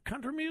was there,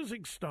 country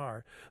music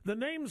star, the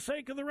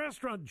namesake of the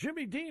restaurant,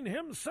 Jimmy Dean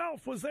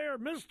himself was there.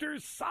 Mr.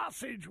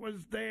 Sausage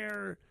was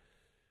there.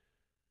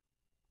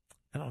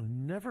 And I'll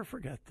never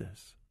forget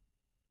this.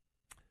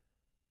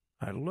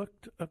 I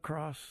looked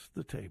across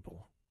the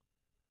table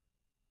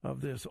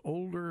of this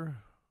older,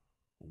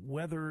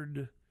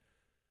 weathered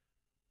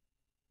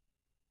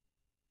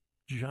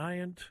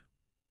giant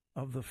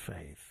of the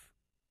faith,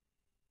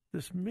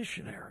 this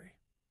missionary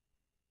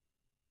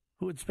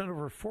who had spent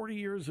over 40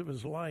 years of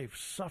his life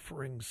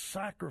suffering,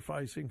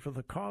 sacrificing for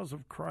the cause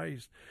of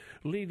Christ,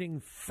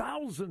 leading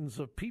thousands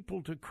of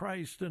people to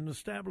Christ and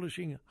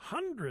establishing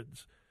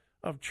hundreds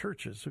of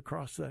churches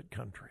across that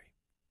country.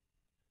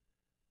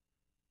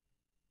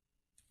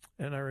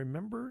 And I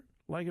remember,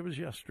 like it was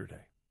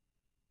yesterday,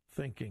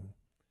 thinking,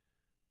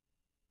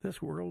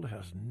 this world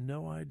has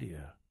no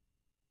idea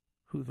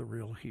who the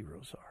real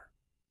heroes are.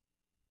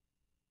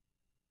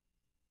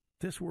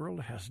 This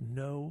world has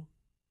no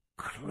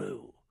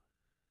clue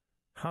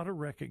how to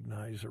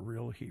recognize a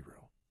real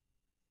hero.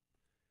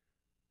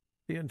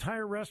 The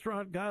entire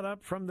restaurant got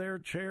up from their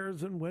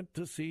chairs and went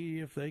to see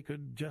if they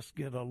could just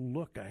get a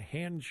look, a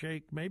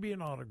handshake, maybe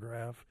an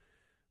autograph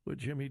with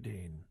Jimmy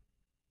Dean.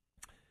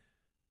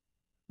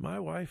 My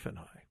wife and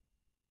I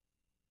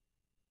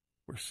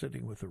were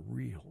sitting with the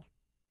real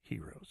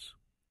heroes.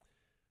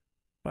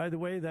 By the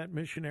way, that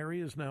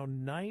missionary is now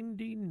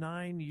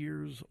 99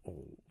 years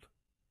old,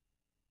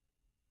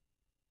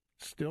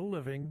 still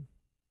living,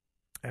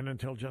 and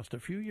until just a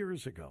few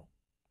years ago,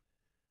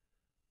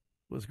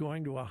 was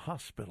going to a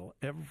hospital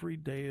every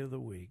day of the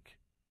week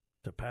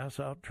to pass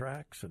out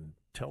tracts and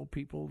tell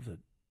people that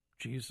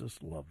Jesus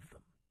loved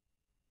them.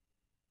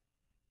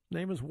 His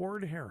name is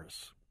Ward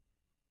Harris.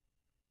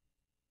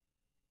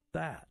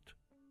 That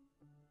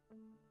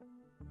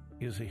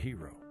is a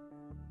hero.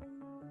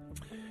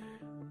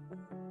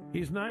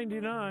 He's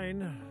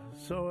 99,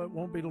 so it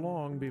won't be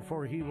long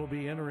before he will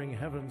be entering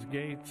heaven's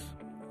gates.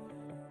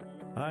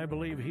 I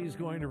believe he's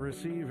going to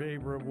receive a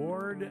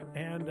reward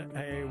and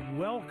a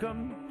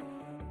welcome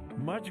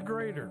much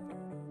greater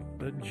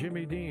than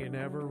Jimmy Dean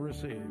ever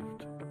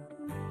received.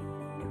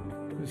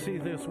 You see,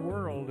 this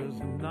world is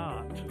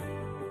not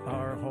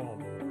our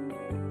home.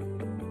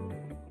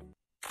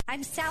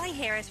 I'm Sally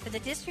Harris for the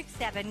District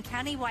 7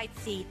 countywide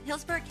seat,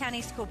 Hillsborough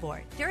County School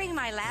Board. During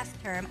my last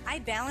term, I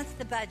balanced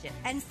the budget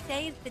and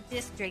saved the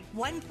district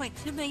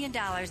 $1.2 million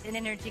in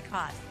energy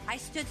costs. I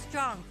stood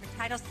strong for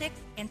Title VI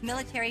and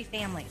military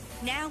families.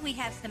 Now we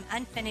have some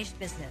unfinished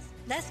business.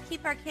 Let's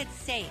keep our kids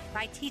safe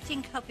by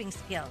teaching coping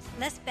skills.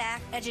 Let's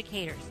back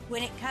educators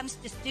when it comes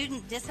to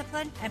student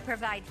discipline and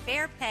provide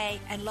fair pay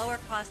and lower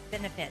cost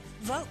benefits.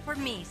 Vote for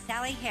me,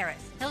 Sally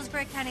Harris,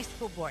 Hillsborough County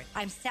School Board.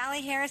 I'm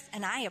Sally Harris,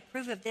 and I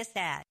approve of this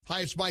ad. Hi,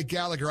 it's Mike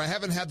Gallagher. I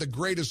haven't had the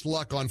greatest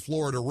luck on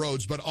Florida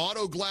roads, but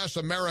Auto Glass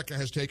America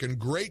has taken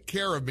great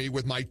care of me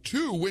with my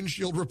 2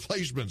 windshield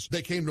replacements.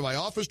 They came to my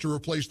office to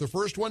replace the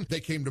first one. They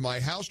came to my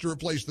house to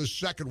replace the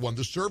second one.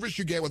 The service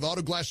you get with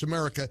Auto Glass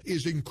America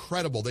is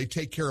incredible. They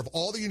take care of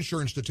all the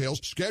insurance details,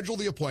 schedule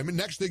the appointment.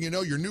 Next thing you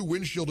know, your new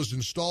windshield is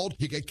installed.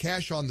 You get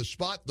cash on the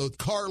spot. The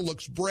car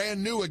looks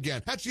brand new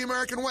again. That's the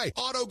American way.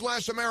 Auto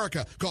Glass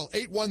America. Call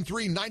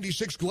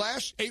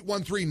 813-96-GLASS,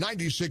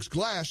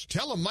 813-96-GLASS.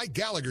 Tell them Mike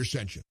Gallagher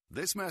sent you.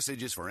 This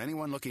message is for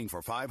anyone looking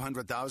for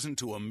 $500,000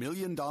 to $1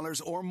 million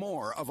or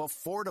more of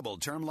affordable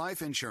term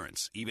life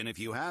insurance, even if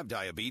you have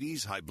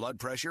diabetes, high blood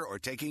pressure, or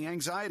taking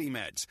anxiety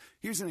meds.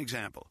 Here's an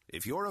example.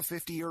 If you're a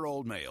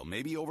 50-year-old male,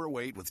 maybe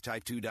overweight with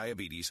type 2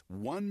 diabetes,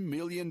 $1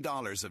 million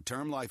of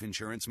term life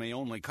insurance may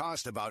only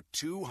cost about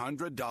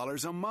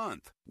 $200 a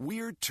month.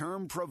 We're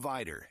Term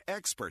Provider,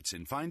 experts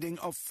in finding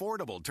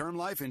affordable term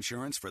life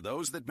insurance for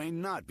those that may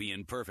not be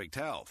in perfect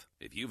health.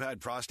 If you've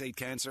had prostate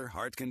cancer,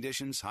 heart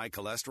conditions, high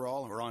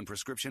cholesterol, or on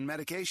prescription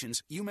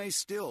medications, you may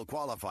still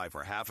qualify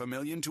for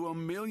 $500,000 to $1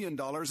 million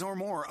or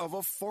more of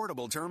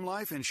affordable term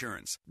life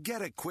insurance.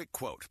 Get a quick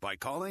quote by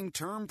calling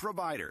Term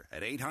Provider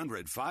at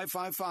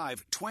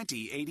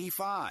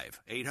 800-555-2085.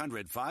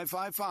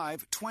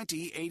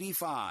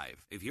 800-555-2085.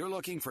 If you're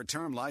looking for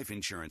term life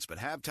insurance but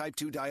have type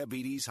 2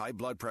 diabetes, high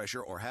blood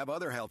pressure, or have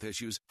other health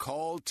issues,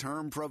 call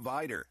Term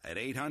Provider at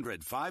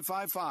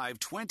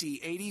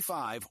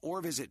 800-555-2085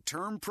 or visit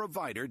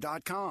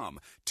termprovider.com.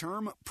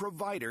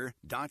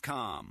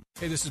 Termprovider.com.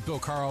 Hey, this is Bill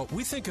Carl.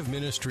 We think of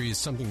ministry as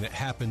something that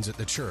happens at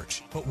the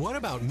church. But what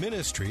about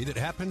ministry that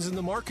happens in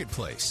the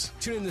marketplace?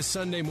 Tune in this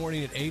Sunday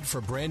morning at 8 for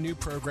a brand new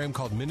program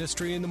called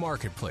Ministry in the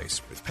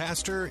Marketplace with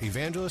pastor,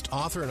 evangelist,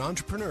 author, and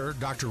entrepreneur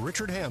Dr.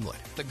 Richard Hamlet.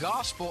 The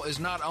gospel is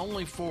not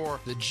only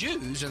for the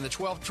Jews and the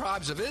 12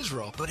 tribes of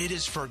Israel, but it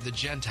is for the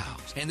Gentiles.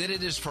 And that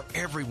it is for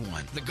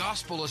everyone. The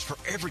gospel is for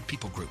every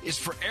people group. It's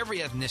for every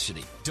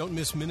ethnicity. Don't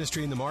miss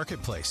Ministry in the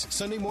Marketplace,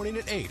 Sunday morning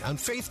at 8 on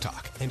Faith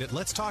Talk and at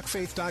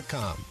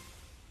letstalkfaith.com.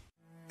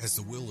 As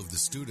the will of the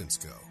students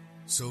go,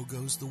 so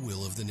goes the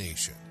will of the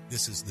nation.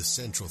 This is the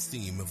central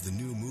theme of the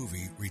new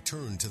movie,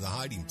 Return to the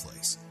Hiding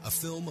Place, a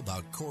film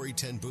about Corrie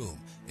ten Boom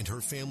and her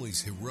family's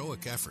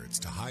heroic efforts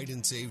to hide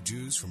and save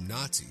Jews from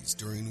Nazis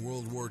during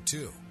World War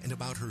II, and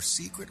about her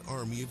secret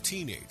army of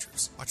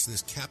teenagers. Watch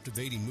this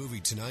captivating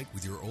movie tonight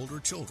with your older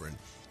children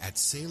at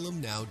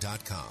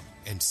salemnow.com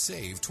and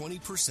save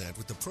 20%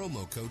 with the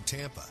promo code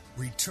TAMPA.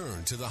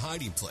 Return to the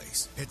Hiding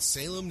Place at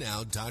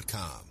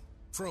salemnow.com.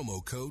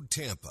 Promo code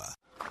TAMPA.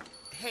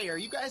 Hey, are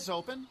you guys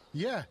open?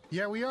 Yeah,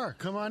 we are.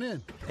 Come on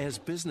in. As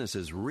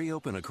businesses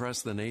reopen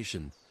across the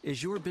nation,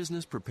 is your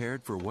business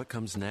prepared for what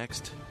comes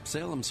next?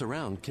 Salem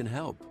Surround can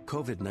help.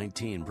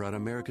 COVID-19 brought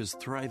America's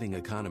thriving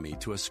economy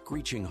to a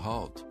screeching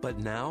halt. But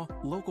now,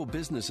 local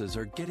businesses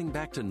are getting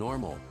back to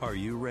normal. Are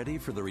you ready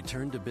for the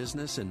return to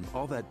business and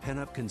all that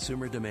pent-up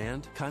consumer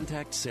demand?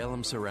 Contact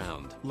Salem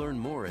Surround. Learn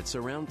more at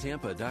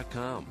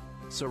surroundtampa.com.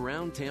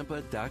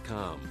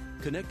 Surroundtampa.com.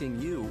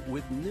 Connecting you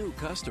with new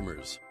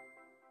customers.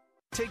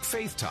 Take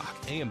Faith Talk,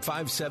 AM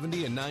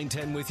 570 and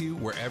 910 with you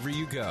wherever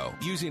you go.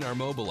 Using our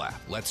mobile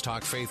app,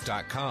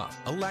 letstalkfaith.com,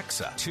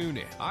 Alexa,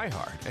 TuneIn,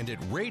 iHeart, and at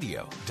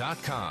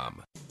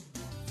radio.com.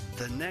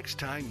 The next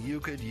time you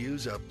could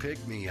use a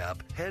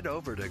pick-me-up, head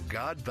over to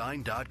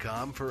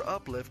godvine.com for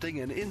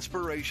uplifting and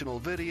inspirational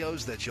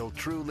videos that you'll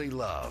truly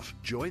love.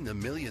 Join the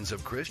millions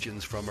of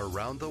Christians from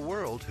around the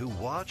world who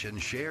watch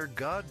and share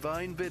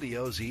Godvine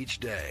videos each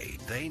day.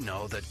 They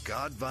know that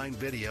Godvine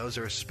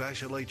videos are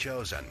specially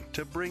chosen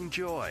to bring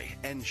joy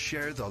and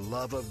share the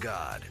love of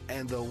God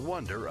and the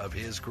wonder of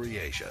His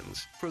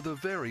creations. For the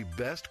very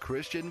best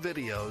Christian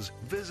videos,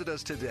 visit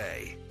us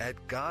today at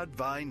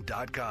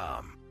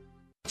godvine.com.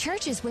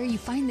 Church is where you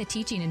find the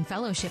teaching and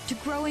fellowship to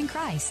grow in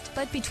Christ.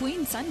 But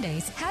between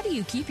Sundays, how do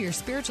you keep your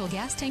spiritual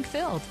gas tank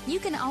filled? You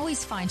can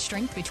always find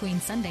strength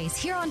between Sundays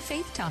here on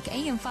Faith Talk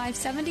AM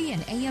 570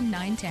 and AM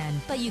 910.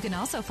 But you can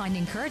also find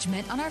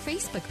encouragement on our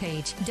Facebook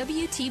page,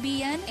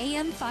 WTBN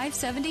AM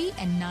 570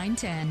 and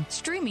 910.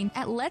 Streaming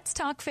at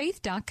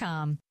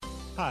letstalkfaith.com.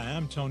 Hi,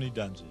 I'm Tony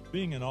Dungy.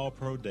 Being an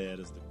all-pro dad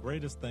is the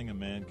greatest thing a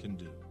man can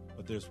do.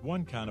 But there's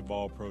one kind of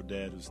all-pro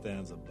dad who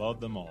stands above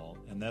them all,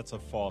 and that's a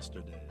foster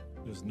dad.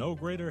 There's no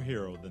greater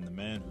hero than the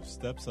man who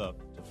steps up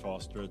to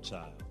foster a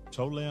child.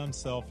 Totally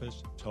unselfish,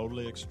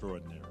 totally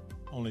extraordinary.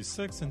 Only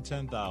 6 in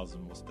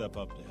 10,000 will step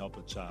up to help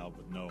a child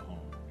with no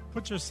home.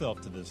 Put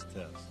yourself to this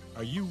test.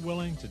 Are you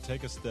willing to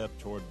take a step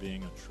toward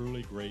being a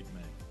truly great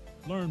man?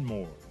 Learn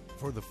more.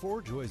 For the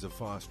 4 joys of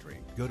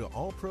fostering, go to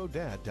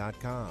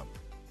allprodad.com.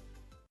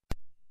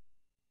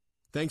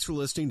 Thanks for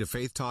listening to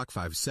Faith Talk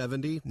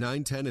 570,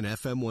 910, and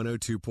FM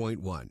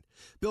 102.1.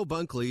 Bill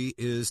Bunkley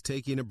is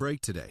taking a break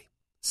today.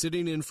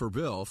 Sitting in for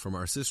Bill from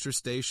our sister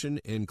station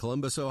in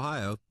Columbus,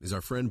 Ohio, is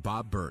our friend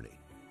Bob Burney.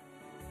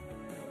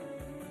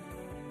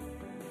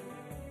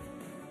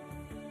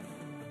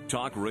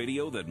 Talk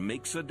radio that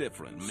makes a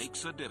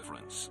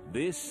difference.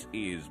 This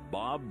is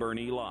Bob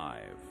Burney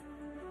Live.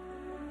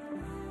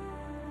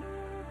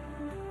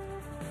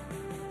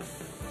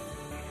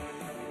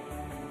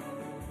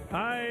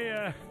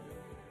 I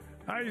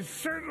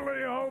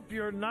certainly hope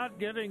you're not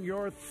getting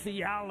your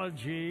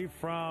theology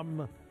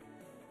from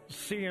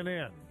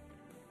CNN.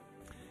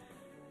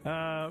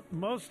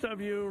 Most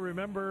of you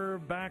remember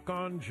back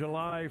on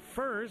July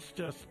 1st,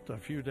 just a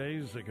few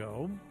days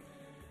ago,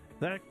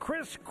 that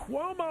Chris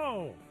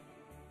Cuomo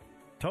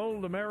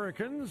told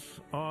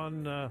Americans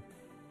on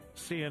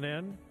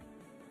CNN,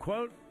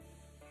 quote,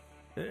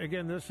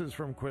 again, this is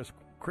from Chris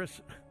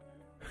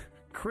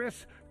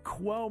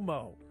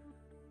Cuomo.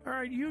 All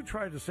right, you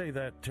try to say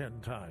that 10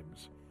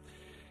 times.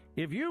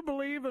 If you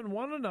believe in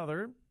one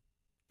another,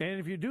 and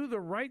if you do the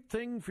right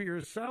thing for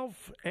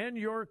yourself and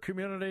your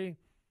community,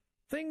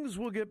 things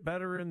will get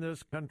better in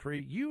this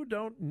country. You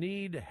don't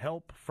need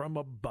help from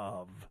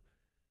above.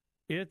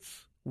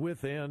 It's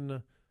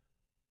within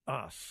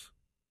us.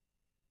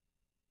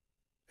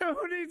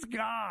 Who needs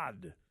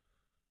God?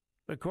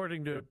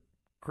 According to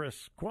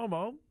Chris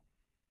Cuomo,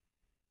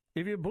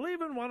 if you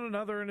believe in one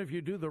another and if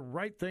you do the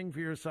right thing for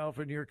yourself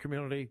and your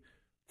community,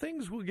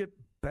 things will get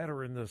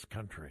better in this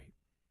country.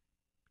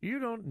 You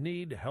don't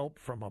need help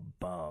from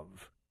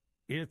above.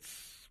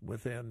 It's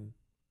within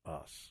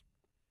us.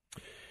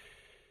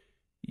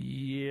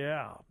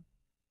 Yeah.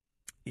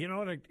 You know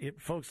what,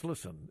 folks,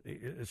 listen,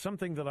 it's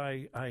something that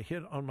I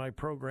hit on my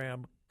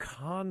program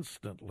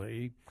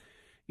constantly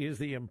is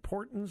the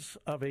importance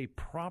of a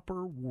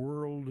proper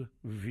world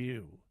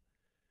view.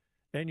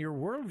 And your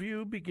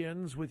worldview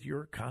begins with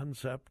your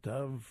concept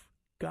of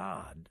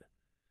God.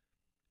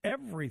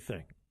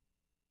 Everything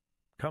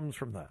comes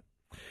from that.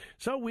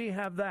 So we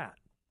have that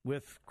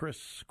with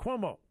Chris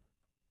Cuomo.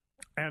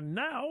 And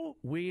now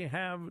we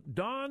have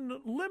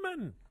Don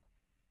Lemon.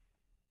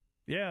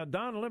 Yeah,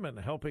 Don Lemon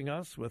helping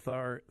us with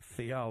our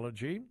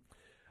theology.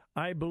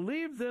 I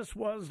believe this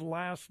was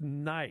last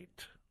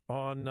night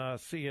on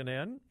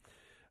CNN.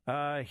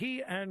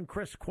 He and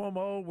Chris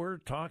Cuomo were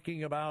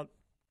talking about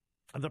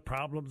the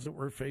problems that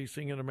we're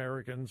facing in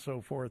America and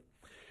so forth.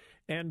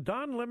 And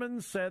Don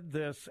Lemon said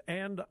this,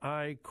 and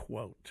I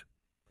quote,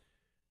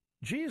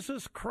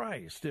 Jesus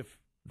Christ, if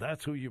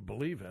that's who you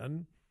believe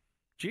in,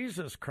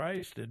 Jesus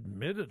Christ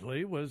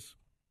admittedly was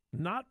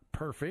not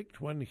perfect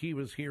when he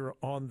was here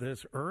on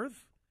this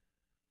earth.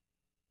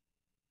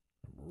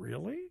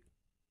 Really?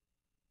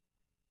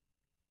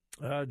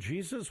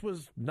 Jesus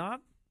was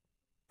not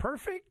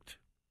perfect?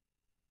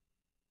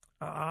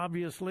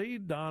 Obviously,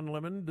 Don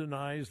Lemon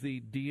denies the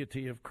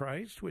deity of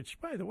Christ, which,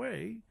 by the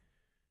way,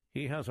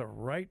 he has a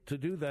right to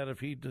do that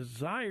if he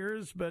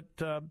desires,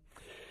 but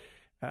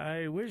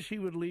I wish he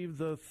would leave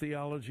the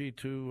theology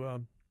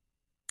to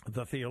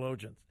the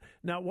theologians.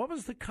 Now, what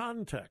was the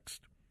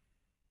context?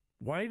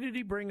 Why did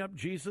he bring up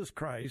Jesus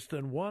Christ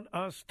and want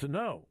us to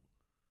know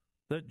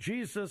that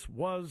Jesus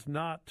was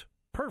not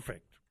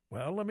perfect?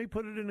 Well, let me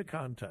put it into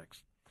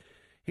context.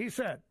 He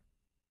said,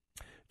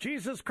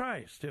 Jesus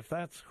Christ, if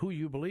that's who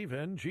you believe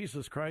in,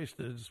 Jesus Christ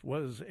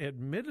was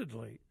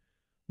admittedly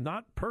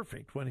not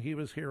perfect when he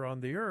was here on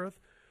the earth.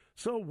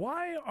 So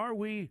why are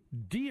we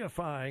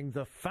deifying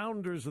the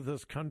founders of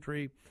this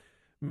country,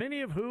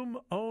 many of whom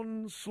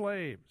own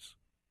slaves?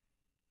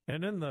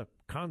 And in the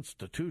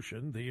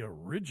Constitution, the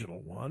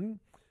original one,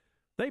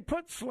 they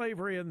put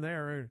slavery in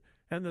there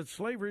and that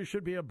slavery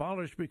should be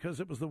abolished because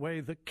it was the way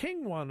the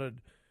king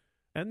wanted.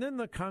 And then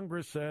the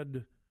Congress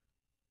said,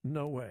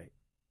 no way.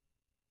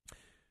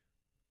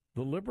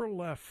 The liberal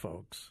left,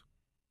 folks,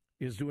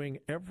 is doing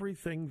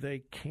everything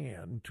they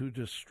can to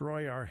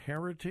destroy our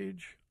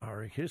heritage,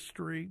 our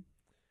history.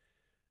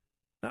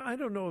 Now, I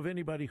don't know of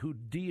anybody who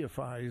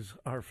deifies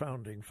our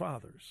founding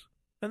fathers,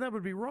 and that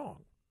would be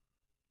wrong.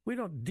 We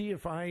don't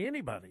deify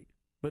anybody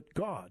but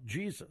God,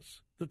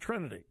 Jesus, the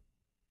Trinity.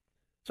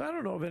 So I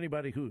don't know of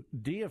anybody who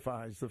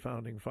deifies the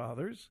founding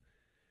fathers,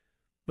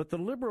 but the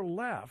liberal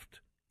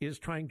left is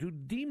trying to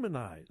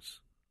demonize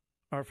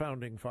our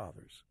founding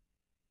fathers.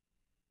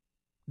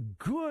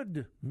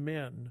 Good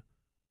men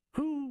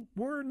who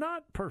were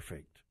not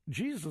perfect.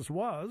 Jesus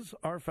was,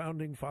 our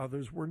founding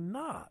fathers were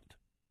not.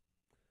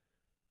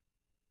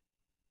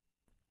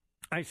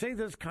 I say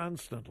this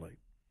constantly.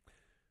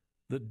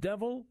 The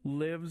devil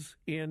lives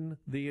in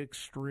the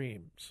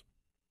extremes.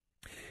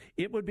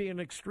 It would be an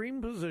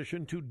extreme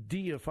position to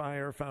deify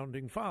our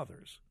founding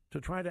fathers, to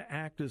try to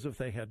act as if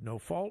they had no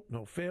fault,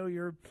 no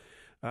failure,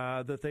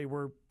 that they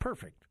were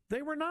perfect.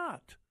 They were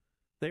not.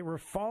 They were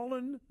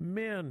fallen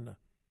men,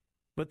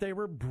 but they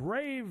were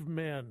brave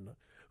men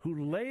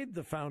who laid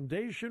the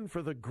foundation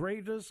for the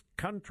greatest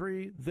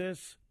country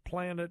this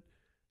planet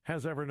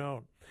has ever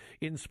known.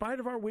 In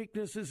spite of our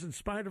weaknesses, in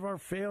spite of our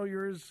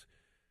failures,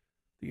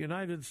 the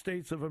United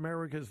States of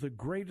America is the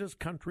greatest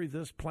country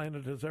this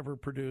planet has ever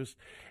produced,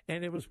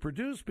 and it was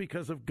produced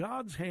because of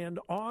God's hand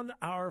on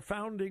our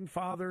founding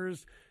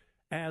fathers,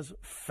 as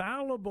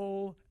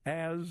fallible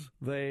as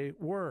they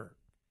were.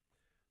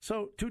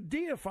 So to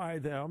deify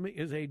them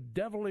is a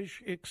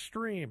devilish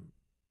extreme.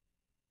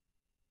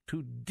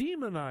 To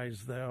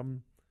demonize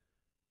them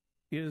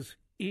is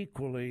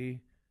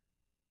equally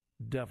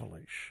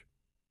devilish.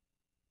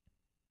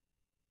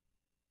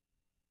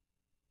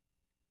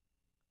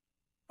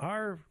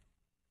 Our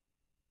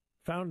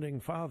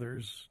founding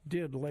fathers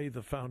did lay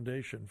the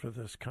foundation for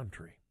this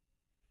country.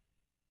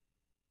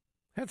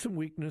 Had some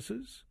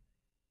weaknesses.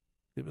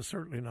 It was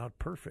certainly not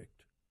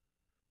perfect.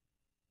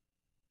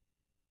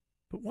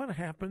 But what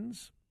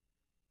happens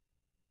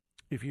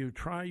if you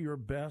try your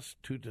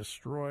best to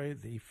destroy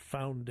the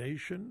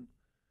foundation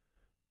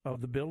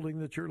of the building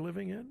that you're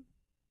living in?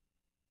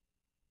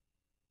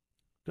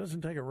 It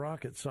doesn't take a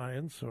rocket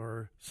science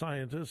or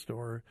scientist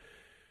or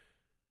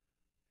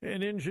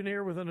an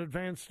engineer with an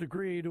advanced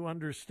degree to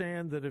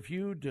understand that if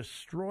you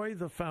destroy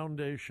the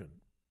foundation,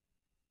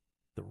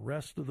 the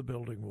rest of the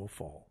building will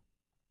fall.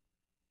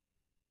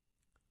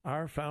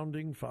 Our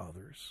founding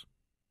fathers,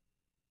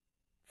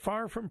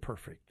 far from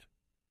perfect,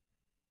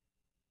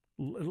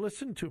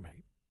 listen to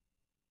me.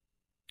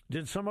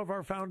 Did some of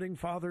our founding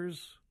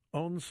fathers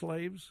own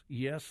slaves?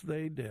 Yes,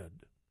 they did.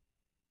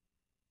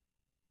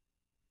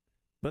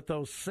 But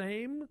those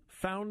same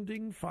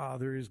founding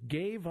fathers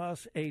gave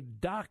us a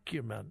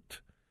document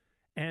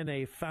and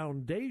a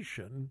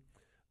foundation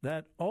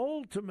that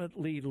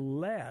ultimately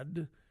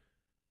led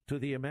to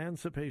the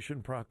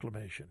Emancipation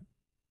Proclamation.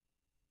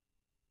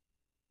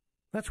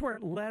 That's where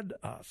it led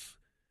us.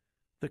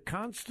 The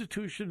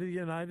Constitution of the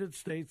United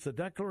States, the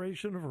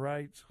Declaration of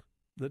Rights,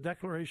 the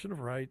Declaration of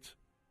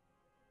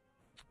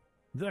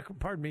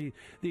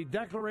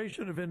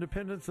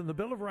Independence and the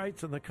Bill of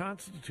Rights and the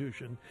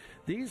Constitution,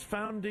 these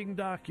founding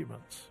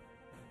documents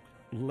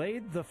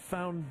laid the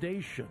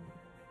foundation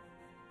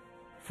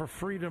for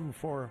freedom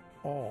for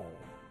all.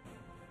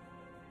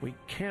 We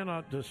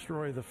cannot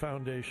destroy the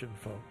foundation,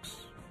 folks.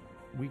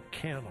 We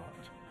cannot.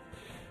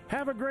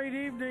 Have a great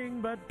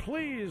evening, but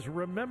please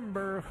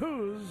remember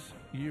whose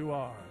you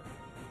are.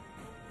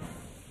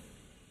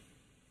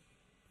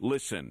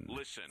 Listen.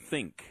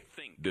 Think.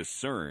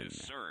 Discern.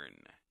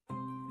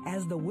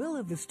 As the will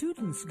of the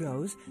students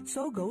goes,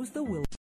 so goes the will.